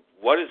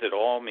 What does it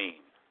all mean?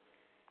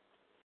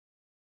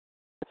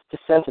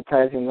 It's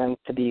desensitizing them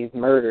to be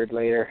murdered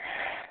later.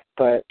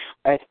 But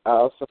I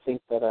also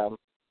think that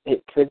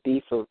it could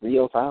be for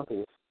real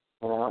zombies.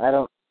 You know, I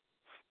don't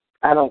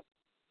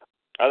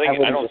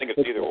think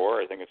it's either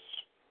or. I think it's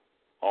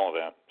all of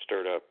that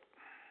stirred up.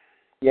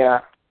 Yeah.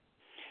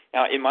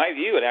 Now, in my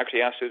view, it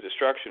actually has to do with the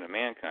destruction of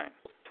mankind.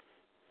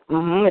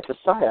 It's a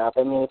psyop.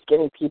 I mean, it's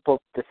getting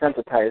people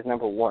desensitized,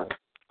 number one.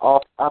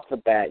 Off the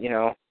bat, you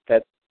know,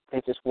 that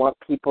they just want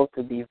people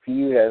to be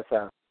viewed as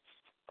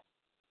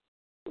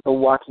the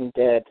Walking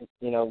Dead,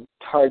 you know,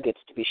 targets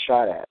to be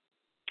shot at.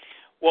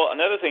 Well,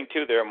 another thing,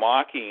 too, they're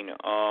mocking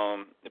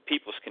the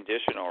people's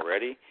condition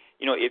already.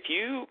 You know, if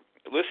you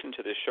listen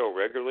to this show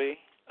regularly,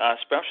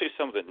 especially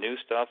some of the new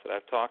stuff that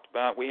I've talked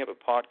about, we have a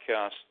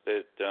podcast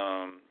that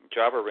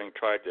Java Ring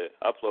tried to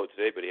upload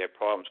today, but he had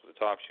problems with the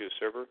TalkShoe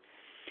server.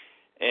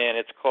 And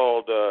it's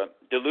called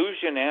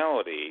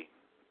Delusionality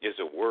is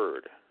a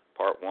Word,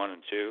 Part 1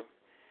 and 2.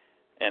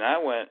 And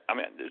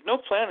there's no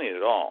planning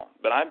at all,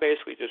 but I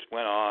basically just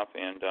went off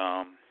and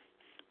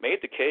made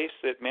the case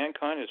that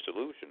mankind is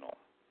delusional.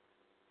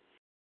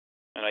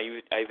 And I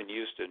even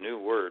used a new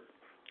word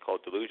called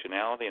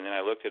delusionality, and then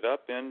I looked it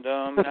up, and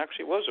it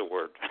actually was a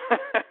word.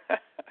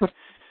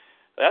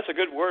 That's a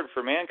good word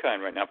for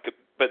mankind right now.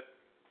 But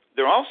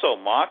they're also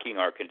mocking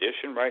our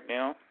condition right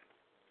now.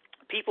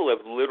 People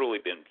have literally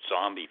been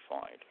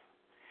zombified.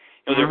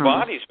 You know, their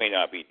bodies may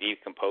not be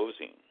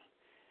decomposing,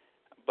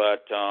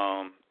 but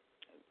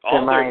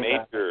all their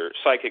major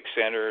psychic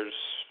centers,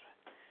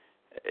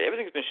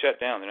 everything's been shut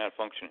down. They're not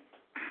functioning.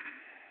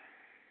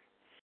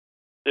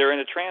 They're in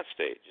a trance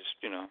state,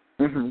 just, you know.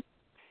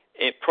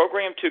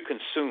 Programmed to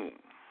consume.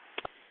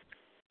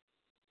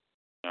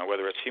 You know,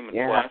 whether it's human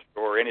flesh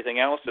or anything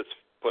else that's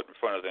put in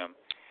front of them.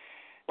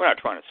 We're not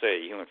trying to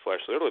say human flesh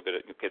literally, but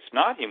it's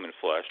not human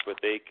flesh, but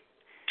they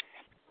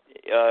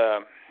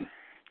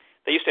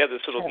used to have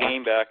this little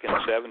game back in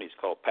the 70s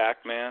called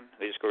Pac-Man.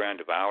 They just go around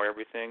and devour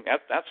everything.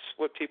 That's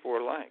what people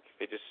were like.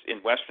 They just, in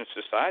Western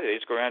society, they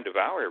just go around and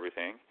devour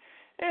everything.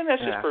 And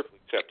that's just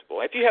perfectly acceptable.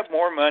 If you have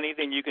more money,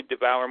 then you can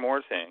devour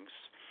more things.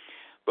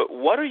 But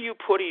what are you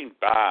putting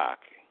back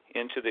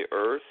into the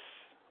earth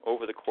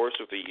over the course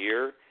of a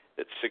year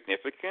that's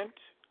significant?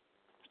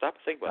 Stop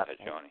and think about that,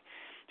 Johnny.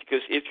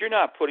 Because if you're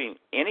not putting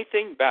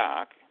anything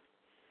back,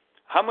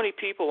 how many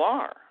people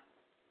are?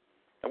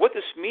 And what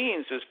this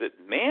means is that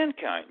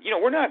mankind, you know,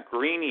 we're not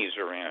greenies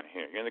around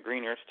here. You're the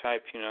green earth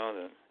type, you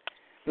know,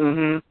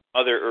 the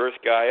other earth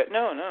guy.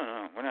 No,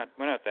 we're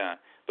not that.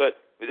 But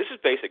this is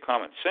basic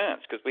common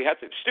sense, because we have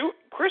to.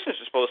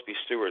 Christians are supposed to be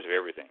stewards of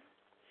everything.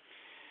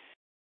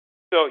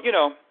 So, you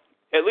know,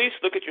 at least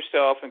look at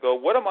yourself and go,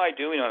 what am I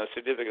doing on a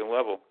significant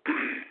level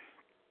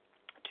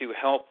to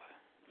help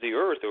the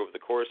earth over the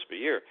course of a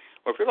year?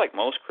 Well, if you're like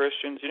most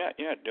Christians, you're not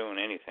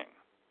doing anything.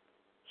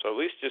 So at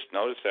least just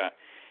notice that.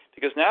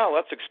 Because now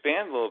let's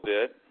expand a little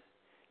bit.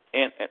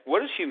 And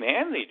what is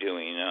humanity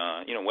doing,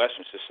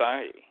 Western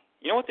society?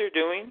 You know what they're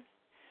doing?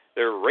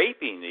 They're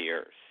raping the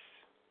earth.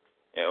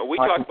 You know, we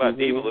talk about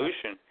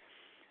devolution.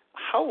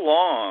 How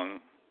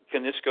long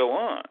can this go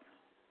on?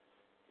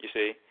 You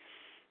see?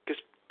 Because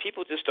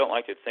people just don't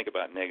like to think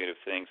about negative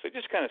things. They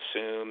just kind of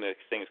assume that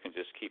things can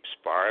just keep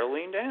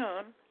spiraling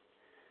down.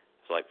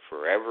 It's like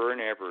forever and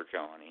ever,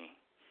 Johnny.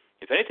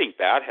 if anything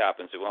bad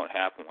happens, it won't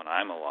happen when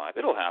I'm alive.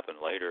 It'll happen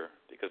later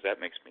because that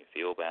makes me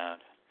feel bad.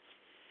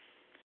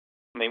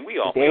 I mean, we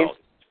all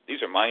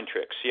these are mind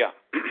tricks, yeah.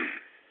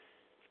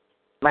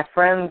 My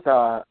friends,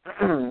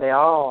 they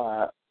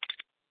all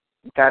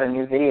got a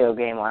new video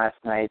game last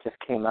night. It just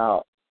came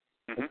out.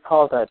 Mm-hmm. It's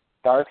called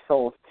Dark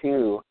Souls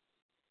 2.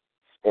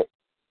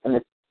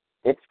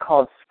 It's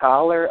called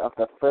Scholar of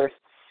the First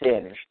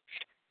Sin.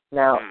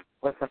 Now,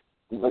 what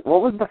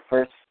was the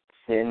first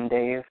sin,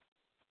 Dave?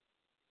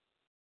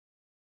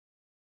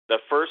 The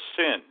first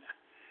sin.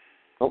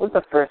 What was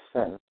the first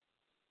sin?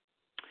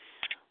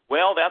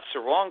 Well, that's the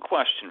wrong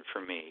question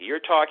for me. You're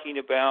talking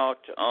about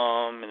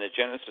in the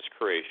Genesis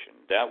creation.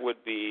 That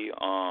would be,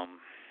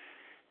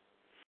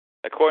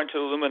 according to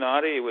the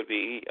Illuminati, it would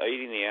be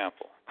eating the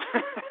apple.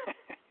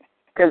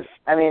 Because,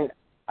 I mean,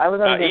 I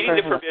was under the eating the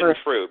impression forbidden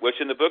fruit, which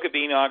in the Book of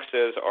Enoch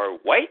says are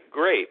white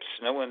grapes.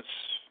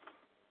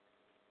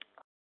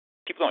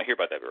 People don't hear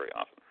about that very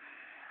often.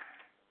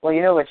 Well,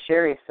 you know what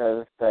Sherry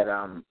says, that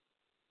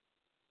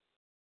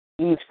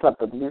Eve slept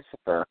with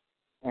Lucifer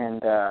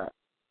and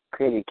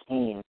created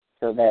Cain,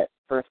 so that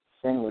first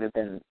sin would have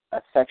been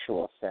a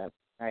sexual sin,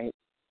 right?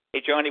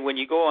 Hey, Johnny, when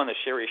you go on the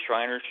Sherry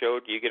Shriner show,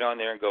 do you get on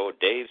there and go,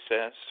 Dave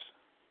says?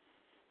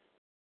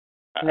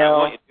 No. I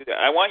want you to do that.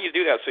 I want you to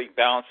do that so you can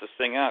balance this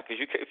thing out.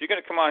 Because if you're going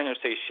to come on here and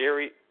say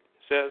Sherry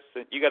says,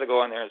 then you got to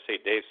go on there and say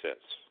Dave says.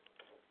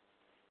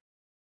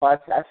 Well,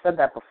 I've said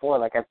that before.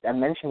 Like, I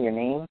mentioned your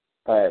name,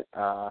 but,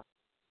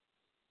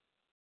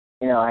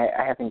 you know, I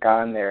haven't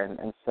gone there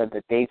and said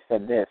that Dave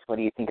said this. What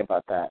do you think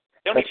about that?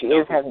 But she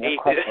is having a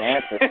question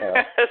and answer show.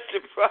 That's the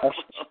problem.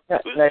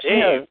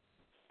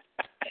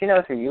 She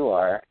knows who you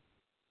are.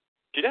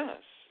 She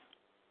does.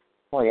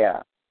 Well,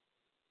 yeah.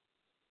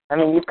 I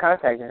mean, you've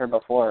contacted her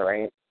before,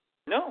 right?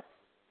 No.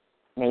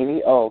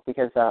 Maybe? Oh,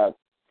 because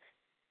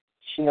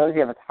she knows you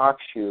have a talk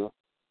show.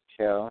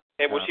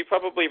 Hey, well, she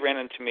probably ran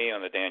into me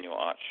on the Daniel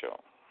Ott show.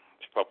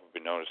 She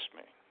probably noticed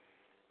me.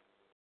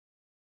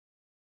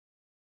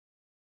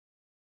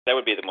 That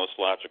would be the most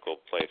logical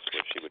place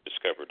where she would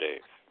discover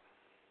Dave.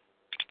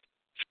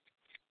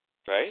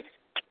 Right?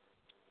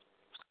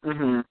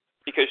 Mm-hmm.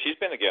 Because she's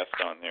been a guest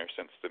on there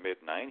since the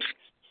mid-'90s.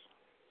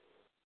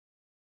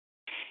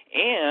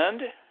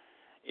 And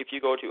if you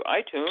go to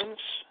iTunes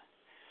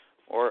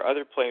or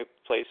other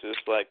places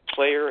like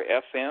Player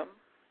FM,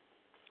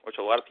 which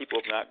a lot of people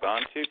have not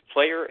gone to,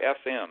 Player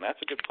FM,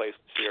 that's a good place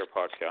to see our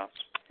podcasts.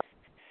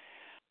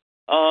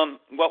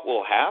 What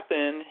will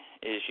happen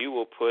is you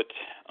will put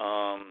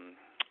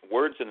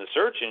words in the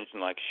search engine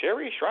like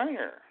Sherry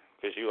Shriner,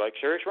 because you like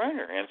Sherry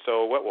Shriner. And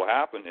so what will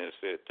happen is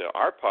that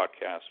our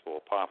podcast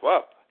will pop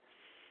up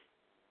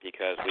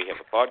because we have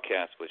a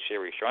podcast with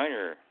Sherry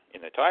Shriner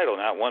in the title,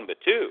 not one but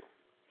two.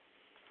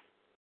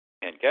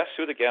 And guess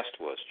who the guest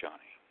was, Johnny?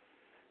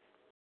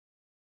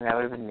 That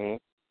would have been me.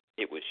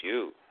 It was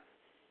you.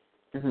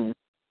 Mm-hmm.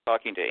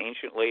 Talking to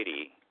Ancient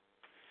Lady.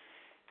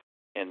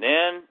 And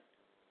then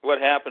what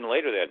happened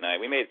later that night,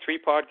 we made 3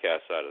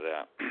 podcasts out of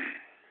that.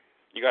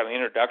 You got an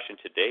introduction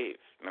to Dave.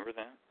 Remember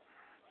that?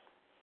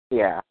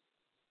 Yeah.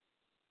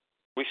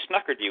 We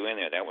snookered you in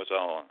there. That was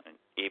all an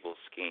evil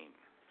scheme.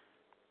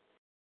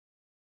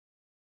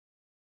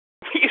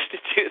 We used to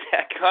do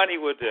that. Connie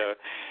would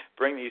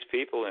bring these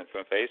people in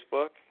from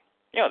Facebook.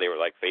 You know, they were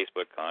like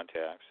Facebook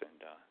contacts.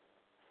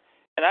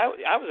 And I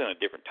was in a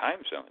different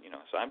time zone, you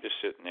know, so I'm just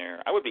sitting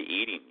there. I would be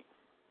eating,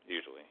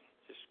 usually.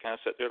 Just kind of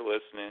sit there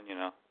listening, you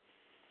know.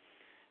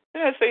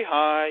 And I'd say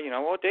hi, you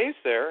know, well, Dave's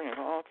there, you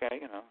know, okay,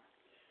 you know.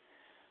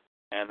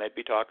 And they'd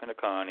be talking to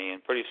Connie,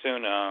 and pretty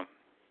soon,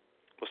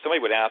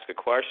 somebody would ask a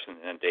question,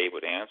 and then Dave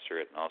would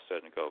answer it, and all of a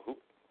sudden I'd go,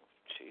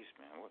 jeez,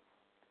 man,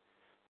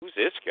 who's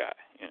this guy?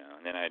 You know,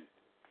 and then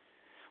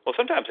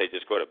sometimes I'd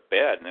just go to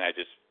bed, and then I'd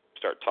just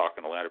start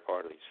talking the latter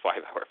part of these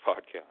 5-hour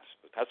podcasts.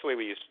 But that's the way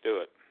we used to do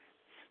it.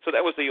 So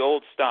that was the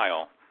old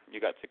style. You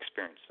got to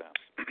experience that.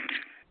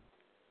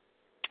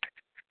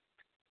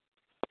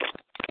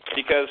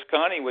 Because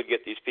Connie would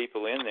get these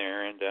people in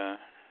there, and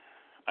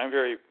I'm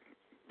very,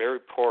 very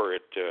poor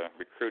at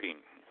recruiting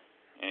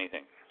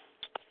anything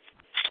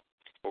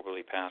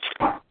overly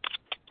passive.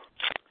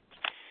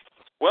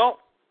 Well,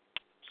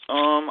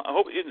 I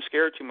hope you didn't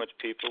scare too much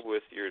people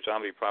with your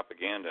zombie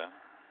propaganda,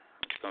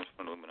 which comes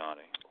from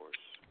Illuminati, of course.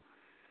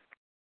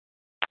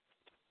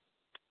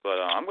 But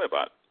I'm going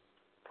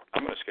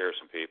to scare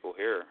some people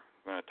here.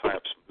 I'm going to tie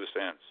up some loose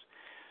ends.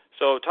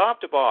 So top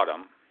to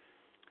bottom,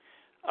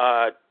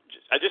 I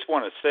just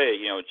want to say,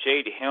 you know,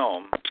 Jade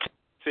Helm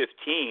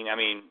 15, I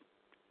mean,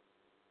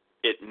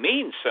 it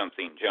means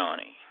something,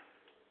 Johnny,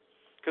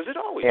 because it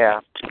always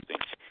means something.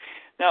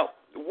 Now,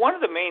 one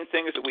of the main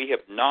things that we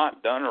have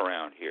not done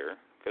around here,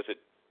 because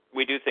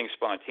we do things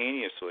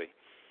spontaneously,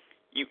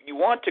 you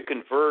want to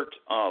convert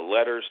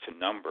letters to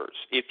numbers.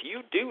 If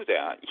you do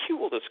that, you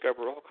will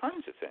discover all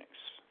kinds of things.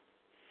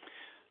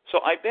 So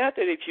I bet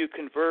that if you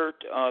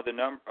convert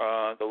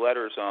the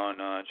letters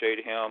on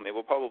Jade Helm, it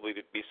will probably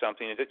be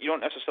something that you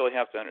don't necessarily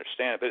have to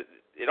understand, but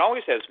it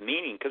always has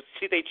meaning because,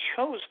 see, they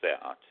chose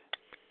that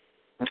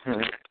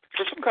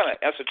for some some kind of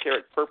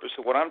esoteric purpose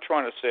of what I'm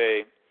trying to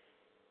say.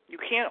 You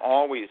can't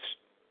always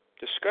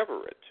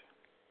discover it.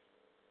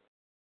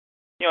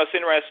 It's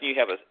interesting you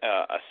have a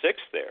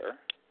 6 there,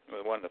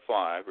 with 1 to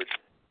 5,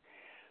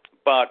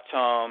 but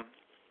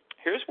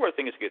here's where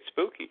things get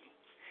spooky.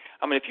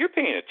 I mean, if you're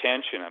paying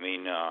attention,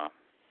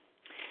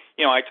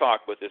 I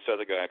talked with this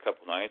other guy a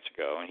couple nights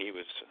ago, and it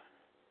was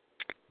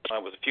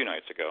a few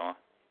nights ago.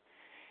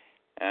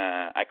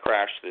 I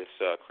crashed this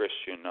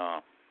Christian,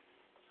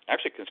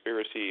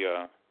 conspiracy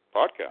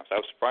podcast.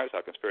 I was surprised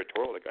how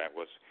conspiratorial the guy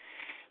was.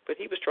 But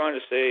he was trying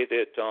to say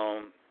that,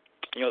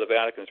 the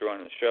Vatican's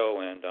running the show,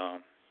 and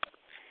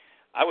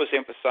I was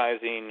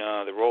emphasizing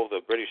the role of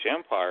the British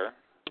Empire,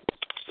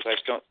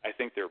 because I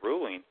think they're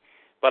ruling.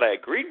 But I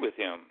agreed with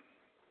him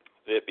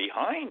that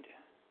behind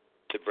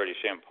the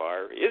British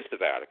Empire is the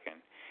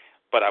Vatican.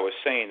 But I was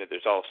saying that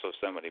there's also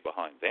somebody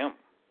behind them,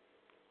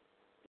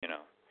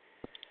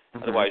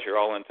 Mm-hmm. Otherwise, you're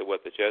all into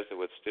what the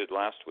Jesuits did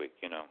last week,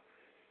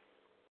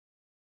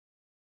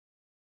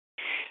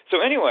 So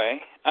anyway,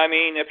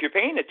 if you're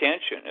paying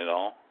attention at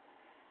all,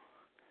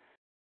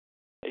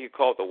 you could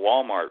call it the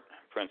Walmart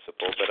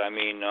principle, but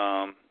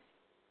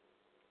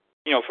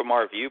from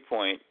our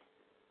viewpoint,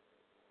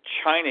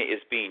 China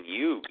is being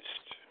used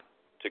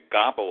to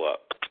gobble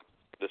up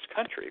this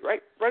country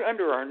right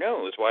under our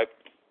nose. Why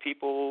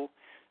people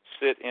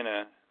sit in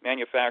a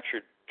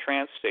manufactured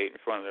trance state in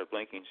front of their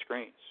blinking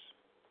screens.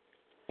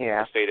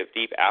 Yeah. A state of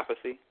deep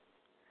apathy,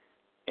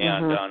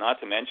 and not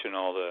to mention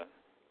all the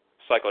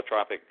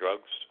psychotropic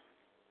drugs.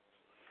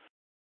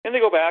 And they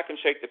go back and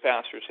shake the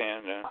pastor's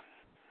hand, and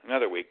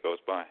another week goes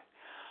by.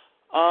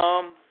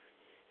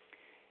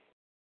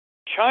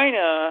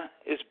 China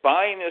is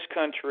buying this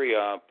country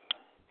up,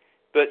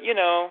 but,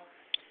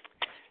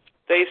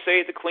 they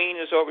say the Queen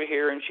is over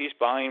here and she's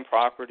buying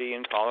property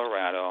in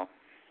Colorado.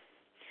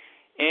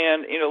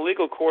 And in a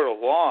legal court of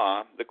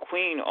law, the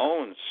Queen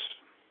owns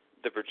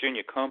the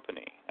Virginia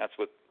company. That's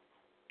what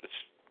this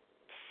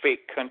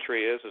fake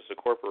country is a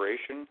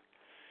corporation.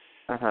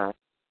 Uh-huh.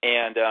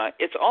 And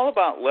it's all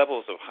about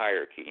levels of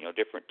hierarchy,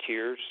 different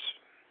tiers.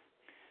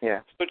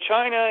 Yeah. So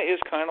China is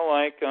kind of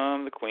like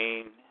the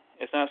Queen.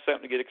 It's not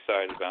something to get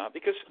excited about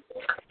because,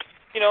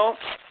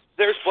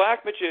 there's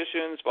black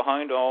magicians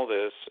behind all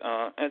this,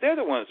 and they're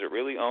the ones that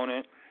really own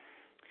it.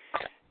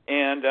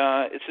 And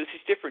it's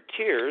these different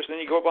tiers, and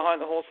then you go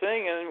behind the whole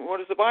thing, and what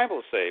does the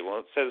Bible say? Well,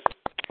 it says,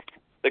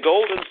 the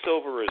gold and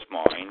silver is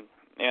mine,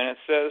 and it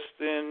says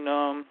in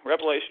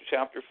Revelation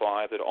chapter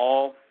 5 that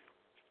all,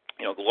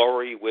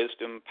 glory,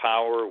 wisdom,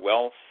 power,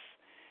 wealth,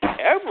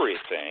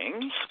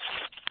 everything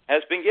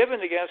has been given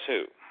to guess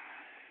who?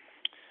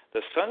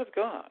 The Son of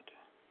God.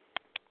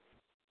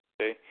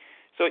 Okay?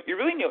 So you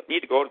really need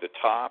to go to the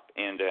top,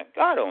 and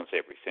God owns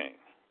everything.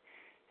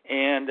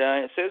 And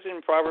it says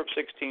in Proverbs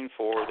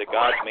 16:4 that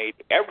God made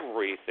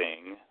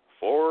everything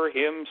for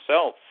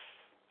himself,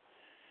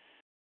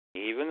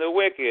 even the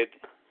wicked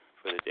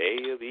for the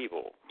day of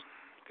evil.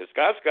 Because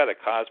God's got a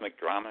cosmic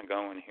drama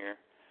going here,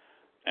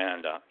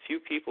 and few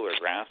people are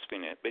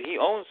grasping it. But he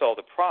owns all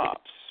the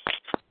props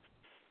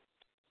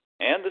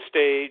and the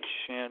stage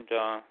and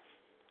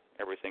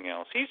everything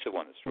else. He's the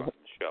one that's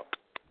running the show.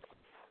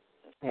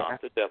 It's not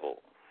the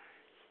devil.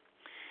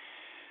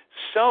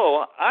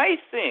 So I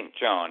think,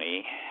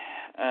 Johnny,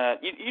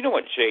 you know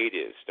what jade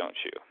is, don't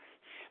you?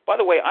 By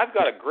the way, I've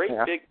got a great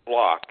big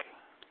block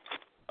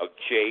of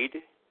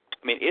jade.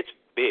 It's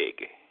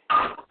big,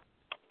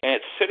 and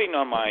it's sitting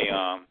on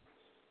my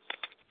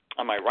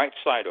right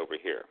side over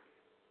here.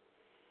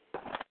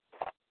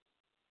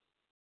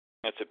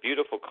 It's a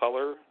beautiful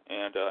color,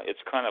 and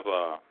it's kind of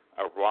a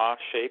raw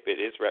shape. It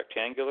is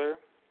rectangular.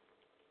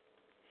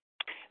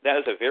 That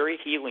is a very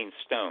healing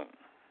stone.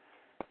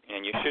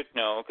 And you should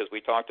know, because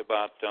we talked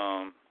about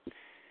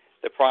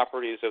the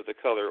properties of the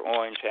color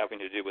orange having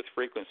to do with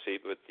frequency,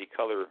 but the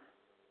color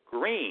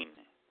green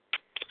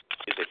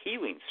is a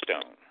healing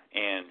stone.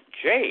 And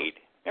jade,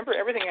 remember,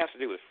 everything has to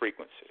do with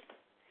frequency.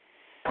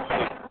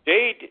 So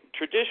jade,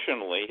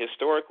 traditionally,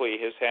 historically,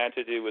 has had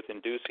to do with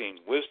inducing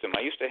wisdom.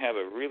 I used to have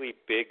a really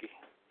big,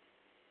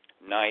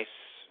 nice,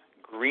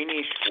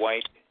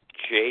 greenish-white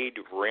jade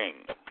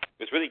ring. It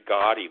was really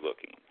gaudy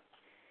looking.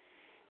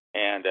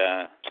 And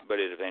but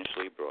it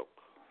eventually broke.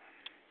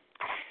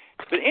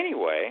 But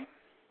anyway,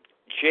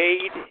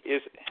 jade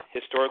is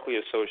historically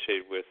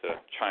associated with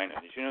China.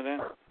 Did you know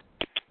that?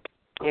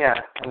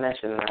 Yeah, I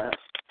mentioned that.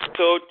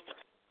 So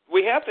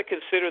we have to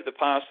consider the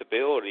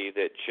possibility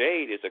that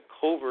jade is a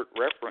covert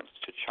reference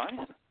to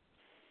China.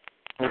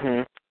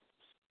 Mm-hmm.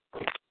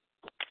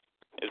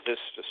 Is this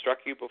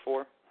struck you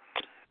before?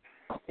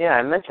 Yeah,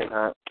 I mentioned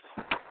that.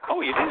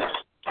 Oh, you did?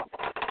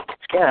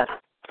 Yeah.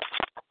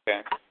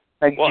 Okay.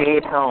 Like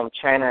jade helm,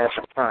 China at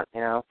the front,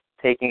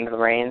 taking the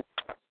reins.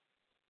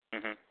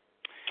 Mm-hmm.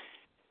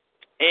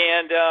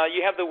 And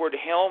you have the word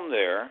helm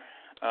there,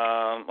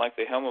 like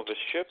the helm of a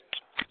ship.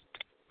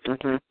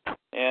 Mm-hmm.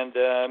 And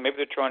maybe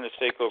they're trying to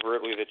say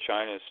covertly that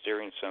China is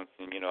steering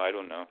something, I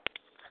don't know.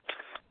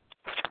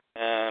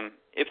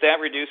 if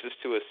that reduces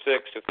to a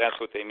 6, if that's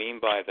what they mean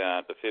by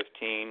that, the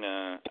 15,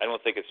 I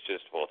don't think it's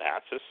just, well,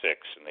 that's a 6,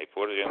 and they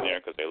put it in there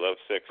because they love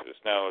 6s.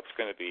 No, it's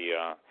going to be,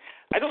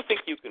 I don't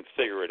think you can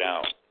figure it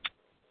out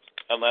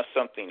unless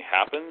something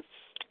happens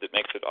that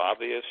makes it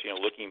obvious,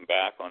 looking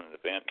back on an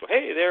event. Well,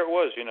 hey, there it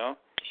was,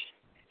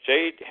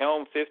 Jade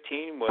Helm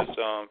 15 was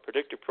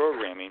predictive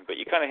programming, but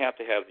you kind of have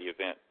to have the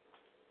event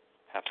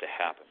have to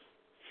happen.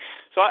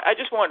 So I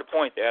just wanted to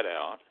point that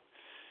out.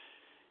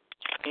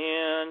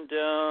 And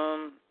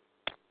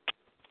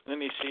let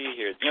me see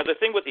here. The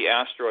thing with the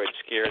asteroid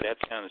scare, that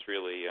sounds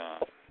really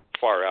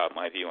far out,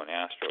 my view on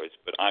asteroids,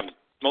 but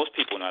most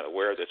people are not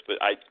aware of this, but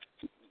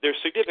there's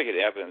significant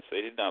evidence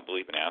they did not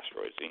believe in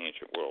asteroids in the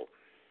ancient world.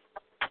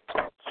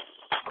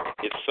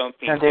 It's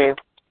something... Now, Dave,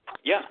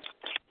 yeah.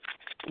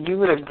 You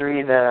would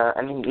agree that,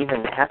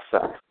 even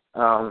NASA,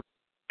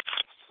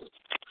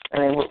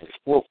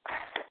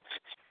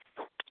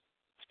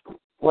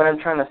 what I'm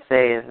trying to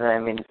say is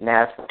that,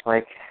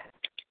 NASA's,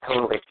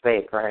 totally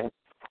fake, right?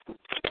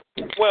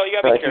 Well, you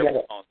got to be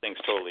careful calling things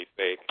totally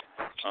fake.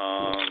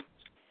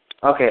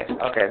 Okay,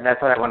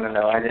 that's what I want to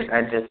know. I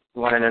just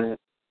wanted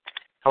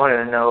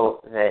to know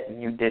that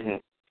you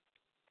didn't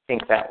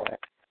think that way.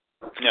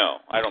 No,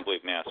 I don't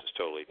believe NASA's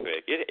totally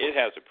fake. It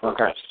has a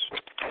purpose.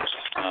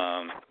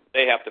 Okay.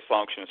 They have to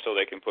function so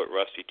they can put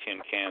rusty tin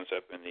cans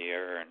up in the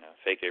air and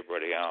fake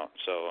everybody out.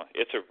 So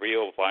it's a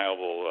real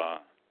viable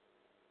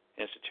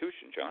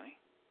institution, Johnny.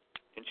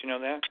 Didn't you know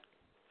that?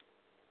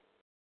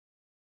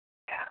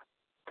 Yeah.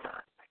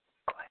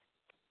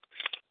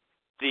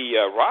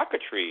 The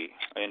rocketry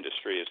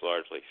industry is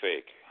largely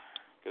fake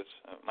because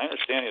my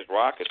understanding is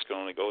rockets can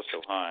only go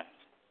so high.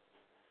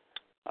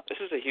 This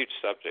is a huge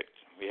subject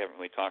we haven't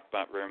really talked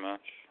about very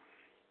much.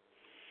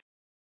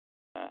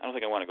 I don't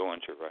think I want to go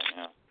into it right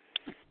now.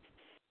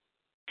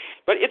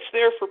 But it's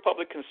there for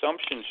public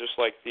consumption, just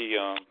like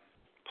the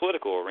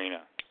political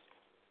arena.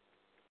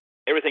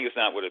 Everything is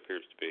not what it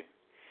appears to be.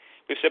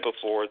 We've said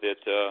before that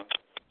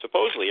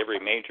supposedly every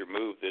major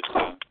move that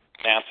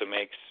NASA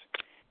makes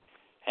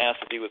has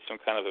to do with some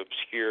kind of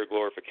obscure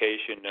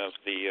glorification of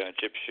the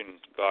Egyptian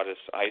goddess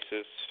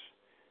Isis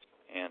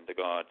and the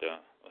god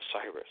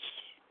Osiris.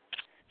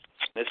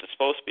 This is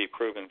supposed to be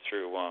proven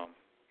through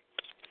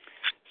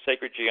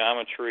sacred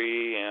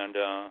geometry and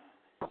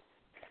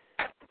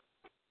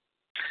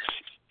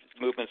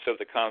movements of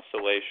the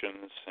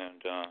constellations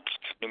and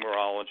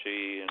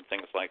numerology and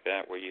things like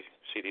that, where you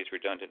see these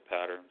redundant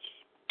patterns.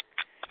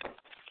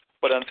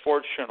 But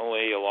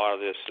unfortunately, a lot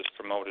of this is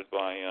promoted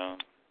by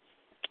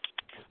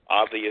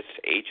obvious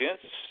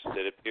agents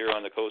that appear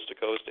on the Coast to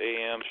Coast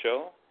AM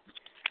show,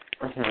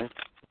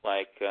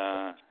 like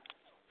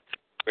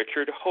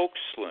Richard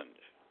Hoaxland.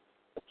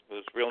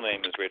 His real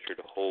name is Richard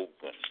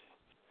Hoagland.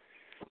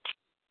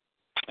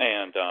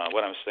 And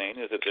what I'm saying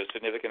is that a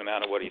significant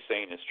amount of what he's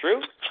saying is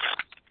true,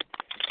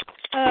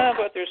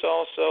 but there's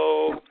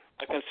also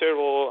a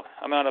considerable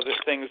amount of the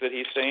things that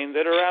he's saying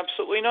that are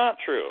absolutely not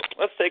true.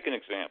 Let's take an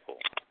example.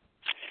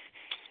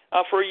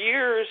 For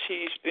years,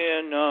 he's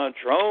been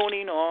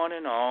droning on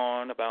and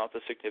on about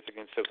the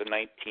significance of the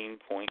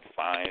 19.5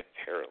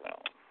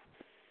 parallel.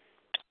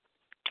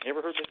 You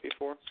ever heard this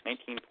before?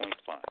 19.5.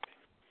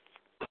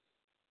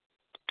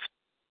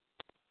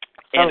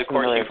 And, of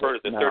course, you've heard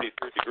of the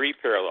 33rd degree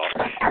parallel.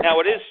 Now,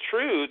 it is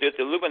true that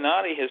the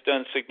Illuminati has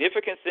done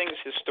significant things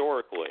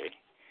historically,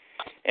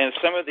 and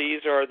some of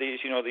these are these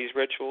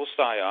ritual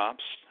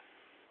psyops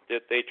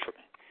that they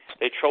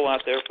troll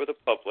out there for the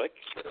public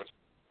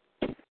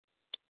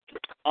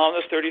on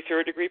the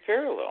 33rd degree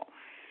parallel.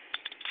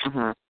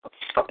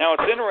 Now,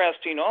 it's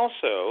interesting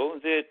also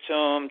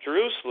that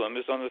Jerusalem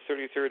is on the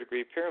 33rd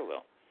degree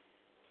parallel.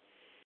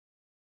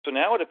 So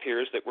now it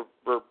appears that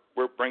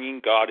we're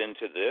bringing God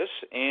into this,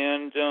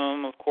 and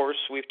of course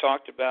we've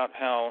talked about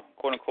how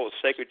quote unquote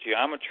sacred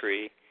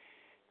geometry.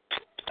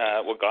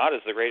 Well, God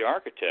is the great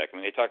architect.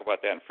 They talk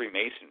about that in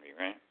Freemasonry,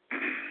 right?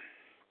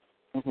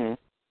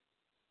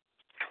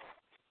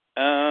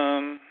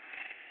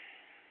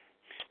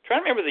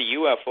 Trying to remember the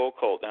UFO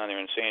cult down there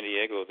in San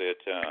Diego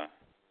that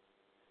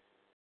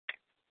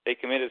they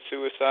committed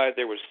suicide.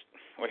 There was,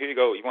 well, here you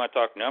go. You want to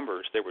talk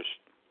numbers? There was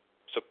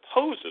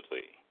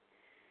supposedly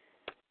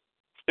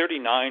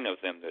 39 of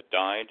them that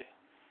died.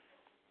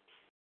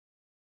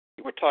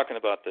 You were talking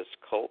about this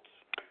cult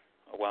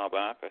a while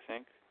back, I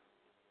think.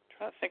 I'm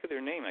trying to think of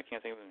their name. I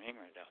can't think of their name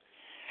right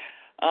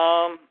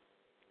now.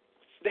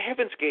 The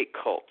Heaven's Gate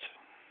cult.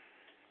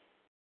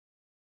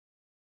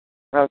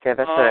 Okay,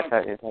 that's what I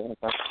thought you were talking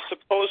about.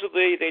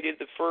 Supposedly, they did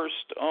the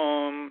first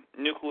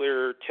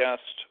nuclear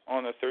test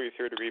on the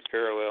 33rd degree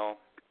parallel.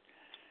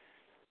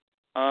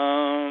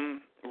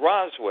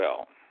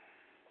 Roswell,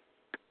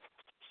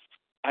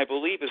 I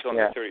believe, is on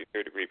the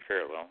 33rd degree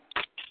parallel.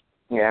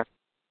 Yeah.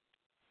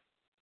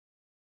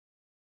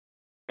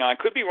 Now, I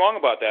could be wrong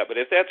about that, but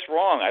if that's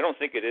wrong, I don't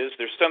think it is.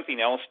 There's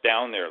something else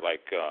down there,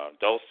 like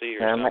Dulce or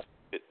something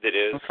that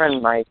is. My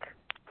friend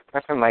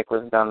Mike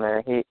was down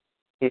there. He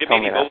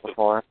told me that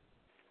before.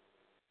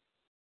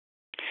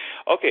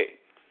 Okay.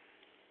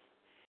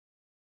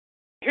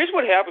 Here's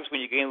what happens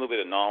when you gain a little bit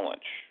of knowledge.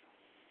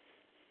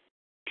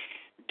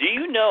 Do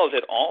you know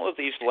that all of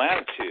these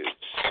latitudes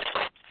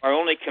are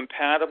only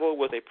compatible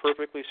with a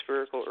perfectly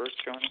spherical Earth,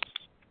 Johnny?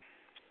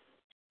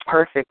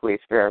 Perfectly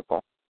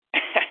spherical.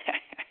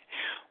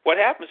 What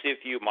happens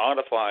if you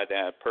modify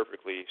that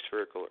perfectly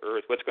spherical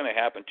Earth? What's going to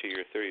happen to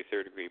your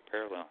 33rd degree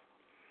parallel?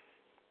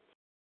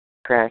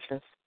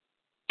 Crashes.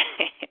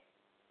 It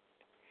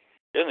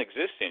doesn't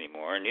exist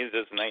anymore, and neither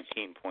does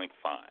 19.5.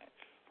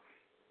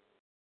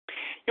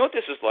 You know what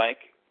this is like?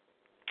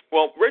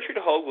 Well, Richard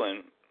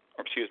Hoagland,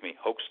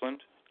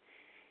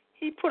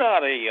 he put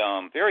out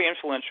a very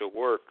influential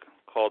work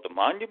called The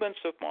Monuments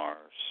of Mars.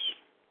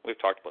 We've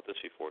talked about this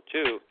before,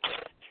 too.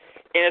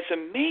 And it's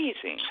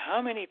amazing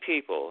how many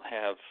people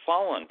have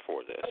fallen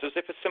for this, as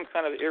if it's some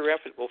kind of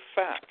irrefutable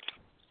fact.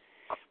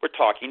 We're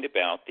talking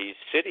about these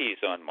cities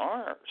on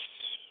Mars,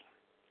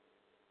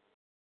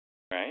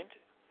 right?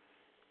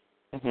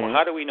 Mm-hmm. Well,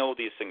 how do we know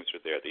these things are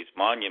there, these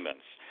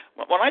monuments?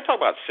 When I talk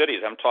about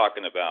cities, I'm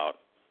talking about,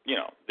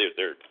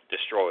 they're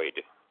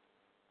destroyed,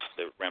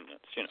 the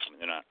remnants,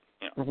 they're not,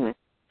 Mm-hmm.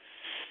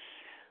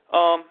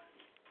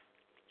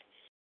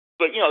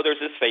 But, there's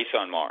this face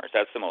on Mars.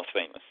 That's the most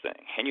famous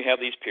thing. And you have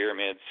these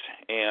pyramids.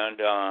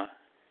 And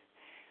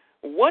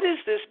what is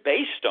this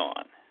based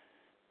on?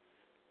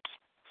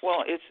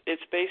 Well,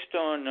 it's based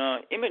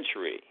on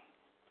imagery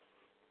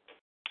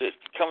that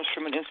comes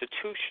from an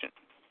institution.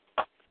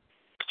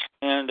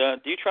 And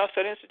do you trust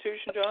that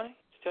institution, Johnny,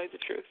 to tell you the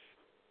truth?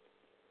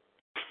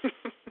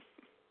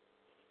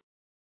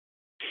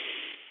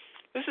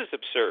 This is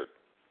absurd.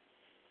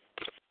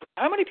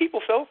 How many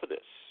people fell for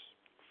this?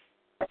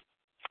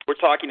 We're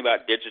talking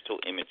about digital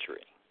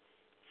imagery.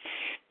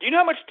 Do you know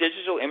how much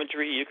digital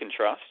imagery you can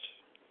trust?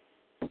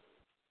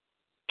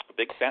 A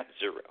big fat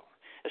zero.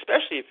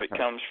 Especially if it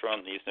comes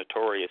from these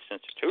notorious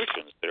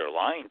institutions that are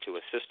lying to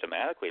us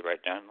systematically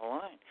right down the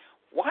line.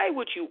 Why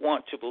would you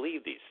want to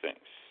believe these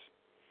things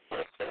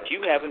if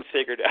you haven't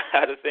figured out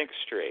how to think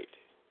straight?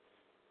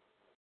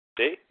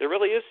 See? There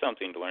really is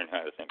something to learn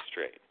how to think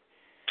straight.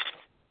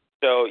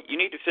 So you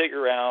need to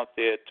figure out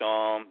that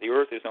the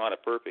Earth is not a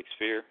perfect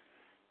sphere.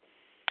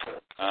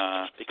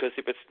 Because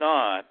if it's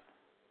not,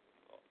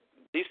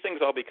 these things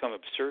all become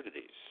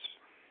absurdities.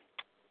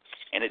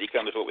 And it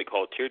becomes what we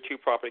call Tier 2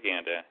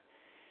 propaganda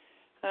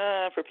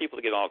for people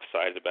to get all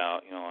excited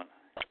about, go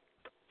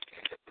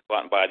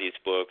out and buy these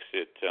books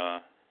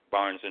at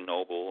Barnes &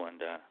 Noble and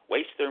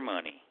waste their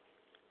money.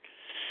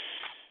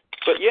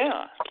 But,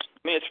 yeah,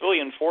 it's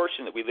really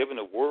unfortunate that we live in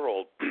a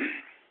world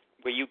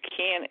where you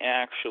can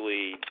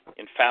actually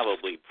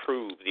infallibly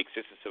prove the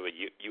existence of a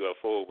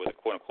UFO with a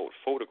quote-unquote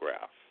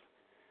photograph.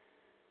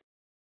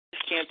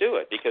 Just can't do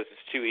it because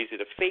it's too easy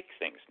to fake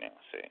things now,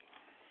 see?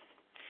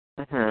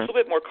 Mm-hmm. It's a little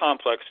bit more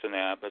complex than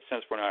that, but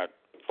since we're not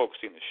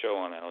focusing the show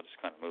on that, I'll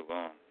just kind of move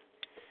on.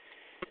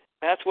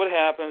 That's what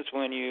happens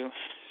when you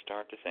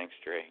start to think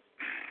straight.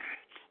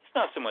 It's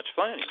not so much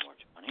fun anymore,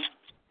 Johnny.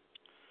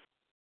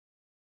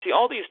 See,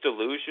 all these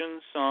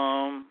delusions,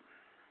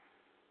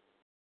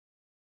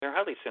 they're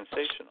highly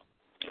sensational,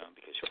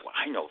 because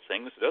I know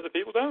things that other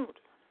people don't.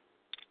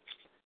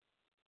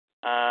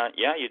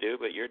 Yeah, you do,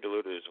 but you're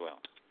deluded as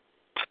well.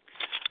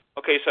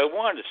 Okay, so I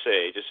wanted to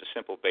say just a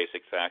simple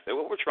basic fact that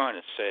what we're trying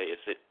to say is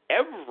that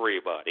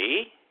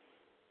everybody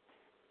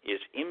is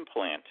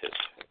implanted.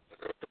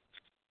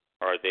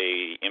 Are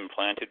they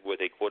implanted with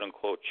a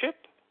quote-unquote chip?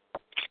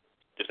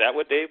 Is that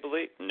what they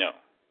believe? No.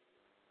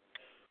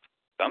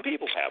 Some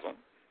people have them.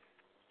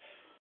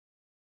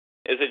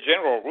 As a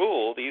general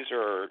rule, these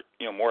are,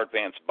 more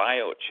advanced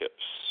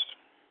biochips.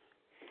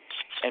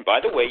 And by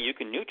the way, you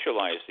can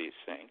neutralize these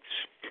things.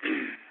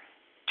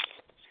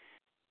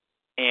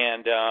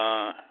 And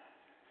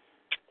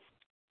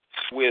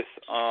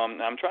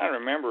I'm trying to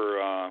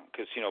remember,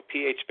 because,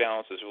 pH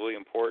balance is really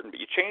important, but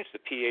you change the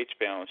pH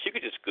balance. You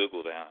could just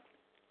Google that.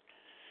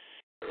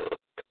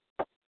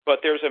 But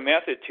there's a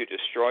method to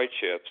destroy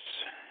chips,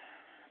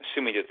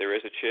 assuming that there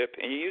is a chip,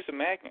 and you use a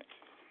magnet.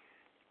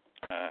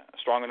 A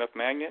strong enough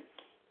magnet?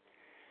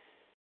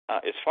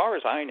 As far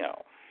as I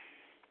know.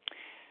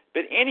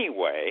 But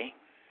anyway,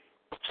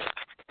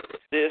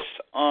 this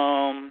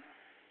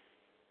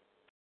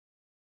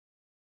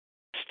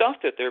stuff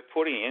that they're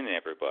putting in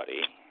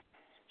everybody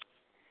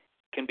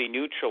can be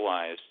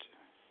neutralized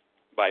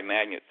by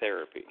magnet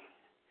therapy.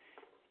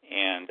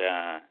 And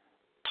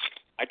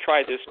I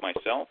tried this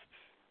myself,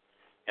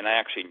 and I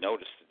actually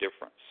noticed the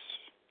difference.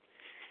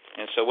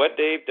 And so what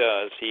Dave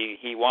does,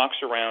 he walks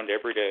around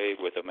every day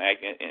with a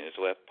magnet in his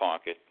left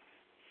pocket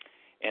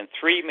and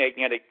 3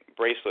 magnetic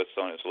bracelets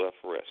on his left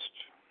wrist,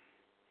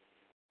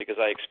 because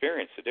I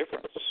experienced the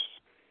difference.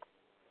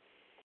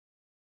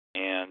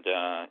 And,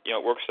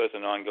 it works as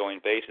an ongoing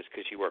basis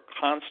because you are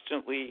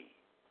constantly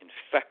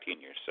infecting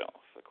yourself,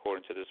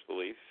 according to this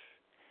belief.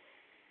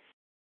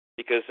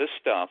 Because this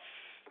stuff,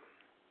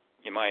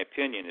 in my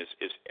opinion,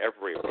 is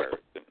everywhere.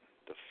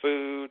 The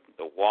food,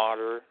 the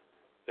water,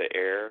 the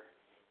air,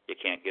 you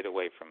can't get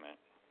away from it.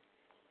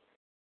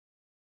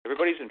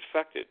 Everybody's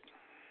infected.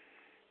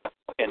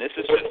 And this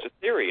is just a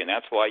theory, and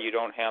that's why you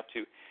don't have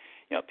to,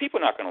 people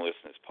are not going to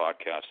listen to this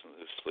podcast and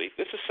lose sleep.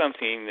 This is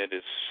something that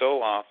is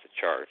so off the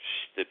charts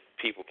that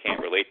people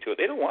can't relate to it.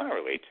 They don't want to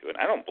relate to it.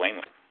 I don't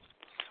blame them.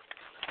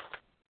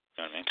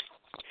 You know what I mean?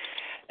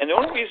 And the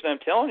only reason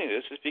I'm telling you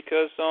this is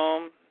because,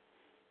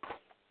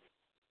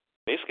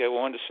 basically I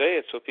wanted to say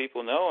it so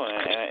people know,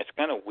 and it's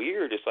kind of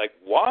weird. It's like,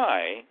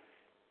 why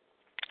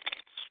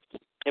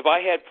have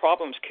I had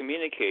problems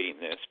communicating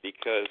this?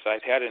 Because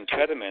I've had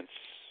impediments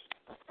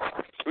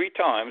 3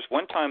 times.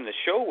 One time the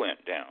show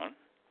went down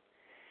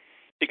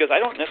because I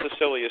don't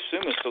necessarily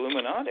assume it's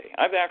Illuminati.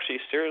 I've actually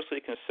seriously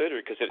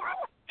considered, because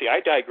I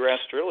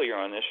digressed earlier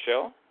on this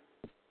show,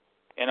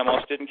 and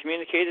almost didn't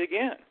communicate it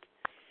again.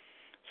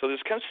 So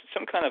there's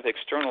some kind of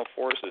external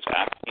forces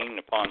acting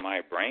upon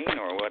my brain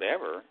or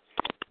whatever,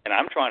 and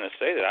I'm trying to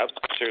say that I'm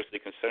seriously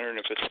considering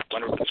if it's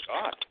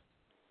God.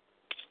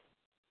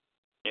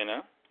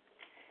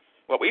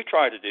 What we've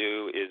tried to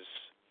do is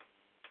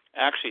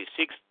actually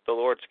seek the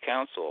Lord's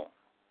counsel.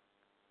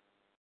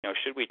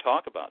 Should we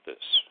talk about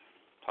this?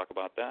 Talk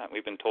about that?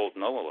 We've been told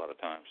no a lot of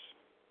times.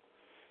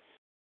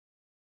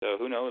 So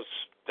who knows?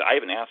 I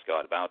haven't asked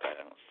God about that,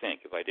 I don't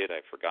think. If I did, I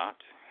forgot.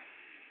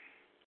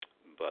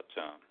 But,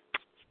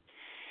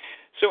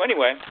 so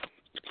anyway,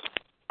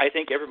 I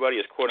think everybody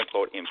is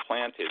quote-unquote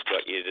implanted,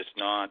 but it is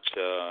not,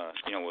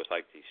 with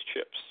like these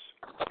chips.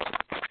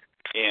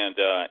 And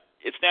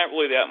it's not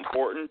really that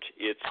important.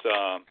 It's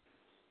going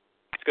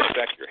to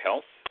affect your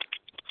health.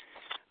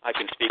 I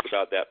can speak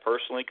about that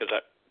personally because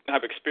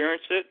I've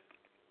experienced it.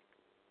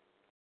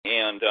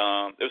 And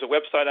there's a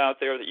website out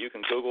there that you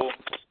can Google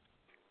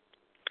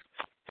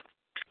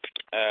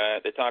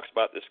that talks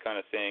about this kind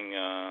of thing.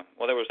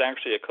 There was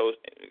actually a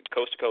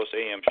Coast-to-Coast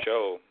AM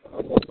show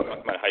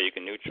talking about how you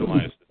can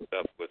neutralize this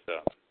stuff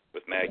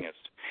with magnets.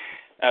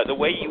 The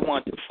way you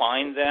want to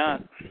find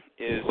that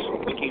is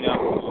looking up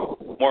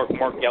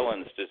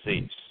Morgellons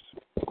disease.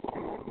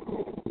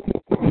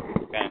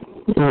 Okay?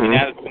 And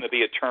that is going to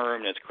be a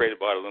term that's created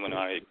by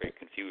Illuminati to create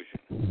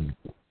confusion.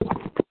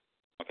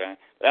 Okay?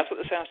 That's what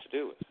this has to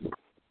do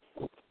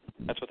with.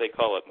 That's what they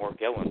call it,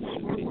 Morgellons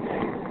disease.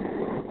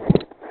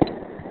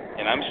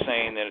 And I'm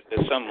saying that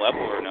at some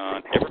level or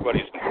not,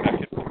 everybody's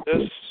infected with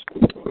this.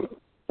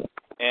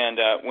 And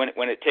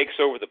when it takes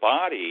over the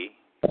body,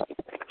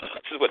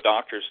 this is what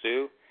doctors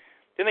do.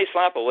 Then they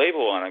slap a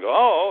label on it and go,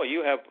 "Oh,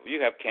 you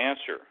have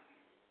cancer."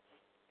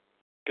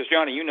 Because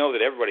Johnny, you know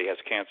that everybody has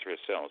cancerous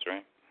cells,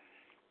 right?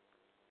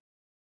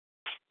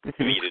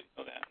 Maybe you didn't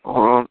know that.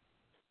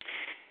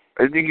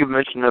 I think you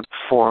mentioned that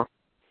before.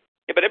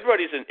 Yeah, but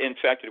everybody's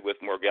infected with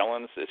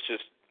Morgellons. It's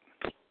just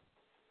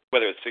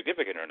whether it's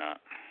significant or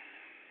not.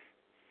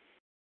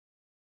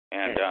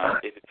 And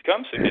if it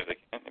becomes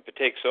significant, if it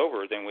takes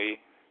over, then we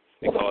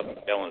call it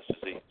Morgellons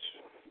disease.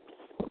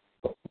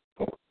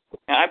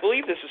 Now, I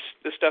believe this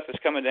stuff is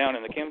coming down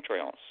in the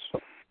chemtrails.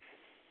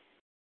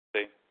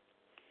 See?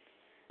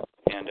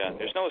 And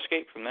there's no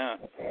escape from that.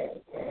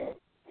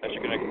 But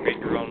you're going to create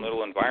your own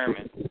little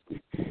environment.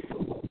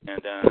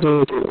 And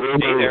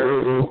stay there.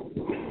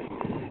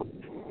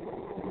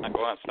 Not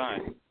go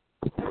outside.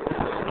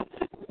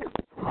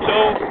 So,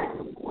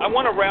 I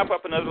want to wrap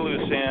up another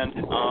loose end.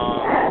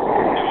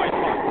 I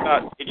talked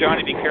about, hey,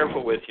 Johnny, be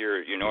careful with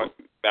your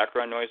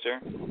background noise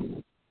there.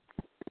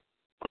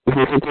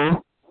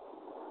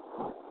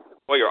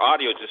 Well, your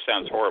audio just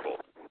sounds horrible.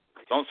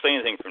 Don't say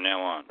anything from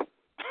now on.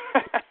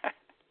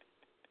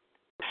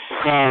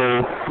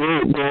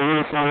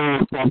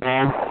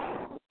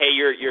 Hey,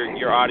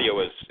 your audio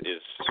is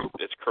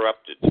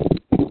corrupted.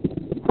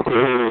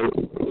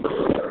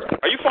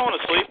 Are you falling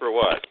asleep or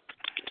what?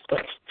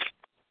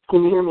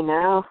 Can you hear me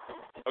now?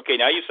 Okay,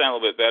 now you sound a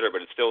little bit better,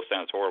 but it still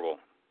sounds horrible.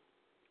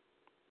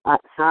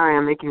 Sorry,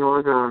 I'm making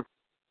orgone.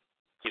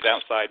 He's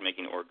outside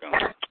making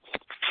orgone.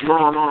 No,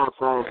 I'm not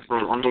outside, but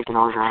I'm making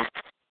orgone.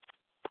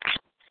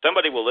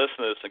 Somebody will listen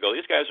to this and go,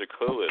 "These guys are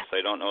clueless.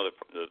 They don't know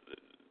the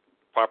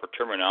proper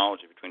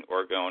terminology between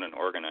orgone and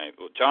orgonite."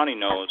 Well, Johnny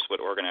knows what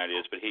orgonite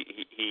is, but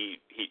he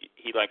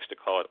likes to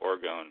call it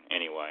orgone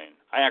anyway. And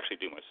I actually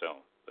do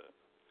myself.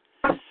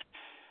 But.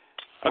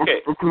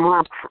 Okay.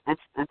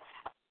 It's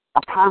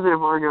a positive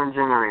orgone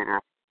generator.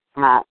 It's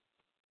not,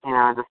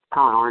 just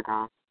call it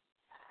orgone.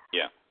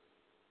 Yeah.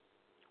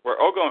 Where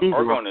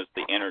orgone is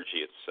the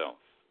energy itself.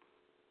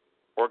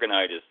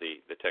 Orgonite is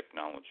the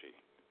technology,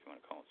 if you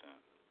want to call it that.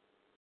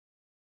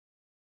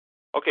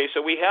 Okay,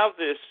 so we have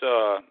this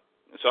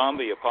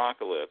zombie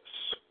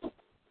apocalypse,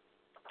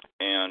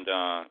 and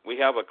we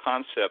have a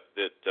concept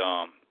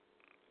that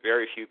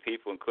very few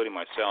people, including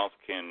myself,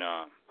 can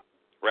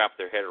wrap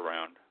their head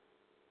around.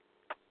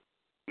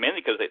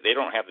 Mainly because they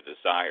don't have the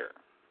desire.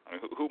 I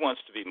mean, who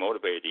wants to be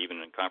motivated to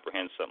even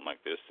comprehend something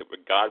like this,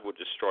 that God would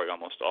destroy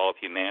almost all of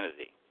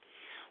humanity?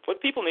 What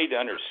people need to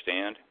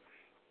understand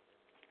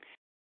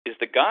is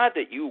the God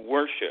that you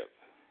worship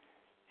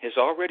has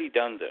already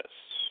done this.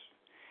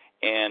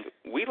 And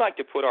we like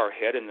to put our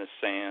head in the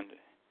sand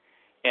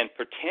and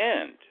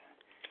pretend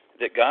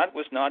that God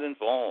was not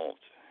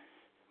involved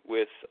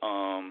with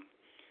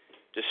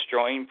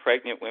destroying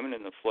pregnant women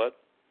in the flood.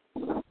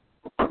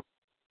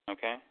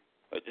 Okay?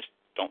 But just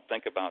don't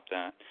think about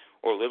that.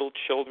 Or little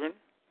children,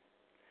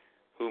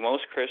 who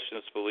most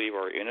Christians believe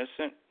are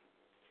innocent,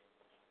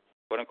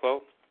 quote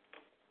unquote.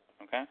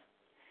 Okay?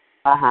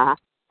 Uh-huh.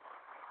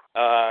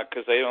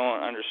 Because they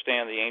don't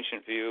understand the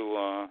ancient view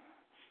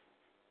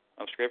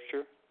of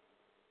Scripture,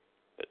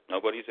 that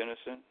nobody's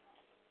innocent.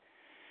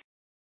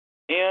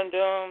 And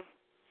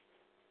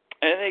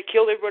they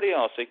killed everybody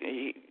else. The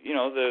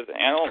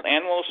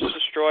animals were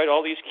destroyed.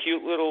 All these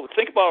cute little.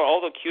 Think about all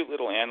the cute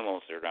little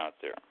animals that are out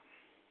there.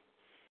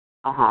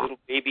 Uh-huh. Little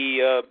baby,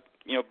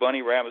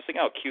 bunny rabbits. Think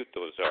how cute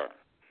those are.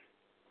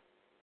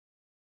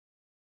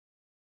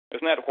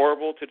 Isn't that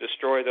horrible to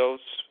destroy those?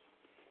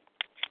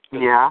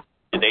 Yeah.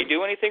 Did they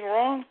do anything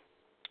wrong?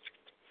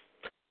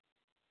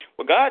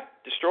 Well, God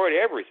destroyed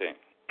everything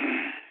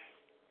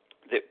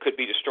that could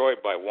be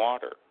destroyed by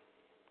water.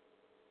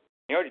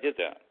 He already did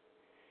that.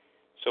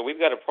 So we've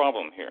got a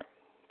problem here,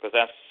 because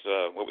that's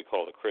what we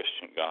call the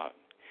Christian God.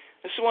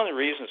 This is one of the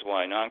reasons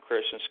why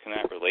non-Christians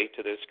cannot relate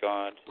to this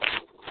God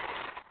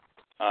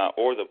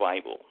or the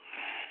Bible.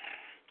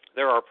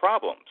 There are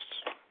problems,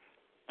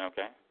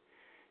 okay?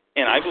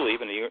 And I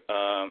believe in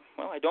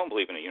I don't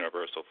believe in a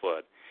universal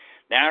flood.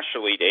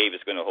 Naturally, Dave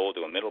is going to hold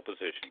to a middle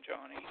position,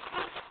 Johnny.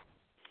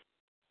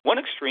 One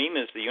extreme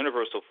is the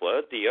universal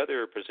flood. The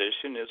other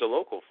position is a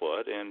local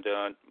flood, and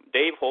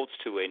Dave holds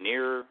to a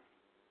near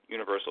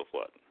universal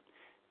flood.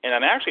 And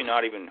I'm actually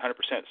not even 100%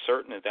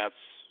 certain that that's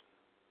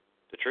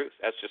the truth.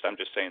 I'm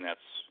just saying that's.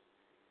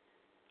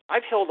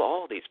 I've held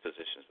all these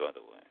positions, by the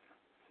way.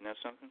 Isn't that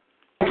something?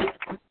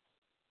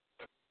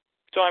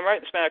 So I'm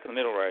right smack in the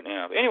middle right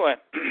now. But anyway,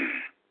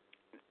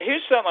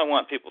 here's something I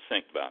want people to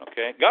think about,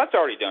 okay? God's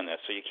already done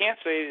this, so you can't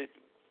say.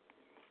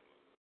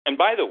 And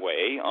by the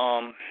way,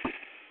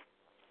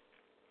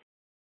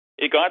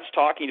 if God's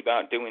talking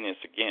about doing this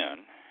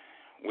again,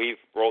 we've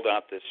rolled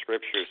out this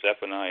scripture,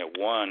 Zephaniah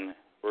 1,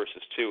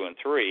 verses 2 and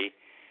 3,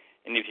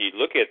 and if you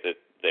look at it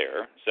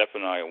there,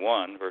 Zephaniah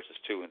 1, verses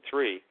 2 and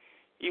 3,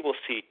 you will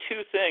see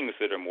two things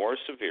that are more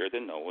severe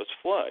than Noah's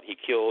flood. He's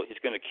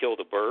going to kill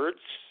the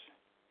birds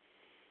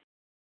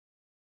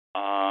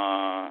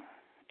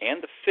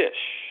and the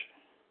fish,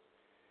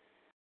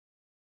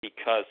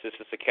 because this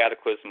is a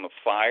cataclysm of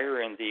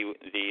fire, and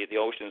the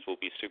oceans will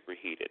be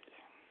superheated.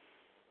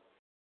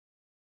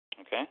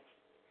 Okay?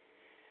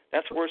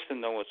 That's worse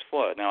than Noah's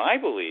flood. Now, I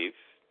believe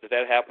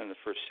that happened in the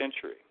first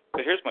century.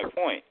 But here's my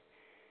point.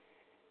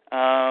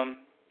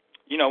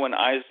 In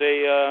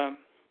Isaiah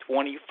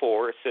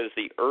 24, it says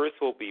the earth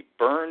will be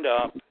burned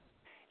up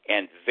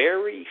and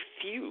very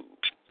few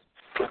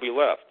will be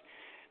left.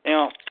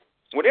 Now,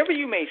 whatever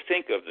you may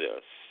think of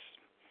this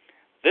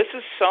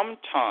is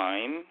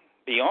sometime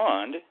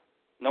beyond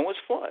Noah's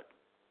flood.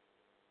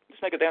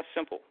 Just make it that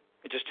simple.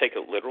 Just take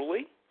it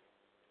literally.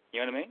 You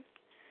know what I mean?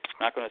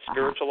 Not going to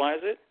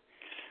spiritualize it.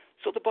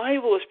 So the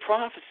Bible is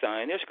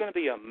prophesying there's going to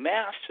be a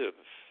massive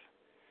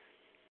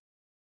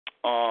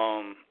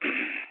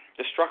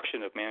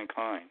destruction of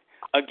mankind.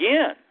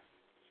 Again,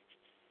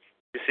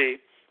 you see,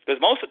 because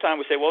most of the time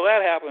we say, well,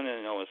 that happened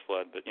in Noah's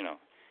flood, but,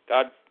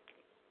 God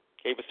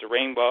gave us the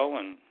rainbow,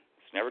 and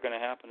it's never going to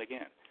happen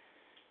again.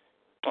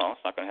 Well,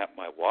 it's not going to happen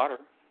by water,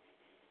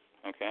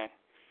 okay?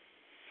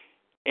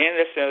 And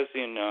it says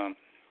in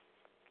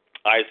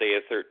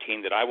Isaiah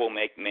 13 that I will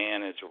make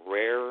man as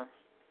rare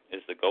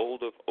as the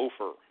gold of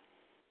Ophir.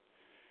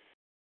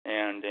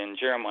 And in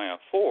Jeremiah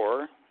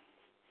 4,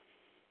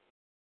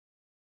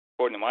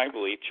 according to my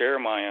belief,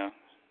 Jeremiah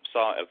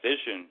saw a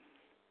vision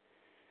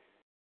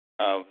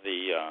of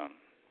the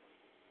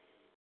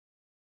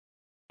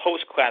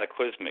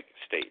post-cataclysmic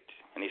state.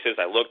 And he says,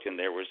 I looked and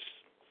there was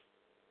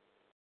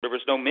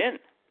no men.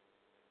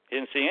 He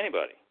didn't see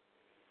anybody.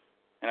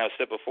 And I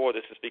said before,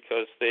 this is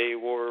because they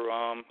were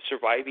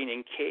surviving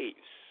in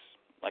caves.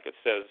 Like it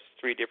says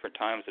 3 different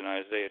times in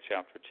Isaiah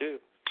chapter 2.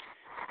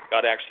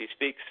 God actually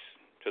speaks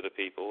to the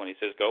people, and he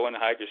says, go and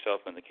hide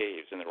yourself in the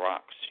caves, in the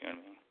rocks. You know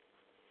what I mean?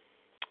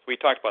 We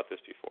talked about this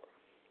before.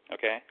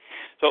 Okay?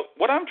 So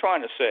what I'm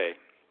trying to say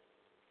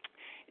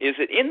is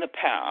that in the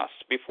past,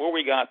 before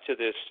we got to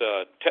this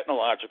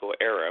technological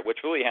era,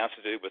 which really has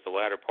to do with the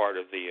latter part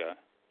of the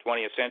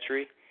 20th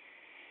century,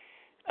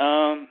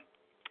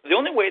 the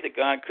only way that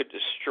God could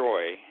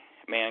destroy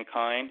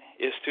mankind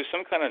is through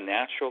some kind of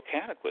natural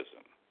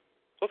cataclysm.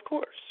 Of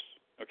course.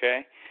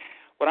 Okay?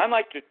 What I'd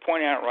like to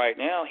point out right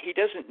now, he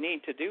doesn't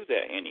need to do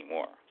that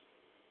anymore.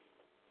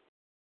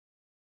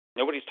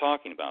 Nobody's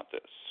talking about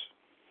this.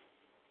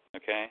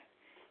 Okay?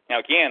 Now,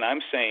 again,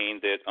 I'm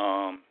saying that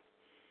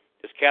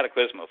this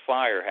cataclysm of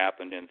fire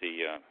happened in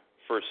the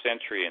first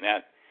century, and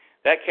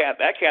that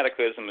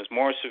cataclysm is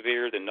more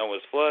severe than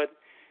Noah's flood,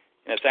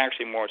 and it's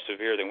actually more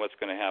severe than what's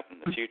going to happen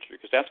in the future,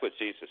 because that's what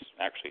Jesus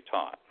actually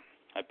taught.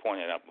 I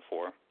pointed out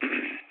before.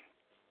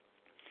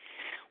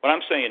 What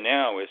I'm saying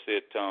now is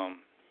that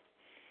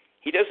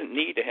he doesn't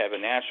need to have a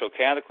natural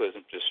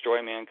cataclysm to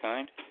destroy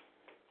mankind.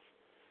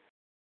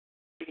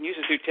 He can use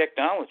it through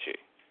technology.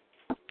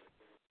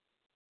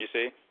 You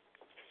see?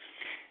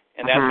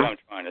 And that's what I'm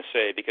trying to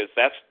say, because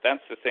that's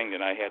the thing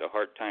that I had a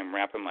hard time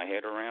wrapping my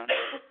head around.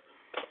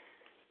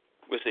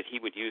 was that he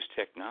would use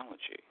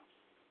technology.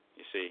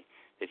 You see,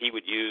 that he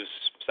would use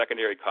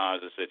secondary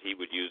causes, that he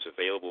would use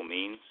available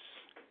means.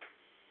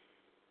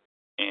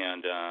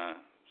 And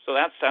so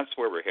that's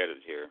where we're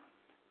headed here.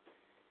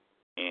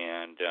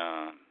 And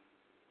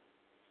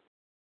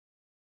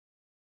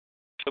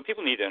so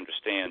people need to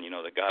understand,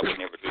 that God would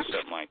never do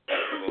something like that.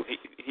 Well,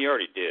 he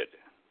already did.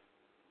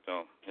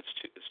 So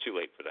it's too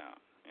late for that,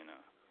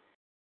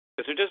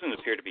 because there doesn't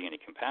appear to be any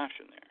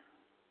compassion there.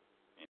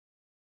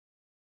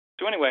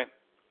 So anyway,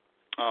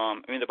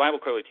 the Bible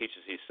clearly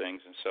teaches these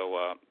things, and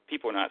so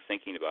people are not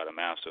thinking about a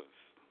massive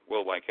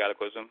worldwide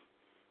cataclysm.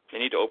 They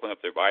need to open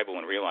up their Bible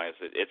and realize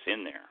that it's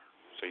in there.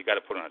 So you got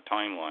to put on a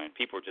timeline.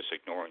 People are just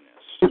ignoring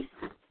this.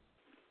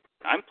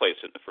 I'm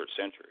placed in the first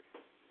century.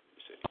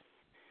 You see.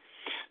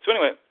 So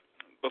anyway,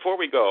 before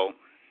we go,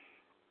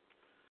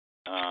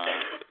 I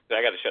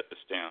got to shut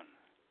this down.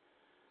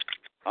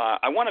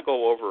 I want to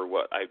go over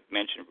what I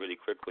mentioned really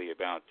quickly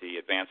about the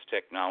advanced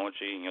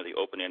technology, the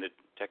open-ended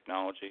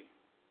technology.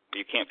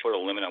 You can't put a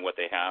limit on what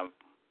they have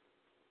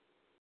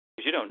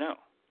because you don't know,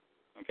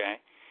 okay?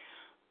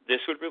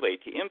 This would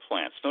relate to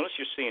implants. Notice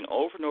you're seeing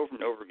over and over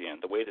and over again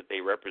the way that they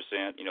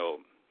represent, you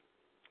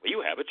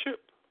have a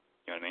chip.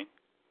 You know what I mean?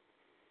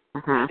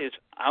 Mm-hmm. That is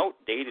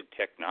outdated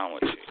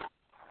technology,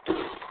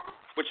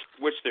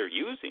 which they're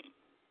using.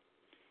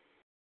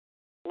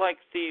 Like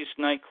these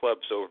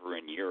nightclubs over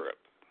in Europe,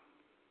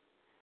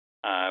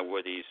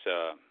 where these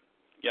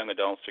young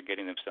adults are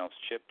getting themselves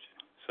chipped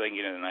so they can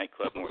get in a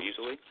nightclub more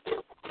easily.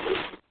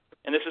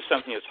 And this is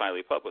something that's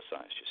highly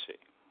publicized, you see.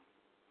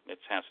 It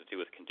has to do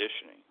with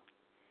conditioning.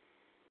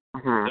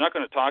 Mm-hmm. They're not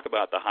going to talk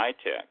about the high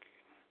tech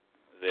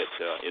that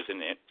is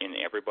in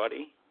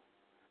everybody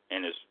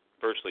and is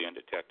virtually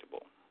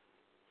undetectable.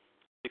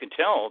 You can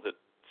tell that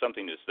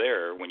something is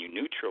there when you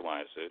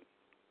neutralize it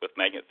with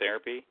magnet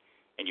therapy,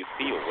 and you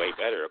feel way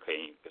better,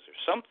 okay, because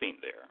there's something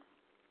there.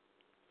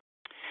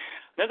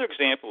 Another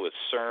example is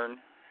CERN.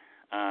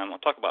 I'll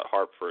talk about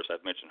HARP first.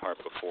 I've mentioned HARP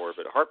before,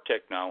 but HARP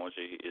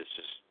technology is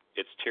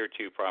it's Tier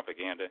 2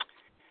 propaganda.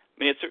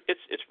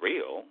 It's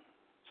real.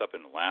 It's up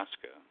in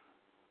Alaska.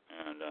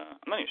 And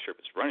I'm not even sure if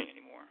it's running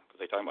anymore because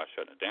they're talking about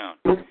shutting it down.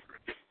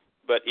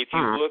 But if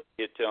you look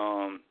at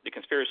the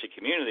conspiracy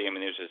community,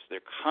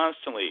 they're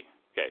constantly,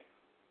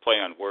 play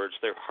on words,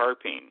 they're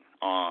harping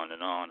on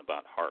and on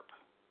about HARP.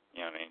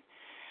 You know what I mean?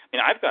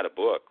 I've got a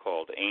book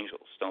called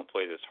Angels Don't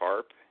Play This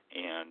HARP,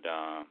 and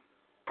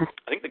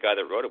I think the guy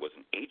that wrote it was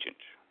an agent.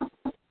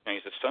 And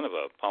he's the son of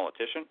a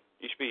politician.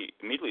 You should be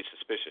immediately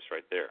suspicious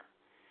right there.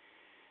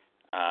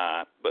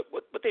 But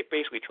what they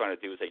basically try to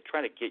do is they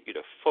try to get you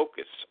to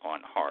focus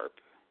on HARP.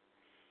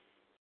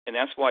 And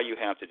that's why you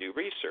have to do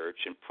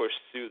research and push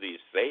through these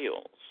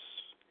veils.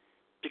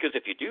 Because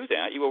if you do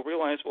that, you will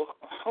realize, well,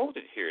 hold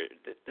it here.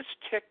 This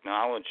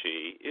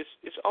technology is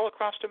all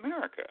across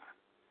America.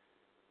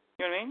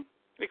 You know what I mean?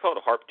 We call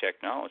it a HARP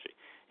technology.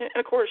 And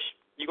of course,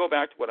 you go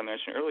back to what I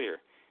mentioned earlier.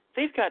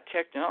 They've got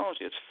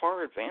technology that's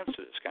far advanced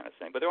to this kind of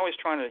thing, but they're always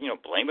trying to,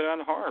 blame it on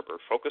HARP or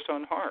focus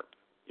on HARP.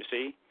 You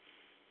see?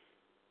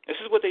 This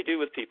is what they do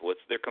with people.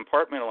 They're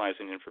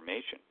compartmentalizing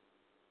information.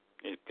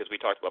 Because we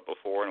talked about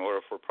before, in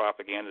order for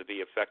propaganda to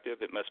be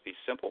effective, it must be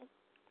simple.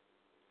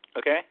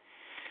 Okay?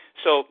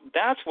 So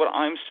that's what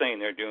I'm saying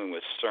they're doing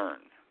with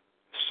CERN.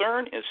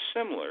 CERN is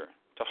similar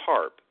to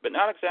HARP, but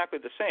not exactly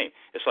the same.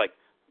 It's like,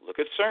 look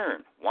at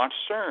CERN. Watch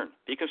CERN.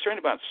 Be concerned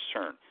about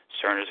CERN.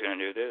 CERN is going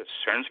to do this.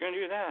 CERN is going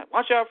to do that.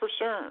 Watch out for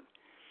CERN.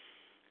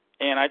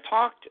 And I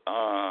talked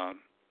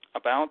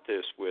about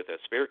this with a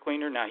spirit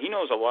cleaner. Now, he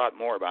knows a lot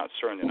more about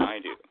CERN than I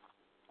do.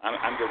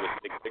 I'm good with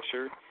the big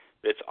picture.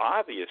 But it's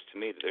obvious to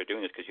me that they're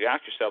doing this because you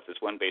ask yourself this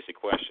one basic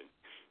question.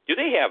 Do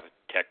they have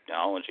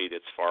technology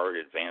that's far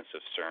in advance of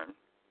CERN?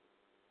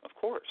 Of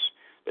course.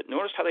 But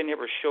notice how they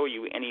never show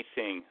you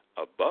anything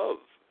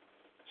above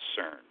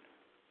CERN.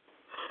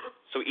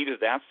 So either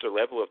that's their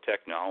level of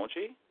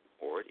technology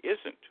or it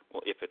isn't.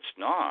 Well, if it's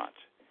not,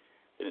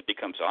 then it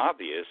becomes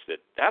obvious that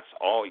that's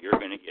all you're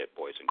going to get,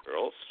 boys and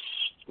girls.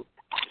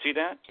 You see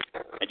that?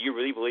 And do you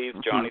really believe,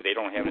 Johnny, they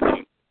don't have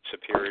anything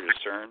superior to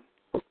CERN?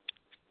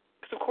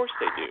 Because of course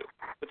they do.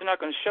 But they're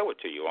not going to show it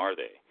to you, are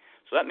they?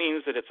 So that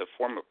means that it's a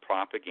form of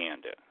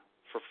propaganda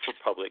for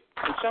public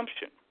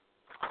consumption.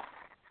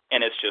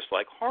 And it's just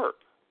like HARP.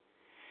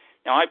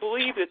 Now, I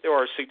believe that there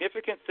are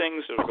significant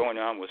things that are going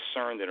on with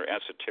CERN that are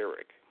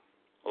esoteric.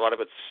 A lot of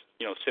it's,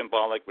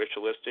 symbolic,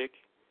 ritualistic.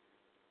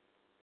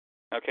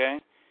 Okay?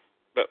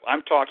 But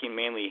I'm talking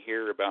mainly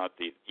here about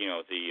the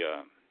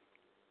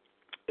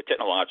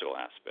technological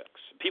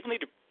aspects. People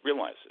need to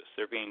realize this.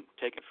 They're being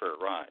taken for a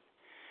ride.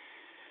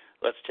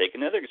 Let's take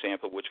another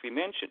example, which we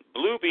mentioned,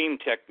 blue beam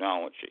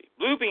technology.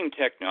 Blue beam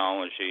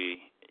technology,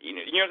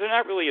 they're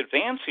not really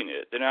advancing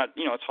it. They're not,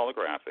 it's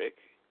holographic.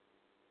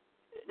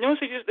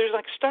 Notice they're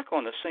like stuck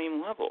on the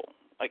same level,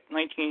 like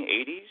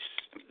 1980s.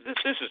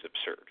 This is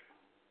absurd.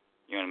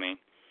 You know what I mean?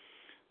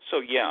 So,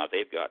 yeah,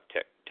 they've got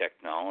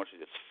technology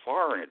that's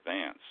far in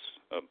advance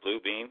of blue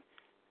beam.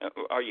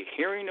 Are you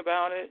hearing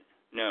about it?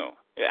 No.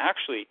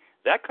 Actually,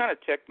 that kind of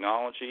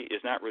technology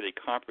is not really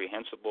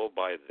comprehensible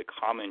by the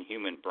common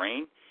human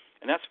brain,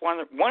 and that's one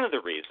of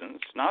the reasons,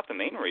 not the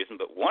main reason,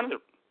 but one of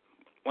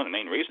the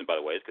main reasons, by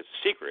the way, is because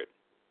it's secret.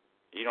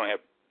 You don't have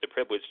the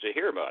privilege to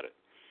hear about it,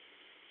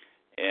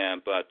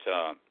 but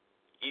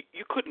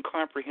you couldn't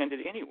comprehend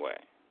it anyway.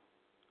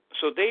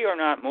 So they are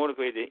not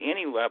motivated at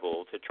any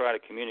level to try to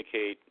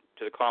communicate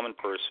to the common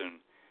person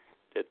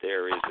that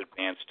there is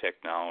advanced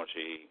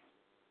technology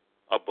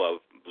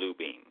above blue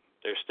beam.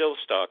 They're still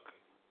stuck,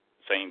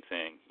 same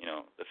thing,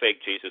 the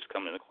fake Jesus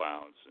coming in the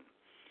clouds and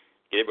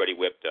get everybody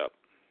whipped up.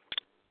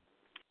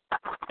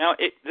 Now,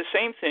 the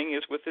same thing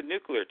is with the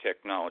nuclear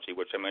technology,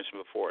 which I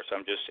mentioned before, so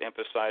I'm just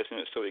emphasizing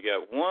it so we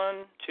got 1,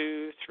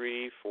 2,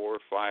 3, 4,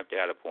 5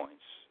 data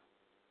points.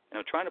 And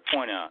I'm trying to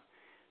point out,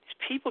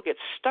 people get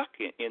stuck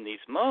in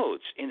these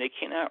modes, and they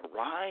cannot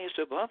rise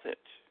above it.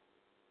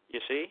 You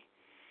see?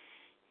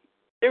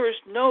 There is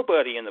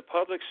nobody in the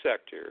public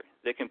sector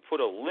that can put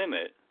a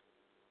limit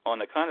on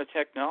the kind of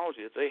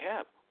technology that they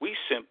have. We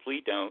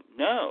simply don't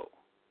know.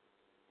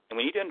 And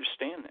we need to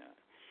understand that.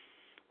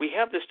 We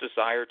have this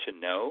desire to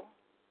know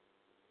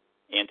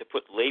and to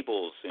put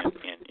labels and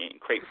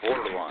create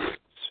borderlines.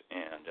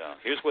 And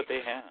here's what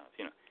they have.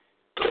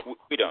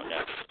 We don't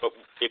know. But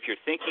if you're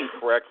thinking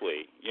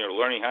correctly,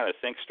 learning how to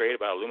think straight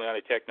about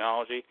Illuminati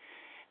technology,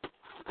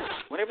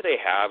 whatever they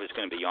have is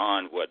going to be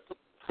beyond what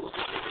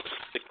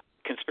the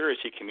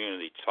conspiracy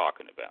community is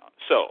talking about.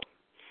 So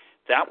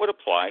that would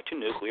apply to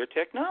nuclear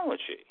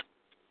technology.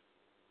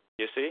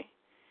 You see?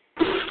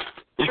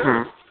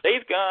 Sure.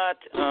 They've got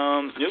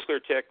nuclear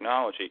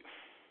technology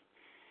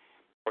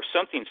or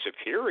something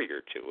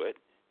superior to it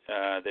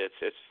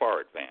that's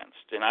far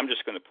advanced. And I'm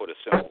just going to put a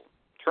simple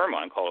term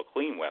on, call it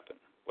clean weapon,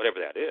 whatever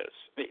that is.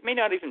 It may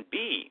not even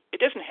be. It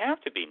doesn't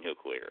have to be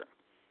nuclear.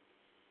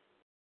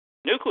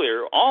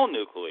 All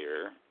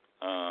nuclear,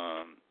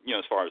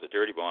 as far as the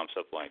dirty bomb,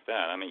 stuff like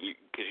that, I mean,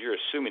 because you're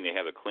assuming they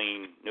have a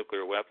clean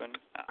nuclear weapon.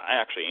 I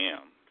actually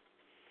am.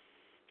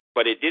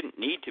 But it didn't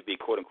need to be,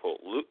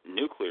 quote-unquote,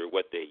 nuclear,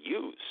 what they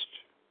used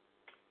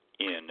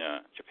in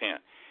Japan.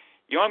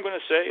 You know what I'm going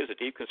to say as a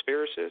deep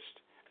conspiracist?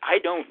 I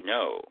don't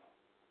know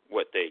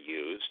what they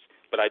used,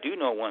 but I do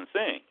know one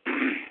thing.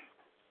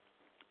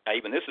 Now,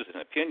 even this is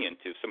an opinion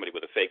to somebody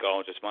with a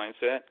fakeologist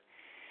mindset.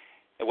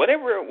 And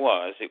whatever it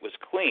was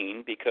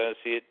clean because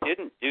it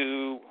didn't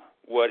do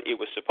what it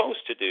was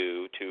supposed to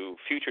do to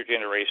future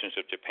generations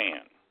of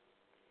Japan.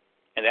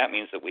 And that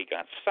means that we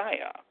got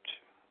psyoped.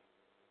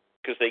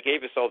 Because they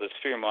gave us all this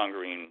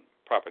fear-mongering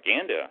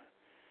propaganda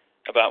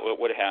about what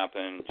would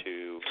happen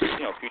to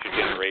future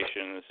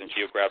generations and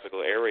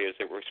geographical areas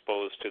that were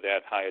exposed to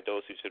that high a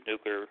dosage of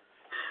nuclear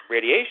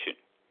radiation.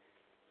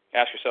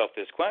 Ask yourself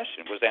this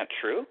question, was that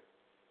true?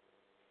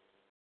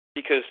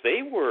 Because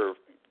they were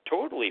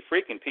totally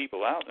freaking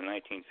people out in the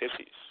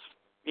 1950s,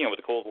 with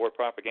the Cold War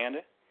propaganda.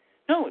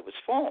 No, it was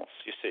false,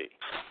 you see,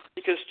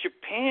 because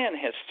Japan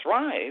has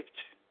thrived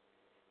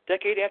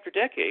decade after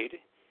decade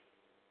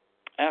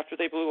after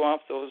they blew off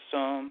those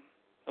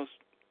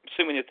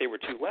assuming that they were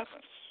two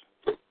weapons.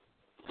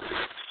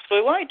 So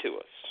they lied to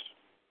us.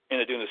 And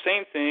they're doing the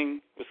same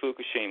thing with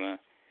Fukushima.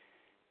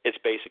 It's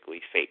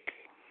basically fake.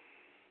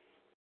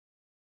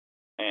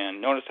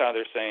 And notice how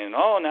they're saying,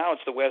 oh, now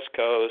it's the West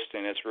Coast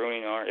and it's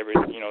ruining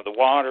the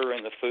water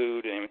and the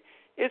food. And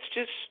it's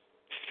just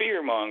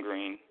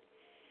fear-mongering.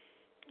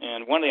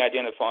 And one of the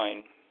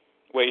identifying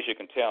ways you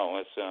can tell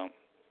is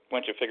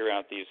once you figure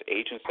out these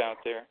agents out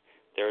there,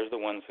 they're the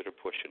ones that are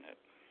pushing it.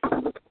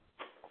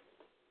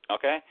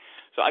 Okay?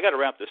 So I got to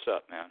wrap this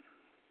up, man.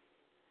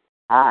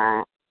 All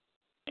right.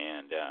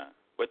 And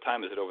what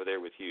time is it over there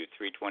with you?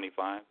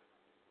 3:25?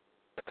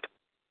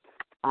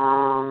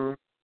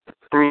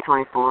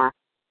 3:24.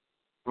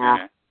 Yeah.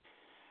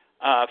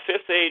 Okay.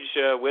 Fifth Age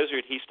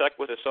Wizard, he stuck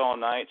with us all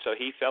night, so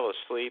he fell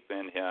asleep,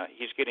 and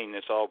he's getting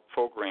this all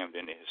programmed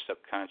into his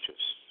subconscious.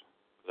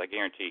 I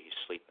guarantee he's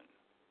sleeping.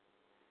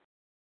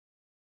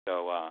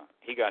 So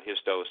he got his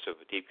dose of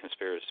deep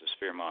conspiracist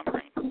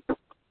fear-mongering.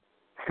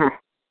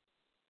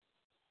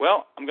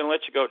 Well, I'm going to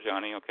let you go,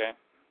 Johnny, okay?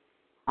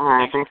 All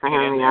right, thanks for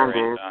having me on,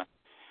 dude.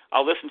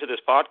 I'll listen to this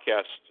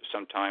podcast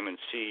sometime and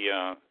see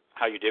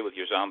how you did with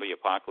your zombie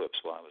apocalypse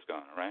while I was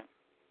gone, all right?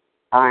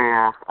 Oh,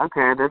 yeah.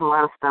 Okay, there's a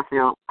lot of stuff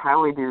you'll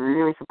probably be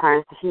really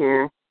surprised to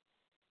hear.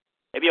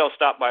 Maybe I'll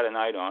stop by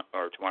tonight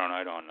or tomorrow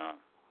night on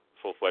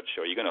Full Fledged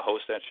Show. Are you going to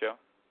host that show?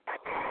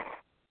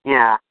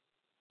 Yeah.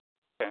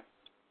 Okay.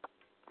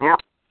 Yep.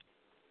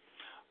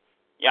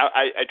 Yeah,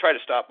 I tried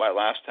to stop by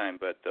last time,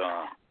 but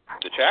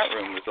the chat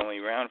room was only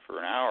around for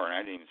an hour, and I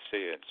didn't even see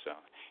it. So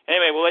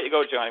anyway, we'll let you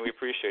go, Johnny. We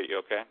appreciate you,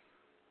 okay?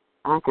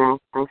 Okay.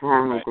 Thanks for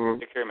having me, right. dude.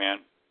 Take care, man.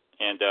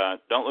 And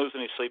don't lose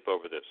any sleep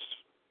over this.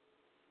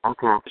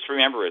 Okay. Just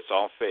remember, it's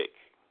all fake.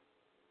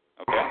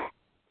 Okay?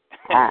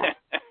 All right.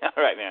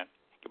 All right, man.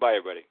 Goodbye,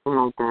 everybody. Good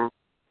night, dude.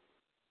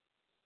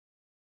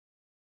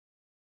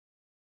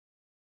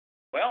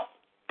 Well,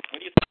 what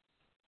do you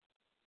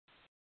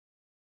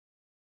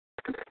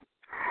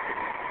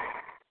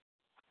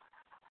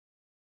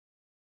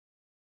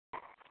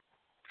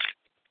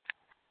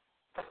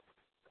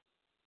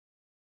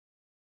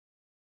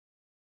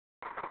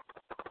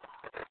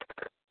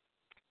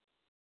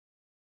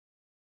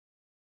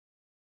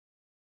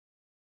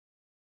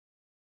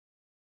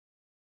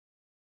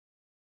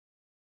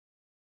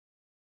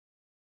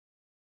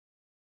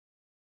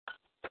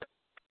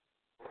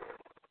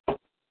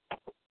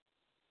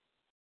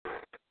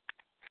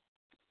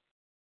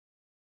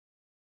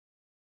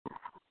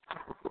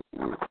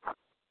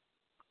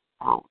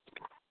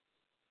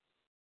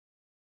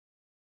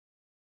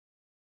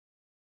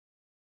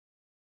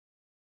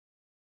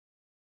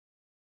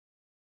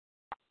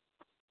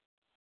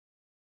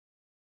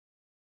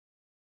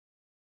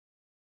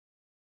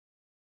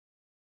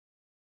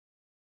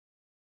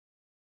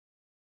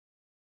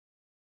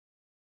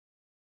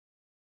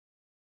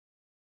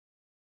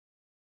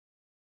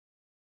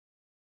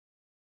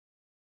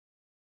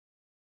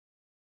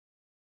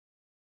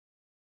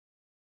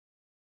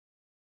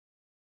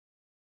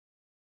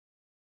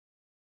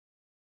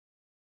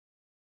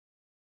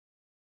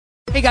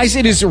Hey guys,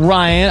 it is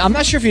Ryan. I'm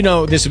not sure if you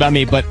know this about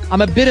me, but I'm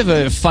a bit of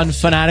a fun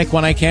fanatic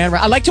when I can.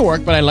 I like to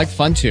work, but I like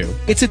fun too.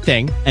 It's a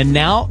thing. And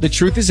now the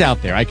truth is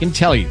out there. I can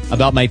tell you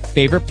about my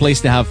favorite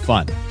place to have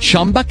fun.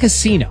 Chumba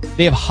Casino.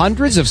 They have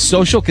hundreds of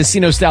social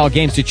casino style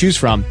games to choose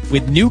from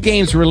with new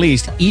games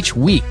released each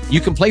week.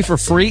 You can play for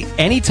free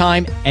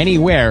anytime,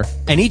 anywhere.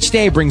 And each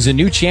day brings a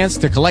new chance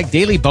to collect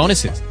daily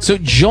bonuses. So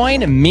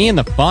join me in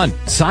the fun.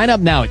 Sign up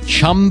now at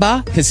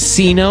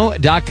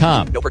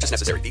ChumbaCasino.com. No purchase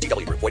necessary.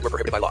 VGW Group. Void where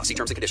prohibited by law. See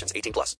terms and conditions. 18+.